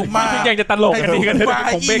มา ยังจะตลกกันดีกัน ฟ้า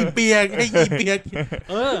ผม อี เบ่ง เปียกไอ้อีเปียก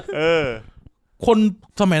คน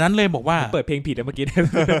สมัยนั้นเลยบอกว่า เปิดเพลงผิดเมื่อกี้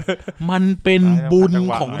มันเป็นบุญ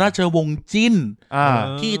ของราชวงศ์จิ้น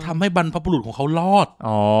ที่ทำให้บรรพบุรุษของเขารอด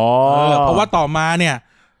เพราะว่าต่อมาเนี่ย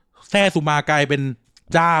แซ่สุมากลายเป็น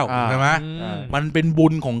เจ้าใช่ไหมมันเป็นบุ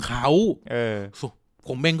ญของเขาผ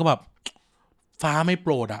มเบ้งก็แบบฟ้าไม่โป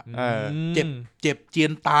รดอ่ะเจ็บเจีย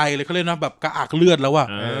นตายเลยเขาเลยนะแบบกระอักเลือดแล้วอ่ะ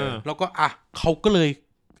แล้วก็เขาก็เลย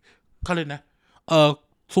เขาเลยนะ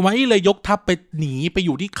ซูมาอี้เลยยกทัพไปหนีไปอ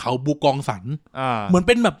ยู่ที่เขาบูกองสันเหมือนเ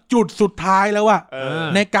ป็นแบบจุดสุดท้ายแล้วอะ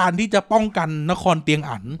ในการที่จะป้องกันนครเตียง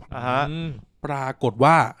อันปรากฏ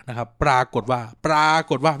ว่านะครับปรากฏว่า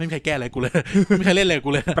ไม่มีใครแก้อะไรกูเลย ไม่มีใครเล่นอะไรกู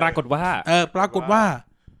เลย ปรากฏว่า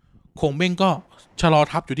คงเบ้งก็ชะลอ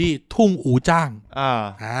ทัพอยู่ที่ทุ่งอู่จ้าง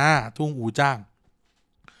ทุ่งอู่จ้าง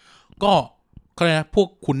ก็เขาเลยนะพวก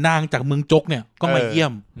ขุนนางจากเมืองจกเนี่ยก็มาเยี่ย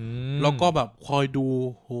มแล้วก็แบบคอยดู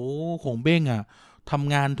โหคงเบ้งอะท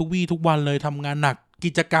ำงานทุกวี่ทุกวันเลยทำงานหนัก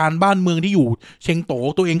กิจการบ้านเมืองที่อยู่เชงโต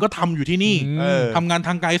ตัวเองก็ทำอยู่ที่นี่ทำงานท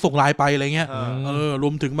างไกลส่งไลน์ไปอะไรเงี้ยร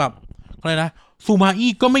วมถึงแบบอะไรนะซูมา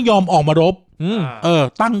อี้ก็ไม่ยอมออกมารบ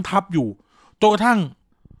ตั้งทัพอยู่จนกระทั่ง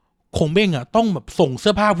คงเบ้งอ่ะต้องแบบส่งเ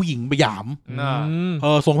สื้อผ้าผู้หญิงไปหยาม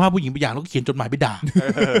ส่งผ้าผู้หญิงไปหยามแล้วก็เขียนจดหมายไปด่า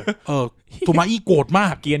ซูมาอี้โกรธมา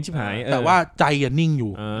ก เกียนชิบหายแต่ว่าใจอะนิ่งอ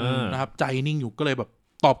ยู่นะครับใจนิ่งอยู่ก็เลยแบบ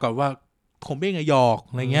ตอบกลับว่าขมเบ้งหยอก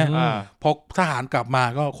อะไรเงี้ยพอทหารกลับมา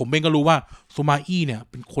ก็ขมเบ้งก็รู้ว่าซูมาอี้เนี่ย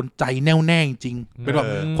เป็นคนใจแน่วแน่จริงเป็นแบบ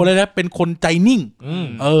คนอะไรนะเป็นคนใจนิ่ง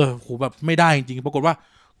โหแบบไม่ได้จริงปรากฏว่า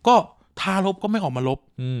ก็ท้ารบก็ไม่ออกมาลบ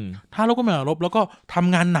ท้ารบก็ไม่ออกมาลบแล้วก็ท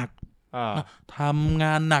ำงานหนัก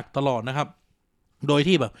ตลอดนะครับโดย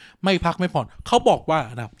ที่แบบไม่พักไม่ผ่อนเขาบอกว่า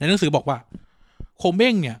นะครับในหนังสือบอกว่าขมเบ้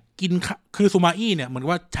งเนี่ยกินคือซูมาอี้เนี่ยเหมือน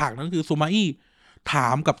ว่าฉากนั้นคือซูมาอี้ถา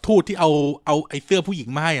มกับทูตที่เอาไอ้เสื้อผู้หญิง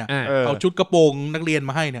มาให้เอาชุดกระโปรงนักเรียน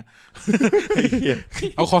มาให้เนี่ย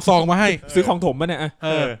เอาคอซองมาให้ซื้อของถมมาเนี่ย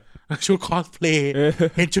ชุดคอสเพลย์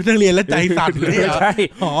เห็นชุดนักเรียนแล้วใจสั่นเลยใช่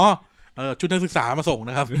ชุดนักศึกษามาส่ง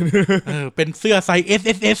นะครับเป็นเสื้อไซส์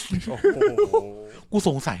SSS กูส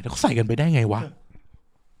งสัยเขาใส่กันไปได้ไงวะ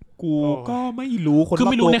กูก็ไม่รู้คือ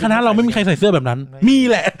ไม่รู้ในคณะเราไม่มีใครใส่เสื้อแบบนั้นมี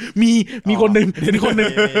แหละมีคนหนึ่ง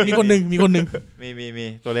มีตัว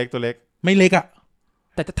เล็กไม่เล็กอ่ะ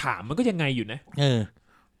แต่จะถามมันก็ยังไงอยู่นะ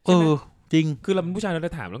จริงคือเราเป็นผู้ชายเราจ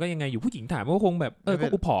ะถามแล้วก็ยังไงอยู่ผู้หญิงถามก็คงแบบก็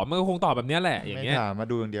กูผอมมันก็คงตอบแบบนี้แหละอย่างเงี้ยถามมา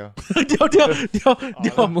ดูอย่างเดียวเ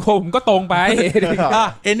ดี๋ยวผมก็ตรงไป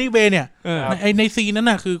anyway เนี่ยในซีนนั้น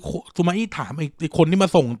น่ะคือซูมาอี้ถามไอ้คนที่มา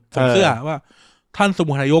ส่งเสื้อว่าท่านส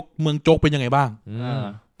มุทรนายกเมืองโจ๊กเป็นยังไงบ้าง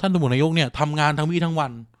ท่านสมุทรนายกเนี่ยทำงานทั้งวี่ทั้งวั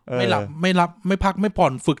นไม่หลับไม่พักไม่ผ่อ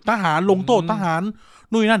นฝึกทหารลงโทษทหาร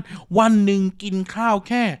นู่นนั่นวันหนึ่งกินข้าว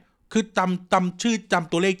แค่คือจำชื่อจ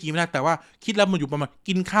ำตัวเลขจริงไม่ได้แต่ว่าคิดแล้วมันอยู่ประมาณ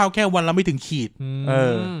กินข้าวแค่วันละไม่ถึงขีด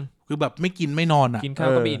คือแบบไม่กินไม่นอนอ่ะกินข้าว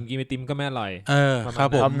ก็ไม่อิ่มกินไอติมก็ไม่อร่อยครับ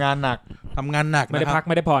ผมทำงานหนักไม่ได้พักไ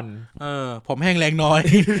ม่ได้ผ่อนผมแห้งแรงน้อย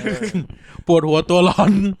ปวดหัวตัวร้อ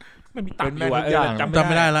นมันมีตับอยู่จำ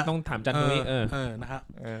ไม่ได้แล้วต้องถามจันนุ้ยนะครับ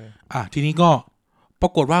ทีนี้ก็ปร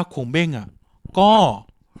ากฏว่าคงเบ้งอ่ะก็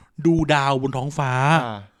ดูดาวบนท้องฟ้า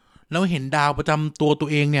แล้วเห็นดาวประจำตัว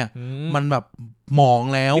เองเนี่ยมันแบบหมอง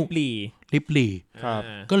แล้วลิบหลี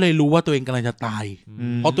ก็เลยรู้ว่าตัวเองกำลังจะตาย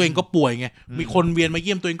เพราะตัวเองก็ป่วยไงมีคนเวียนมาเ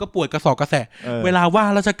ยี่ยมตัวเองก็ป่วยกระสอบกระแสเวลาว่า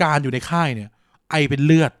ราชการอยู่ในค่ายเนี่ยไอเป็นเ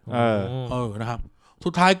ลือดนะครับสุ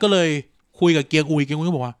ดท้ายก็เลยคุยกับเกียงอุย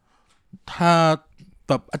ก็บอกว่าถ้า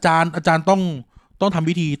แบบอาจารย์ต้องทำ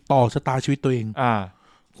พิธีต่อชะตาชีวิตตัวเอง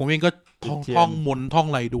ผมเองก็ท่องมนต์ท่อง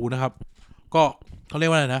ไหลดูนะครับก็เขาเรียก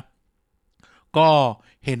ว่าอะไรนะก็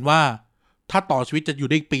เห็นว่าถ้าต่อชีวิตจะอยู่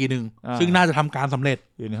ได้อีกปีหนึ่งซึ่งน่าจะทำการสำเร็จ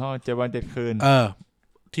อยู่ในห้อง7 วัน 7 คืน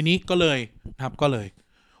ทีนี้ก็เลยนะครับก็เลย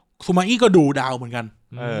ซูมาอี้ก็ดูดาวเหมือนกัน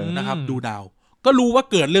นะครับดูดาวก็รู้ว่า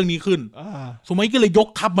เกิดเรื่องนี้ขึ้นซูมาอี้ก็เลยยก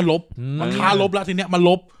ทัพมาลบมาท้าลบแล้วทีเนี้ยมาล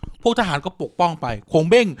บ พวกทหารก็ปกป้องไปคง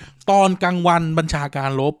เบ้งตอนกลางวันบัญชาการ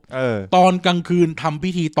รบตอนกลางคืนทำ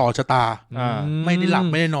พิธีต่อชะตาไม่ได้หลับ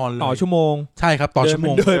ไม่ได้นอนเลยต่อชั่วโมงใช่ครับต่อชั่วโม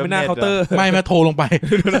งเดินไปหน้าเคาน์เตอร์ไม่มาโทรลงไป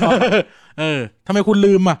ทำไมคุณ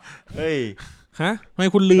ลืมอ่ะฮะทำไม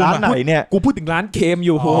คุณลืมร้านไหนเนี่ยกูพูดถึงร้านเกมอ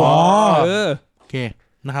ยู่โอเค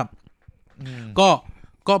นะครับ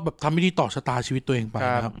ก็แบบทำพิธีต่อชะตาชีวิตตัวเองไป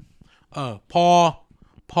นะครับ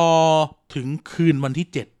พอถึงคืนวันที่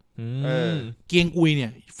7เกียงอุยเนี่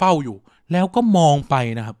ยเฝ้าอยู่แล้วก็มองไป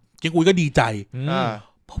นะครับเกียงอุยก็ดีใจ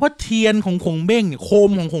เพราะว่าเทียนของคงเบ้งเนี่ยโคม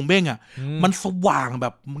ของคงเบ้งอ่ะมันสว่างแบ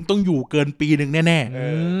บมึงต้องอยู่เกินปีหนึ่งแน่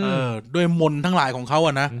ๆด้วยมนทั้งหลายของเขาอ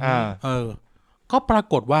ะนะก็ปรา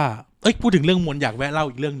กฏว่าพูดถึงเรื่องมนอยากแวะเล่า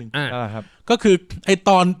อีกเรื่องหนึ่งครับก็คือไอต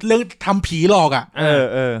อนเรื่องทำผีหลอกอ่ะ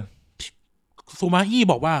ซูมาอี้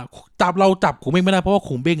บอกว่าเราจับขงเบ้งไม่ได้เพราะว่าข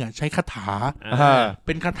งเบ้งอ่ะใช้คาถาเ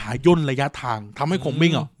ป็นคาถาย่นระยะทางทำให้ขงเบ้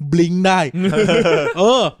งอ่ะบลิงได้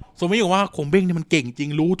ซูมาอี้บอกว่าขงเบ้งเนี่ยมันเก่งจริง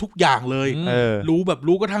รู้ทุกอย่างเลย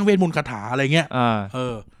รู้กระทั่งเวทมนต์คาถาอะไรเงี้ย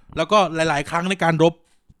แล้วก็หลายๆครั้งในการรบ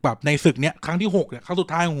แบบในศึกเนี้ยครั้งที่6เนี่ยครั้งสุด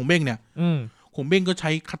ท้ายของขงเบ้งเนี่ยขงเบ้งก็ใ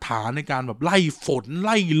ช้คาถาในการแบบไล่ฝนไ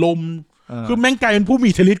ล่ลมคือแม่งกลายเป็นผู้มี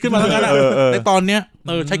อิทธิฤทธิ์ขึ้นมาแล้วกันในตอนเนี้ย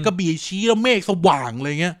ใช้กระบี่ชี้แล้วเมฆสว่างอะไร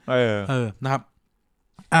เงี้ยนะครับ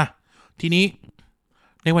ทีนี้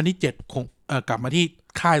ในวันที่7คงกลับมาที่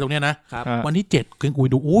ค่ายตรงเนี้ยนะวันที่7เกียงอุย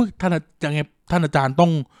ดูท่านอาจารย์ต้อ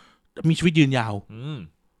งมีชีวิตยืนยาว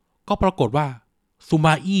ก็ปรากฏว่าซูม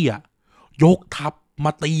าอี้ยกทัพม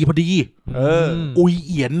าตีพอดีอุยเ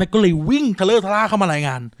อียนก็เลยวิ่งทะเลาะทะล่าเข้ามารายง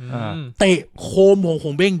านเตะโคมของค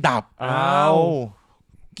งเบ้งดับ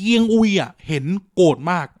เกียงอุยเห็นโกรธ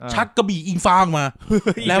มากชักกระบี่อิงฟ้ามา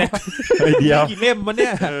แล้วเดียวกี่เล่มมันเนี่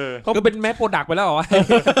ยเขาเป็นแมสโปรดักต์ไปแล้วเหรอวะ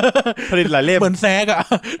ผลิตหลายเล่มเหมือนแซก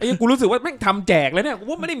กูรู้สึกว่าแม่งทำแจกแล้วเนี่ยกู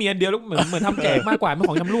ว่าไม่ได้มีอันเดียวแล้วเหมือนทำแจกมากกว่าเป็น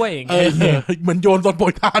ของชำร่วยเองเหมือนโยนตอนโปร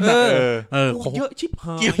ยทานเยอะชิบห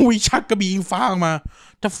ายเกียงอุยชักกระบี่อิงฟ้ามา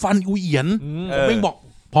จะฟันอุยเอียนเบ้งบอก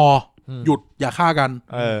พอหยุดอย่าฆ่ากัน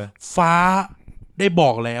ฟ้าได้บอ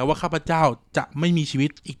กแล้วว่าข้าพเจ้าจะไม่มีชีวิต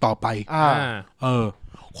อีกต่อไป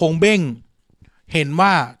คงเบ้งเห็นว่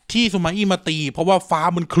าที่ซูมาอี้มาตีเพราะว่าฟ้า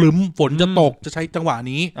มันคลึ้มฝนจะตกจะใช้จังหวะ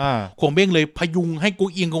นี้คงเบ้งเลยพยุงให้กู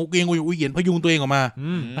เอียงอุยเอียนพยุงตัวเองออกมา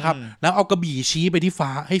นะครับแล้วเอากระบี่ชี้ไปที่ฟ้า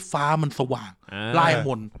ให้ฟ้ามันสว่างไล่ม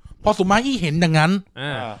นพอซูมาอี้เห็นอย่างนั้น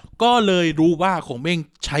ก็เลยรู้ว่าคงเบ้ง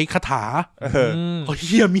ใช้คาถาเ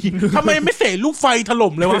ฮียมีทำไมไม่เสกลูกไฟถ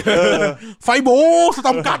ล่มเลยวะไฟโบสต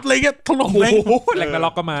อมกัดอะไรเงี้ยถล่มแรงนร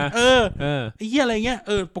กก็มาไอ้เฮียอะไรเงี้ย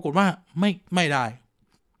ปรากฏว่าไม่ได้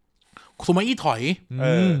ซูมาอี้ถอ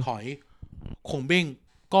ยคงเบ้ง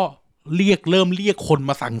ก็เริ่มเรียกคน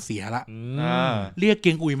มาสั่งเสียละเรียกเกี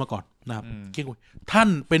ยงอุยมาก่อนนะครับเกียงอุยท่าน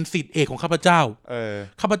เป็นศิษย์เอกของข้าพเจ้า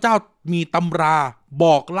ข้าพเจ้ามีตำราบ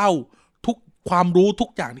อกเล่าทุกความรู้ทุก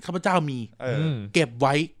อย่างที่ข้าพเจ้ามีเก็บไ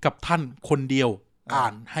ว้กับท่านคนเดียวอ่า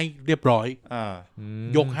นให้เรียบร้อย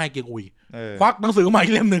ยกให้เกียงอุยควักหนังสือมาอี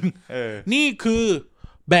กเล่มหนึ่งนี่คือ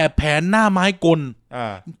แบบแผนหน้าไม้กล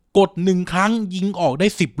กด1 ครั้งยิงออกได้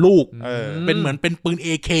10 ลูกเป็นเหมือนเป็นปืน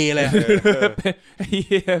AK เลย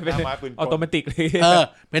เป็นออโตเมติกเลย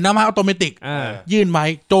เป็นหน้าไม้ออโตเมติกยื่นไม้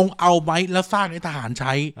จงเอาไม้แล้วสร้างให้ทหารใ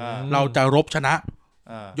ช้เราจะรบชนะ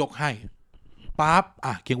ยกให้ปั๊บ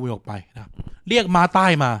เกียงอุยออกไปนะเรียกมาใต้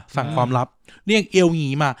มาสั่งความลับเรียกเอลหงี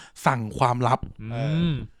มาสั่งความลับ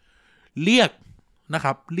เรียกนะค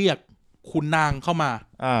รับเรียกคุณนางเข้ามา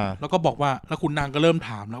แล้วก็บอกว่าแล้วคุณนางก็เริ่มถ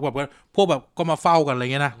ามแล้วแบบว่าพวกแบบก็มาเฝ้ากันอะไร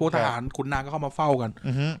เงี้ยนะพวกทหารคุณนางก็เข้ามาเฝ้ากัน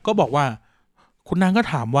ก็บอกว่าคุณนางก็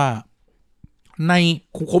ถามว่าใน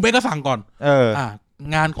คงเบ้งก็สั่งก่อน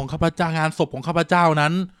งานของข้าพเจ้างานศพของข้าพเจ้า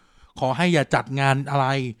นั้นขอให้อย่าจัดงานอะไร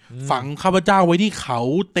ฝังข้าพเจ้าไว้ที่เขา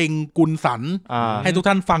เต็งกุลสันให้ทุก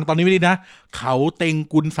ท่านฟังตอนนี้ไม่ดีนะเขาเต็ง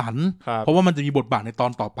กุลสันเพราะว่ามันจะมีบทบาทในตอ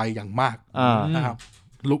นต่อไปอย่างมากนะครับ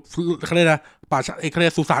เขาเรียกนะป่าเขาเรีย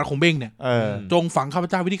กสุสานของเบ้งเนี่ยจงฝังข้าพ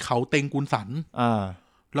เจ้าไว้ที่เขาเต็งกุลสัน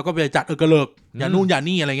แล้วก็ไปจัดกระเลิกอย่านู่นอย่า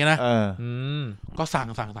นี่อะไรเงี้ยนะก็สั่ง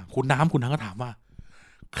คุณน้ำก็ถามว่า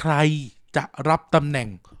ใครจะรับตำแหน่ง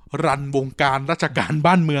รันวงการราชการ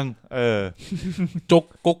บ้านเมืองจก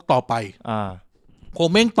ก๊กต่อไปคง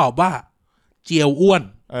เบ้งตอบว่าเจียวอ้วน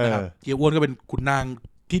นะครับเจียวอ้วนก็เป็นขุนนาง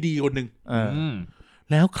ที่ดีคนหนึ่ง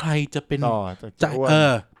แล้วใครจะเป็น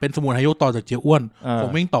เป็นสมุนไพรยกต่อจากเจียวอ้วนคง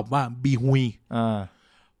เบ้งตอบว่าบีฮุย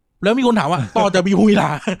แล้วมีคนถามว่าต่อจากบีฮุยล่ะ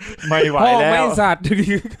ไม่ไหวแล้วไม่สัตว์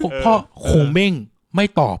พ่อคงเบ้งไม่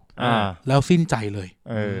ตอบแล้วสิ้นใจเลย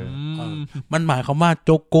มันหมายความว่า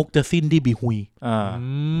จกก๊กจะสิ้นที่บีฮุย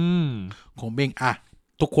คงเบ้ง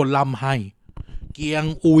ทุกคนล่ำให้เกียง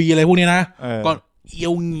อุยอะไรพวกนี้นะก็เอีย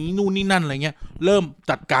วหงีนู่นนี่นั่นอะไรเงี้ยเริ่ม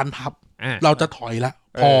จัดการทัพเราจะถอยละ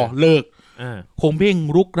พอเลิก คงเบ้ง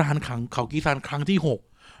รุกรานขังเขากีซานครั้งที่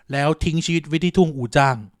6แล้วทิ้งชีวิตไว้ที่ทุ่งอู่จ้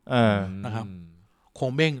างนะครับค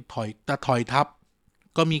งเบ้งถอยทัพ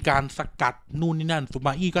ก็มีการสกัดนู่นนี่นั่นสุม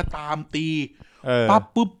าอี้ก็ตามตีปั๊บ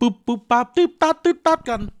ปึ๊บปั๊บตึ๊บตัด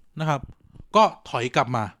กันนะครับก็ถอยกลับ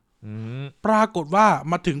มาปรากฏว่า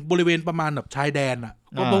มาถึงบริเวณประมาณแบบชายแดนอ่ะ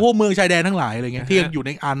ก็พวกเมืองชายแดนทั้งหลายอะไรเงี้ยที่ยังอยู่ใ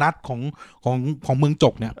นอานัตของเมืองจ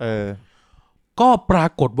กเนี่ยก็ปรา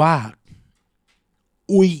กฏว่า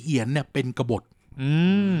อุยเอียนเนี่ยเป็นกบฏ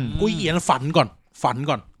อุยเอียนฝั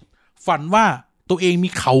นว่าตัวเองมี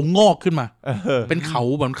เขางอกขึ้นมาเป็นเขา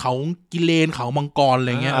เหมือนเขากิเลนเขามังกรอะไร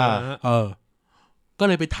เงี้ยก็เ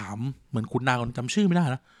ลยไปถามเหมือนคุณนาคนจำชื่อไม่ได้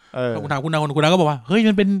นะคุณนาก็บอกว่าเฮ้ย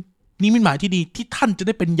มันเป็นนิมิตหมายที่ดีที่ท่านจะไ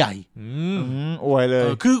ด้เป็นใหญ่อวยเลย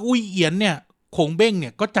คืออุยเอียนเนี่ยคงเบ้งเนี่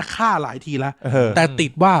ยก็จะฆ่าหลายทีแล้วแต่ติ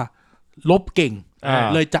ดว่าลบเก่ง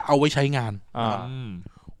เลยจะเอาไว้ใช้งาน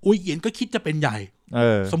อุยเอียนก็คิดจะเป็นใหญ่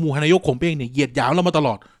สมุหานายกคงเบ้งเนี่ยเหยียดหยามเรามาตล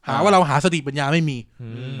อดหาว่าเราหาสติปัญญาไม่มี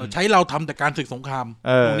ใช้เราทำแต่การศึกสงคราม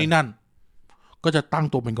ตรงนี้นั่นก็จะตั้ง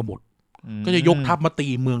ตัวเป็นกบฏก็จะยกทัพมาตี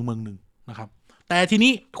เมืองหนึ่งนะครับแต่ที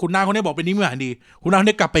นี้คุณนางคนนี้บอกเป็นนิมิตหมายดีคุณนางคน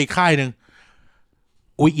นี้กลับไปอีกค่ายหนึ่ง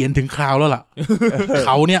อุยเอียนถึงคราวแล้วล่ะเข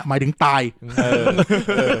าเนี่ยหมายถึงตาย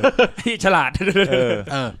ที่ฉลาด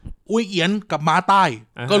อุยเอียนกับม้าใต้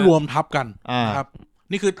ก็รวมทัพกันนะครับ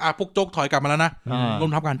นี่คือพวกโจ๊กถอยกลับมาแล้วนะรว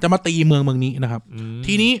มทัพกันจะมาตีเมืองนี้นะครับ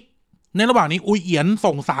ทีนี้ในระหว่างนี้อุยเอียน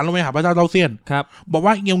ส่งสารลงไปหาพระเจ้าเต้าเซียนบอก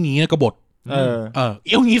ว่าเอียวหงีกบฏเ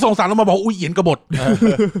อียวหงีส่งสารลงมาบอกอุยเอียนกบฏ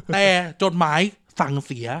แต่จดหมายสั่งเ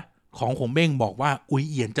สียของขงเบ้งบอกว่าอุย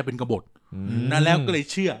เอียนจะเป็นกบฏนั่นแล้วก็เลย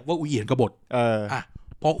เชื่อว่าอุยเอียนกบฏ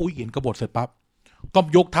พออุยเอียนกบฏเสร็จปั๊บก็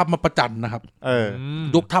ยกทัพมาประจันนะครับ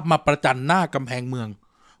ยกทัพมาประจันหน้ากำแพงเมือ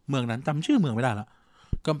งนั้นจำชื่อเมืองไม่ได้ละ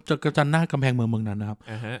ก็จะประจันหน้ากำแพงเมืองนั้นนะครับ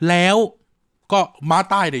แล้วก็ม้า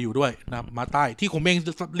ใต้เนี่ยอยู่ด้วยนะครับม้าใต้ที่ขงเบ้ง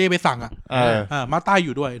เรียกไปสั่งม้าใต้อ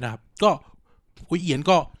ยู่ด้วยนะครับก็อุยเอียน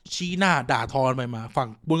ก็ชี้หน้าด่าทอไปมาฝั่ง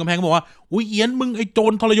บนกำแพงก็บอกว่าอุยเอียนมึงไอ้โจ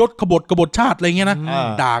รทรยศกบฏชาติอะไรเงี้ยนะ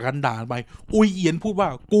ด่าไปอุยเอียนพูดว่า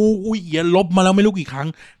กูอุยเอียนลบมาแล้วไม่รู้กี่ครั้ง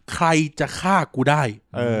ใครจะฆ่ากูได้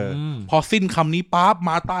พอสิ้นคำนี้ปั๊บม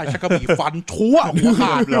าใต้ชักกระบี่ฟันชั่วหัวข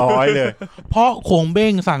าดร้อยเลยเพราะคงเบ้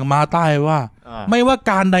งสั่งมาใต้ว่าไม่ว่า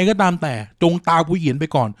การใดก็ตามแต่จงตามอุยเอียนไป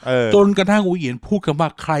ก่อนจนกระทั่งอุยเอียนพูดคำว่า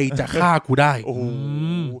ใครจะฆ่ากูได้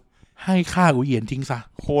ให้ฆ่าอุยเอียนทิ้งซะ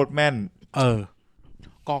โคตรแม่น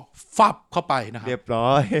ก็ฟับเข้าไปนะครับเรียบร้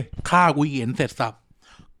อยฆ่าอุยเอียนเสร็จสับ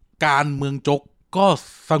การเมืองจกก็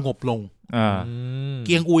สงบลงเ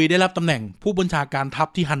กียงอุยได้รับตำแหน่งผู้บัญชาการทัพ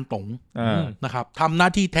ที่ฮันตงนะครับทำหน้า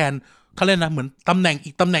ที่แทนเขาเรียกนะเหมือนตำแหน่งอี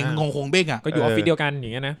กตำแหน่งของคงเบ้งก็อยู่ออฟฟิศเดียวกันอย่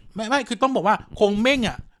างเงี้ยนะไม่คือต้องบอกว่าคงเบ้ง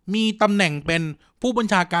มีตำแหน่งเป็นผู้บัญ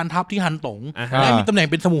ชาการทัพที่ฮันตงและมีตำแหน่ง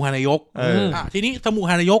เป็นสมุหานายกทีนี้สมุ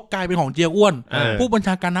หานายกกลายเป็นของเจียอ้วนผู้บัญช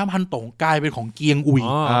าการทัพฮันตงกลายเป็นของเกียงอุย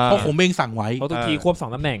เพราะคงเบ้งสั่งไว้เขาทุกทีควบ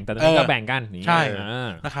2ตำแหน่งแต่ตอนนี้ก็แบ่งกันใช่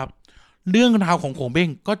นะครับเรื่องราวของคงเบ้ง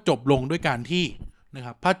ก็จบลงด้วยการที่นะค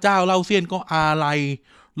รับพระเจ้าเล่าเซียนก็อาลัย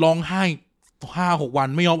ร้องไห้5-6 วัน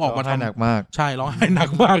ไม่ยอมออกมาทำหนักมากใช่ร้องไห้หนัก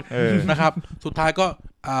มากนะครับสุดท้ายก็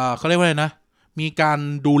เขาเรียกว่าอะไรนะมีการ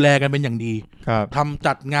ดูแลกันเป็นอย่างดีทำ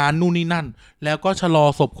จัดงานนู่นนี่นั่นแล้วก็ชะลอ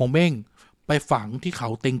ศพของเบ้งไปฝังที่เขา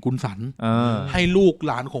เต็งกุนสันให้ลูกห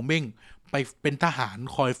ลานของเบ้งไปเป็นทหาร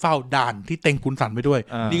คอยเฝ้าด่านที่เต็งกุนสันไปด้วย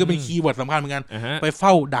นี่ก็เป็นคีย์เวิร์ดสำคัญเหมือนกันไปเฝ้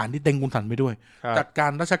าด่านที่เต็งกุนสันไปด้วยจัดกา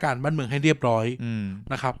รราชการบ้านเมืองให้เรียบร้อย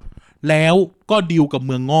นะครับแล้วก็ดีลกับเ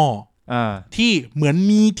มืองง่อที่เหมือน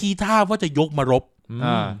มีทีท่าว่าจะยกมารบ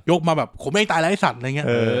ยกมาแบบผมไม่ตายแล้วไอ้สัตว์อะไรเงี้ย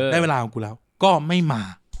ได้เวลาของกูแล้วก็ไม่มา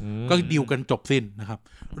ก็ดีลกันจบสิ้นนะครับ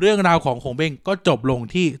เรื่องราวของคงเบ้งก็จบลง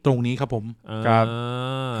ที่ตรงนี้ครับผมครับ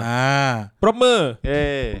ปรบมือ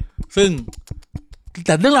ซึ่งแ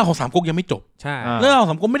ต่เรื่องราวของสามก๊กยังไม่จบใช่เรื่องราวของ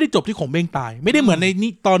สามก๊กไม่ได้จบที่คงเบ้งตายไม่ได้เหมือนใน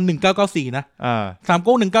นี้ตอน1994นะสาม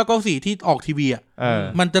ก๊ก1994ที่ออกทีวี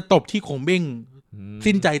มันจะจบที่คงเบ้ง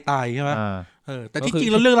สิ้นใจตายใช่ไหมแต่ที่จริ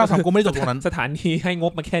งแล้วเรื่องราวสามก๊กไม่ได้จบตรงนั้นสถานีให้ง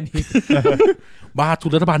บมาแค่นี้บ้าทุ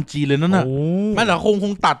นรัฐบาลจีนเลยนั่นน่ะไม่หรอกค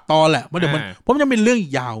งตัดตอนแหละเพราะเดี๋ยวมันเพราะมันจะเป็นเรื่อง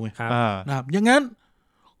ยาวไงนะครับอย่างนั้น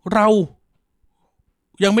เรา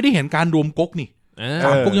ยังไม่ได้เห็นการรวมก๊กนี่ส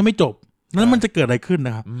ามก๊กยังไม่จบนั้นมันจะเกิดอะไรขึ้นน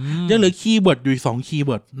ะครับยังเหลือคีย์เวิร์ดอยู่2คีย์เ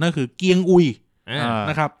วิร์ดนั่นคือเกียงอุย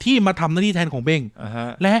นะครับที่มาทำหน้าที่แทนของเบ้ง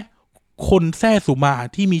และคนแท้สุมา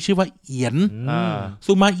ที่มีชื่อว่าเอียน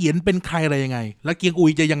สุมาเอียนเป็นใครอะไรยังไงและเกียงอุ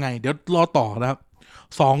ยจะยังไงเดี๋ยวรอต่อนะครับ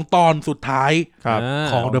2 ตอนสุดท้าย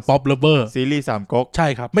ของ The Pop Lover ซีรีส์สามก๊กใช่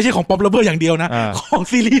ครับไม่ใช่ของ Pop Lover อย่างเดียวนะของ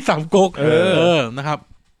ซีรีส์สามก๊กนะครับ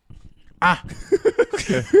อ่ะ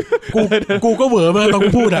กูก็เหวอเมื่อต้อง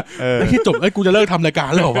พูดอ่ะที่จบไอ้กูจะเลิกทำรายการ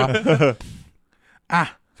แล้วเหรอวะอ่ะ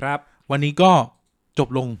ครับวันนี้ก็จบ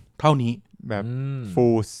ลงเท่านี้ แบบฟู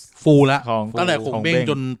ล ฟูลละ ของ ตั้งแต่ขงเบ้ง ของเบ้ง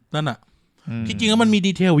จนนั่นอ่ะที่จริงแล้วมันมี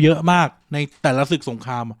ดีเทลเยอะมากในแต่ละศึกสงค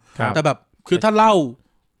รามอะ ครับ แต่แบบคือถ้าเล่า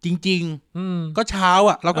จริงๆก็เช้า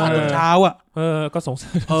อ่ะเราก็อ่านจนเช้าอ่ะ ก็สงสา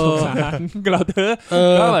ร เออ สงสารเราเถอะ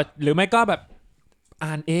ก็แบบหรือไม่ก็แบบ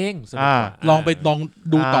อ่านเองสนุกกว่า ลองไปลอง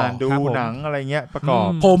ดูต่อ ดู ครับผม หนังอะไรเงี้ยประกอบ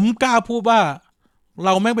ผมกล้าพูดว่า เร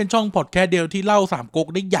าแม่งเป็นช่องพอดแคสต์เดียวที่เล่าสามก๊ก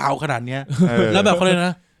ได้ยาวขนาดเนี้ย แล้วแบบเขาเลยก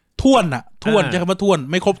นะท่วนอ่ะท่วนใช้คำว่าท่วน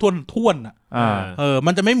ไม่ครบท่วนอ่ะ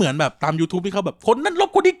มันจะไม่เหมือนแบบตาม YouTube ที่เขาแบบคนนั้นลบ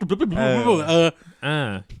คนนี้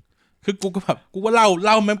คือกูก็แบบกูก็เ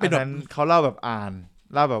ล่าแม่งเป็นแบบ เขาเล่าแบบอ่าน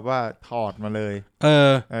เล่าแบบว่าถอดมาเลย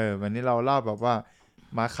วันนี้เราเล่าแบบว่า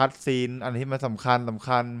มาคัดซีนอันที่มันสำคัญ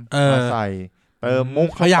มาใส่เติมมุก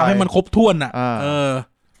พยายามให้มันครบถ้วนอ่ะ อ่า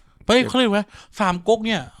เพราะเขาเรียกว่าสามก๊กเ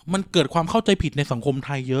นี่ยมันเกิดความเข้าใจผิดในสังคมไ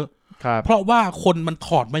ทยเยอะ ครับ เพราะว่าคนมันถ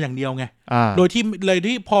อดมาอย่างเดียวไงโดย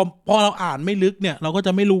ที่พอเราอ่านไม่ลึกเนี่ยเราก็จ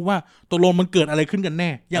ะไม่รู้ว่าตกลงมันเกิดอะไรขึ้นกันแน่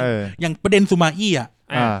อย่างประเด็นซูมาอี้อ่ะ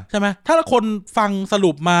ใช่ไหมถ้าคนฟังส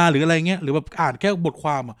รุปมาหรืออะไรเงี้ยหรือแบบอ่านแค่บทคว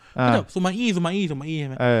ามอ่ะก็จะซูมาอี้ใช่ไหม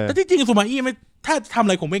แต่ที่จริงซูมาอี้ไม่ถ้าทำอะ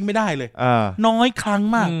ไรของเบ้งไม่ได้เลยน้อยครั้ง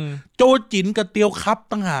มากโจจินกับเตียวคับ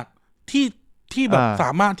ต่างหากที่แบบส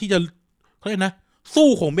ามารถที่จะเขาเรียกนะสู้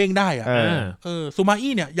ของเบ้งได้อ่ะซูมา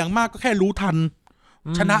อี้เนี่ยอย่างมากก็แค่รู้ทัน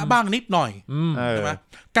ชนะบ้างนิดหน่อยใช่ไหม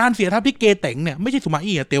การเสียทัพที่เกเต็งเนี่ยไม่ใช่ซูมา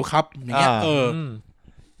อี้อะเตียวคับอย่างเงี้ย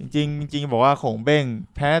จริงบอกว่าของเบ้ง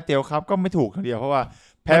แพ้เตียวครับก็ไม่ถูกทีเดียวเพราะว่า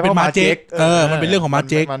แพ้ เพราะมาเจ๊กมันเป็นเรื่องของมา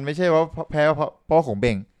เจ๊กมันไม่ใช่ว่าแพ้เพราะของเ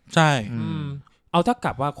บ้งใช่เอาถ้าก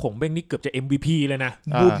ลับว่าขงเบ้งนี่เกือบจะ MVP เลยนะ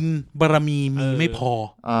บุญบารมีมีไม่พอ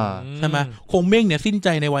ใช่ไหมคงเบ้งเนี่ยสิ้นใจ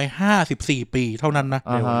ในวัย54 ปีเท่านั้นนะ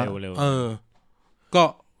เร็วก็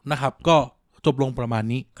นะครับก็จบลงประมาณ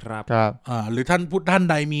นี้ครับหรือท่าน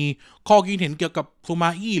ใดมีข้อคิดเห็นเกี่ยวกับซูมา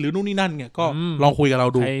อี้หรือนู่นนี่นั่นเนี่ยก็ลองคุยกับเรา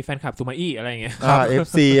ดูใครแฟนคลับซูมาอี้อะไรอย่างเงี้ย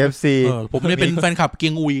FC ผมเนี่ยเป็นแฟนคลับเกี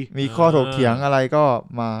ยงอุยมีข้อถกเถียงอะไรก็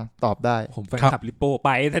มาตอบได้ผมแฟนคลับลิปโป้ไป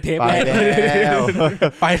แต่เทปแรก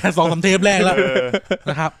ไปแต่2-3 เทปแรกแล้ว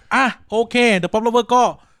นะครับโอเค The Pop Lover ก็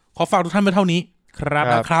ขอฝากทุกท่านไปเท่านี้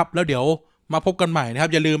นะครับแล้วเดี๋ยวมาพบกันใหม่นะครับ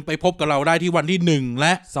อย่าลืมไปพบกับเราได้ที่วันที่1แล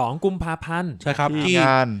ะ2 กุมภาพันธ์ใช่ครับที่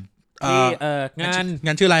ง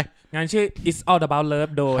านชื่ออะไรงานชื่อ It's All About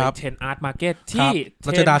Love โดย Ten Art Market ที่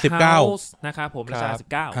รัชดา19นะครับผมรัชดา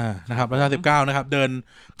19นะครับรัชดา19นะครับเดิน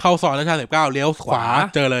เข้าซอยรัชดา19เลี้ยวขวา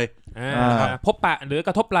เจอเลยพบปะหรือก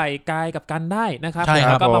ระทบไหล่กายกับกันได้นะครับ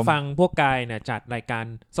แล้วก็มาฟังพวกกายเนี่ยจัดรายการ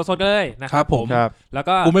สดๆเลยนะครับผมแล้ว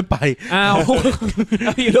ก็กูไม่ไป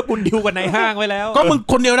พี่เลือกบุญดิวกันในห้างไว้แล้วก็มึง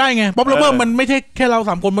คนเดียวได้ไงป๊อปเลเวอร์มันไม่ใช่แค่เรา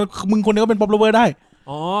3 คนมึงคนเดียวก็เป็นป๊อปเลเวอร์ได้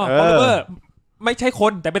ป๊อปเลเวอร์ไม่ใช่ค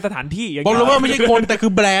นแต่เป็นสถานที่ป๊อปเลเวอร์ไม่ใช่คนแต่คื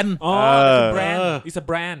อแบรนด์แบรนด์ is a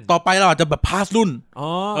brand ต่อไปเราอาจจะแบบพาสรุ่น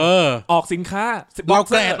ออกสินค้าเรา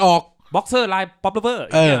แกรดออกบ็อกเซอร์ลายป๊อปเลเวอร์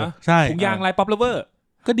ใช่ถุงยางลายป๊อปเลเวอร์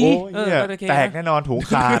ก็ดีแตกแน่นอนถุง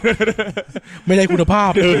ขาดไม่ได้คุณภา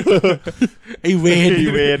พไอเวน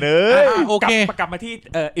โอเคกลับมาที่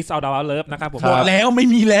It's All About Love นะครับผมหมดแล้วไม่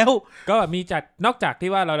มีแล้วก็มีจากนอกจากที่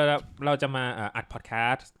ว่าเราจะมาอัดพอดแค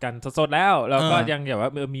สต์กันสดๆแล้วเราก็ยังแบบว่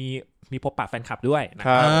ามีพบปะแฟนคลับด้วยนะ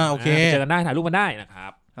ครับโอเคเจอกันได้ถ่ายรูปกันได้นะครั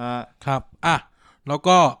บครับแล้ว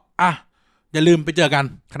ก็อย่าลืมไปเจอกัน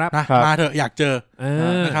นะมาเถอะอยากเจอ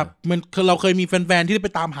นะครับมันเราเคยมีแฟนๆที่ไป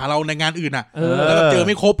ตามหาเราในงานอื่นแล้วเจอไ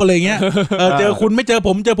ม่ครบอะไรเงี้ยเจอคุณไม่เจอผ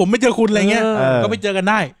มไม่เจอคุณอะไรเงี้ยก็ไปเจอกัน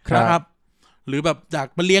ได้นะครับหรือแบบอยาก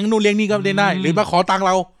มาเลี้ยงนู่นเลี้ยงนี่ก็เล่นได้หรือมาขอตังค์เ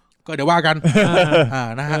ราก็เดี๋ยวว่ากัน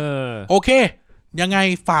นะฮะโอเคยังไง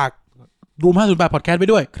ฝากรูม508 Podcast ไป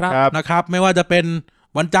ด้วยนะครับไม่ว่าจะเป็น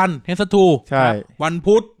วันจันทร์เฮสทูใช่วัน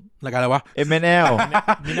พุธรายการอะไรวะ MNL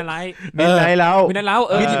มินไลท์แล้วมินเ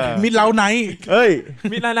ล้าไหน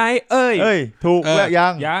มินไลท์ถูกแล้วยั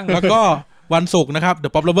งแล้วก็วันศุกร์นะครับ The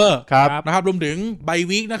Pop Lover นะครับรวมถึงไบ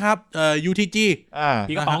วีคนะครับUTG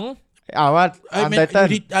พี่กระป๋องว่า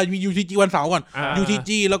มี UTG วันเสาร์ก่อน UTG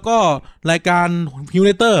แล้วก็รายการ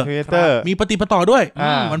Humulator มีปฏิปต่อด้วย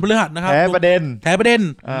วันพฤหัสนะครับแท้ประเด็น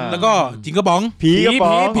แล้วก็จิงกระป๋องผีกระป๋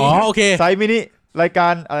องโอเคไซส์มินิรายกา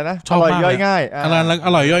รอะไรนะอร่อยย่อยง่ายอ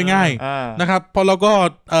ร่อยย่อยง่ายนะครับพอเราก็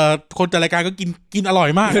คนจัดรายการก็กินอร่อย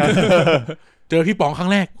มากเจอพี่ป๋องครั้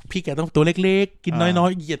งแรกพี่แกต้องตัวเล็กๆกินน้อย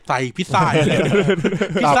ๆเหยียดใส่พิซซ่า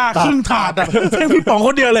พิซซ่าครึ่งถาดแค่พี่ป๋องค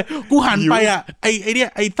นเดียวเลยกูหันไปไอ้เนี่ย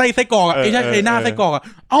ไอ้ไส้กรอกไอ้ใช่ไอ้หน้าไส้กรอก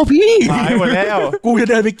เอาพี่หายหมดแล้วกูจะ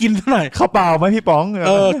เดินไปกินซะหน่อยข้าวเปล่าไหมพี่ป๋อง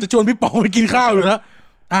จะชวนพี่ป๋องไปกินข้าวอยู่แล้ว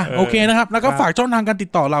โอเคนะครับแล้วก็ฝากช่องทางการติด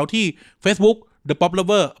ต่อเราที่ Facebook The Pop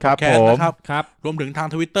Lover นะครับรวมถึงทาง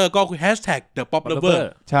Twitter ก็คือ #The Pop Lover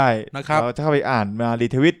ใช่นะครับเราจะเข้าไปอ่านมารี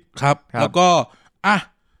ทวิตครับแล้วก็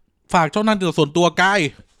ฝากช่องทางติดต่อส่วนตัวกาย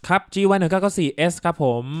ครับ G11994S ครับผ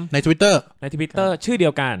ม ใน Twitter ใน Twitter ชื่อเดี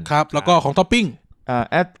ยวกัน ครับแล้วก็ของท็อปปิ้ง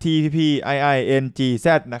@TPPIINGZ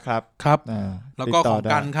นะครับ ครับ แล้วก็ ติดต่ ของ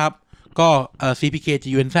กันครับก็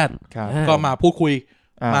CPKGUNZ ครับ ก็มาพูดคุย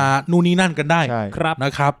มานู่นนี่นั่นกันได้ ใช่ ครับ น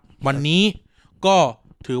ะครับ วันนี้ก็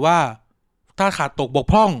ถือว่าถ้าขาดตกบก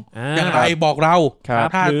พร่องอย่างไรบอกเรา ครับ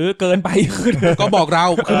ถ้า หรือเกินไป ก็บอกเรา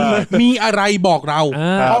คือมีอะไรบอกเรา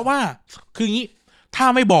ครับ เพราะว่าคืองี้ถ้า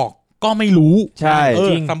ไม่บอกก็ไม่รู้ ใช่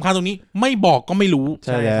จริง สำคัญตรงนี้ไม่บอกก็ไม่รู้ ใ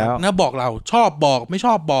ช่แล้ว นะบอกเราชอบบอกไม่ช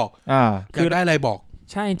อบบอก คือ อยากได้อะไรบอก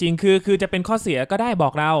ใช่จริงคือจะเป็นข้อเสียก็ได้บอ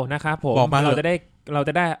กเรานะครับผม บอกมาเถอะ เราจ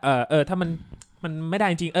ะได้ถ้ามันไม่ได้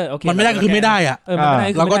จริงโอเค มันไม่ได้ก็คือไม่ได้อะ มันไม่ได้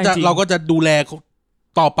คือ เราก็ ไม่ได้ จะ จริง เราก็จะดูแล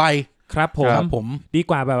ต่อไป ครับผม ครับผม ดี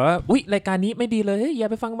กว่าแบบว่าอุ๊ยรายการนี้ไม่ดีเลยเฮ้ยอย่า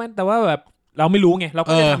ไปฟังมันแต่ว่าแบบเราไม่รู้ไงเรา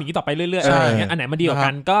ก็จะทำอย่างนี้ต่อไปเรื่อยๆอะไรอย่างเงี้ยอันไหนมันดีกว่ากั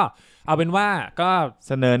นก็เอาเป็นว่าก็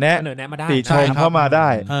เสนอแนะ มาได้ ติชมเข้ามาได้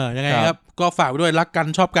ยังไงครับก็ฝากไว้ด้วยรักกัน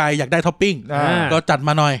ชอบกายอยากได้ท็อปปิ้ง ก็จัดม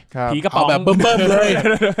าหน่อย ครับ ผีกระป๋ เอา อง แบบเบิ่มๆเลย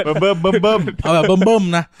เบิ่ม เอาแบบเบิ่ม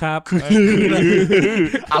ๆนะครับ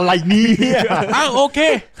อะไรนี่ โอเค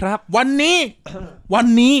ครับ วันนี้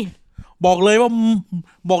บอกเลย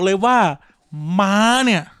ว่าม้าเ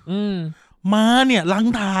นี่ยลัง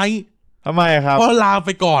ท้าย ทำไมครับ ก็ลาไป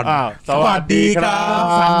ก่อน สวัสดีครับ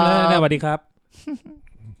ฟังเลยนะสวัสดีครับ